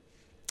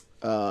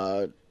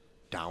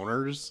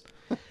Downers.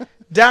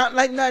 down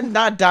like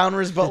not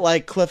downers but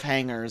like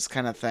cliffhangers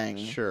kind of thing.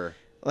 Sure.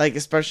 Like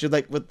especially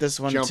like with this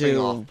one Jumping too.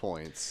 off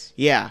points.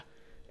 Yeah.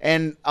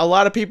 And a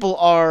lot of people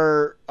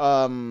are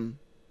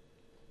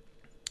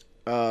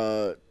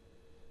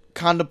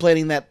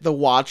contemplating that the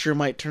Watcher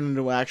might turn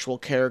into an actual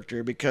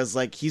character because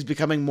like he's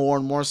becoming more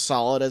and more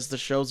solid as the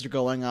shows are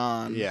going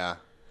on. Yeah,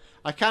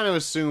 I kind of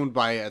assumed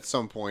by at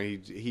some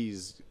point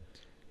he's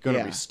gonna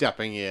Yeah. be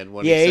stepping in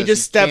when Yeah, he, he says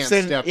just steps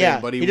can't in. Step Yeah,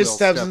 in, but he he just will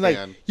steps step in like,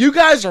 in. you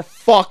guys are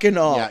fucking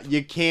up. Yeah,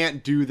 you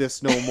can't do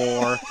this no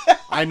more.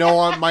 I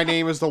know my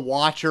name is the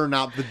Watcher,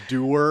 not the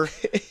Doer,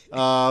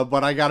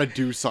 but I gotta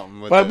do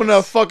something with But I'm this.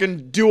 gonna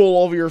fucking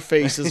duel over your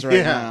faces right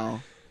Yeah.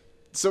 now.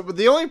 So, but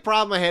the only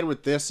problem I had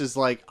with this is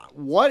like,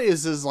 what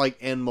is his like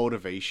end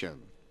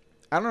motivation?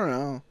 I don't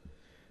know.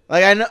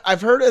 Like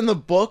I've heard in the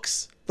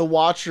books the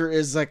Watcher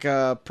is like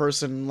a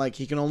person like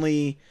he can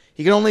only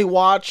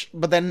watch,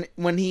 but then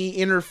when he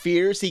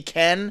interferes he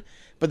can,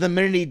 but the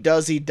minute he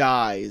does he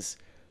dies.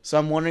 So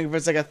I'm wondering if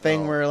it's like a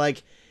thing where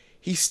like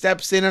he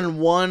steps in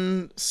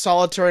one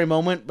solitary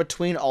moment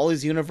between all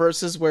these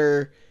universes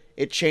where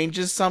it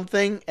changes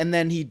something and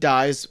then he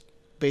dies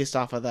based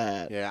off of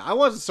that. Yeah, I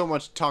wasn't so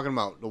much talking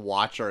about the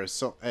Watcher as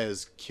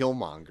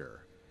Killmonger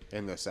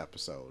in this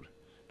episode.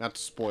 Not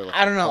to spoil it.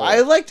 I don't know. for I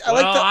Cole. like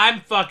Well, the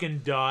I'm fucking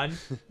done.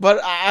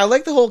 But I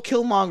like the whole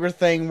Killmonger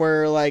thing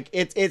where like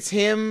it's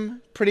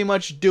him pretty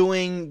much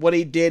doing what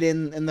he did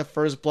in the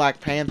first Black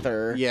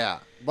Panther. Yeah,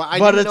 but I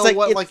But didn't it's know like-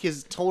 what it's- like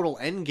his total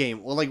end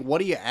game. Well, like,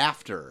 what are you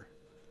after?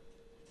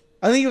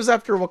 I think it was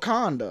after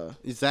Wakanda.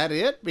 Is that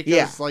it? Because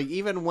Yeah. like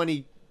even when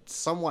he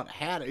somewhat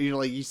had it, you know,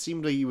 like he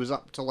seemed like he was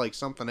up to like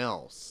something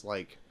else.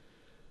 Like,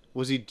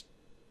 was he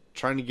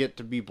trying to get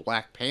to be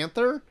Black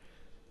Panther?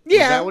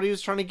 Yeah. Is that what he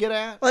was trying to get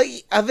at?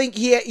 Like I think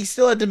he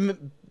still had to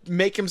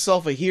make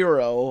himself a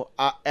hero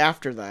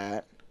after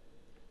that.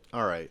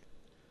 All right.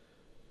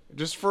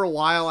 Just for a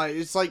while,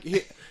 it's like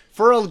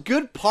for a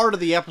good part of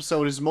the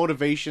episode, his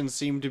motivation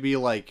seemed to be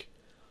like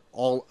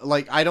all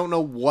like I don't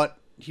know what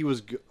he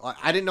was.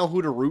 I didn't know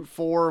who to root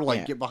for, like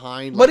Yeah. get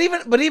behind. But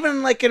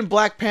even like in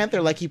Black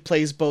Panther, like he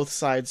plays both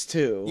sides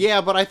too.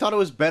 yeah, but I thought it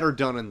was better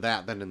done in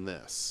that than in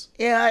this.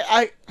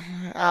 Yeah,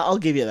 I'll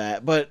give you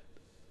that. But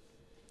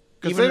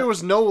Because even- there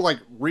was no like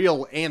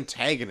real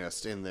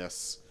antagonist in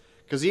this.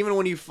 Because even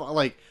when you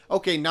like,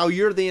 okay, now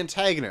you're the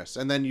antagonist,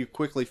 and then you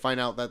quickly find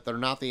out that they're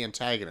not the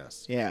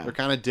antagonist. Yeah. they're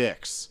kind of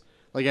dicks.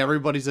 Like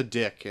everybody's a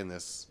dick in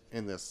this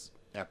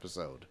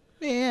episode.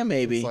 yeah,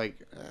 maybe. It's like,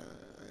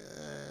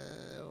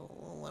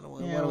 what are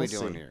we we'll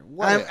doing see. here?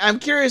 What if? I'm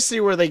curious to see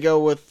where they go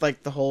with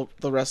like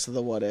the rest of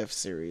the What If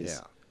series.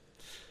 Yeah.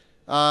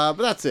 But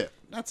that's it.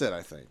 That's it,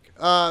 I think.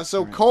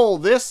 So Cole,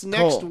 this next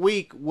Cole.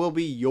 week will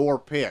be your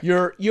pick.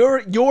 Your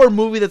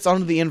movie that's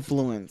under the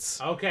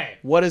influence. Okay,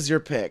 What is your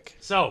pick?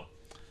 so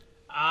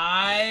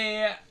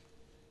I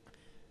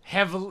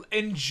have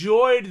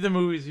enjoyed the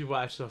movies we've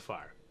watched so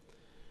far,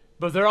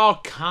 but they're all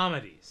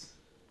comedies.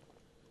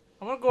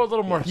 I want to go a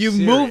little more. You've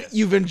serious. moved.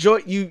 You've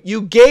enjoyed.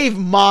 You gave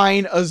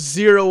mine a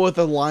 0 with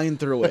a line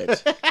through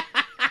it.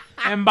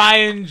 And by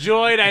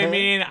enjoyed, I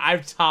mean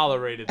I've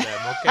tolerated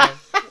them, okay?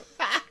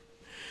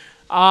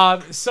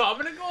 So I'm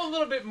going to go a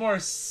little bit more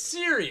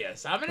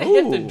serious. I'm going to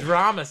hit the Ooh.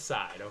 drama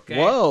side, okay?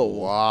 Whoa!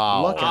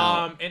 Wow. Look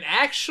out! And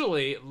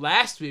actually,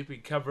 last week we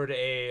covered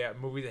a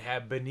movie that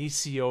had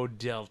Benicio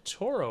del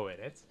Toro in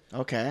it.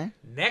 Okay.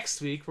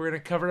 Next week, we're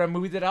going to cover a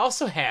movie that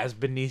also has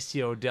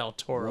Benicio del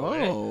Toro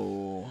in it.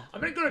 Whoa!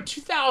 I'm going to go to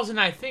 2000,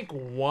 I think,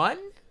 1,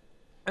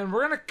 and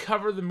we're going to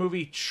cover the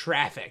movie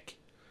Traffic,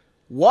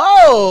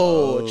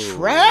 Whoa!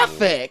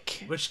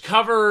 Traffic. which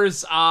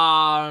covers,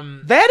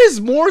 That is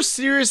more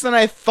serious than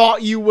I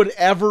thought you would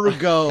ever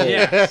go.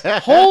 yeah,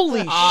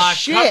 Holy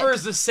shit!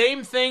 covers the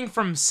same thing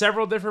from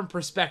several different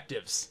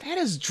perspectives. That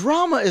is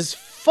drama as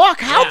fuck.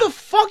 How Yeah. the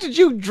fuck did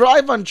you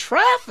drive on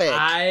traffic?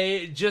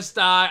 I just,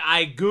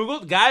 I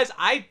Googled, guys,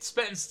 I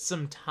spent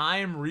some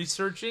time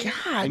researching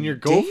God, In your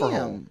gopher damn.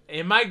 hole.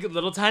 in my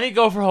little tiny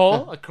gopher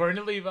hole, according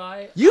to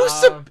Levi.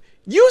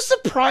 You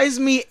surprise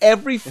me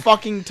every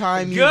fucking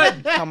time you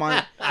Good. come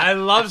on. I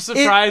love It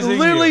surprising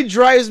literally you.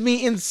 drives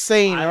me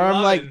insane. I Or I'm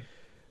love like, it.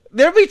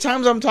 there'll be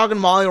times I'm talking to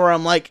Molly where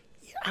I'm like,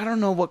 I don't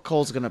know what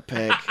Cole's gonna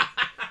pick.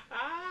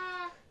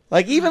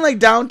 Like even like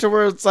down to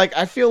where it's like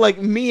I feel like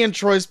me and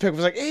Troy's pick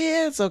was like,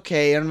 yeah, it's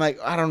okay. And I'm like,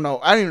 I don't know.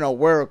 I don't even know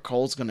where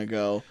Cole's gonna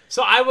go.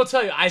 So I will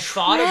tell you, I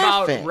thought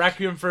Traffic. about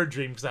Requiem for a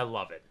Dream because I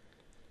love it.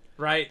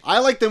 Right? I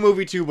like the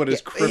movie too, but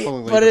it's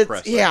cripplingly But it's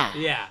depressing. yeah.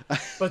 Yeah.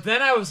 But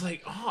then I was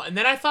like, oh, and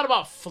then I thought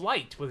about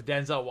Flight with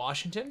Denzel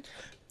Washington.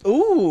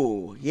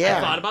 Ooh, yeah.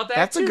 I thought about that,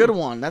 That's too. a good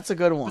one. That's a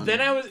good one.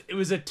 Then it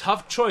was a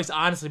tough choice,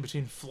 honestly,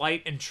 between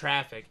Flight and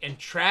Traffic. And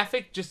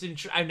Traffic just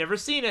I've never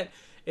seen it.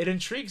 It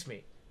intrigues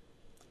me.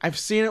 I've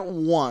seen it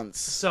once.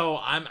 So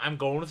I'm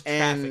going with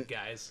Traffic,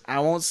 guys. I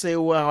won't say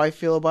how I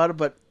feel about it,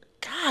 but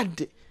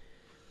God,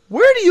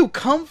 where do you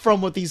come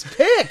from with these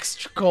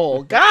picks,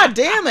 Cole? God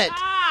damn it!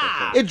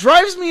 It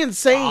drives me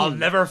insane. I'll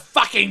never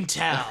fucking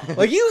tell.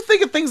 Like, you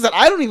think of things that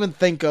I don't even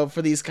think of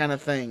for these kind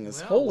of things.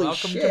 Well, Holy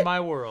welcome shit. to my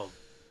world.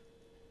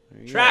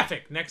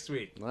 Traffic next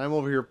week. I'm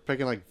over here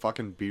picking like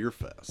fucking Beer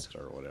Fest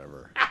or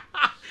whatever.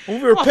 We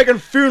were picking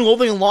Fear and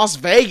Loathing in Las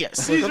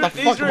Vegas. Like, what the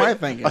These fuck were- am I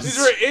thinking? These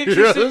were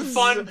interesting, Zero-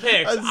 fun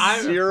picks. A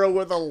zero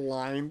with a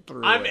line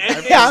through I'm it.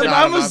 ending Yeah, September.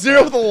 I'm a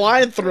zero with a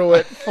line through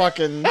it.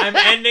 Fucking. I'm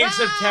ending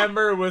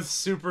September with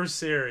Super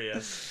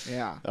Serious.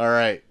 Yeah. All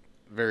right,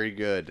 very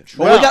good.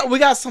 Well, we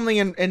got something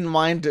in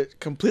mind to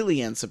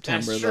completely end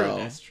September, That's true. though.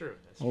 That's true.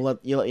 We'll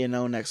let you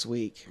know next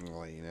week. I'll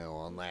let you know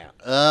on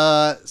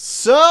that.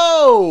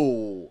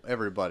 So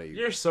everybody,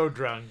 You're so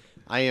drunk.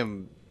 I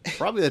am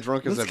probably the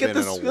drunkest Let's I've get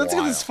been this. in a Let's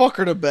while. get this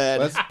fucker to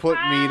bed. Let's put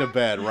me to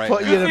bed right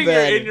Put now. you to Good thing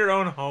bed. you're in your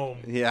own home.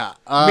 Yeah.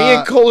 Me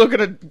and Cole are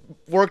gonna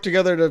work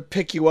together to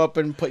pick you up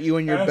and put you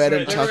in your That's bed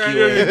right. and Then tuck we're you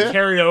gonna do in.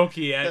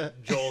 karaoke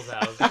at Joel's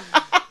house.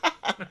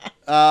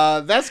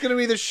 That's going to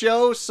be the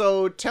show,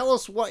 so tell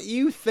us what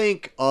you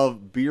think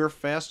of Beer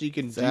Fest. You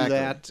can Exactly. do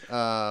that.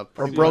 Or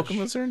pretty broken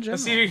much. listener in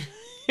Let's general. see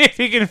if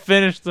he can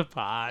finish the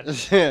pod.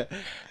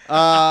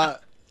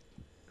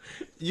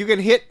 You can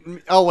hit...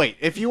 Oh, wait.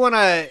 If you want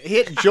to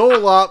hit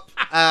Joel up,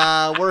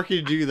 where can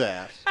you do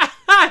that?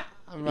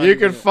 I'm not You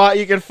even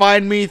can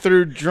find me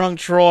through Drunk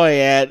Troy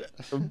at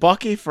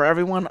Bucky for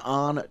Everyone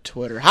on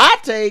Twitter.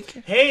 Hot take.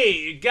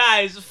 Hey,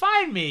 guys,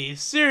 find me.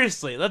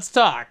 Seriously, let's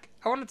talk.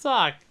 I want to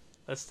talk.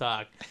 Let's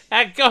talk.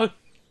 Go.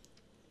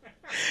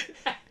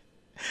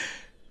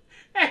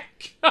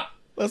 Go.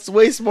 Let's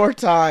waste more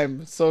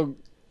time. So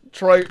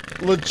Troy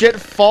legit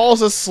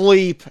falls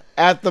asleep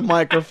at the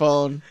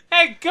microphone.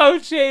 At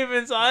Coach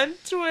Havens on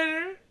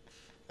Twitter.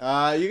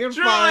 You can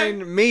Troy.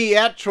 find me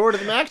at Troy to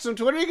the Max on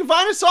Twitter. You can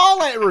find us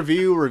all at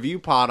Review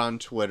Pod on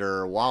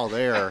Twitter. While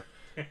there,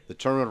 the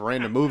Tournament of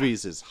Random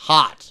Movies is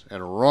hot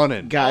and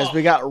running. Guys,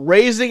 we got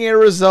Raising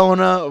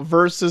Arizona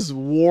versus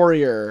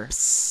Warrior.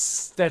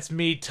 That's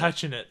me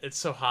touching it. It's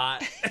so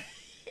hot.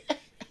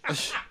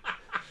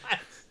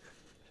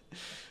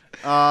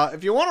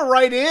 If you want to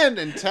write in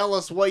and tell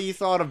us what you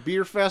thought of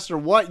Beer Fest or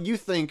what you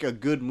think a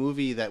good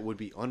movie that would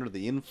be under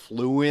the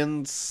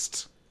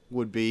influenced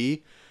would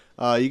be,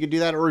 you can do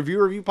that at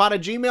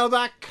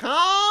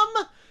reviewpod@gmail.com.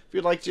 If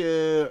you'd like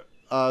to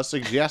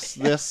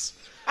suggest this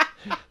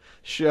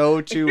show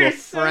to a You're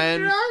so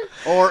friend drunk.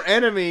 or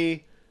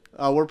enemy,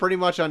 we're pretty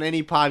much on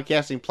any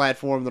podcasting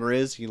platform there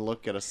is. You can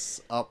look at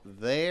us up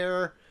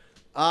there.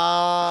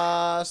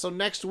 So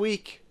next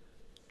week,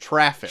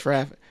 Traffic.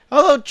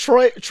 Although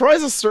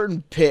Troy's a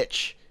certain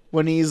pitch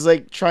when he's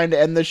like trying to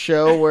end the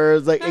show, where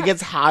it's like it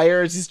gets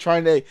higher as he's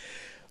trying to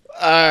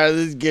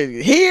get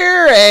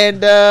here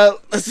and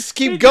let's just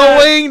keep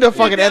going to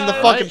fucking end the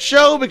does. fucking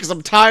show because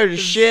I'm tired of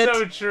shit.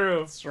 So true.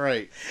 That's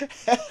right.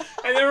 And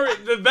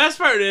then the best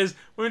part is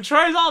when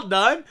Troy's all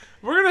done,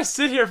 we're gonna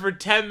sit here for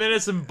 10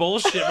 minutes and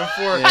bullshit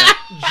before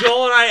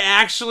Joel and I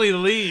actually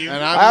leave.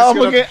 And I'm just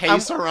gonna gonna-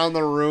 pace around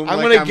the room. I'm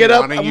like gonna get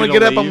up. wanting I'm you gonna to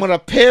get up. I'm leave. gonna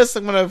piss.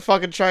 I'm gonna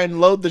fucking try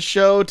and load the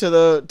show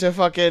to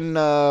fucking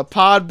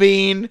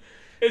Podbean.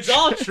 It's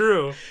all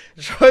true.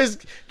 Troy's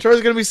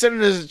gonna be sitting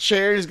in his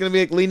chair and he's gonna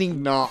be like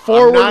leaning No,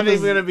 forward. I'm not with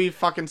even his- gonna be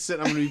fucking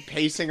sitting. I'm gonna be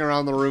pacing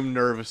around the room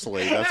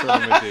nervously. That's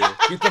what I'm gonna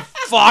do. Get the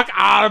fuck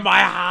out of my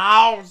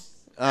house.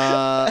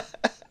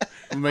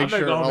 Make I'm gonna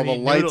sure go home all and the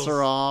eat lights noodles.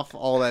 are off,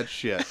 all that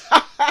shit.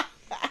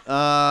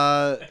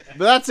 But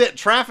that's it.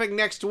 Traffic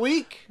next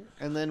week,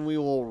 and then we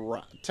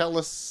will tell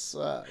us.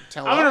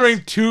 Tell I'm gonna us.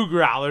 bring 2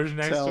 growlers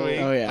next Tell- week.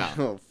 Oh yeah.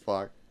 Oh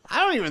fuck!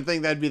 I don't even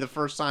think that'd be the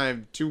first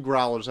time 2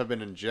 growlers have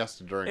been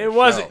ingested during. It a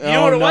wasn't. show. You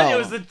know what Oh, it was? no. It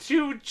was the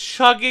 2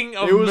 chugging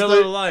of It was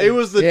Miller the. Lite. It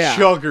was the Yeah.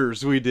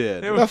 chuggers we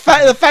did. It The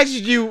fact that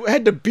you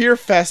had to beer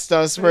fest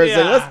us, where it's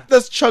Yeah. like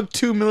let's chug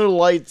 2 Miller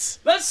Lights.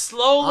 Let's I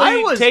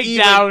slowly was take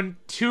even- down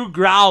 2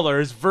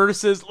 growlers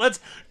versus let's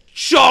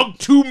chug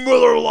 2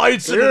 Miller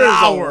Lights in an There's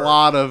hour. a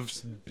lot of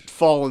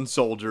fallen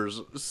soldiers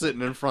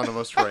sitting in front of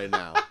us right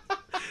now.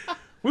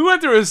 We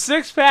went through a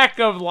 6-pack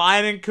of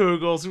Lion and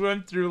Kugels. We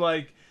went through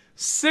like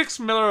 6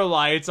 Miller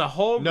Lights, a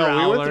whole No,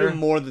 growler. we went through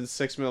more than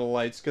 6 Miller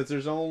Lights because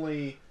there's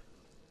only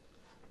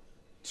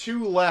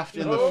 2 left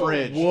in the Oh.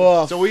 fridge.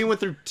 Woof. So we went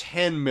through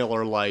 10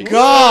 Miller Lights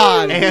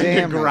God and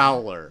damn the it.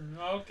 growler.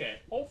 Okay.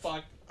 Oh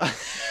fuck.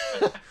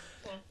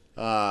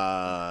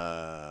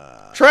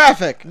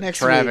 Traffic next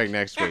Traffic week.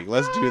 next week.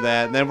 Let's do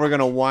that. And then we're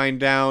gonna wind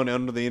down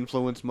under the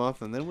influence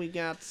month, and then we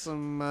got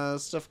some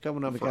stuff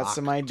coming up. We for got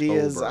some October.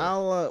 ideas.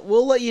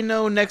 We'll let you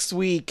know next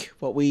week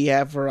what we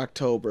have for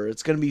October.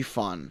 It's gonna be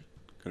fun.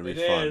 Gonna be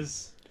It fun.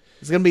 is.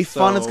 It's gonna be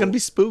fun. It's So- gonna be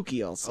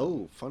spooky also.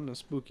 Oh, fun and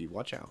spooky.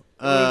 Watch out.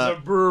 It was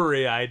a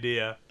brewery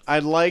idea.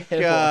 I'd like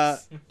It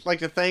was.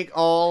 to thank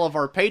all of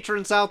our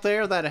patrons out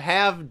there that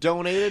have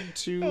donated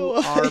to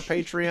our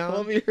Patreon.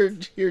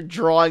 Love you're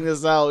drawing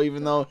this out,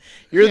 even though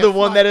you're Yeah, the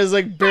one fuck. that is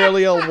like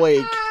barely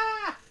awake.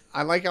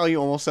 I like how you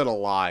almost said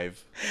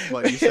alive,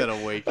 but you said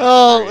awake.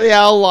 Oh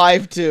yeah,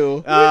 alive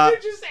too.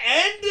 Just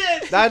end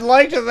it. I'd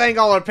like to thank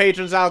all our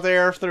patrons out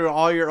there through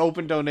all your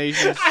open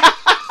donations.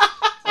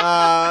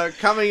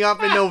 Coming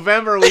up in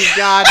November, we've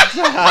got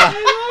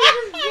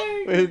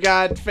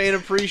fan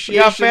appreciation. We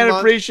got fan month.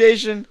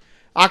 appreciation.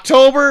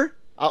 October.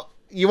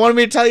 You want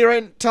me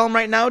to tell them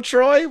right now,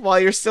 Troy, while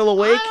you're still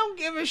awake? I don't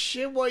give a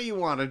shit what you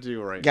want to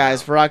do right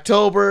Guys, now. for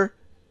October,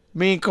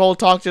 me and Cole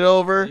talked it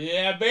over.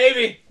 Yeah,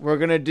 baby. We're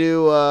gonna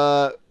do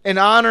in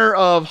honor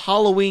of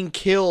Halloween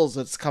Kills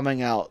that's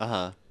coming out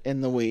Uh-huh.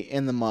 in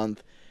the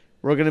month.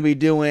 We're gonna be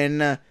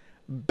doing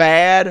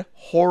bad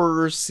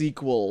horror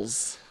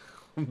sequels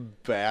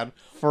Bad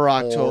for horror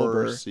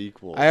October.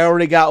 sequels. I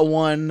already got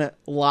one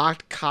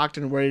locked, cocked,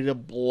 and ready to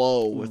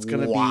blow. It's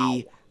gonna Wow.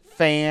 be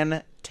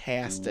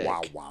fantastic.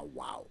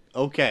 Wow.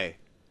 Okay.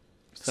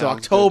 So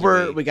Sounds good to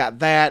October, me. we got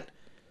that.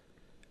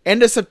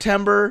 End of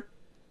September.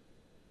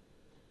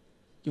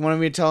 You want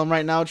me to tell them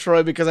right now,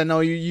 Troy, because I know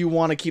you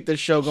want to keep this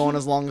show going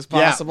as long as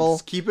possible. Yeah,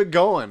 let's keep it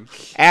going.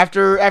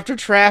 After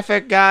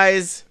Traffic,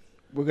 guys,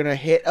 we're gonna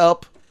hit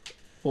up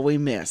what we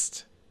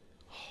missed.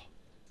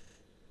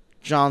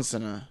 John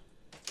Cena.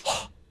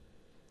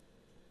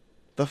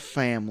 The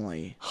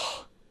Family.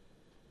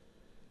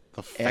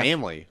 The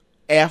family.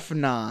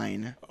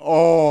 F9.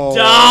 Oh.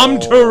 Dom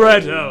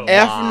Toretto.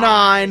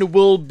 F9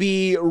 will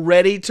be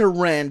ready to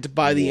rent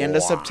by the end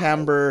of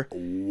September.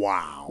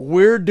 Wow.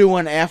 We're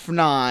doing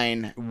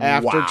F9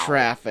 after Wow.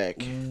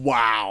 Traffic.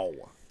 Wow.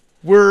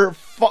 We're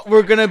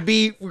gonna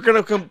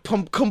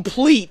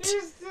complete.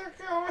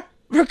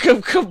 We're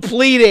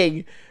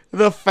completing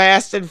the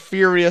Fast and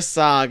Furious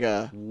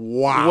saga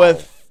Wow.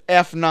 with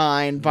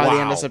F9 by the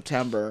end Wow. of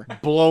September.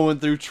 blowing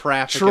through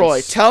traffic. Troy,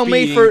 and tell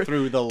me speeding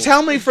through the.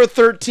 tell me for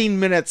 13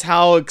 minutes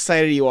how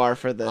excited you are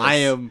for this. I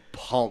am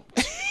pumped.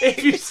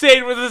 If you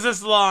stayed with us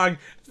this long,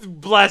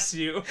 bless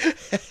you.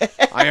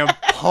 I am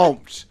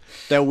pumped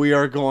that we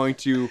are going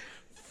to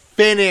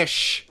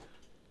finish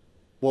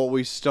what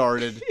we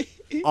started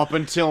up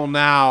until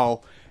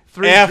now.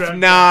 Three drunk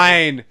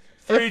F9,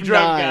 Three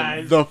drunk F9.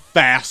 guys. the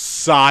Fast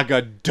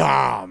Saga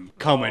Dom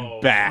coming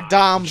Oh, back.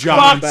 Dom John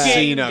coming back.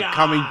 Cena God.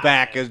 coming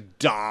back as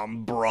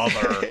Dom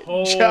brother.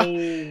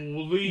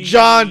 Holy.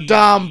 John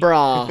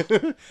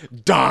Dombra.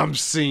 Dom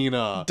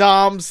Cena.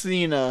 Dom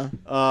Cena.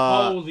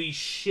 Holy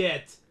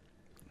shit.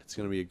 It's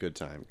gonna be a good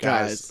time,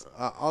 guys.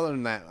 Other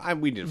than that,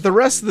 we did The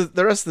rest of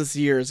this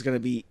year is gonna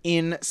be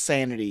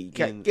insanity.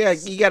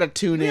 You gotta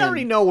tune We in.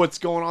 already know what's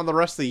going on the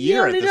rest of the You year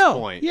at already this know.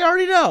 point. You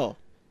already know.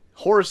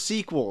 Horror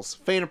sequels,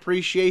 fan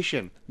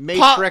appreciation, Po-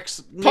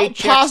 Matrix,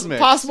 Matrix mix.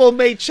 possible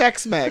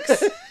Matrix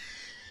mix.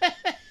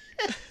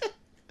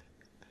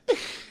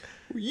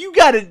 You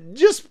got it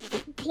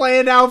just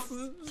planned out.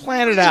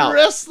 Plan it the out.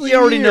 rest of the You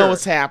already know year.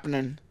 what's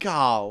happening.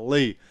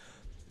 Golly.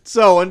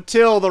 So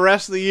until the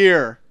rest of the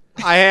year,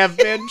 I have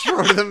been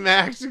Troy to the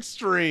Max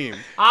Extreme.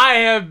 I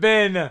have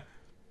been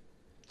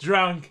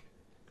drunk.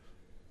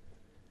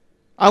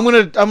 I'm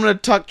gonna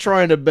tuck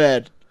Troy into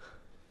bed.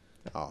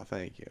 Oh,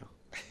 thank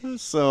you.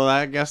 So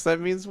I guess that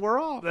means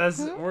we're off.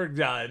 We're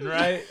done,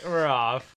 right? We're off.